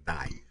system or I'm gonna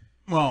die.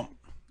 Well,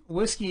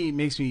 whiskey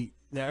makes me.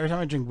 Every time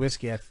I drink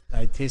whiskey,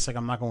 I taste like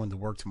I'm not going to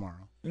work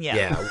tomorrow.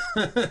 Yeah.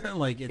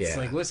 Like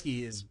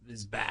whiskey is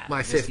bad. My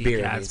Whiskey fifth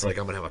beer bad. means like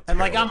I'm gonna have a. And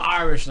like I'm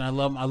Irish and I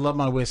love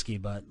my whiskey,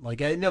 but like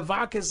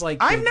vodka's like.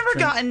 I've never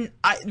gotten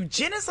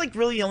gin is like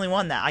really the only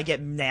one that I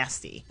get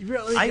nasty.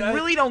 Really, I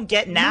really don't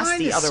get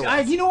nasty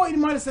otherwise. You know what?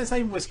 It's not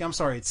even whiskey. I'm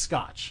sorry, it's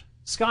scotch.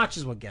 Scotch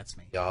is what gets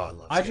me. Oh, I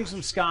love I drink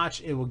some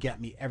scotch, it will get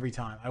me every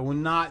time. I will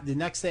not. The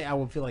next day, I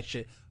will feel like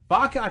shit.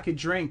 Vodka, I could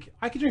drink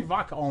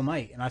vodka all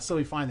night, and I'd still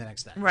be fine the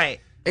next day.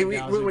 Right. Hey,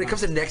 when it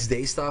comes to next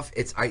day stuff,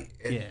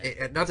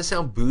 not to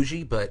sound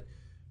bougie, but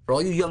for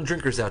all you young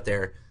drinkers out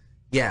there,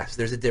 yes,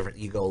 there's a difference.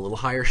 You go a little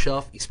higher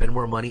shelf, you spend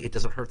more money, it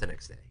doesn't hurt the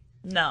next day.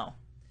 No.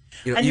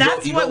 And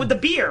that's with the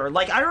beer.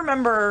 Like I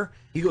remember,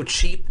 you go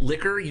cheap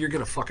liquor, you're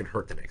gonna fucking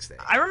hurt the next day.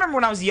 I remember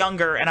when I was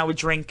younger and I would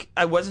drink.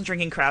 I wasn't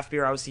drinking craft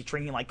beer. I was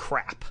drinking like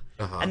crap.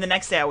 And the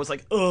next day I was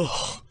like,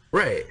 ugh.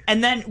 Right.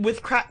 And then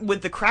with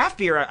the craft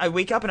beer, I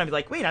wake up and I'd be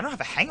like, wait, I don't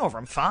have a hangover.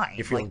 I'm fine.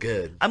 You're feeling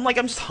good. I'm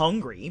just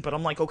hungry, but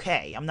I'm like,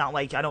 okay. I'm not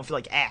like, I don't feel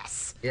like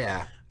ass.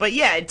 Yeah. But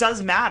yeah, it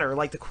does matter.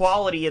 Like the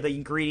quality of the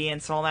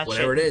ingredients and all that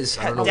Whatever shit. it is.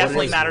 I don't know definitely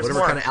what it is. matters Whatever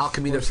more. kind of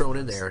alchemy they're throwing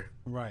in there.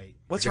 Right.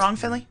 What's wrong,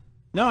 Finley?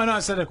 No, I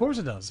said of course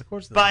it does. Of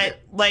course it does.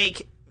 But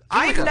like,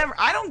 I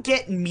don't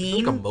get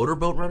mean. Like a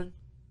motorboat running?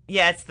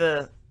 Yeah, it's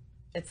the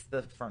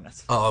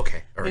furnace. Oh,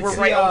 okay. All right. We're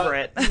right over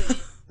it.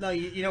 No,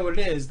 you know what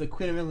it is? The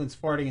Queen of England's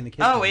farting in the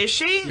kitchen. Oh, is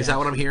she? Is that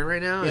what I'm hearing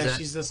right now? Yeah,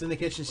 she's just in the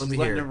kitchen. She's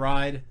letting it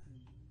ride.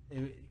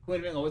 Queen of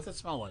England, what's that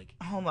smell like?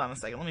 Hold on a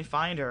second. Let me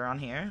find her on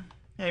here.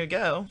 There you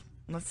go.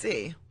 Let's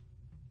see. Is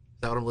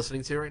that what I'm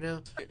listening to right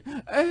now?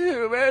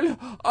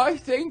 Well, I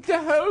think the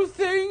whole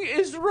thing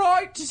is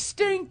right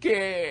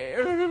stinky.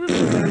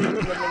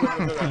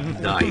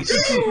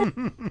 Nice.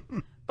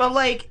 But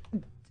like,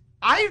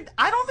 I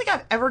don't think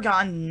I've ever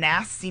gotten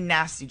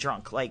nasty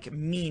drunk, like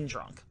mean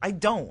drunk. I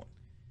don't.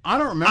 I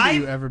don't remember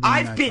you ever being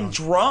I've been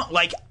drunk.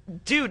 Like,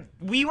 dude,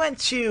 we went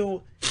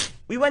to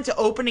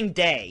opening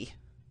day.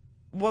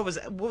 What was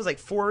like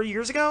 4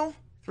 years ago?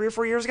 3 or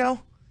 4 years ago?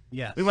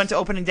 Yeah. We went to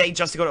opening day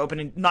just to go to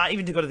opening, not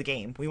even to go to the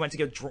game. We went to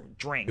go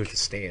drink. You went to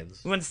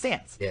Stands. We went to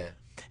Stands. Yeah.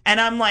 And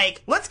I'm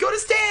like, let's go to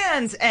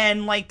Stands.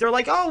 And like, they're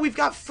like, oh, we've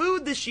got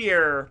food this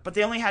year, but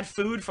they only had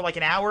food for like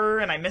an hour,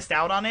 and I missed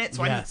out on it,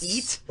 so I didn't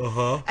eat.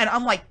 And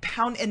I'm like,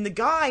 and the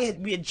guy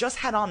we had just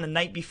had on the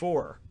night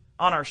before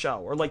on our show,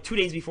 or like 2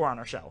 days before on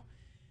our show,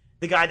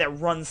 the guy that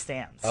runs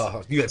Stands.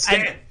 Oh, you got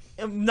Stan.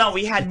 No,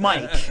 we had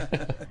Mike,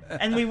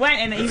 and we went,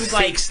 and he was Fake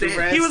like,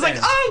 stand.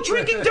 "Oh,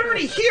 drinking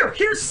dirty.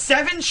 Here's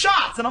 7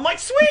 shots," and I'm like,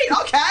 "Sweet,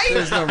 okay."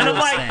 There's no and I'm real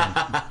like,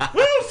 stand.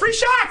 "Woo, free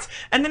shots!"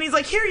 And then he's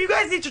like, "Here, you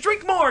guys need to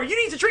drink more.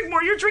 You need to drink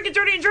more. You're drinking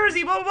dirty in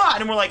Jersey, blah blah blah."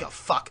 And we're like, "Oh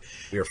fuck."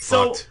 We're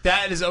So- fucked.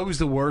 That is always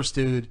the worst,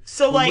 dude.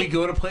 So, when like- we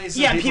go to places,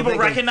 yeah, people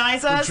think, like,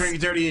 recognize we're us. Drinking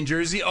dirty in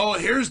Jersey. Oh,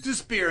 here's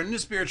this beer and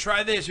this beer.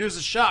 Try this. Here's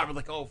a shot. We're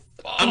like, oh,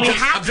 fuck. And we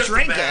have to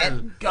drink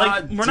it.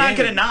 God Like, we're not damn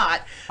gonna it.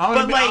 not. I'm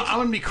But gonna like, I'm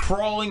gonna be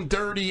crawling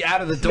dirty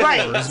out of the door. right.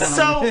 is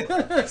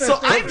when So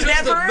I've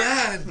just a never.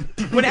 man.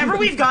 Whenever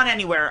we've gone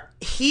anywhere,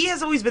 he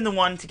has always been the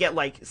one to get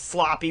like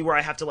sloppy, where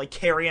I have to like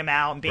carry him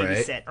out and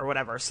babysit or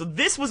whatever. So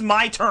this was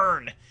my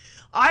turn.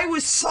 I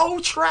was so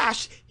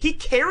trashed. He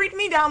carried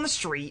me down the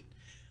street,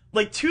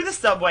 like to the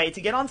subway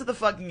to get onto the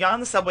fucking. Got on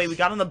the subway. We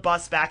got on the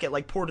bus back at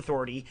like Port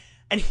Authority.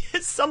 And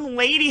some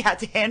lady had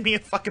to hand me a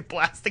fucking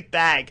plastic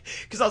bag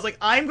because I was like,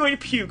 I'm going to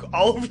puke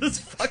all over this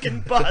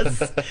fucking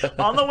bus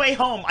on the way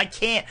home. I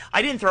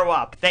didn't throw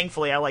up.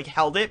 Thankfully, I like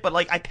held it, but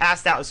like I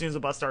passed out as soon as the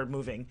bus started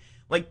moving.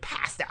 Like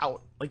passed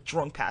out, like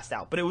drunk passed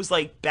out. But it was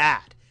like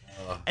bad.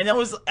 And that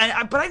was,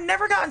 but I've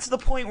never gotten to the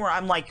point where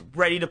I'm like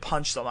ready to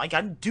punch someone. Like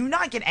I do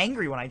not get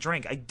angry when I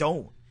drink. I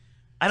don't.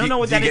 I don't know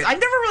what that is. I've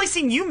never really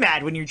seen you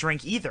mad when you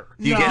drink either.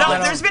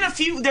 There's been a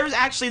few. There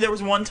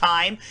was one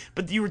time,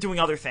 but you were doing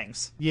other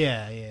things.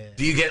 Yeah.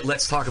 Do you get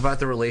let's talk about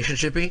the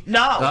relationshipy?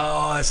 No.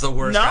 Oh, that's the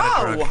worst No,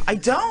 kind of drunk. I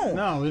don't.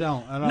 No, we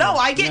don't. No,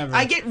 I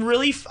get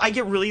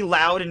really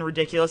loud and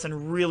ridiculous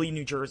and really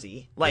New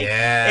Jersey. Like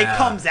it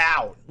comes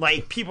out.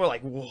 Like people are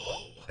like, whoa.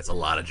 That's a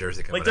lot of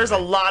Jersey coming Like there's out.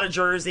 a lot of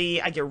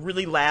Jersey. I get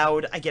really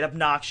loud. I get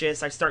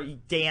obnoxious. I start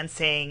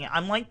dancing.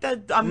 I'm like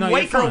that. I'm No,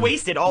 white you're girl fun.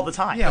 wasted all the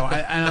time. Yeah,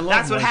 and I love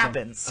That's what white girl.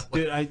 happens.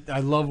 Dude, I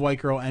love white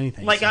girl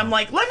anything. Like so. I'm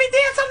like, let me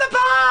dance on the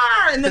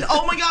bar, and then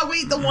oh my god,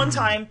 wait, the one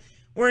time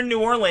we're in New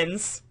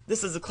Orleans.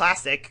 This is a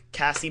classic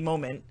Cassie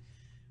moment.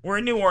 We're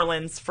in New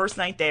Orleans, first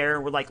night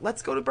there. We're like,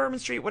 let's go to Bourbon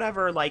Street,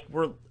 whatever. Like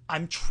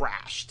I'm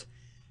trashed,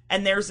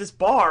 and there's this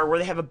bar where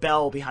they have a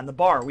bell behind the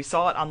bar. We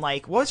saw it on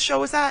like what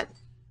show was that?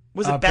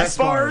 Was it Best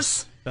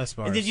Bars? Best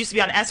Bars. It used to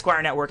be on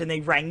Esquire Network, and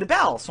they rang the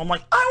bell. So I'm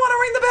like, I want to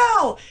ring the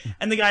bell.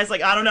 And the guy's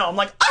like, I don't know. I'm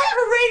like, I have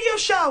a radio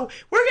show.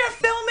 We're gonna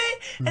film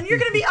it, and you're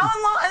gonna be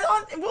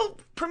online. And we'll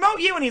promote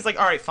you. And he's like,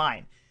 all right,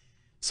 fine.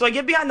 So I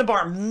get behind the bar.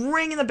 I'm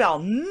ringing the bell.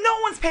 No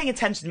one's paying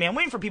attention to me. I'm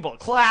waiting for people to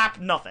clap.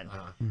 Nothing.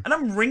 And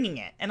I'm ringing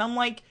it. And I'm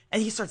like,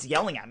 and he starts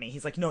yelling at me.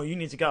 He's like, no, you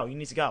need to go. You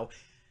need to go.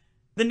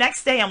 The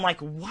next day, I'm like,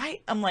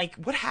 why? I'm like,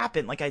 what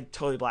happened? Like, I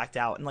totally blacked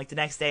out. And, like, the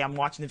next day, I'm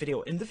watching the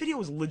video. And the video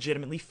was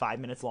legitimately 5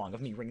 minutes long of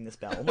me ringing this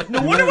bell. I'm like,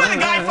 no wonder why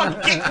the guy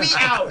fucking kicked me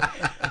out.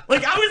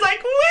 Like, I was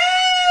like,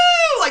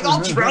 woo! Like,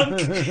 all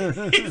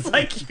drunk. He's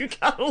like, you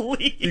gotta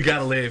leave. You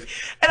gotta leave.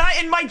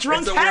 And my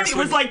drunk head, it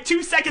was like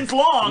 2 seconds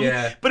long.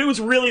 Yeah. But it was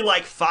really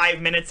like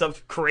 5 minutes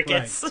of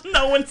crickets. Right.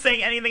 No one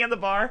saying anything at the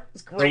bar. It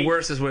was great. The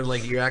worst is when,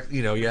 like, you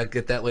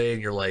get that lady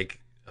and you're like,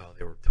 oh,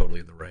 they were totally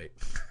in the right.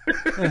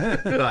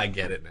 I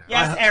get it now.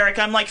 Yes, Eric,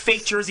 I'm like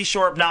fake Jersey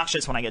Shore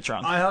obnoxious when I get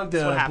drunk. I hugged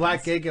That's what a happens.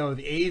 black gay guy with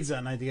AIDS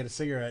that night to get a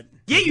cigarette.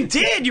 Yeah, you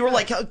did. You were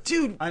like, oh,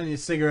 dude. I need a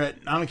cigarette.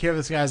 I don't care if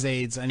this guy's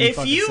AIDS. I need a If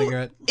fucking you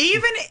cigarette.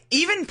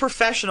 even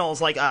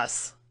professionals like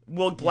us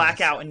will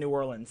black out in New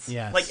Orleans.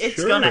 Yes. Like it's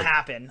Sure. gonna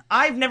happen.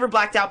 I've never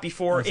blacked out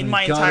before There's in a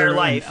my gutter entire and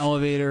life.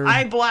 elevator.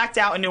 I blacked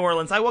out in New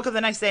Orleans. I woke up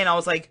the next day and I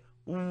was like,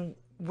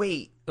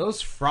 wait.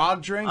 Those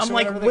frog drinks. I'm or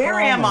like, whatever they where call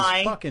them, am those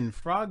I? Fucking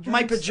frog drinks.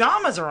 My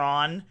pajamas are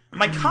on.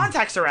 My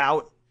contacts are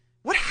out.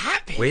 What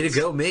happened? Way to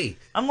go, me.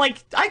 I'm like,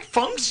 I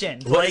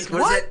functioned. What Like is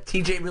that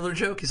TJ Miller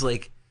joke? He's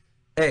like,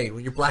 hey,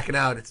 when you're blacking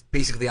out, it's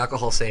basically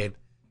alcohol saying,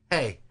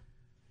 hey,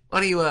 why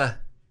don't you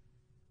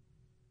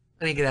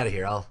get out of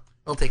here? I'll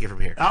take it from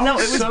here. I No,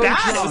 it was so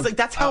bad. It drunk. was like,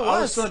 that's how it I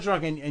was was. so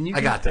drunk, and you I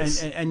can, got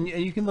this. and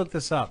you can look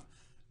this up.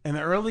 In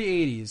the early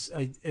 '80s,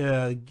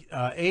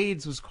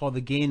 AIDS was called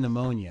the gay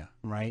pneumonia,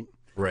 right?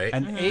 Right.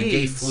 And The AIDS,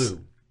 gay flu.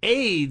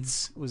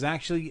 AIDS was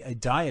actually a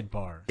diet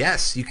bar.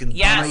 Yes, you can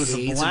Yes. buy It was a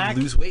AIDS black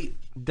and lose weight.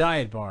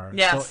 diet bar.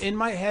 Yes. So in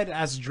my head,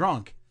 as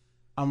drunk,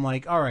 I'm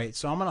like, all right,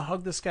 so I'm gonna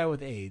hug this guy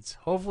with AIDS.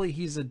 Hopefully,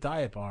 he's a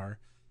diet bar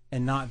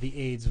and not the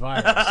AIDS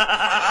virus.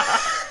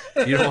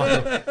 You don't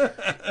want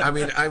I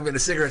mean, a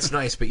cigarette's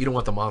nice, but you don't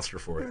want the monster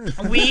for it.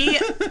 We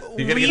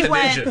You gotta get the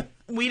ninja.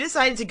 we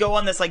decided to go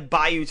on this like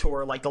bayou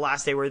tour like the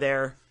last day we were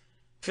there,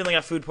 feeling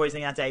like food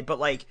poisoning that day. But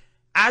like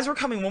as we're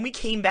coming, when we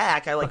came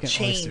back, I like Fucking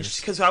changed oysters.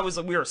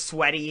 because we were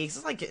sweaty.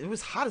 It's like it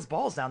was hot as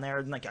balls down there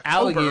in like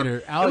October. Alligator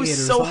It was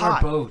was so on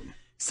hot. our boat.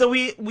 So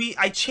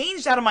I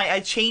changed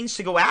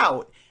to go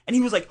out, and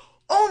he was like,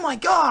 "Oh my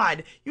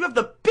god, you have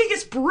the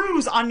biggest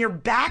bruise on your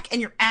back and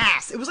your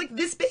ass." It was like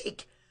this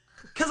big.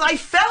 Because I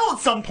fell at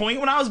some point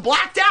when I was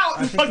blacked out.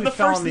 I think we the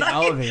fell first in the night.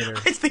 elevator.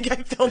 I think I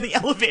fell in the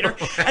elevator,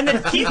 and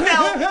then he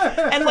fell.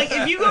 And like,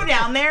 if you go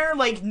down there,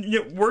 like,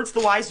 words to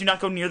the wise, do not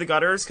go near the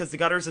gutters, because the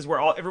gutters is where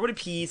everybody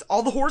pees.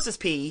 All the horses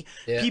pee.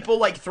 Yeah. People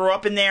like throw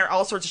up in there.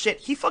 All sorts of shit.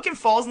 He fucking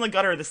falls in the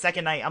gutter the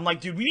second night. I'm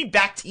like, dude, we need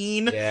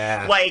Bactine.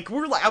 Yeah. Like,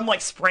 I'm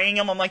like spraying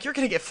him. I'm like, you're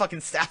gonna get fucking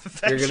staph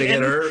infection. You're gonna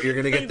get hurt. You're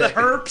gonna get the that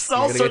herpes.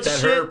 All you're gonna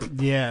sorts get of that shit.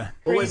 herp. Yeah.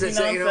 What was it Crazy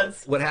say? You know,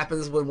 nonsense. what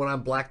happens when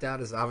I'm blacked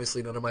out is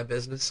obviously none of my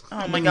business.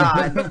 Oh my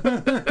god.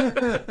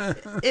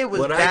 It was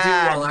what bad.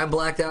 I do while I'm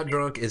blacked out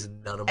drunk is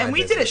none of my And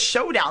we business. did a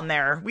show down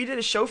there. We did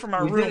a show from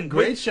our We room. did a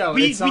great show.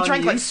 We It's on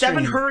drank like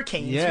 7 Ustream.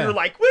 hurricanes. Yeah. We were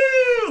like, woo!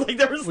 Like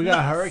there was We got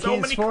so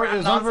hurricanes many for it. crap It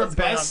was one of our nonsense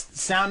going on. best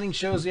sounding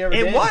shows we ever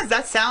did. It was.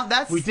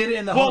 That's We did it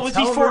in the well, it was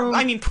hotel before. room.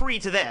 I mean, pre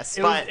to this,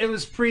 It but was, it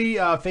was pre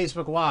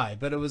Facebook Live,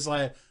 but it was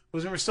like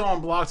when we were still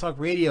on Blog Talk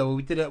Radio.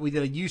 We did a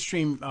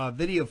UStream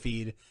video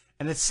feed,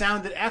 and it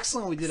sounded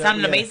excellent. We did Sounded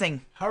we had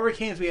amazing.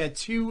 Hurricanes. We had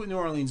 2 New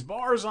Orleans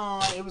bars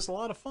on. It was a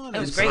lot of fun. It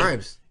was great.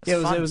 Times.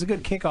 Yeah, fun. it was a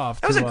good kickoff.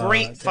 That was to, a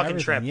great to fucking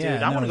everything. trip, dude.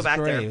 Yeah, I wanna it go was back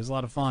great. there. It was a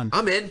lot of fun.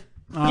 I'm in.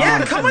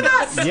 Yeah, come with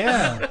us.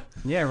 Yeah,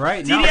 yeah,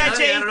 right. No,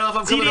 TDIJ, I don't know if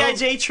I'm coming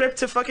TDIJ trip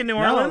to fucking New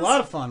no, Orleans. a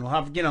lot of fun. We'll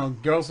have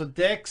girls with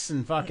dicks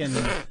and fucking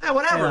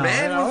whatever,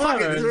 man.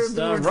 whatever. It's Just,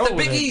 the roll Big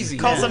with it. Easy.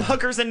 Call Yeah. some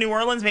hookers in New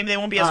Orleans. Maybe they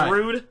won't be as All right.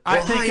 rude. I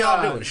Well, think.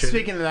 how y'all doing, Shane?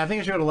 Speaking of that, I think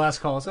I should go to last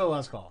call. Let's go to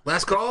last call.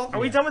 Last call? Are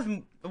we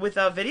done with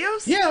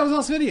videos? Yeah, it was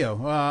last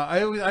video.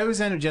 I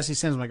always end with Jesse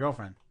Sims, my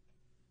girlfriend.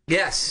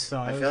 Yes. So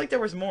I feel like there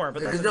was more,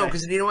 but that's No, okay.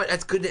 because you know what?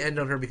 That's good to end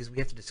on her because we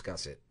have to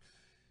discuss it.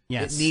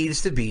 Yes. It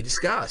needs to be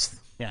discussed.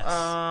 Yes.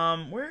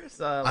 Where's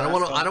I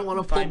don't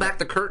want to pull back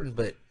the curtain,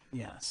 but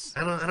yes.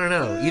 I don't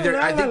know. Either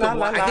I think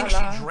I think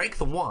she drank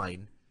the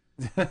wine,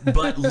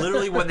 but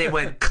literally when they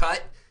went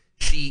cut,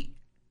 she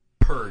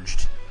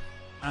purged.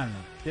 I don't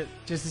know.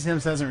 Jesse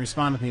Sims doesn't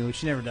respond to me, which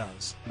she never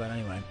does. But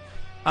anyway.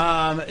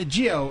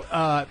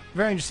 Gio,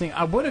 very interesting.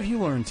 What have you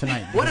learned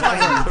tonight? What have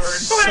I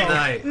learned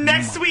tonight?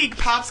 Next week,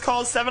 Pops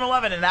calls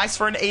 7-Eleven and asks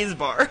for an A's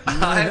bar.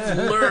 I've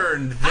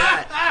learned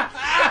that.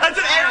 That's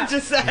what Aaron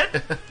just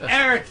said.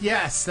 Eric,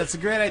 yes, that's a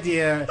great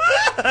idea.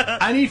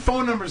 I need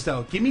phone numbers,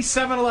 though. Give me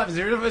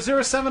 7-Eleven. Is there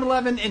a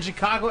 7-Eleven in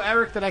Chicago,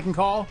 Eric, that I can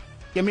call?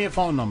 Give me a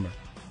phone number.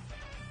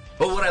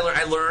 But what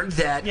I learned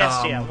that... Yes,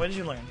 Gio, what did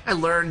you learn? I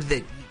learned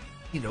that,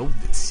 that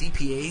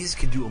CPAs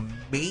can do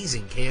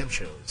amazing cam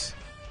shows.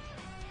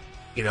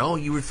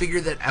 You would figure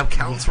that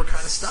accountants were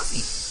kind of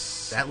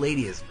stuffy. That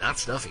lady is not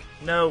stuffy.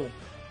 No.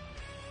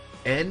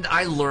 And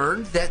I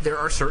learned that there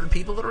are certain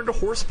people that are into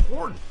horse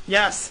porn.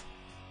 Yes.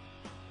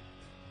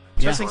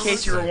 Yes. Just in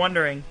case you were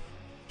wondering.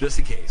 Just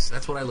in case.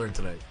 That's what I learned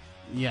tonight.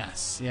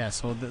 Yes.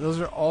 Well, those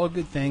are all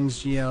good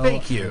things, Gio.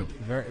 Thank you.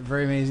 Very,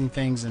 very amazing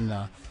things, and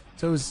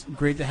so it was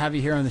great to have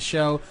you here on the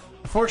show.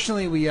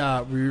 Unfortunately, we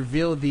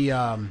revealed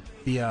the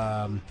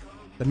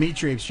meat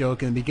drapes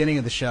joke in the beginning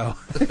of the show.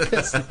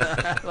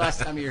 Last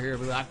time you were here,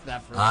 we laughed at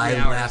that for 3 hours.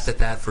 I laughed at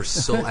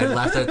that I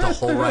laughed at it the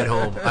whole ride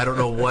home. I don't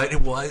know what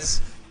it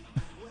was.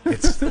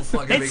 It's still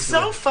fucking. It's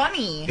so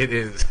funny. It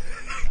is.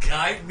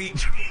 Guy meat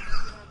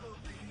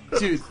drapes.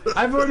 Dude,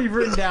 I've already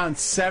written down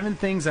 7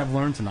 things I've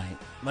learned tonight.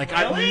 Like,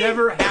 I've Really?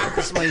 never had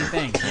this many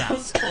things.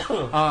 Yes.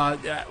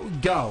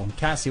 Go,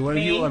 Cassie. What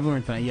have you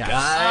learned tonight? Yes.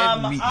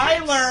 I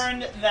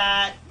learned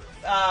that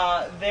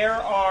there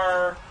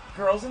are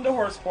girls into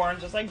horse porn,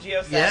 just like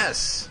Gio said.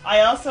 Yes.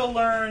 I also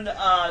learned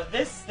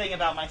this thing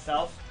about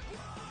myself.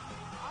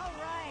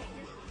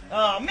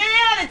 Oh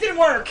man, it didn't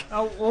work.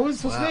 Oh, what was it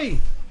supposed to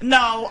be?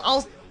 No,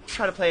 I'll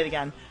try to play it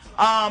again.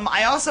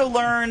 I also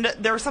learned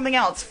there was something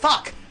else.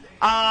 Fuck.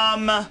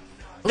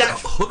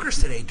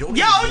 Hookers today, don't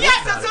Yeah, even oh look yes,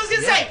 at that's what I was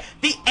it. gonna say.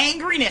 The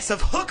angriness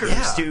of hookers,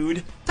 Yeah.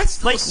 dude. That's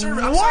still like a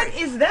service. what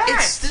is that?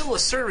 It's still a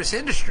service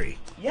industry.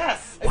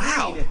 Yes.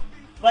 Wow. Agreed.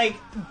 Like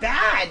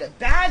bad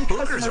Hookers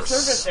customer are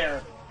service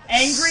there.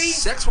 Angry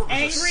sex workers are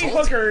angry salty.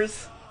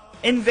 hookers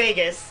in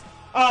Vegas.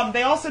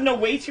 They also know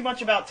way too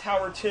much about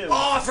Tower 2.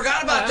 Oh, I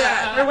forgot about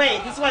that. Or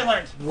wait, this is what I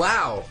learned.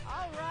 Wow.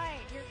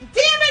 Damn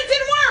it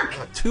didn't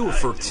work! 2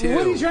 for 2.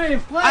 What are you trying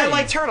to play? I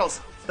like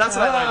turtles. That's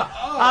what I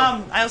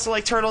learned. I also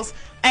like turtles.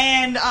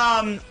 And,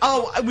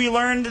 we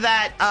learned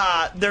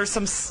that, there's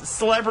some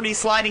celebrity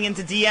sliding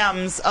into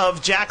DMs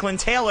of Jacqueline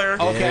Taylor,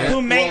 Okay.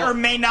 who may Well, or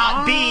may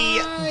not be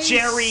I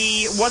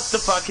Jerry, what the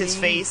fuck his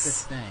see face?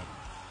 this thing.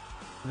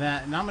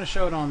 That, and I'm going to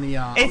show it on the,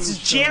 It's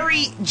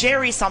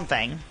Jerry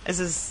something is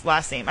his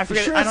last name. I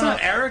forget. sure I it's don't not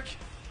know. Eric?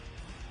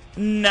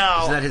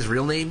 No. Is that his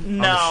real name?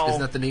 No. Isn't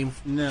that the name?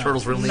 No.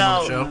 Turtle's real name No,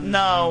 on the show?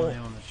 no.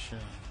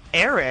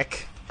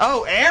 Eric.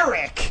 Oh,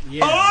 Eric.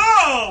 Yeah.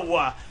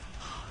 Oh!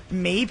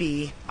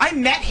 Maybe. I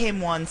met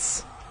him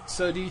once.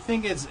 So do you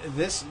think it's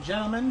this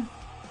gentleman?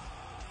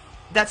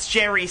 That's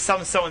Jerry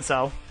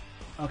so-and-so.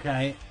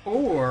 Okay.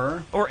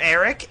 Or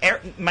Eric.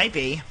 Eric might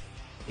be.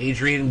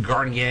 Adrian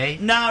Garnier?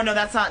 No,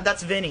 that's not.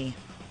 That's Vinny.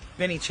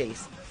 Vinny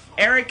Chase.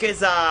 Eric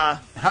is,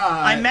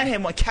 I met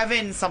him with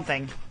Kevin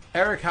something.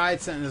 Eric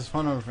Hyde sent his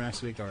phone number for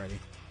next week already.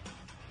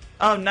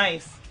 Oh,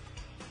 nice.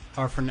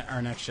 Or for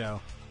our next show.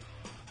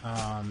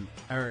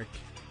 Eric,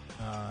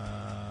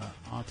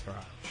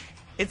 Entourage.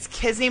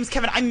 His name's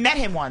Kevin. I met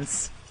him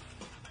once.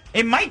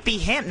 It might be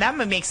him. That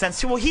would make sense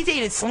too. Well, he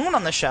dated Sloane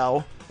on the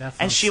show, That's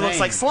what and I'm she looks saying.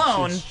 like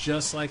Sloane. She's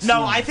just like No,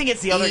 Sloane. I think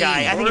it's the other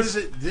guy. I think or it's is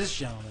it this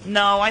gentleman?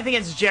 No, I think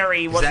it's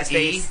Jerry. What's his that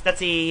E? face?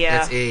 That's E. Yeah.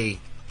 That's E.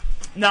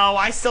 No,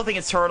 I still think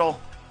it's Turtle.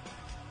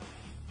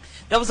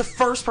 That was the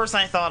first person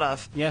I thought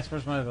of. Yes,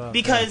 first one I thought.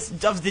 Because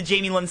of the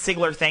Jamie Lynn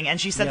Sigler thing,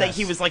 and she said that Yes.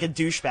 he was like a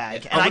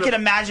douchebag, and I'm I gonna- could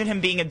imagine him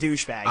being a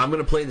douchebag. I'm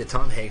gonna play the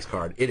Tom Hanks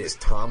card. It is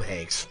Tom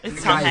Hanks. It's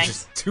The Tom guy Hanks. is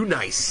just too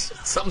nice.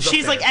 Something's up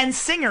She's there. like, and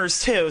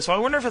singers too. So I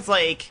wonder if it's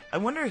like, I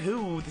wonder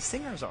who the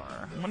singers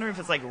are. I wonder if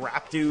it's like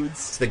rap dudes.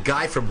 It's the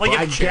guy from Like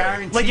Black if,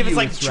 Cherry. like if it's you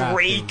like it's rap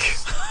Drake.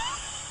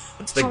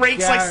 The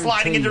Drake's like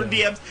sliding into her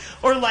guarantee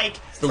DMs, or like,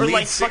 the or lead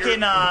like singer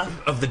fucking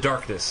of the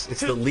Darkness.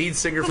 It's the lead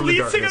singer the from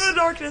lead the singer Darkness. of the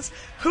Darkness.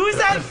 Who is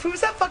that?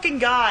 Who's that fucking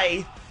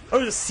guy?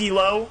 Oh, it's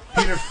CeeLo.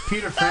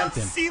 Peter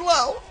Frampton.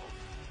 CeeLo.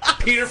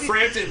 Peter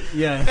Frampton.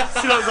 Yeah.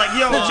 CeeLo's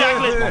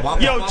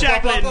like, yo,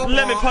 Jacqueline,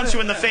 let me punch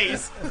you in the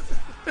face.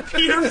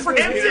 Peter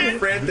Frampton.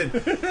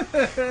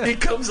 Frampton. He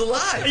comes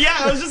alive. Yeah,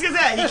 I was just gonna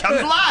say, he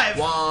comes alive.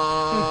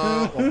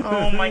 Wow.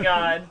 Oh my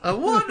god. I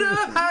wonder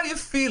how you're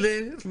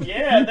feeling.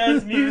 Yeah,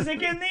 there's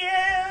music in the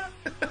air.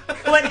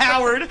 Clint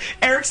Howard.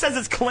 Eric says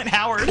it's Clint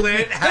Howard.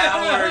 Clint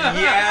Howard,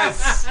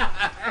 yes.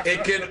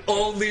 It can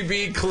only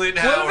be Clint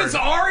Howard. What if it's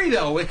Ari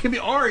though? It could be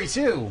Ari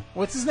too.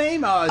 What's his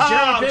name? Oh,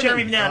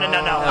 Jeremy Piven.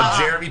 No.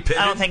 Jeremy Piven?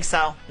 I don't think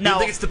so. No. You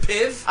think it's the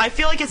Piv? I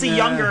feel like it's a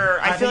younger.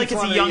 I feel like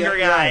it's a younger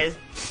guy.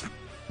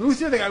 Who's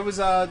the other guy? It was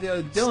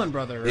the Dillon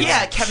brother. Right?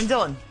 Yeah, Kevin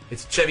Dillon.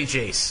 It's Chevy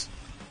Chase.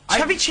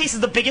 Chevy Chase is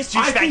the biggest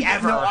I douchebag think,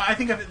 ever. No, I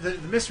think of the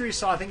mystery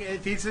saw. I think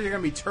it's either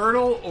going to be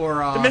Turtle or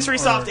the mystery or-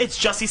 soft. It's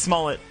Jussie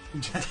Smollett.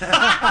 It's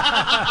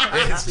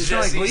Does it smell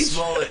like Jesse bleach?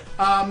 Smollett.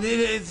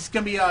 It's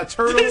going to be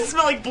Turtle. Does it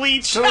smell like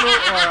bleach? Turtle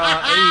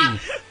or E.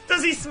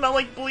 Does he smell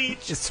like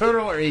bleach? It's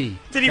Turtle or E.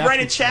 Did he write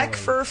a Definitely check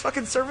Turtle. for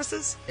fucking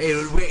services? Hey,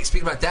 wait.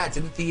 Speaking about that,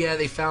 didn't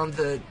they found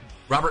the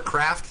Robert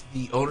Kraft,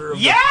 the owner of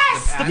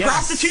Yes, the Yes.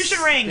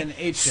 prostitution ring. And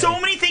HJ. So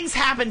many things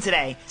happened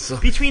today. So-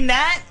 Between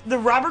that, the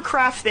Robert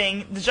Kraft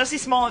thing, the Jussie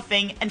Smollett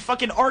thing, and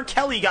fucking R.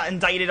 Kelly got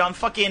indicted on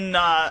fucking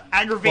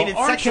aggravated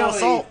Well, R. sexual Kelly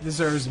assault.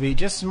 deserves to be.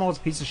 Just Smollett's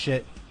a piece of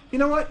shit. You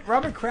know what?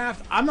 Robert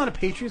Kraft, I'm not a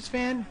Patriots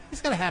fan. He's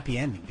got a happy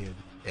ending, dude.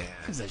 Yeah.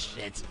 Gives a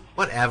shit.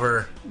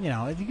 Whatever. You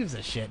know, he gives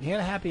a shit. He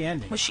had a happy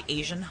ending. Was she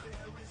Asian?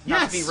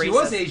 Yes, to be he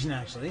was racist. Asian,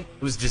 actually.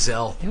 It was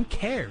Giselle. Who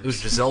cares? It was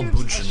Giselle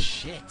Who gives a Bundchen.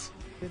 Shit.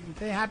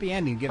 The happy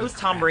ending. Give It was a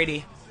Tom crap.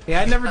 Brady.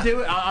 Yeah, I never do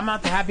it. I'm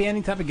not the happy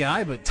ending type of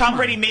guy, but Tom come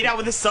Brady on. made out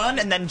with his son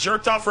and then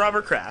jerked off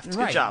Robert Kraft.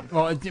 Right. Good job.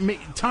 Well,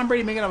 Tom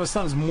Brady making out with his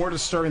son is more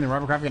disturbing than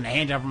Robert Kraft getting a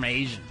hand job from an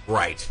Asian.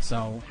 Right.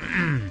 So,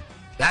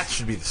 That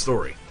should be the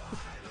story.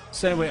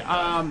 so anyway,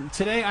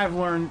 today I've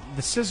learned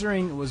the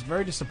scissoring was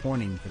very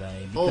disappointing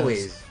today. Because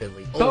Always,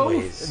 Finley. both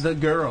Always. the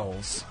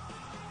girls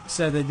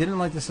said they didn't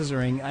like the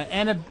scissoring.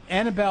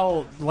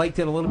 Annabelle liked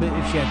it a little bit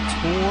if she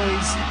had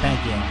toys.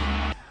 Thank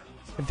you.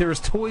 If there was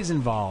toys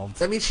involved.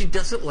 That means she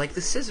doesn't like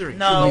the scissoring.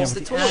 No, She likes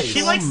the toys.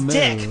 she likes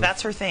dick.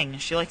 That's her thing.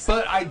 She likes.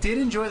 But I did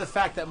enjoy the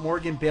fact that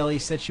Morgan Bailey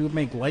said she would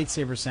make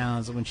lightsaber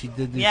sounds when she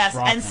did the Yes,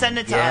 frothing. and send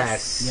it to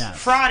Yes. us. Yes.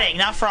 Frothing,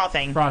 not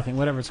frothing. Frothing,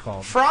 whatever it's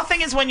called.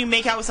 Frothing is when you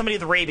make out with somebody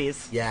with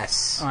rabies.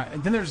 Yes. All right,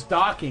 and then there's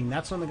docking.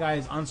 That's when the guy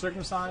is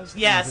uncircumcised.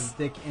 and Yes. has his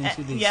dick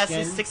into the yes, skin.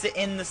 he sticks it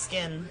in the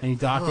skin. And you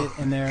dock it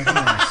in there.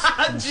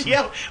 Yes.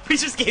 Geo, we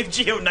just gave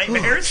Geo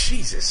nightmares.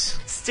 Jesus.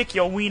 Stick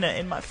your wiener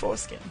in my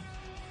foreskin.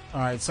 All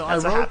right, so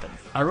That's what happens.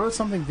 I wrote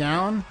something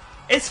down.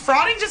 Is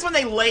frothing just when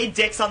they lay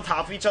dicks on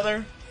top of each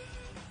other?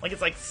 Like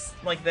it's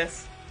like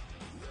this?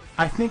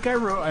 I think I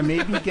wrote I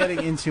may be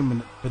getting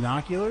into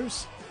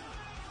binoculars.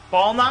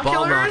 Ball noculars?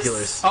 Ball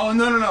noculars. Oh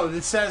no!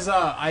 It says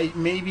I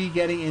may be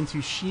getting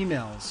into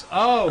she-mills.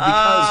 Oh,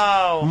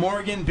 because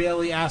Morgan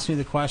Bailey asked me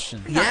the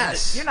question.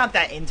 Yes. You're not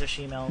that into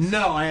she-mills.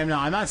 No, I am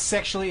not. I'm not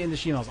sexually into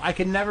she-mills. I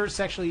could never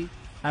sexually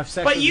have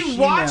sex. But with you a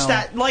watch she-male.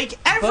 that, like,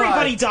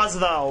 everybody But- does,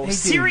 though. Hey, dude,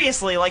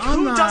 Seriously, like, I'm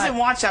who not- doesn't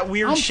watch that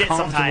weird I'm shit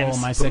comfortable sometimes?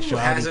 in my Who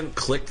sexuality. hasn't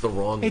clicked the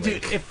wrong Hey,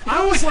 link? dude, if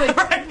I was like,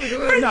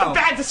 Where's no, the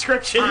bad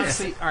description?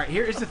 honestly, all right.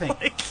 Here's the thing: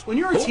 when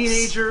you're a Oops.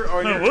 teenager,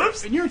 or you're,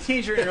 Whoops. when you're a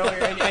teenager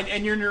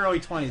and you're in your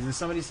early 20s, and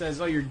somebody says,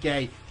 "Oh, you're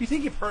gay," you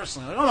think it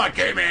personally, like, "I'm not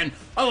gay, man.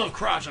 I love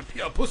crotch.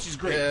 Pussy's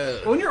great." Yeah.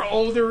 But when you're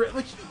older,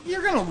 like,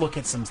 you're gonna look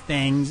at some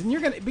things, and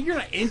but you're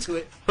not into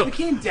it. When it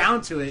came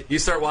down to it, You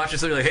start watching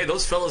something like, hey,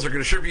 those fellas are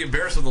going to sure be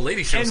embarrassed when the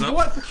lady shows and up.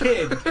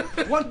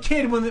 what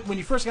kid, when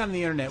you first got on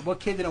the internet, what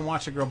kid didn't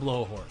watch a girl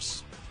blow a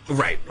horse?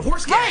 Right.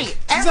 Horse gag. Right,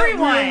 Does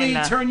everyone. that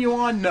really turn you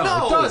on? No,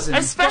 No. it doesn't.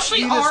 Especially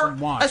You just our,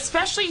 watch.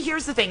 especially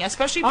here's the thing,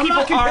 especially I'm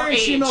people not our comparing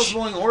age. females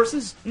blowing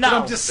horses. No.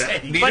 but I'm just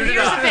saying. Neither But did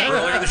here's the I thing.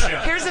 earlier in the show.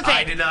 Here's the thing.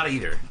 I did not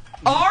either.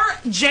 Our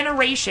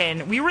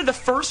generation, we were the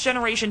first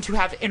generation to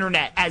have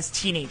internet as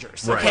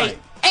teenagers. Right. Okay, Right.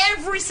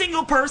 every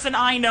single person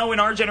I know in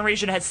our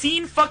generation has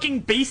seen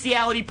fucking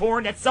bestiality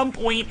porn at some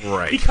point.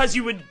 Right. Because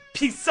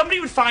somebody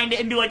would find it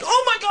and be like,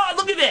 "Oh my god,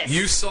 look at this!"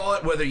 You saw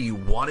it whether you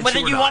wanted whether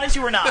to or you not. wanted to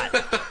or not.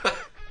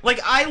 Like,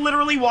 I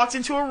literally walked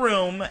into a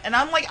room, and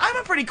I'm like, I'm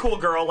a pretty cool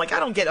girl. Like, I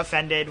don't get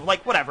offended.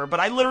 Like, whatever. But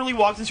I literally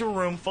walked into a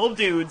room full of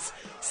dudes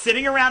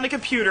sitting around a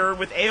computer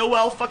with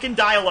AOL fucking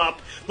dial-up.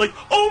 Like,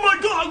 oh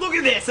my god, look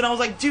at this! And I was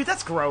like, dude,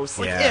 that's gross.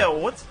 Like, Yeah. ew.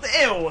 What's the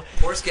ew?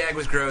 Horse gag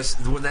was gross.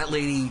 When that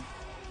lady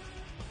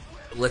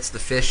lets the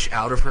fish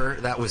out of her,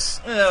 that was.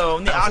 Ew.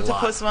 And the that was a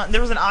octopus lot. one.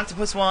 There was an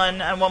octopus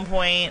one at one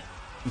point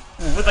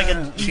with like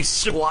a She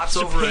squats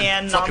over a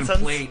Japan fucking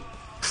nonsense. plate.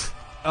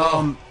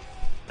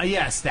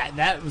 Yes,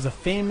 that was a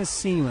famous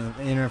scene when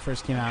the internet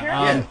first came out.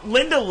 Apparently,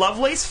 Linda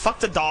Lovelace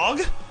fucked a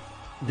dog.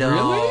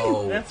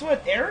 No. That's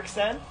what Eric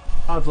said.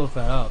 I'll have to look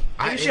that up.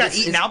 Maybe she got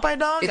eaten out by a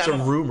dog? It's I a don't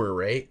know. rumor,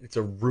 right? It's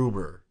a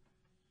rumor.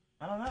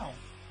 I don't know.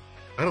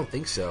 I don't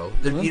think so.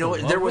 You know,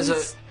 there was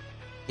a.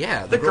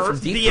 Yeah, The the girl Ger- from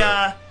Deep the,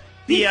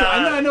 Throat.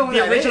 I know who the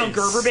that original is.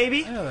 Gerber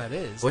baby. I know that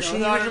is. Was she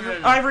the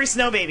original? Ivory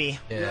Snow Baby.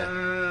 Yeah.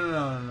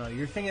 No.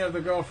 You're thinking of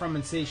the girl from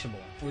Insatiable,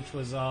 which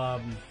was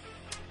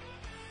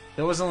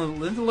there wasn't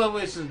Linda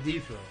Lovelace was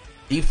Deep Throat.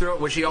 Deep Throat.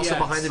 Was she also Yes.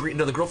 behind the green?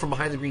 No, the girl from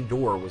Behind the Green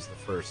Door was the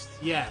first.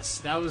 Yes,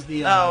 that was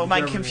the. Oh, am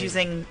I Gerber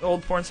confusing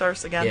old porn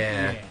stars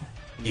again?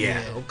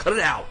 Yeah. Oh, cut it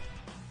out.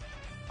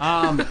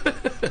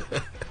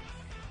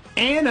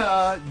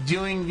 Anna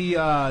doing the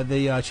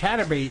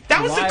Chatterbait.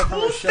 That was the live on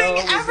coolest her thing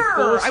show was the ever.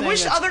 coolest I thing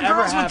wish that's other ever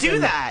girls would do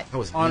happened that.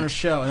 on her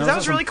show. And That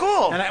was really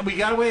cool. And we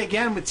got away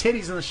again with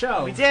titties on the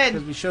show. We did.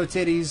 Because we showed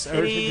titties.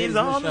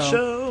 Titties on the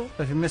show.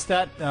 So if you missed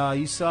that,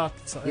 you suck.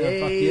 So, fuck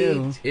Yay,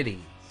 you. titties.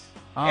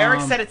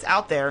 Eric said it's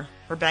out there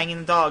for banging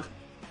the dog.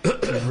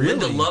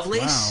 Linda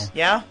Lovelace? Wow.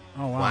 Yeah.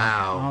 Oh wow.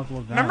 Wow. I'll have to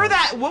look that Remember up.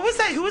 that? What was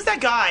that? Who was that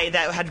guy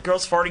that had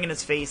girls farting in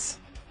his face?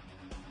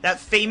 That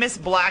famous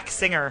black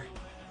singer.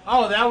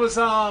 Oh, that was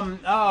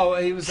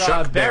he was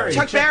Chuck Berry. Berry.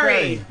 Chuck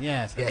Berry.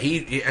 Yes. Yeah,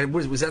 he and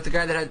was that the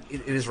guy that had in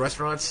his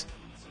restaurants?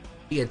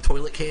 He had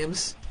toilet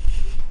cams.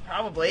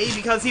 Probably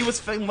because he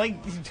was like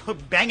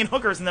banging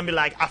hookers and then be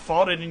like, "I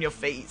farted in your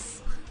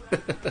face."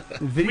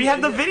 We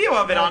had the video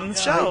of it on the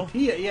show.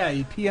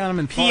 You pee on him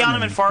and Pee on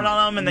him and fart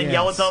on him and then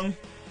yell at them.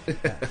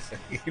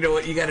 You know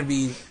what? You got to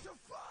be.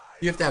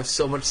 You have to have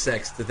so much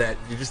sex that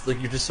you're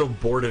just so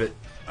bored of it.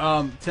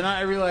 Tonight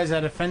I realized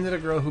I'd offended a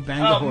girl who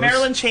banged a Oh, horse.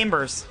 Marilyn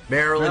Chambers.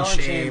 Marilyn That's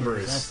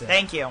Chambers. it.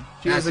 Thank you.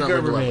 She was That's a not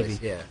Gerber Linda baby.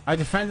 Lovelace, yeah. I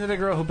defended a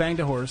girl who banged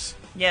a horse.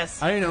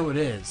 Yes. I don't know who it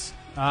is.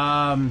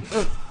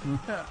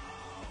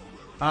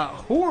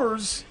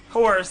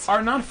 Whores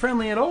are not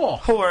friendly at all.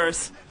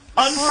 Whores.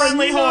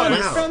 Unfriendly Are not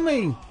whores.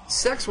 friendly.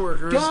 Sex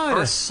workers God.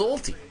 are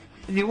salty.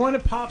 And you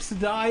wanted Pops to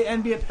die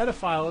and be a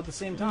pedophile at the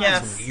same time.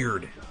 Yes. It's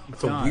weird.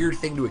 It's God. a weird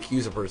thing to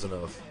accuse a person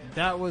of.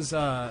 That was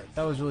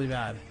really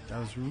bad. That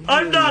was really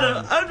I'm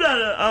not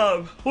bad.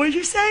 a, what did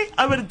you say?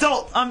 I'm an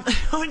adult.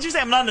 What did you say?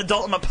 I'm not an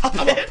adult, I'm a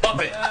puppet.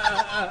 Puppet.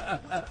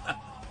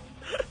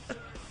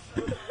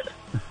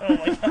 Oh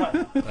my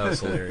god. That was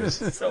hilarious.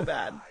 So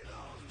bad.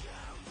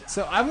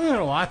 So I've learned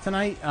a lot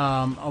tonight.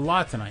 A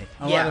lot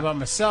Yeah. about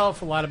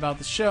myself. A lot about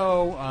the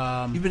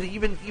show.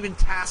 You've been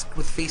tasked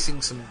with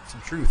facing some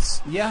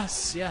truths.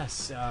 Yes.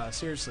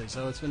 Seriously.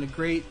 So it's been a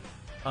great,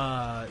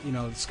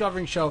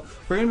 discovering show.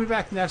 We're gonna be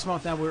back next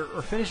month. Now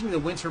we're finishing the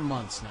winter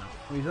months now.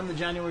 We've done the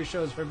January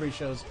shows, February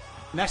shows.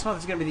 Next month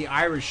is gonna be the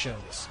Irish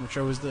shows, which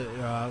are always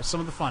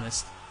some of the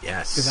funnest.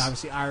 Yes. Because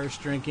obviously Irish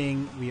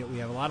drinking, we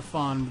have a lot of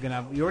fun.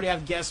 We already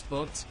have guests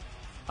booked,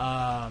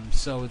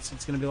 so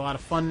it's gonna be a lot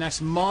of fun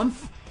next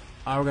month.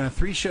 We're gonna have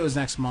 3 shows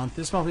next month.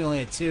 This month we only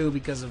had 2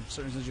 because of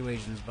certain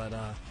situations, but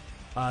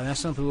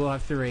next month we will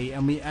have 3.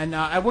 And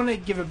I want to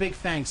give a big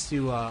thanks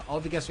to all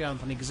the guests we had on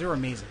tonight because they were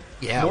amazing.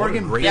 Yeah, what a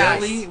Morgan great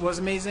Bailey was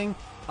amazing.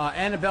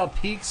 Annabelle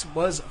Peaks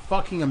was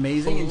fucking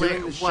amazing and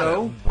doing the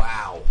show.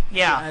 Wow.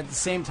 Yeah. At the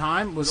same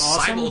time was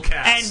awesome. Simulcast.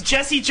 And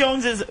Jesse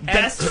Jones's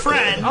best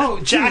friend,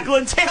 dude,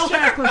 Jacqueline Taylor.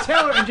 Jacqueline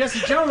Taylor and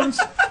Jesse Jones.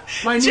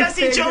 My new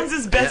Jesse favorite-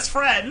 Jones's best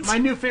friend. My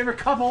new favorite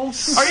couple.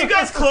 Are you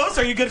guys close?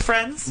 Are you good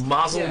friends?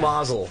 Mazel Yeah.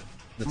 mazel.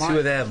 The two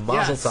of them.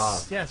 Mazel yes,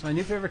 tov. Yes, my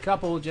new favorite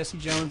couple, Jesse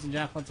Jones and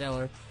Jacqueline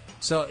Taylor.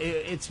 So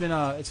it's been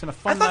a fun.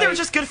 I thought they were night.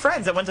 just good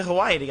friends that went to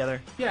Hawaii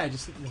together. Yeah,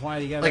 just in Hawaii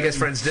together. Like as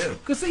friends do.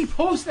 Because they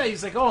post that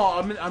he's like, oh,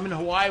 I'm in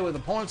Hawaii with a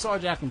porn star,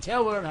 Jacqueline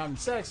Taylor, and having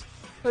sex.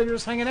 They were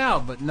just hanging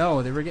out, but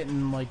no, they were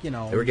getting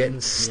They were getting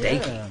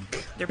steaky. Yeah.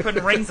 They're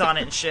putting rings on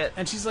it and shit.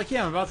 And she's like,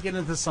 yeah, I'm about to get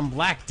into some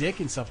black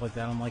dick and stuff like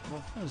that. I'm like,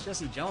 well, it was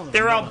Jesse Jones.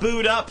 They were all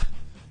booed up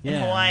in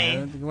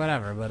Hawaii.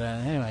 Whatever. But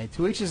anyway,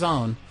 to each his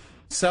own.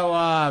 So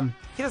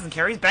he doesn't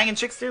care. He's banging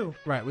chicks too.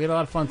 Right. We had a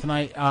lot of fun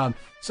tonight.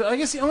 So I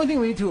guess the only thing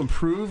we need to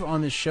improve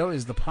on this show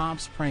is the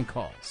Pops prank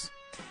calls.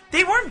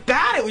 They weren't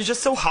bad. It was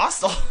just so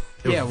hostile.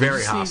 They were we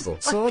very just need- hostile.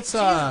 So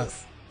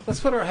let's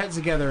put our heads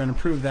together and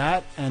improve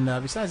that. And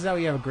besides that,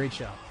 we have a great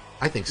show.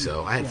 I think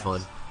so. I had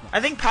fun. I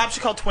think Pop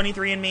should call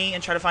 23andMe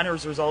and try to find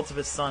his results of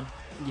his son.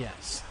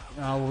 Yes.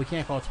 Well, we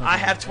can't call it 20. I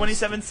have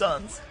 27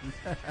 sons.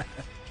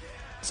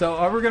 So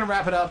we're gonna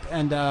wrap it up.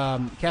 And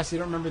Cassie,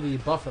 don't remember the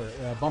bumper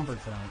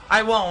tonight.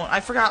 I won't. I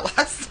forgot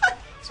last time.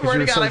 Swear You to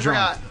were God, so I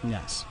drunk. forgot.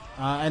 Yes.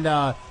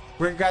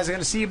 We guys are going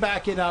to see you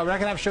back in. We're not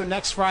going to have a show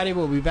next Friday.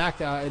 We'll be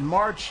back in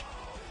March.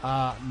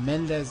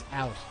 Mendez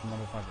out,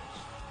 motherfuckers.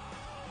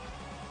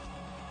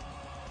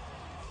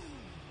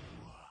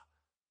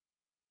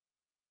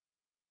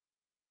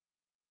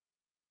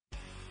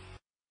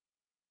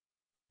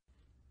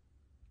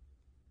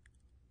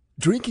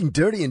 Drinking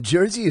Dirty in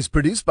Jersey is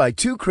produced by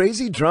two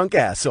crazy drunk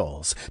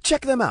assholes.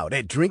 Check them out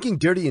at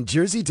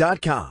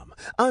drinkingdirtyinjersey.com,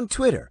 on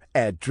Twitter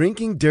at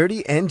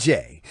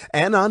drinkingdirtynj,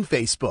 and on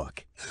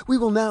Facebook. We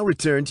will now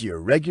return to your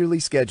regularly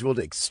scheduled,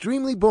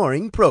 extremely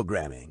boring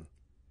programming.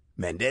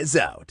 Mendez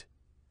out.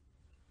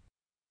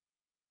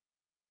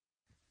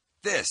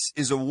 This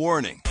is a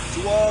warning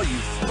to all you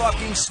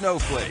fucking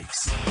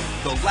snowflakes.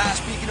 The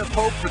last beacon of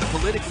hope for the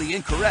politically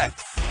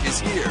incorrect is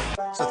here.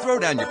 So throw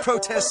down your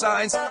protest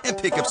signs and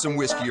pick up some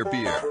whiskey or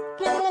beer.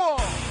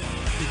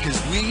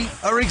 Because we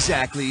are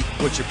exactly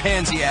what your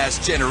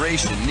pansy-ass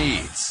generation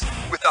needs.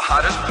 With the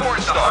hottest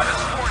porn stars,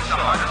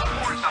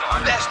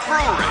 best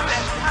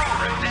breweries,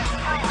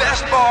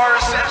 best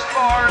bars,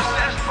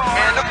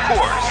 and of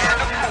course,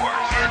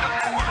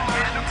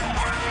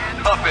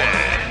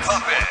 puppets.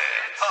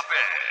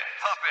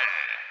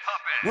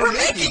 We're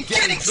making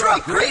getting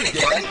drunk great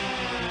again.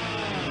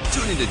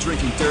 Tune into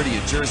Drinking Dirty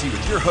in Jersey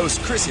with your hosts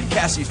Chris and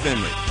Cassie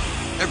Finley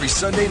every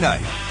Sunday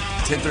night,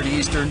 10:30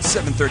 Eastern,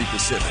 7:30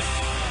 Pacific.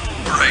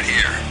 Right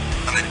here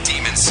on the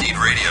Demon Seed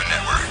Radio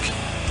Network.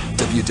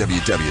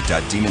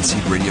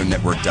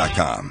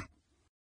 www.demonseedradionetwork.com.